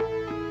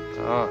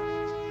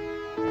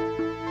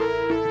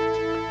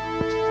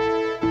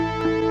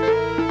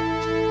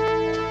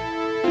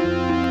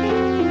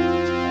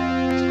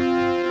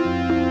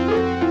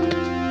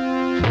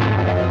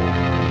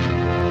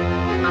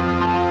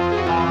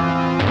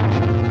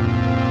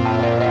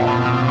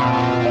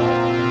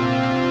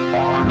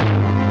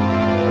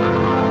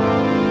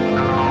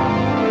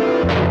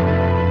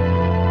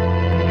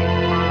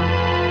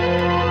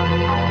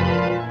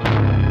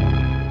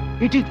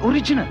 It is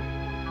original.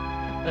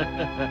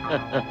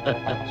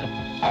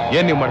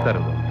 ಏನ್ ನೀವು ಮಾಡ್ತಾ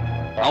ಇರೋದು?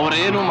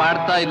 ಅವ್ರೇನು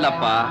ಮಾಡ್ತಾ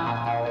ಇಲ್ಲಪ್ಪ,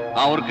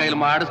 ಅವ್ರ ಕೈಲಿ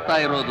ಮಾಡಿಸ್ತಾ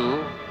ಇರೋದು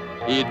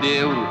ಈ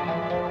ದೇವ್ರು.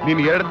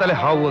 ನೀನ್ 2 ತಲೆ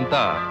ಹಾವು ಅಂತ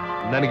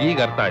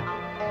ನನಗೀಗ ಅರ್ಥ ಆಯ್ತು.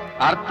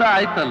 ಅರ್ಥ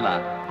ಆಯ್ತಲ್ಲ,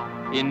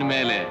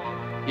 ಇನ್ಮೇಲೆ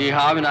ಈ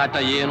ಹಾವಿನ ಆಟ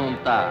ಏನು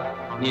ಅಂತ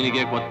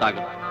ನಿನಗೆ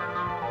ಗೊತ್ತಾಗುತ್ತೆ.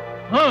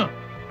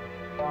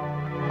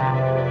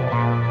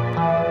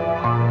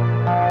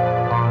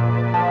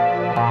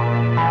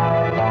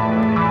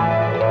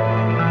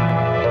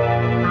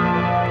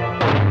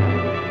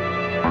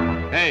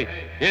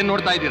 ಏನ್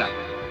ನೋಡ್ತಾ ಇದ್ದೀರಾ?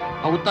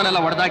 ಆ ಹುತ್ತನೆಲ್ಲ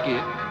ಹೊಡೆದಾಕಿ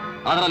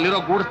ಅದರಲ್ಲಿರೋ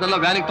ಗೂಡ್ಸ್ನೆಲ್ಲ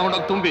ವ್ಯಾನಿಗೆ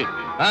ತಗೊಂಡೋಗಿ ತುಂಬಿ.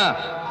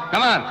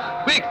 Come on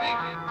quick.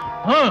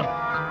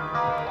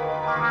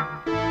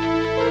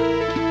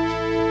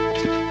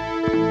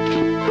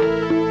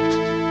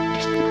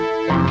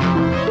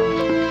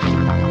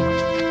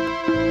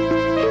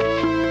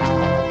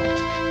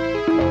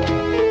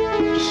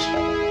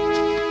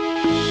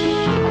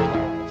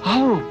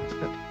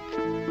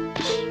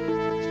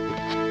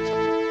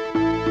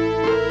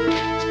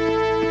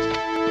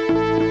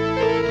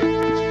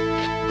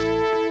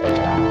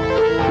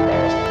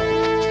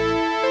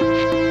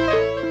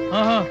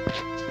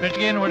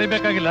 ಪೆಟ್ಟಿಗೆ ಏನು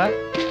ಹೊಡಿಬೇಕಾಗಿಲ್ಲ,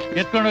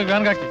 ಎತ್ಕೊಂಡೋಗಿ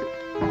ವ್ಯಾನ್ಗೆ ಹಾಕಿ.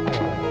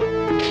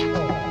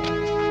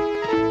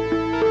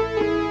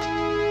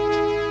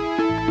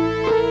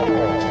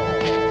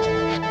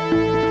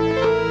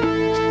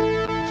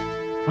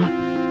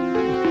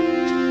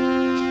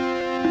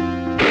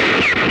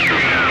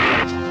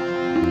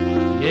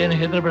 ಏನು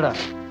ಹೆದರ್ಬೇಡ,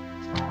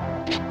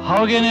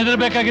 ಹಾಗೇನು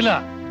ಹೆದರ್ಬೇಕಾಗಿಲ್ಲ,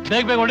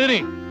 ಬೇಗ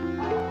ಹೊಡೀರಿ.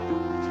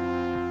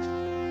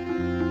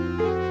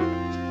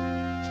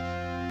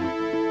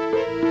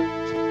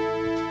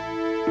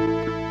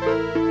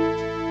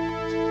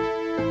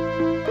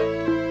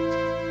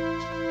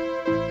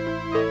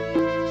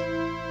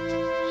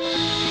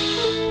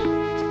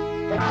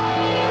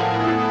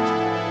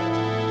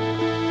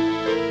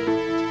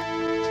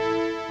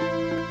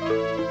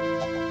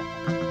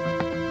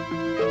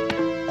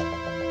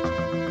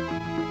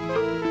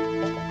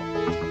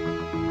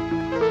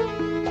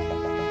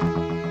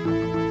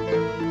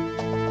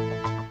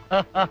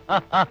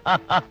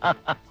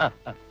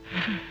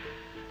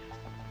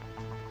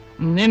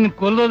 ನಿನ್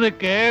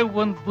ಕೊಲ್ಲೋದಕ್ಕೆ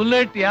ಒಂದ್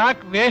ಬುಲೆಟ್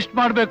ಯಾಕೆ ವೇಸ್ಟ್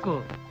ಮಾಡ್ಬೇಕು?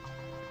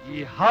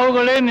 ಈ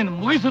ಹಾವುಗಳೇ ನಿನ್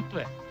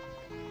ಮುಗಿಸುತ್ತವೆ.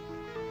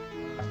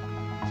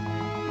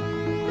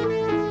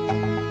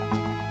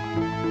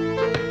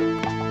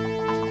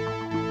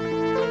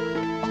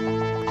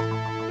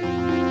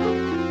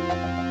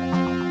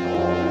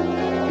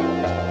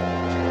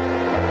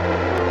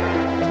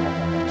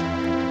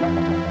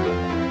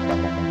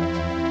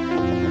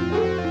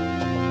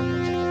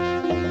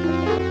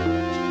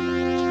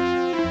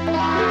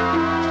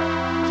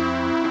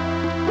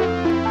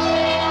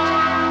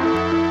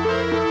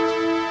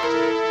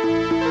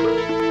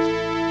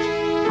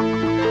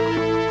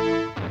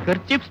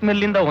 ಕರ್ಚಿಪ್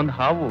ಸ್ಮೆಲ್ಲಿಂದ ಒಂದು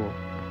ಹಾವು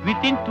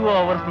ವಿತಿನ್ 2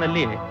 hours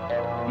ನಲ್ಲಿ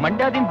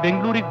ಮಂಡ್ಯದಿಂದ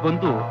ಬೆಂಗಳೂರಿಗೆ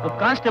ಬಂದು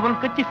constable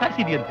Kachchi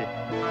ಸಾಯಿಸಿದೆಯಂತೆ.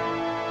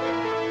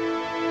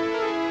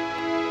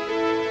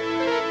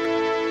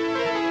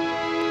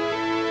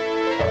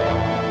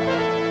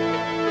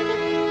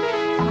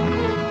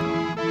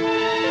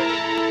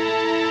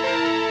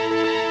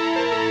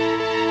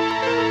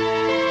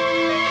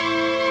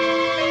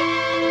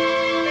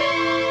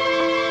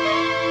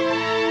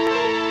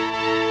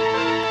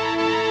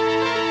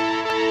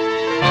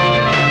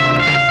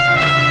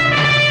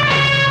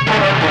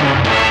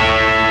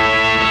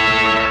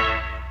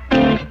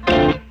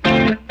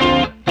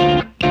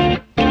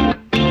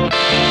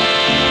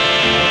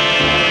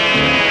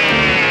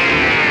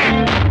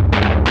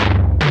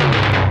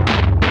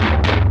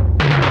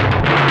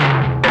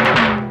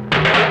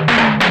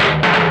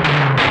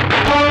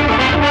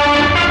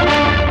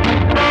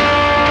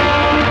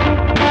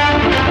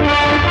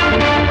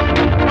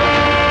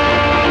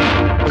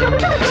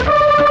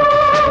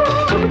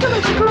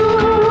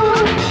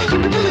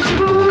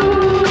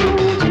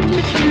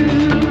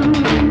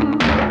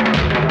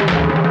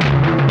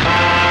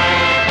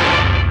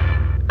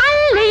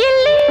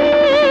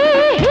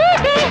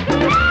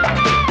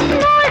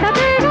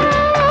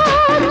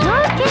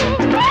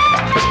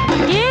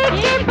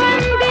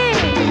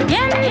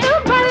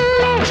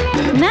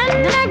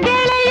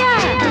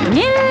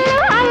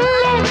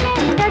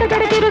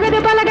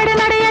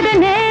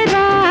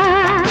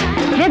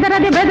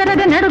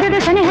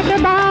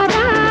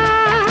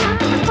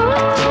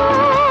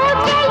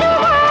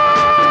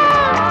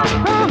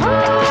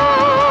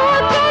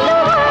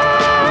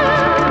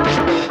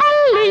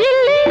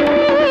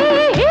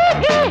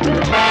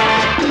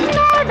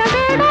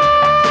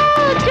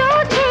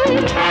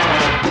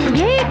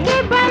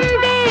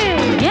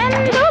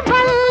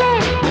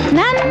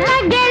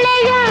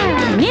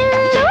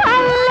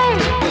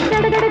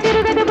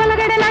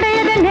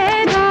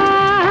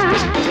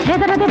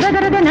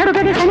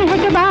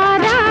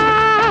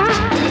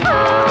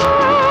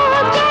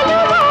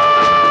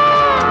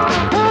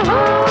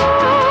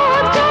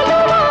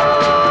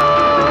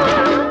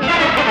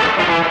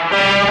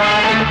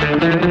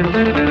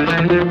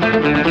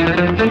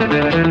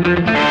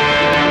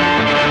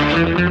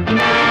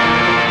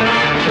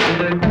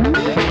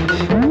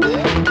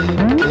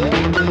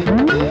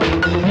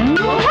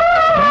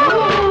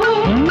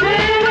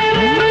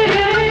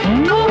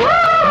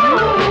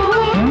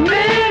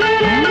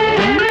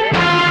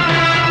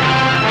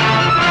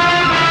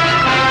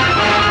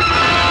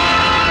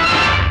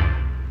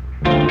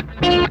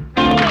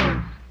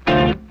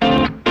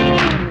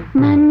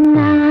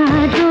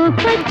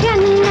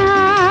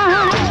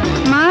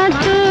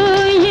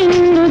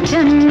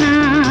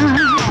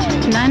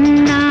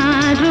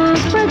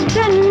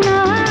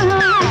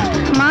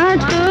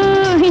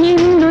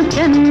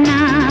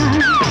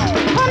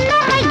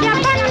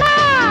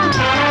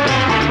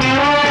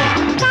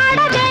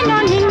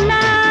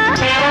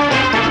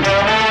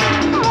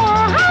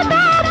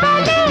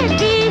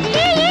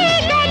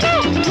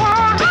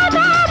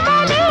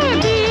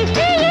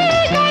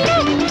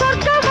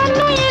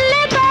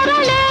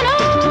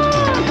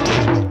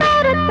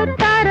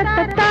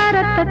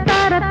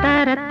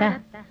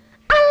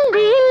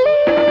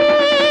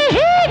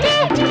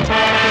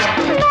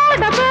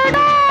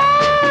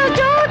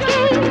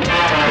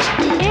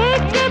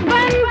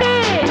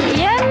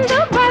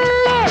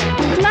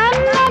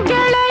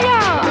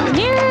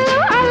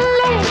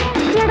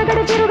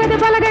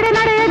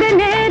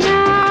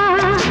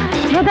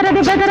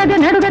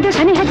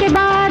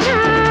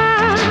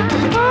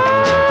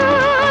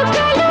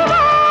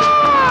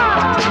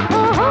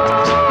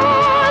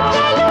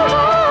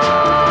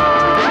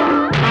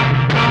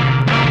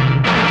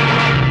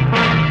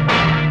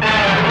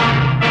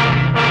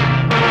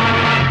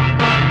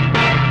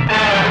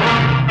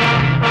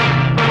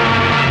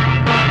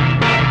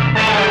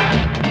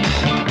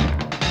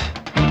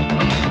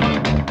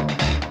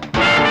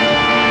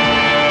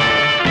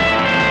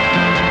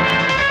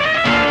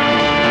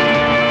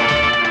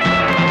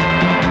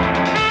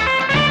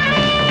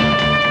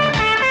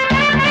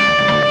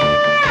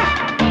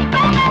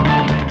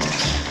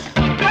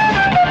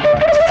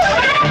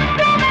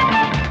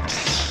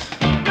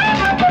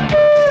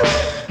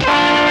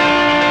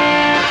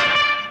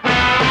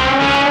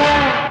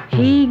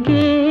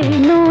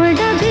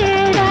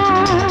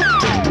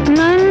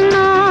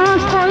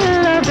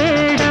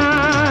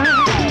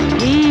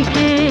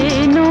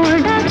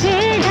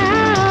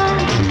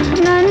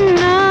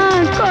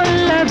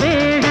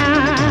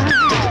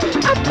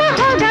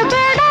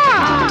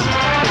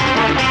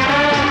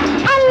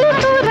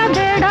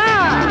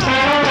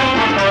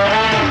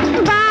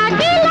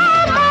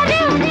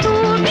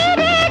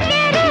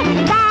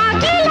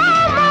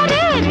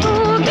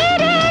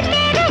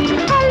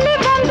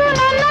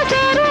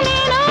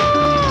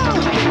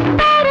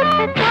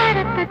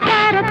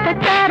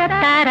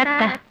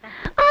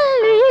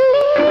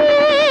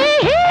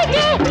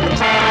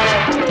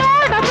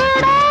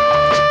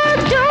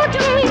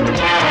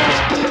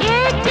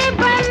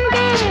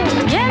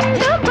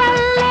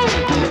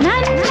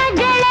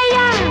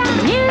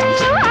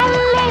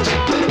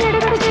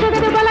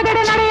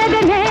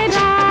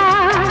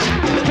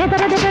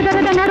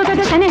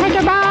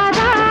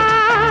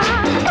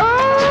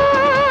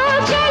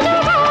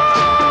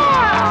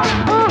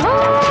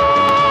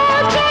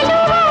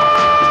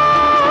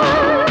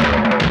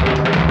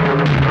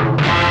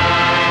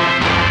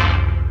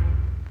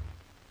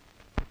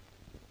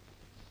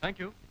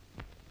 Thank you.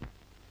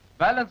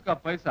 Balance का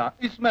पैसा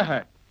इसमें है,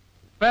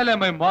 पहले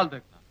मैं माल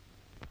देखना।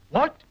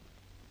 What?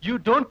 You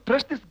don't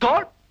trust this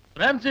God?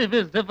 Friendship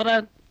is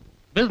different.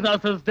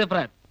 Business is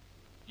different.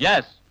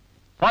 Yes.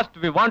 First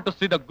we want to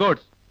see the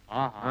goods.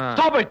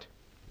 Stop it.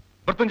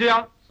 Mrityunjaya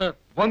sir,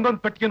 ಒಂದೊಂದು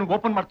ಪೆಟ್ಟಿಗೆನು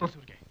ಓಪನ್ ಮಾಡಿ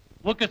ತೋರಿಸಿ.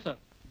 Okay sir.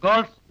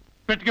 ಗಾರ್ಡ್ಸ್,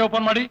 ಪೆಟ್ಟಿಗೆ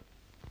ಓಪನ್ ಮಾಡಿ.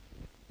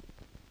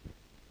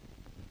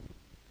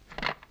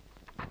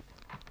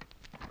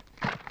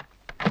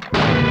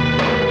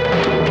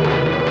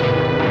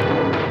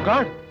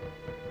 ಗಾಡ್,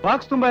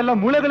 ಬಾಕ್ಸ್ ತುಂಬಾ ಎಲ್ಲ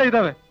ಮೂಳೆಗಳೇ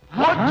ಇದಾವೆ.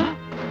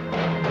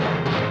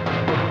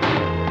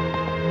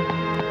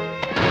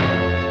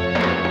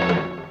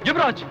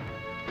 ಯಮರಾಜ್,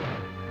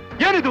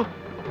 ಏನಿದು?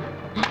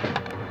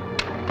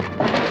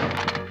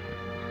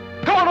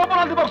 Come on, open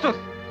all the boxes.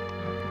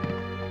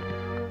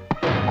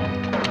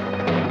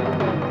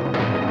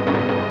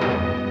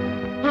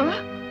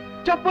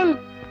 Chappal.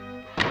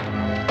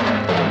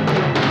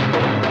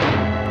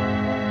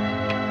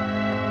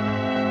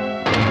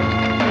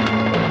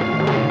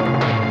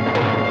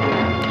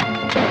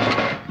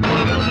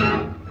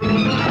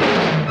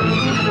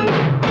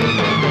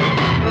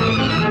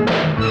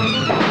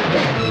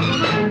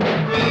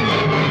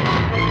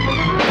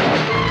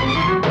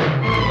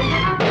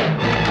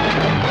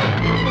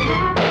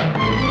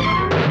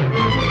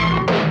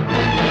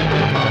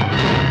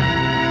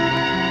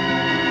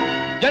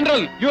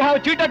 General, you have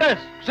cheated us.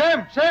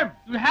 Shame, shame.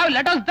 You have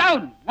let us down.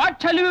 What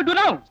shall we do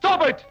now?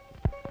 Stop it.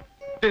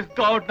 This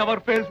God never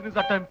fails in his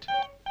attempt.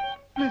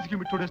 Please give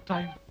me today's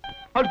time.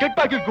 I'll get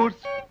back your goods.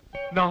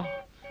 Now,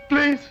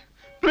 please,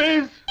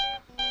 please.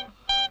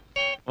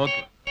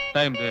 Okay,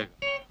 time there.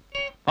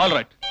 All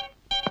right.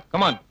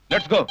 Come on,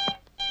 let's go.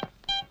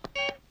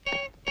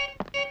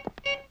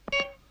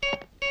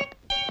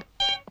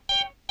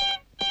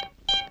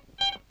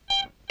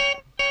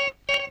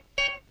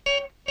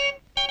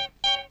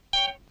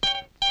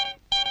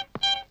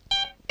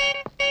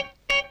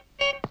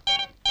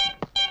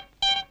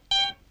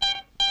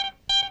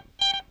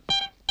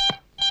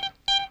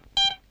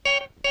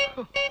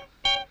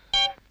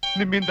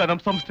 ನಿಮ್ಮಿಂದ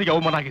ನಮ್ಮ ಸಂಸ್ಥೆಗೆ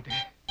ಅವಮಾನ ಆಗಿದೆ.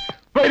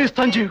 Where is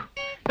Sanjeev?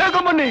 ಹೇಗೋ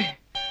ಬನ್ನಿ.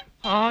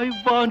 I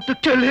want to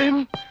kill him.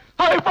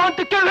 I want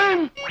to kill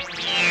him.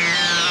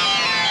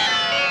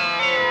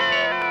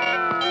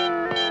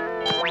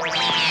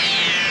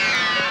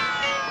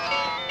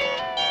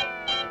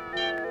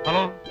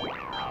 Hello,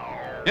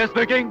 S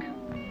speaking.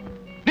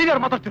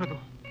 ನೀನ್ಯಾರು ಮಾತಾಡ್ತಿರೋದು?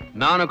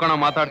 ನಾನು ಕಣ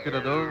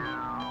ಮಾತಾಡ್ತಿರೋದು,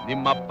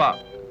 ನಿಮ್ಮಪ್ಪ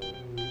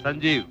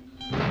ಸಂಜೀವ್.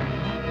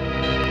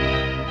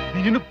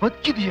 ನೀನು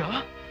ಬದುಕಿದೀಯಾ?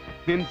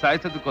 ನಿನ್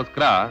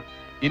ಸಾಯಿಸೋದಕ್ಕೋಸ್ಕರ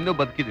ಇನ್ನೂ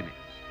ಬದುಕಿದ್ದೀನಿ.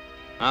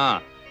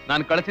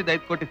 ನಾನು ಕಳಿಸಿದ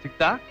 5 ಕೋಟಿ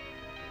ಸಿಕ್ತಾ?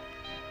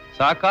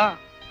 ಸಾಕಾ?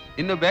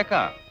 ಇನ್ನು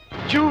ಬೇಕಾ?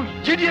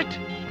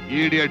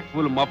 ಇಡಿಯಟ್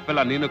ಫುಲ್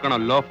ಮಪ್ಪೆಲ್ಲ ನೀನು ಕಣ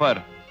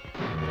ಲೋಫರ್.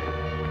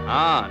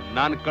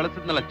 ನಾನು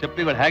ಕಳಿಸಿದ್ನಲ್ಲ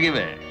ಚಪ್ಪಿಗಳು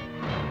ಹೇಗಿವೆ?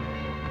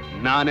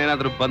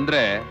 ನಾನೇನಾದ್ರೂ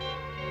ಬಂದ್ರೆ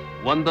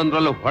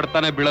ಒಂದೊಂದ್ರಲ್ಲೂ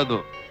ಹೊಡ್ತಾನೆ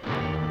ಬೀಳೋದು.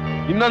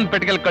 ಇನ್ನೊಂದು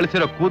ಪೆಟ್ಟಿಗೆಲ್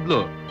ಕಳಿಸಿರೋ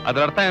ಕೂದ್ಲು,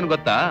 ಅದ್ರ ಅರ್ಥ ಏನ್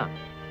ಗೊತ್ತಾ?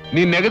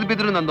 ನೀನ್ ನೆಗೆದ್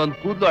ಬಿದ್ರು ನಂದೊಂದು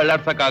ಕೂದ್ಲು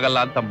ಅಳ್ಳಾಡ್ಸಕ್ ಆಗಲ್ಲ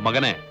ಅಂತ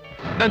ಮಗನೇ.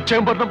 ನನ್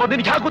ಚೇಂಬರ್ ನಂಬರ್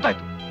ನಿನಗೆ ಹೇಗೆ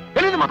ಗೊತ್ತಾಯ್ತು?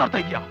 ಎಲ್ಲಿಂದ ಮಾತಾಡ್ತಾ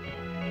ಇದೀಯಾ?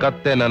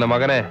 ಕತ್ತೆ ನನ್ನ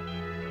ಮಗನೇ,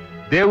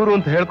 ದೇವರು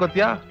ಅಂತ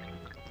ಹೇಳ್ಕೊತೀಯಾ?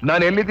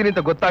 ನಾನು ಎಲ್ಲಿದ್ದೀನಿ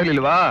ಅಂತ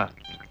ಗೊತ್ತಾಗ್ಲಿಲ್ವಾ?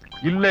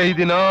 ಇಲ್ಲೇ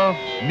ಇದೀನೋ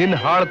ನಿನ್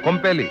ಹಾಳು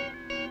ಕೊಂಪೆಲಿ.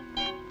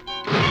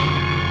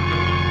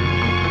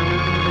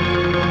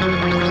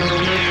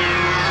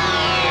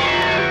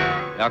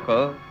 ಯಾಕೋ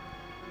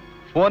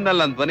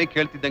ಫೋನ್ನಲ್ಲಿ ನನ್ನ ಧ್ವನಿ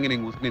ಕೇಳ್ತಿದ್ದಂಗೆ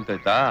ನಿಂಗೆ ಉಸ್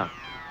ನಿಂತೋಯ್ತಾ?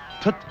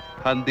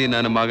 ಹಂದಿ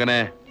ನನ್ನ ಮಗನೇ,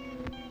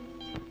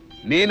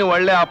 ನೀನು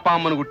ಒಳ್ಳೆ ಅಪ್ಪ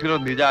ಅಮ್ಮನ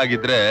ಹುಟ್ಟಿರೋದು ನಿಜ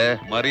ಆಗಿದ್ರೆ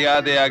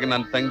ಮರ್ಯಾದೆಯಾಗಿ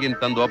ನನ್ನ ತಂಗಿನ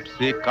ತಂದು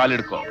ಒಪ್ಸಿ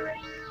ಕಾಲಿಡ್ಕೊ.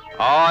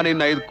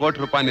 ನಿನ್ನ 5 ಕೋಟಿ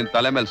ರೂಪಾಯಿ ನಿನ್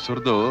ತಲೆ ಮೇಲೆ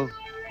ಸುರಿದು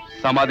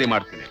ಸಮಾಧಿ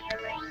ಮಾಡ್ತೀನಿ.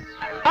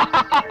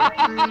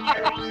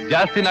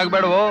 ಜಾಸ್ತಿ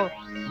ನಗ್ಬೇಡವೋ,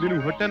 ನಿನ್ಗೆ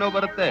ಹೊಟ್ಟೆ ನೋವು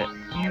ಬರುತ್ತೆ.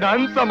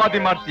 ನನ್ ಸಮಾಧಿ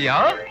ಮಾಡ್ತೀಯಾ?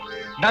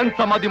 ನನ್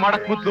ಸಮಾಧಿ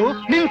ಮಾಡಕ್ ಮೊದ್ಲು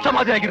ನಿನ್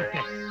ಸಮಾಧಿ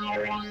ಆಗಿರುತ್ತೆ.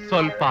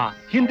 ಸ್ವಲ್ಪ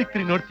ಹಿಂದಕ್ಕೆ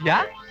ತಿರುಗಿ ನೋಡ್ತೀಯಾ?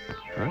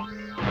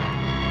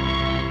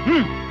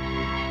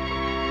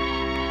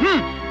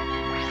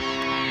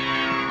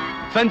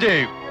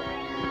 Sanjay,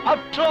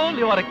 after all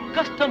you are a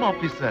custom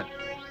officer.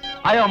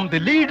 I am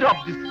the leader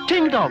of this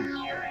kingdom.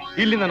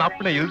 ಇಲ್ಲಿ ನನ್ನ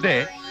ಅಪ್ಪಣೆ ಇಲ್ಲದೆ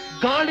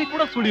ಗಾಳಿ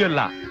ಕೂಡ ಸುಳಿಯಲ್ಲ.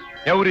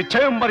 Every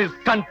chamber is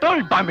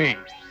controlled by me.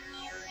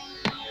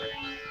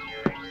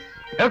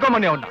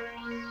 ಹೇಳ್ಕೊಂಬನ್ನಿ ಅವನ್ನ.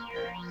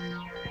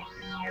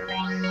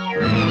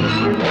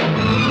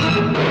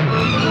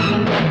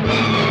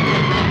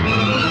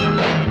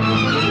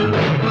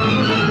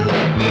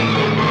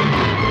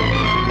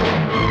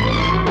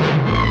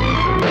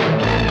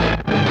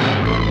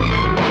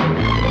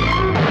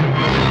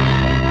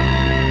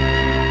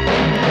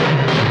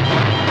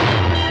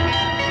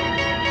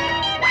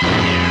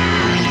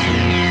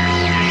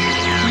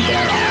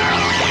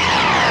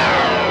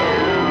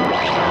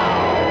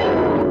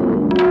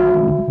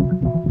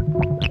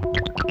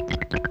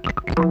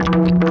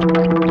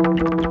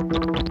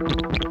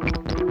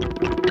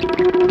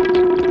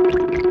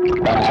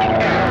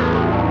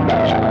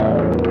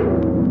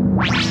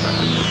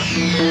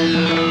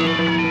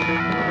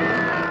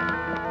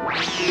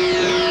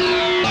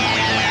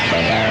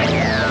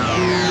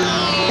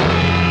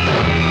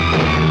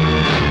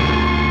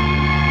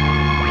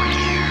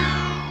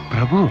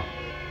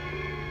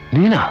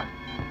 ನೀನಾ?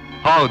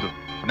 ಹೌದು,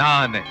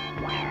 ನಾನೇ.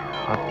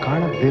 ಆ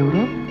ಕಾಣದ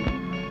ದೇವ್ರು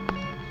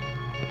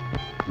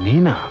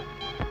ನೀನಾ?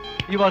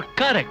 You are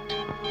correct.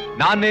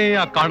 ನಾನೇ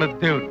ಆ ಕಾಣದ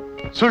ದೇವ್ರು.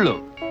 ಸುಳ್ಳು,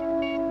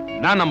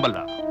 ನಾನ್ ನಂಬಲ್ಲ.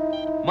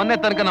 ಮೊನ್ನೆ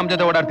ತನಕ ನಮ್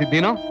ಜೊತೆ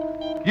ಓಡಾಡ್ತಿದ್ದೀನೋ?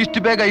 ಇಷ್ಟು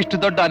ಬೇಗ ಇಷ್ಟು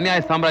ದೊಡ್ಡ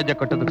ಅನ್ಯಾಯ ಸಾಮ್ರಾಜ್ಯ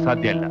ಕಟ್ಟೋದಕ್ಕೆ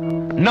ಸಾಧ್ಯ ಇಲ್ಲ.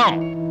 No,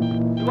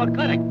 you are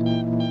correct.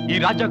 ಈ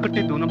ರಾಜ್ಯ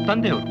ಕಟ್ಟಿದ್ದು ನಮ್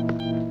ತಂದೆಯವರು.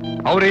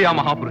 ಅವರೇ ಆ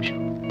ಮಹಾಪುರುಷರು.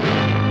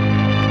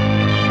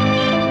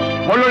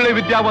 ಒಳ್ಳೊಳ್ಳೆ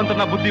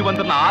ವಿದ್ಯಾವಂತರನ್ನ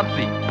ಬುದ್ಧಿವಂತರನ್ನ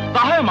ಆರಿಸಿ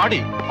ಸಹಾಯ ಮಾಡಿ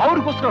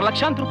ಅವ್ರಿಗೋಸ್ಕರ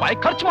ಲಕ್ಷಾಂತರ ರೂಪಾಯಿ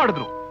ಖರ್ಚು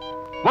ಮಾಡಿದ್ರು.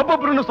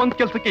 ಒಬ್ಬೊಬ್ಬರನ್ನು ಸ್ವಂತ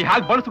ಕೆಲಸಕ್ಕೆ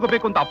ಹೇಗೆ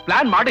ಬಳಸ್ಕೋಬೇಕು ಅಂತ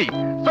ಪ್ಲಾನ್ ಮಾಡಿ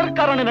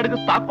ಸರ್ಕಾರನೇ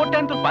ನಡೆಸ್ತಾ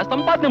ಕೋಟ್ಯಾಂತರ ರೂಪಾಯಿ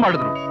ಸಂಪಾದನೆ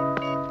ಮಾಡಿದ್ರು.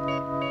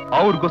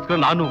 ಅವ್ರಿಗೋಸ್ಕರ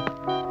ನಾನು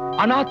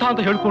ಅನಾಥ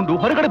ಅಂತ ಹೇಳ್ಕೊಂಡು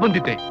ಹೊರಗಡೆ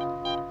ಬಂದಿದ್ದೆ.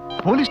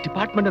 ಪೊಲೀಸ್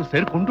ಡಿಪಾರ್ಟ್ಮೆಂಟ್ ಅಲ್ಲಿ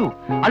ಸೇರ್ಕೊಂಡು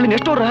ಅಲ್ಲಿನ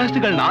ಎಷ್ಟೋ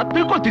ರಹಸ್ಯಗಳನ್ನ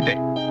ತಿಳ್ಕೊಳ್ತಿದ್ದೆ.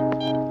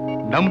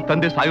 ನಮ್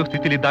ತಂದೆ ಸಾಯೋ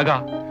ಸ್ಥಿತಿಲಿದ್ದಾಗ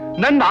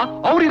ನನ್ನ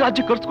ಅವ್ರಿ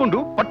ರಾಜ್ಯ ಕರ್ಸ್ಕೊಂಡು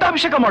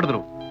ಪಟ್ಟಾಭಿಷೇಕ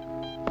ಮಾಡಿದ್ರು.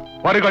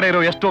 ಹೊರಗಡೆ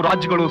ಇರೋ ಎಷ್ಟೋ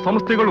ರಾಜ್ಯಗಳು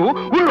ಸಂಸ್ಥೆಗಳು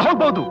ಉರುಳು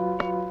ಹೋಗ್ಬಹುದು,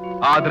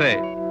 ಆದ್ರೆ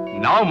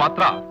ನಾವು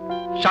ಮಾತ್ರ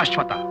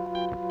ಶಾಶ್ವತ.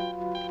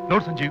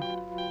 ನೋಡ್ ಸಂಜೀವ್,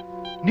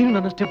 ನೀನು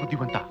ನನ್ನಷ್ಟೇ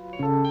ಬುದ್ಧಿವಂತ.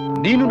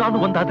 ನೀನು ನಾನು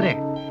ಒಂದಾದ್ರೆ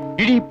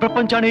ಇಡೀ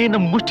ಪ್ರಪಂಚನೇ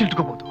ನಮ್ಮ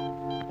ಮುಷ್ಟಿಲ್ಟ್ಕೋಬಹುದು.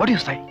 ವಾಟ್ ಯು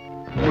ಸೈ?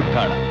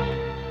 ಮುಟ್ಟಾಳ,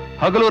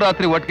 ಹಗಲು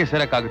ರಾತ್ರಿ ಒಟ್ಟಿಗೆ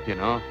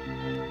ಸೇರಕ್ಕಾಗುತ್ತೇನೋ?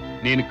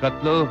 ನೀನು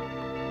ಕತ್ಲು,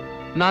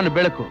 ನಾನು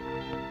ಬೆಳಕು.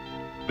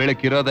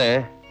 ಬೆಳಕಿರೋದೆ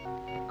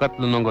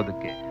ಕತ್ಲು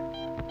ನುಂಗೋದಕ್ಕೆ.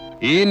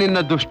 ಈ ನಿನ್ನ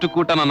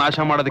ದುಷ್ಟಕೂಟನ ನಾಶ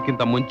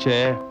ಮಾಡೋದಕ್ಕಿಂತ ಮುಂಚೆ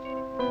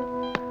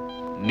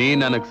ನೀ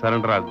ನನಗ್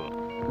ಸರೆಂಡರ್ ಆಗು.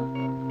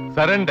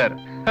 ಸರೆಂಡರ್?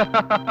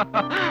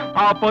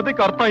 ಆ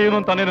ಪದಕ್ಕೆ ಅರ್ಥ ಏನು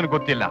ಅಂತಾನೆ ನನಗೆ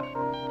ಗೊತ್ತಿಲ್ಲ.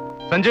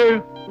 ಸಂಜೀವ್,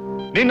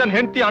 ನೀನ್ ನನ್ನ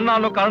ಹೆಂಡತಿ ಅಣ್ಣ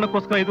ಅನ್ನೋ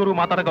ಕಾರಣಕ್ಕೋಸ್ಕರ ಇದುವರೆಗೂ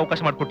ಮಾತಾಡಕ್ಕೆ ಅವಕಾಶ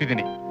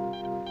ಮಾಡಿಕೊಟ್ಟಿದ್ದೀನಿ.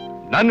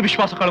 ನನ್ನ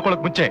ವಿಶ್ವಾಸ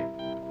ಕಳ್ಕೊಳಕ್ ಮುಂಚೆ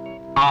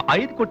ಆ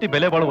 5 ಕೋಟಿ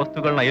ಬೆಲೆ ಬಾಳುವ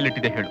ವಸ್ತುಗಳನ್ನ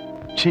ಎಲ್ಲಿಟ್ಟಿದೆ ಹೇಳು.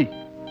 ಛೀ,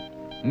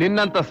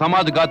 ನಿನ್ನಂತ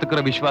ಸಮಾಜಘಾತಕರ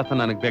ವಿಶ್ವಾಸ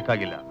ನನಗ್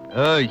ಬೇಕಾಗಿಲ್ಲ.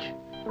 ಏಯ್,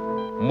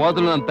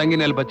 ಮೊದಲು ನನ್ನ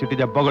ತಂಗಿನಲ್ಲಿ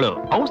ಬಚ್ಚಿಟ್ಟಿದ್ದ ಬಗಳು.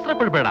 ಅವಸರ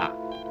ಪಡ್ಬೇಡ.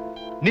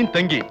 ನಿನ್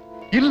ತಂಗಿ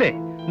ಇಲ್ಲೇ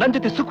ನನ್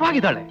ಜೊತೆ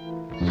ಸುಖವಾಗಿದ್ದಾಳೆ.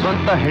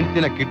 ಸ್ವಂತ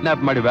ಹೆಂಡತಿನ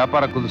ಕಿಡ್ನಾಪ್ ಮಾಡಿ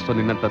ವ್ಯಾಪಾರ ಕುದಿಸೋ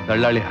ನಿನ್ನಂತ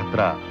ದಳ್ಳಾಳಿ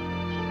ಹತ್ರ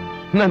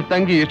ನನ್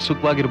ತಂಗಿ ಎಷ್ಟು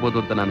ಸುಖವಾಗಿರ್ಬೋದು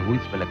ಅಂತ ನಾನು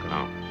ಊಹಿಸ್ಬೇಕ ಕಣ.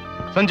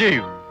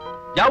 ಸಂಜೀವ್,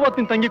 ಯಾವತ್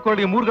ನಿನ್ ತಂಗಿ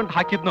ಕೊರಳಿಗೆ 3 ಗಂಟೆ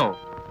ಹಾಕಿದ್ನೋ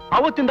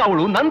ಅವತ್ತಿಂದ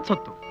ಅವಳು ನನ್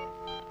ಸೊತ್ತು.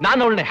 ನಾನು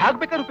ಅವಳನ್ನ ಹೇಗ್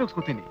ಬೇಕಾದ್ರೆ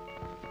ಉಪಯೋಗಿಸ್ಕೊತೀನಿ.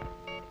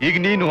 ಈಗ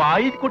ನೀನು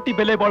 5 ಕೋಟಿ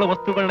ಬೆಲೆ ಬಾಳೋ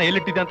ವಸ್ತುಗಳನ್ನ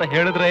ಎಲ್ಲಿಟ್ಟಿದೆ ಅಂತ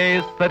ಹೇಳಿದ್ರೆ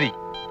ಸರಿ,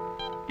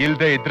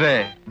 ಇಲ್ದೇ ಇದ್ರೆ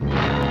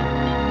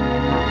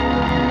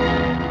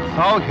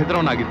ಸಾವಾಗ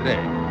ಹೆದರೋನಾಗಿದ್ರೆ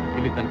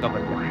ಇಲ್ಲಿ ತನಕ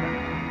ಬರ್ತೀನಿ.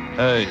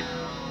 ಏಯ್,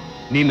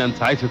 ನೀನ್ ನನ್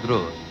ಸಾಯಿಸಿದ್ರು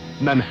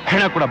ನನ್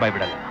ಹೆಣ ಕೂಡ ಬಾಯ್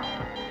ಬಿಡಲ್ಲ.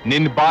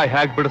 ನಿನ್ ಬಾಯ್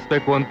ಹೇಗ್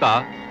ಬಿಡಿಸ್ಬೇಕು ಅಂತ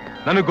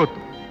ನನಗ್ ಗೊತ್ತು.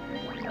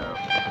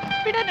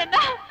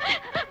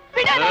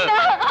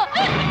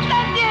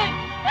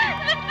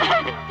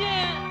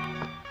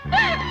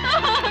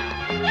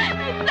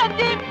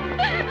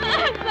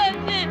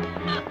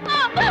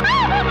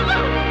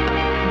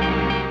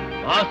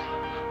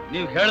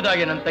 ನೀವು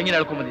ಹೇಳ್ದಾಗೆ ನನ್ನ ತಂಗಿನ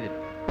ಹೇಳ್ಕೊಂಡ್ ಬಂದಿದ್ದೀನಿ.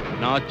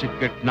 ನಾ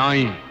ಚಿಕ್ಕೆಟ್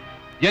ನಾಯಿ,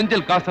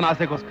 ಎಂಜಲ್ ಕಾಸನ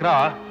ಆಸೆಗೋಸ್ಕರ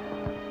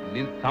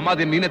ನಿನ್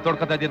ಸಮಾಧಿ ನೀನೇ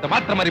ತೊಡ್ಕೊತಾ ಇದೆಯಾ ಅಂತ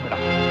ಮಾತ್ರ ಮರಿಬೇಡ.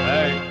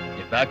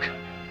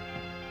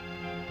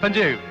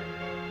 ಸಂಜೀವ್,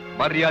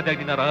 ಮರ್ಯಾದೆ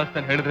ನಿನ್ನ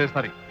ರಹಸ್ಯ ಹೇಳಿದ್ರೆ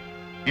ಸರಿ,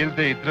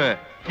 ಇಲ್ದೇ ಇದ್ರೆ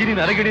ಈ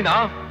ನಿನ್ನ ಅರಗಿಣಿನ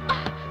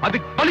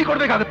ಅದಕ್ಕೆ ಬಲಿ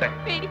ಕೊಡ್ಬೇಕಾಗತ್ತೆ.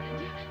 ಬೇಡಿ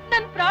ಸಂಜೀವ್,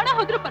 ನನ್ ಪ್ರಾಣ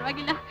ಹೋದ್ರೂ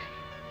ಪರವಾಗಿಲ್ಲ.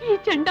 ಈ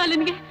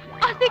ಚಂಡಾಲನ್ಗೆ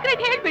ಆ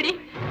ಸೀಕ್ರೆಟ್ ಹೇಳ್ಬೇಡಿ.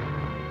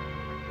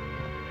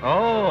 ಓ,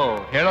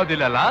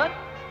 ಹೇಳೋದಿಲ್ಲಲ್ಲ?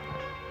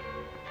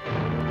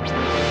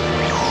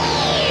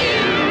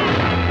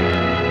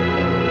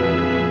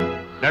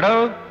 ನಡೋ,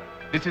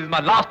 this is my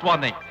last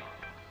warning.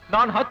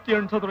 ನಾನು 10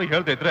 ಎಣ್ಸೋದ್ರು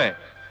ಹೇಳ್ದೆ ಇದ್ರೆ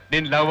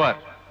ನಿನ್ ಲವರ್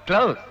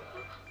ಕ್ಲೋಸ್.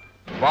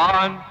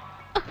 1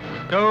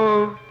 2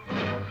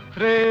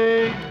 3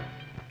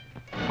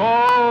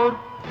 4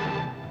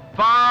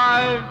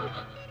 5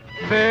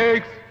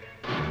 6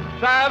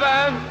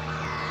 7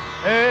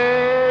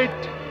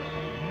 8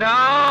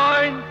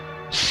 9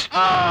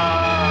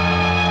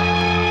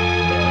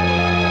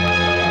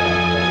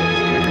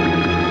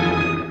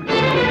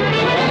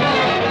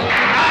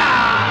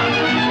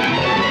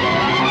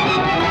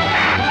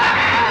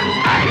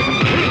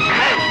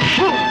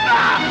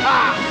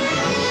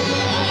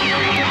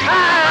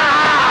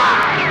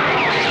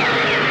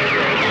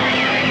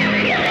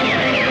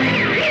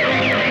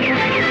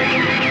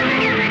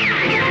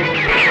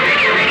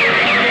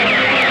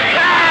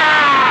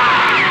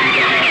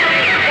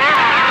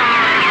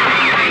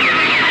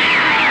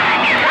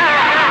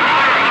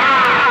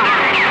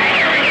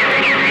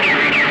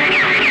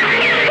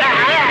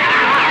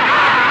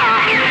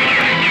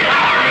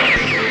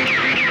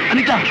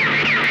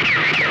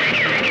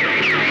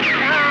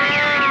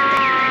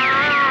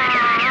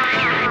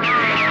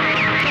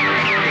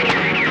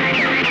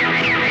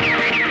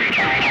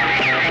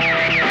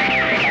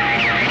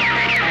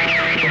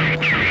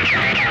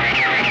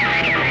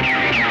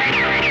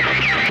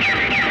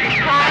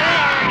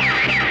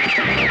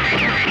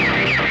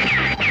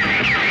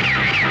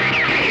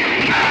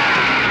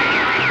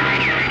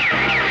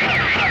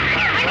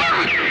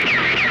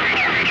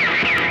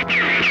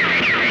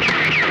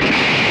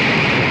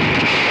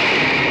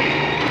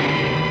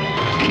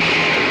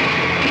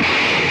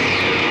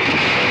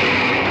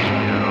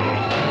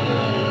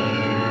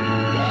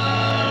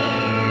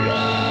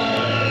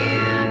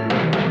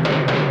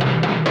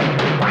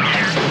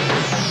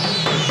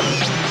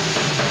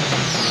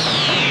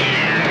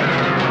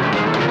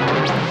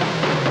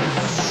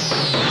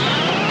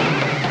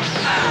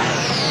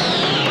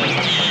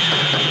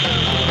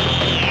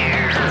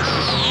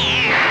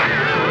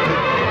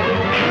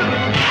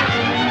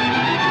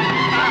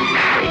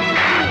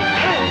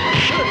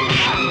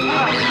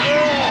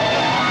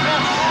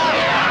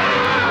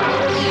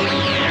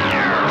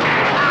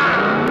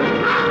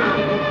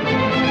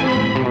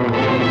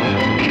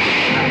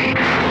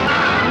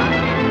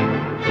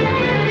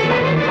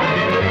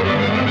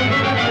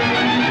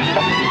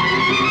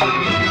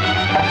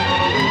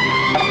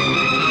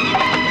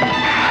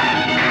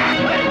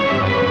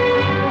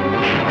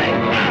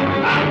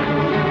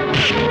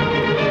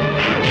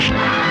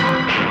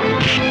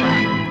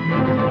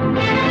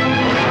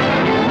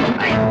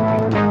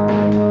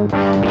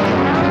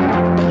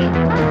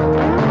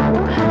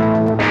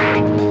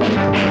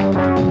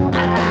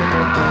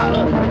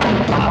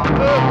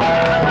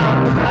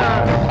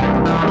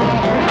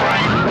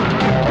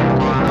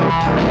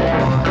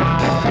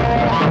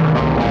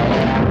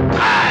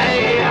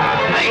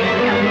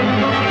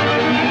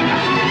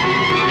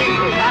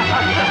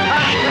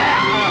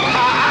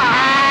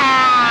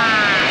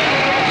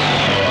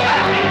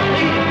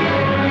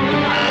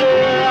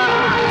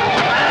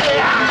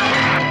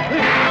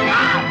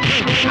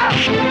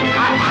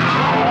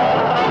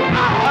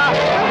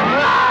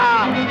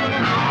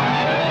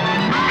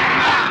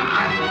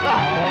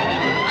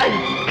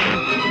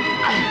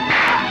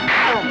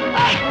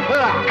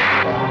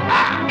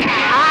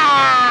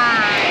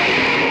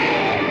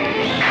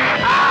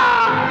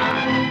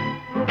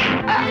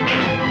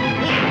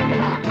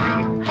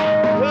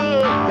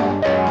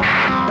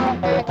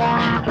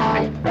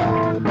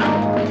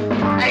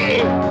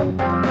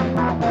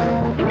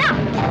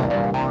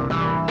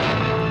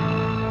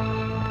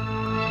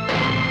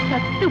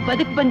 ಸತ್ತು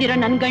ಬದುಕ್ ಬಂದಿರೋ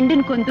ನನ್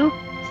ಗಂಡನ್ ಕೊಂದು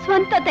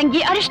ಸ್ವಂತ ತಂಗಿ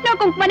ಅರಿಶಿನ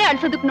ಕುಂಕುಮನೆ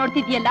ಅಳ್ಸೋದಕ್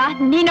ನೋಡ್ತಿದ್ಯಲ್ಲ,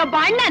 ನೀನೊಬ್ಬ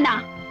ಅಣ್ಣನ?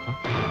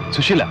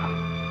 ಸುಶೀಲಾ,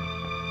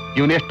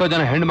 ಇವನ್ ಎಷ್ಟೋ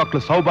ಜನ ಹೆಣ್ಮಕ್ಳು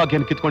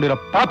ಸೌಭಾಗ್ಯನ ಕಿತ್ಕೊಂಡಿರೋ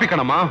ಪಾಪಿ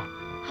ಕಣಮ್ಮ.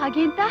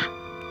 ಹಾಗೆ ಅಂತ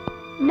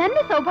ನನ್ನ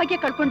ಸೌಭಾಗ್ಯ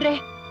ಕಳ್ಕೊಂಡ್ರೆ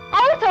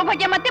ಅವ್ರ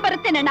ಸೌಭಾಗ್ಯ ಮತ್ತೆ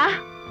ಬರುತ್ತೇನಣ್ಣ?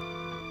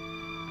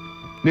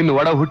 ನಿನ್ನ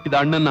ಒಡ ಹುಟ್ಟಿದ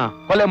ಅಣ್ಣನ್ನ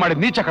ಕೊಲೆ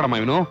ಮಾಡಿದ ನೀಚ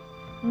ಕಣಮ್ಮ ಇವನು.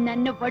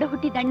 ನನ್ನ ಒಡ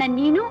ಹುಟ್ಟಿದಣ್ಣ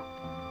ನೀನು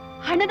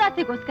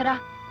ಹಣದಾಸೆಗೋಸ್ಕರ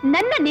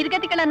ನನ್ನ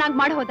ನಿರ್ಗತಿಗಳನ್ನಾಗಿ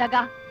ಮಾಡಿ ಹೋದಾಗ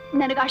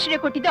ನನಗ ಆಶ್ರಯ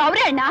ಕೊಟ್ಟಿದ್ದು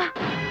ಅವರೇ ಅಣ್ಣ.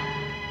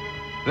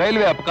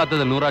 ರೈಲ್ವೆ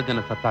ಅಪಘಾತದಲ್ಲಿ 100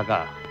 ಜನ ಸತ್ತಾಗ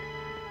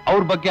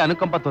ಅವ್ರ ಬಗ್ಗೆ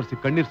ಅನುಕಂಪ ತೋರಿಸಿ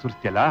ಕಣ್ಣೀರ್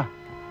ಸುರಿಸ್ತಿಯಲ್ಲ,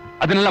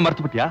 ಅದನ್ನೆಲ್ಲ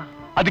ಮರ್ತು ಬಿಟ್ಯಾ?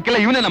 ಅದಕ್ಕೆಲ್ಲ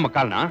ಇವನೇ ನಮ್ಮ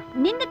ಕಾರಣ.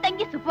 ನಿನ್ನ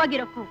ತಂಗಿ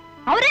ಸುಖವಾಗಿರೋಕು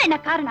ಅವರೇ ಅಣ್ಣ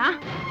ಕಾರಣ.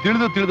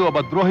 ತಿಳಿದು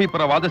ಒಬ್ಬ ದ್ರೋಹಿ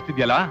ಪರ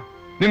ವಾದಿಸ್ತಿದ್ಯಲ್ಲ,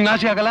 ನಿಮ್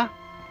ನಾಶಿ ಆಗಲ್ಲ?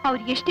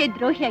 ಅವ್ರು ಎಷ್ಟೇ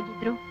ದ್ರೋಹಿ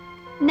ಆಗಿದ್ರು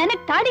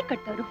ನನಗ್ ತಾಳಿ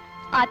ಕಟ್ಟೋರು,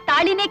 ಆ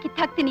ತಾಳಿನೇ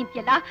ಕಿತ್ತಾಕ್ತೀನಿ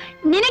ಅಂತೀಯಲ್ಲ,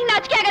 ನಿನಗ್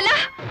ನಾಚಿಕೆ ಆಗಲ್ಲ?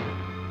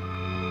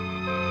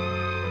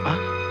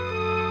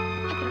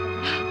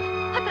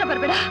 ಹತ್ರ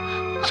ಬರ್ಬೇಡ.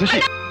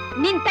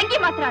 ನಿನ್ ತಂಗಿ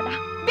ಮಾತ್ರ ಅಲ್ಲ,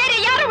 ಬೇರೆ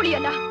ಯಾರು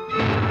ಉಳಿಯಲ್ಲ.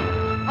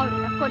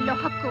 ಅವ್ರನ್ನ ಕೊಲ್ಲೋ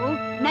ಹಕ್ಕು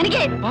ನನಗೆ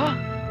ಇದೆ.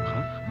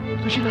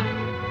 ಸುಶೀಲಾ,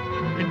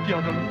 ಹೆಂಡತಿ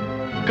ಆದವಳು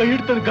ಕೈ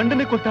ಹಿಡ್ತಾನೆ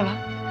ಗಂಡನೇ ಕೊಲ್ತಾಳ?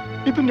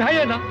 ಇದು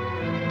ನ್ಯಾಯನಾ?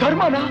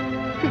 ಧರ್ಮನಾ?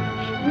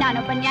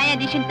 ನಾನೊಬ್ಬ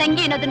ನ್ಯಾಯಾಧೀಶನ್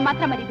ತಂಗಿ ಅನ್ನೋದನ್ನ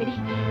ಮಾತ್ರ ಮರಿಬೇಡಿ.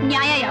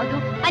 ನ್ಯಾಯ ಯಾವುದು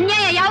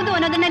ಅನ್ಯಾಯ ಯಾವುದು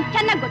ಅನ್ನೋದು ನನ್ಗೆ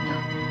ಚೆನ್ನಾಗಿ ಗೊತ್ತು.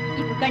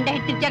 ಇದು ಗಂಡ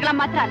ಹೆಂಡತಿ ಜಗಳ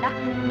ಮಾತ್ರ ಅಲ್ಲ,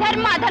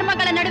 ಧರ್ಮ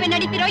ಅಧರ್ಮಗಳ ನಡುವೆ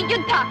ನಡೀತಿರೋ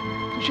ಯುದ್ಧ.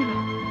 ಸುಶೀಲಾ,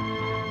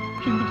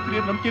 ಹಿಂದೂ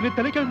ಸ್ತ್ರೀಯ ನಂಬಿಕೆನೆ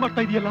ತಲೆ ಕೆಳಗೆ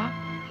ಮಾಡ್ತಾ ಇದೆಯಲ್ಲ?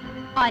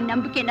 ಆ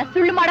ನಂಬಿಕೆನ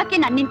ಸುಳ್ಳು ಮಾಡೋಕೆ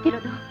ನಾನು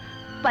ನಿಂತಿರೋದು.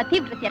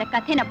 ಪತಿವ್ರತ್ಯರ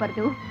ಕಥೆನ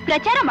ಬರೆದು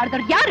ಪ್ರಚಾರ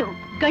ಮಾಡಿದವ್ರು ಯಾರು?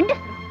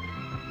 ಗಂಡಸರು.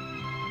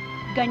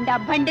 ಗಂಡ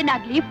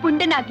ಭಂಡನಾಗ್ಲಿ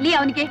ಪುಂಡನಾಗ್ಲಿ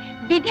ಅವನಿಗೆ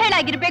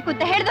ವಿಧೇಳಾಗಿರ್ಬೇಕು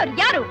ಅಂತ ಹೇಳಿದವ್ರು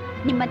ಯಾರು?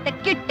 ನಿಮ್ಮಂತ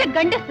ಕೆಟ್ಟ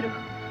ಗಂಡಸರು.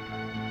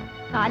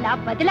 ಕಾಲ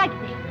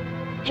ಬದಲಾಗಿದೆ,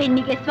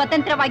 ಹೆಣ್ಣಿಗೆ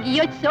ಸ್ವತಂತ್ರವಾಗಿ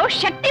ಯೋಚಿಸೋ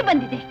ಶಕ್ತಿ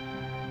ಬಂದಿದೆ.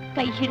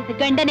 ಕೈ ಹಿಡಿದ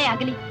ಗಂಡನೇ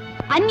ಆಗಲಿ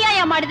ಅನ್ಯಾಯ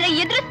ಮಾಡಿದ್ರೆ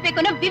ಎದುರಿಸ್ಬೇಕು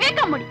ಅನ್ನೋ ವಿವೇಕ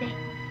ಮೂಡಿದೆ.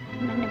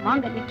 ನನ್ನ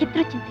ಮಾಂಗಲ್ಯ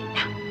ಕಿತ್ರು ಚಿಂತೆ ಇಲ್ಲ,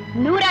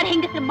 100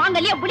 ಹೆಂಗಸರ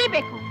ಮಾಂಗಲ್ಯ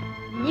ಉಳಿಬೇಕು.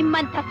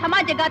 ನಿಮ್ಮಂಥ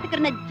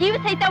ಸಮಾಜಘಾತಕರನ್ನ ಜೀವ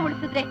ಸಹಿತ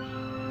ಉಳಿಸಿದ್ರೆ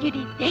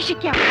ಇಡೀ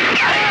ದೇಶಕ್ಕೆ